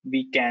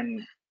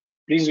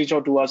 Please reach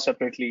out to us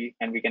separately,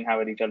 and we can have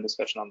a detailed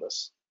discussion on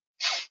this.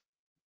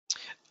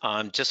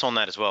 Just on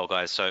that as well,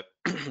 guys. So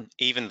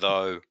even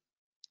though,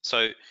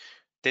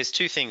 there's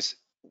two things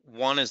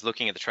one is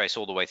looking at the trace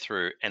all the way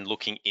through and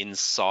looking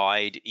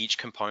inside each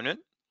component.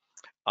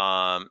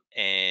 And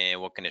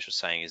what Ganesh was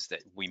saying is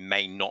that we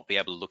may not be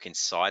able to look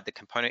inside the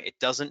component. It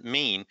doesn't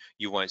mean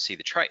you won't see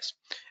the trace,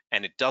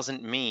 and it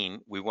doesn't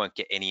mean we won't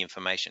get any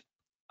information.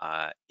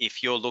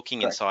 If you're looking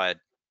Correct. inside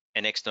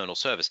an external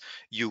service,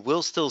 you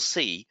will still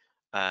see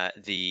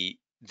the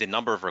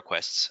number of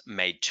requests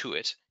made to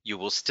it. You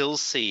will still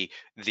see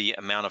the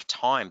amount of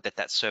time that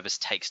that service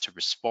takes to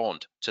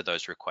respond to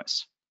those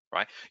requests,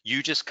 right?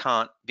 You just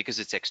can't, because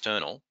it's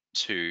external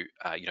to,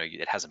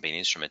 it hasn't been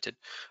instrumented,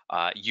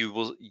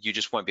 you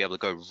just won't be able to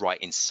go right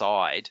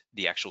inside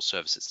the actual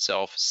service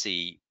itself,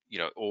 see,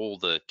 all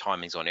the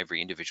timings on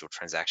every individual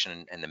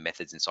transaction and the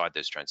methods inside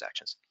those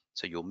transactions.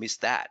 So you'll miss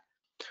that.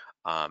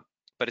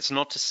 But it's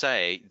not to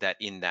say that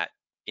in that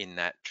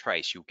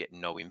trace you'll get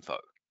no info.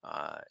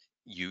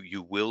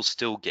 You will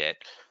still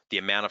get the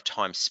amount of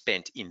time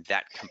spent in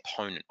that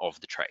component of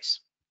the trace.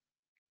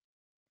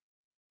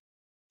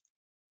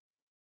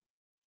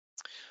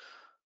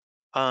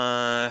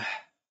 Okay,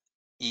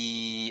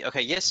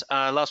 yes,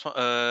 last one.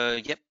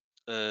 Yep,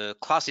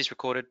 class is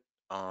recorded.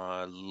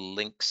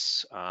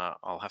 Links,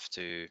 I'll have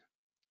to,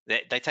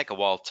 they take a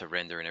while to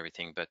render and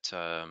everything, but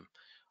I'll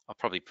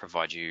probably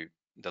provide you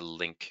the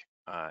link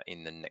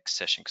in the next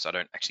session, because I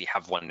don't actually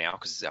have one now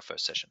because it's our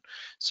first session.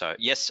 So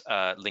yes,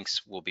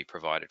 links will be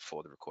provided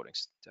for the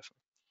recordings, definitely.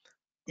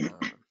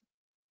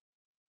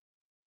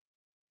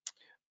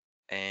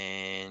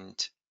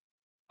 And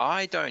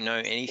I don't know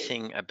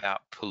anything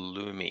about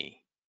Pulumi.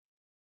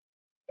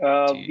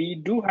 We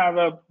do have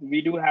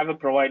a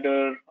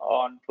provider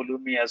on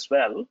Pulumi as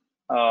well,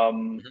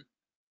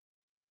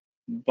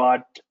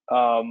 but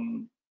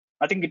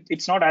I think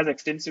it's not as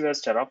extensive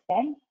as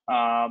Terraform,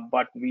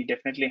 but we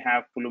definitely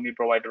have Pulumi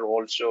provider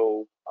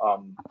also,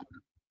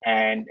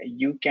 and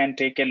you can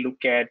take a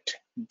look at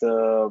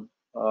the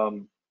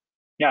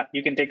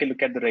you can take a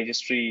look at the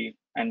registry,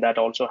 and that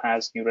also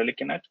has New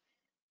Relic in it.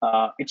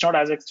 It's not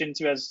as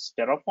extensive as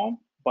Terraform,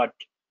 but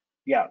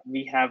yeah,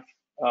 we have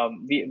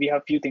we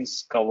have few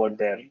things covered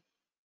there.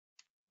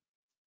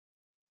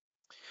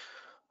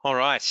 All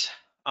right,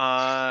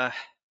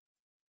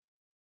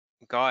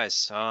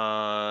 guys,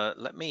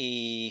 let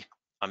me,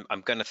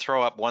 I'm going to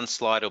throw up one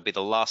slide. It'll be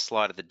the last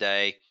slide of the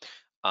day.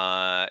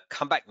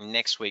 Come back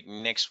next week.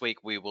 Next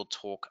week we will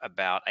talk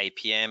about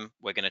APM.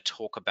 We're going to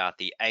talk about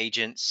the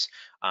agents.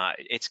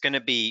 It's going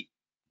to be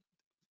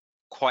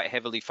quite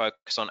heavily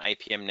focused on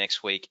APM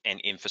next week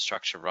and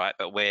infrastructure, right?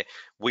 But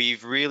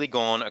we've really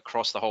gone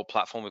across the whole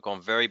platform. We've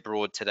gone very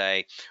broad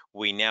today.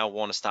 We now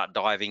want to start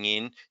diving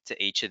in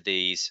to each of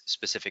these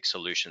specific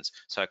solutions.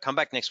 So come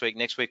back next week.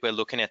 Next week, we're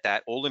looking at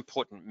that all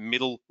important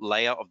middle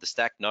layer of the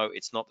stack. No,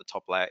 it's not the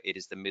top layer. It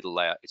is the middle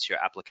layer. It's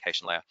your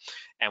application layer.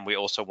 And we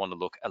also want to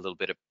look a little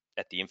bit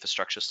at the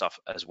infrastructure stuff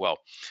as well.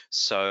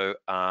 So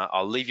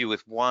I'll leave you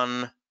with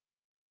one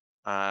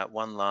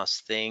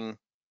last thing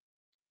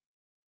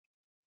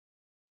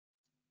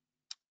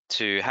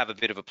to have a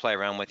bit of a play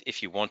around with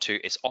if you want to.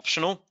 It's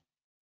optional.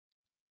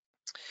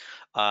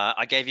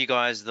 I gave you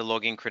guys the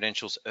login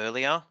credentials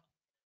earlier.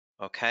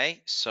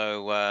 Okay,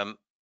 so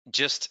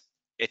just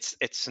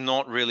it's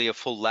not really a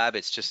full lab.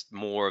 It's just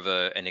more of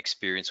an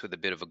experience with a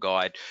bit of a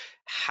guide.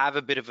 Have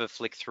a bit of a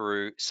flick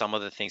through some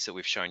of the things that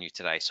we've shown you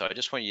today. So I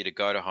just want you to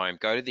go to home,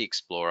 go to the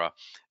Explorer,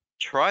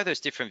 try those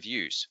different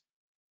views,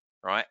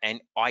 right? And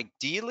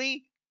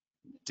ideally,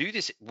 do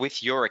this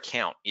with your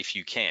account if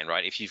you can,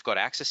 right? If you've got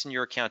access in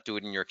your account, do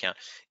it in your account.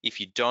 If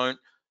you don't,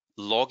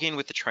 log in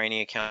with the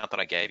training account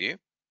that I gave you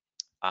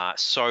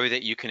so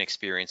that you can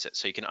experience it,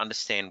 so you can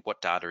understand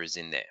what data is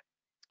in there,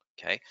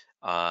 okay?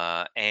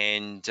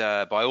 And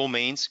by all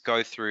means,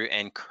 go through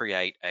and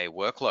create a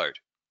workload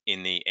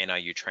in the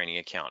NIU training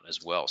account as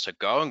well. So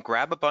go and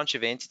grab a bunch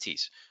of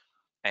entities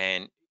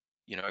and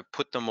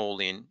put them all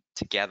in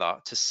together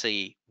to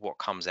see what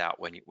comes out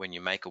when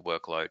you make a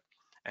workload.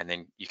 And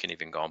then you can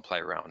even go and play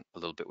around a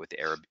little bit with the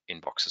error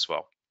inbox as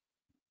well.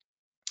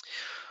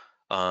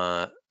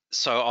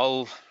 So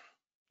I'll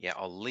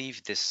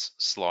leave this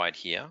slide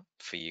here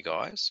for you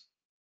guys.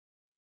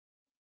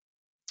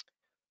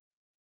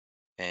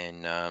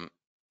 And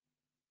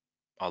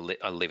I'll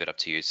leave it up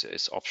to you.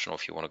 It's optional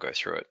if you want to go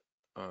through it.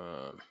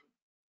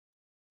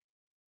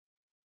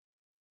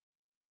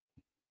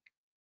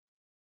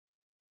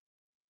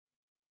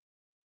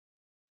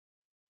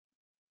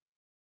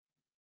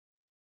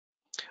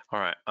 All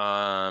right,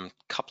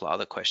 couple of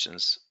other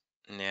questions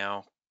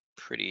now,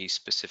 pretty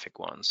specific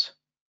ones.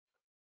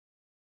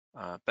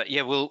 But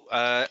yeah,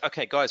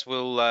 okay, guys,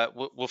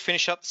 we'll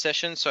finish up the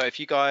session. So if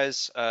you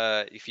guys,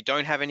 if you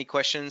don't have any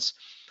questions,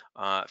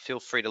 feel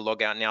free to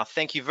log out now.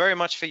 Thank you very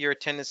much for your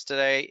attendance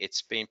today.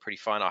 It's been pretty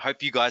fun. I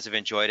hope you guys have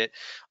enjoyed it.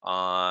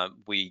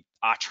 We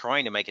are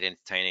trying to make it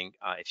entertaining.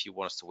 If you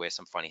want us to wear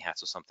some funny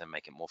hats or something,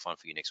 make it more fun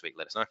for you next week,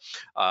 let us know.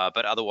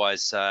 But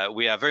otherwise,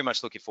 we are very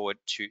much looking forward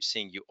to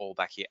seeing you all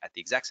back here at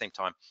the exact same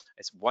time.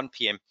 It's 1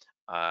 p.m.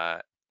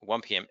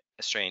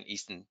 Australian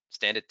Eastern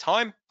Standard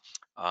Time.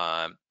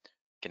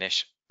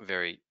 Ganesh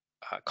very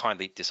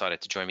kindly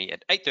decided to join me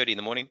at 8:30 in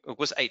the morning. It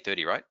was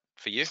 8:30, right?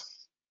 for you?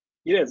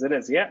 It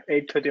is. Yeah,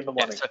 8:30 in the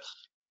morning.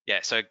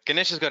 So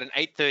Ganesh has got an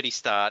 8:30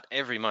 start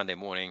every Monday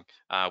morning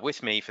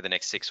with me for the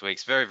next 6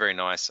 weeks. Very, very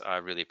nice. I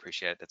really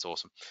appreciate it. That's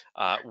awesome.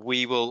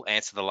 We will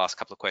answer the last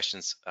couple of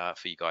questions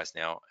for you guys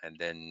now, and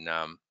then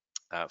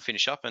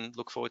finish up and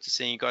look forward to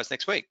seeing you guys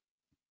next week.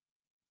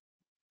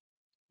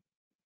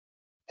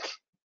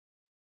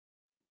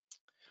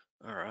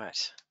 All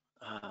right.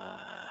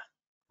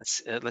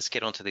 Let's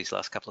get on to these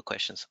last couple of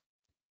questions.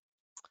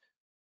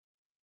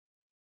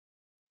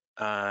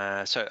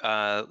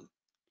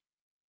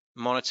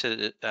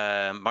 Monitor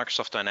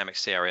Microsoft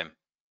Dynamics CRM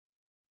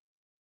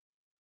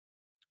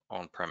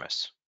on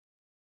premise.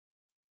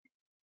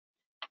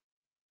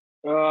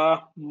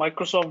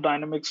 Microsoft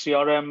Dynamics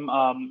CRM.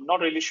 Not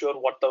really sure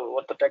what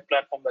the tech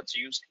platform that's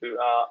used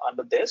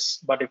under this,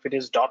 but if it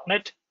is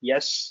 .NET,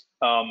 yes,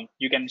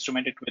 you can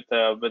instrument it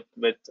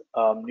with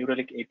New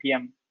Relic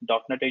APM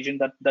 .NET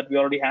agent that we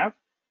already have,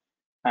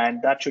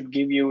 and that should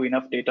give you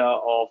enough data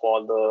of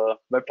all the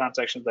web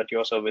transactions that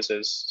your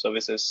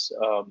services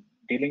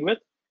dealing with.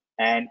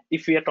 And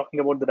if we are talking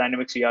about the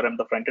dynamic CRM,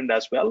 the front end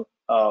as well,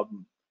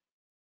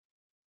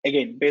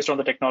 again, based on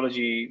the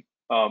technology,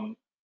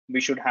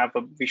 we should have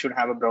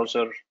a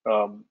browser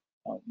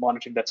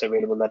monitoring that's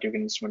available that you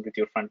can instrument with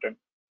your front end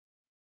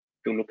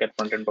to look at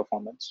front end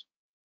performance.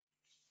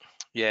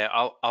 Yeah,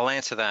 I'll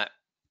answer that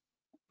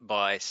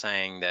by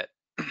saying that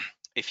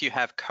if you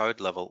have code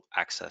level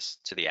access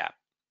to the app,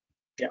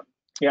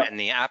 yeah, and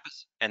the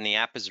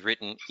app is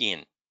written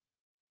in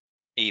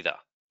either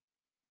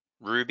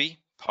Ruby,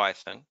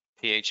 Python,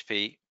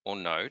 PHP, or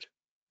Node,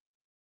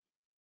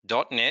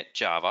 .NET,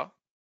 Java,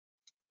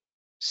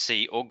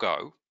 C or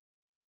Go,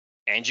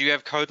 and you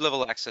have code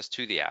level access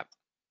to the app,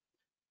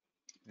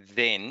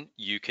 then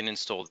you can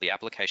install the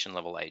application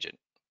level agent,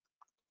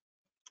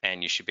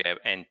 and you should be able,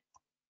 and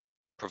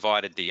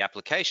provided the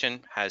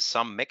application has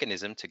some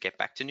mechanism to get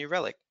back to New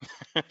Relic,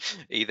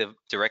 either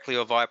directly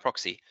or via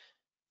proxy,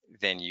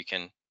 then you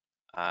can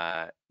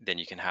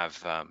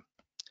have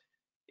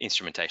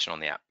instrumentation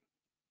on the app.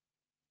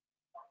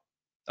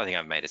 I think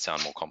I've made it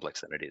sound more complex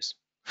than it is.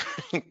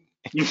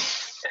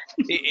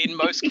 In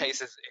most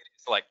cases,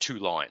 it's like 2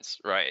 lines,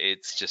 right?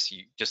 It's just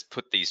you just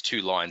put these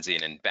 2 lines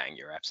in and bang,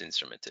 your app's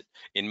instrumented.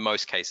 In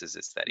most cases,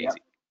 it's that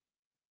easy.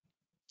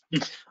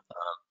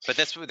 But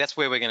that's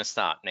where we're going to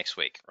start next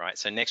week, right?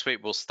 So next week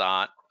we'll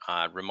start.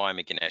 Remind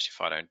me, Ganesh,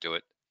 if I don't do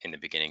it in the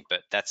beginning.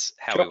 But that's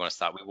how we want to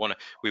start.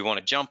 We want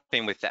to jump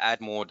in with the add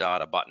more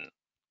data button,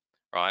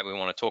 right? We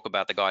want to talk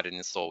about the guided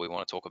install. We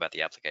want to talk about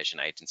the application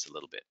agents a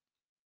little bit.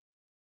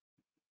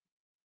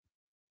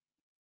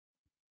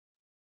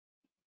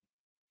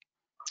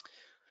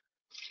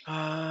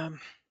 All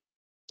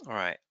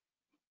right.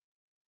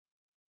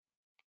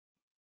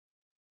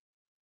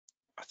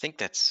 I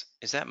think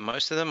is that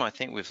most of them? I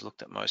think we've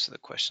looked at most of the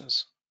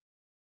questions.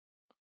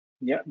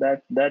 Yeah,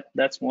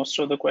 that's most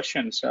of the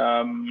questions.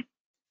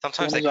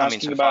 Sometimes they come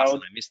in so fast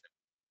and I miss them.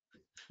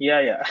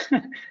 Yeah.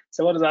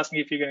 Someone is asking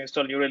if you can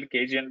install New Relic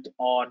agent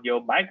on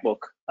your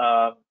MacBook.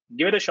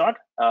 Give it a shot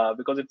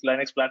because it's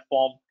Linux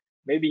platform.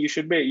 Maybe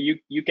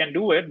you can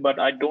do it, but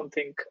I don't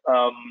think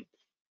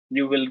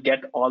you will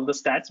get all the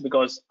stats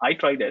because I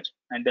tried it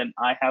and then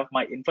I have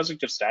my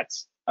infrastructure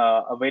stats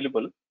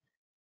available.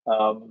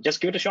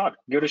 Just give it a shot.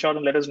 Give it a shot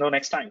and let us know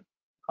next time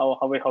how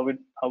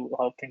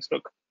things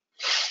look.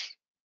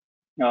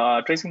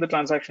 Tracing the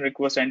transaction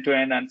request end to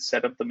end and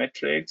set up the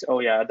metrics. Oh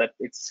yeah, that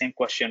it's the same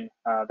question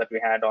that we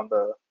had on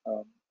the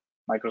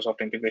Microsoft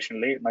integration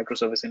layer,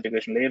 microservice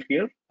integration layer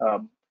here.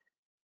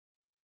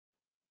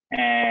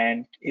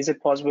 And is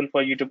it possible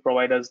for you to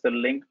provide us the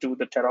link to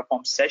the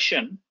Terraform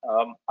session?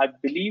 I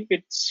believe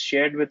it's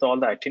shared with all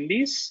the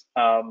attendees,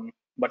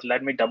 but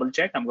let me double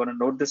check. I'm going to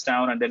note this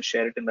down and then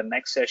share it in the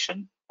next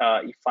session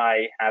if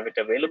I have it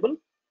available.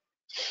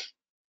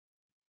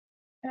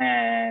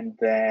 And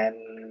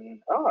then,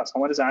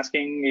 someone is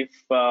asking if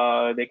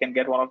they can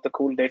get one of the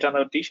cool data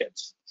nerd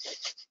t-shirts.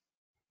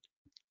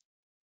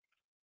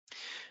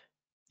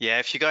 Yeah,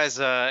 if you guys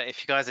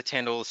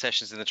attend all the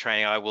sessions in the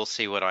training, I will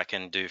see what I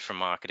can do for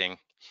marketing.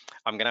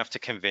 I'm gonna have to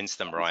convince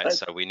them, right?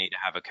 So we need to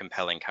have a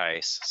compelling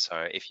case.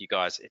 So if you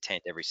guys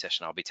attend every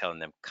session, I'll be telling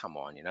them, come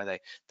on, you know,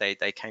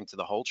 they came to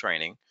the whole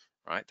training,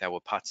 right? They were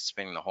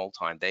participating the whole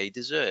time. They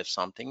deserve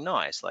something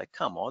nice. Like,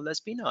 come on, let's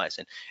be nice.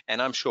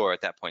 And I'm sure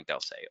at that point they'll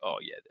say, oh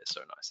yeah, they're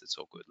so nice. It's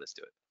all good. Let's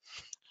do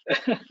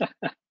it.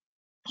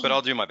 But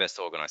I'll do my best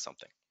to organize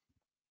something.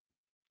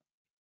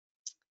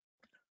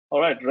 All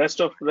right,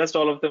 rest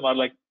all of them are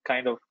like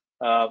kind of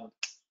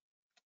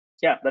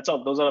yeah, that's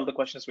all. Those are all the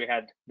questions we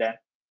had, Dan.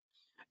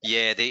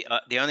 Yeah, the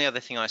only other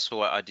thing I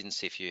saw, I didn't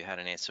see if you had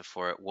an answer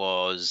for it,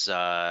 was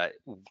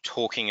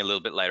talking a little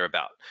bit later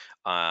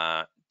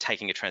about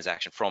taking a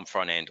transaction from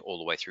front end all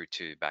the way through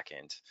to back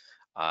end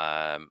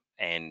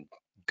and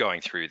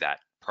going through that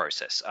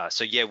process.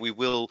 So yeah,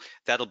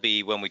 that'll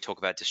be when we talk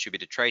about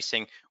distributed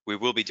tracing. We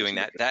will be doing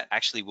that. That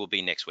actually will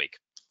be next week.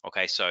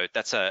 Okay, so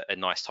that's a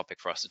nice topic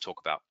for us to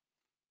talk about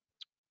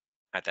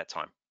at that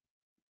time.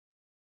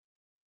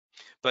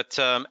 But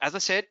as I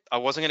said, I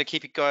wasn't going to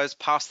keep you guys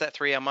past that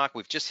 3-hour mark.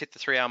 We've just hit the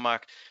 3-hour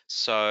mark,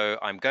 so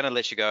I'm going to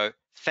let you go.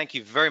 Thank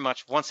you very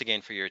much once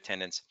again for your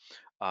attendance,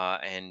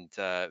 and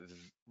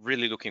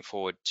really looking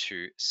forward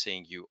to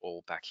seeing you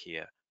all back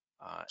here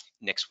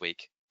next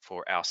week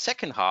for our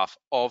second half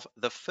of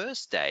the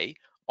first day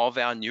of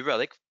our New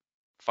Relic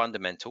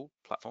fundamental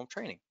platform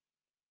training.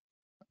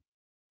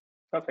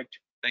 Perfect.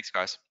 Thanks,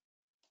 guys.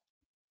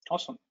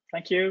 Awesome.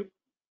 Thank you.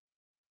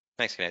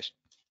 Thanks, Ganesh.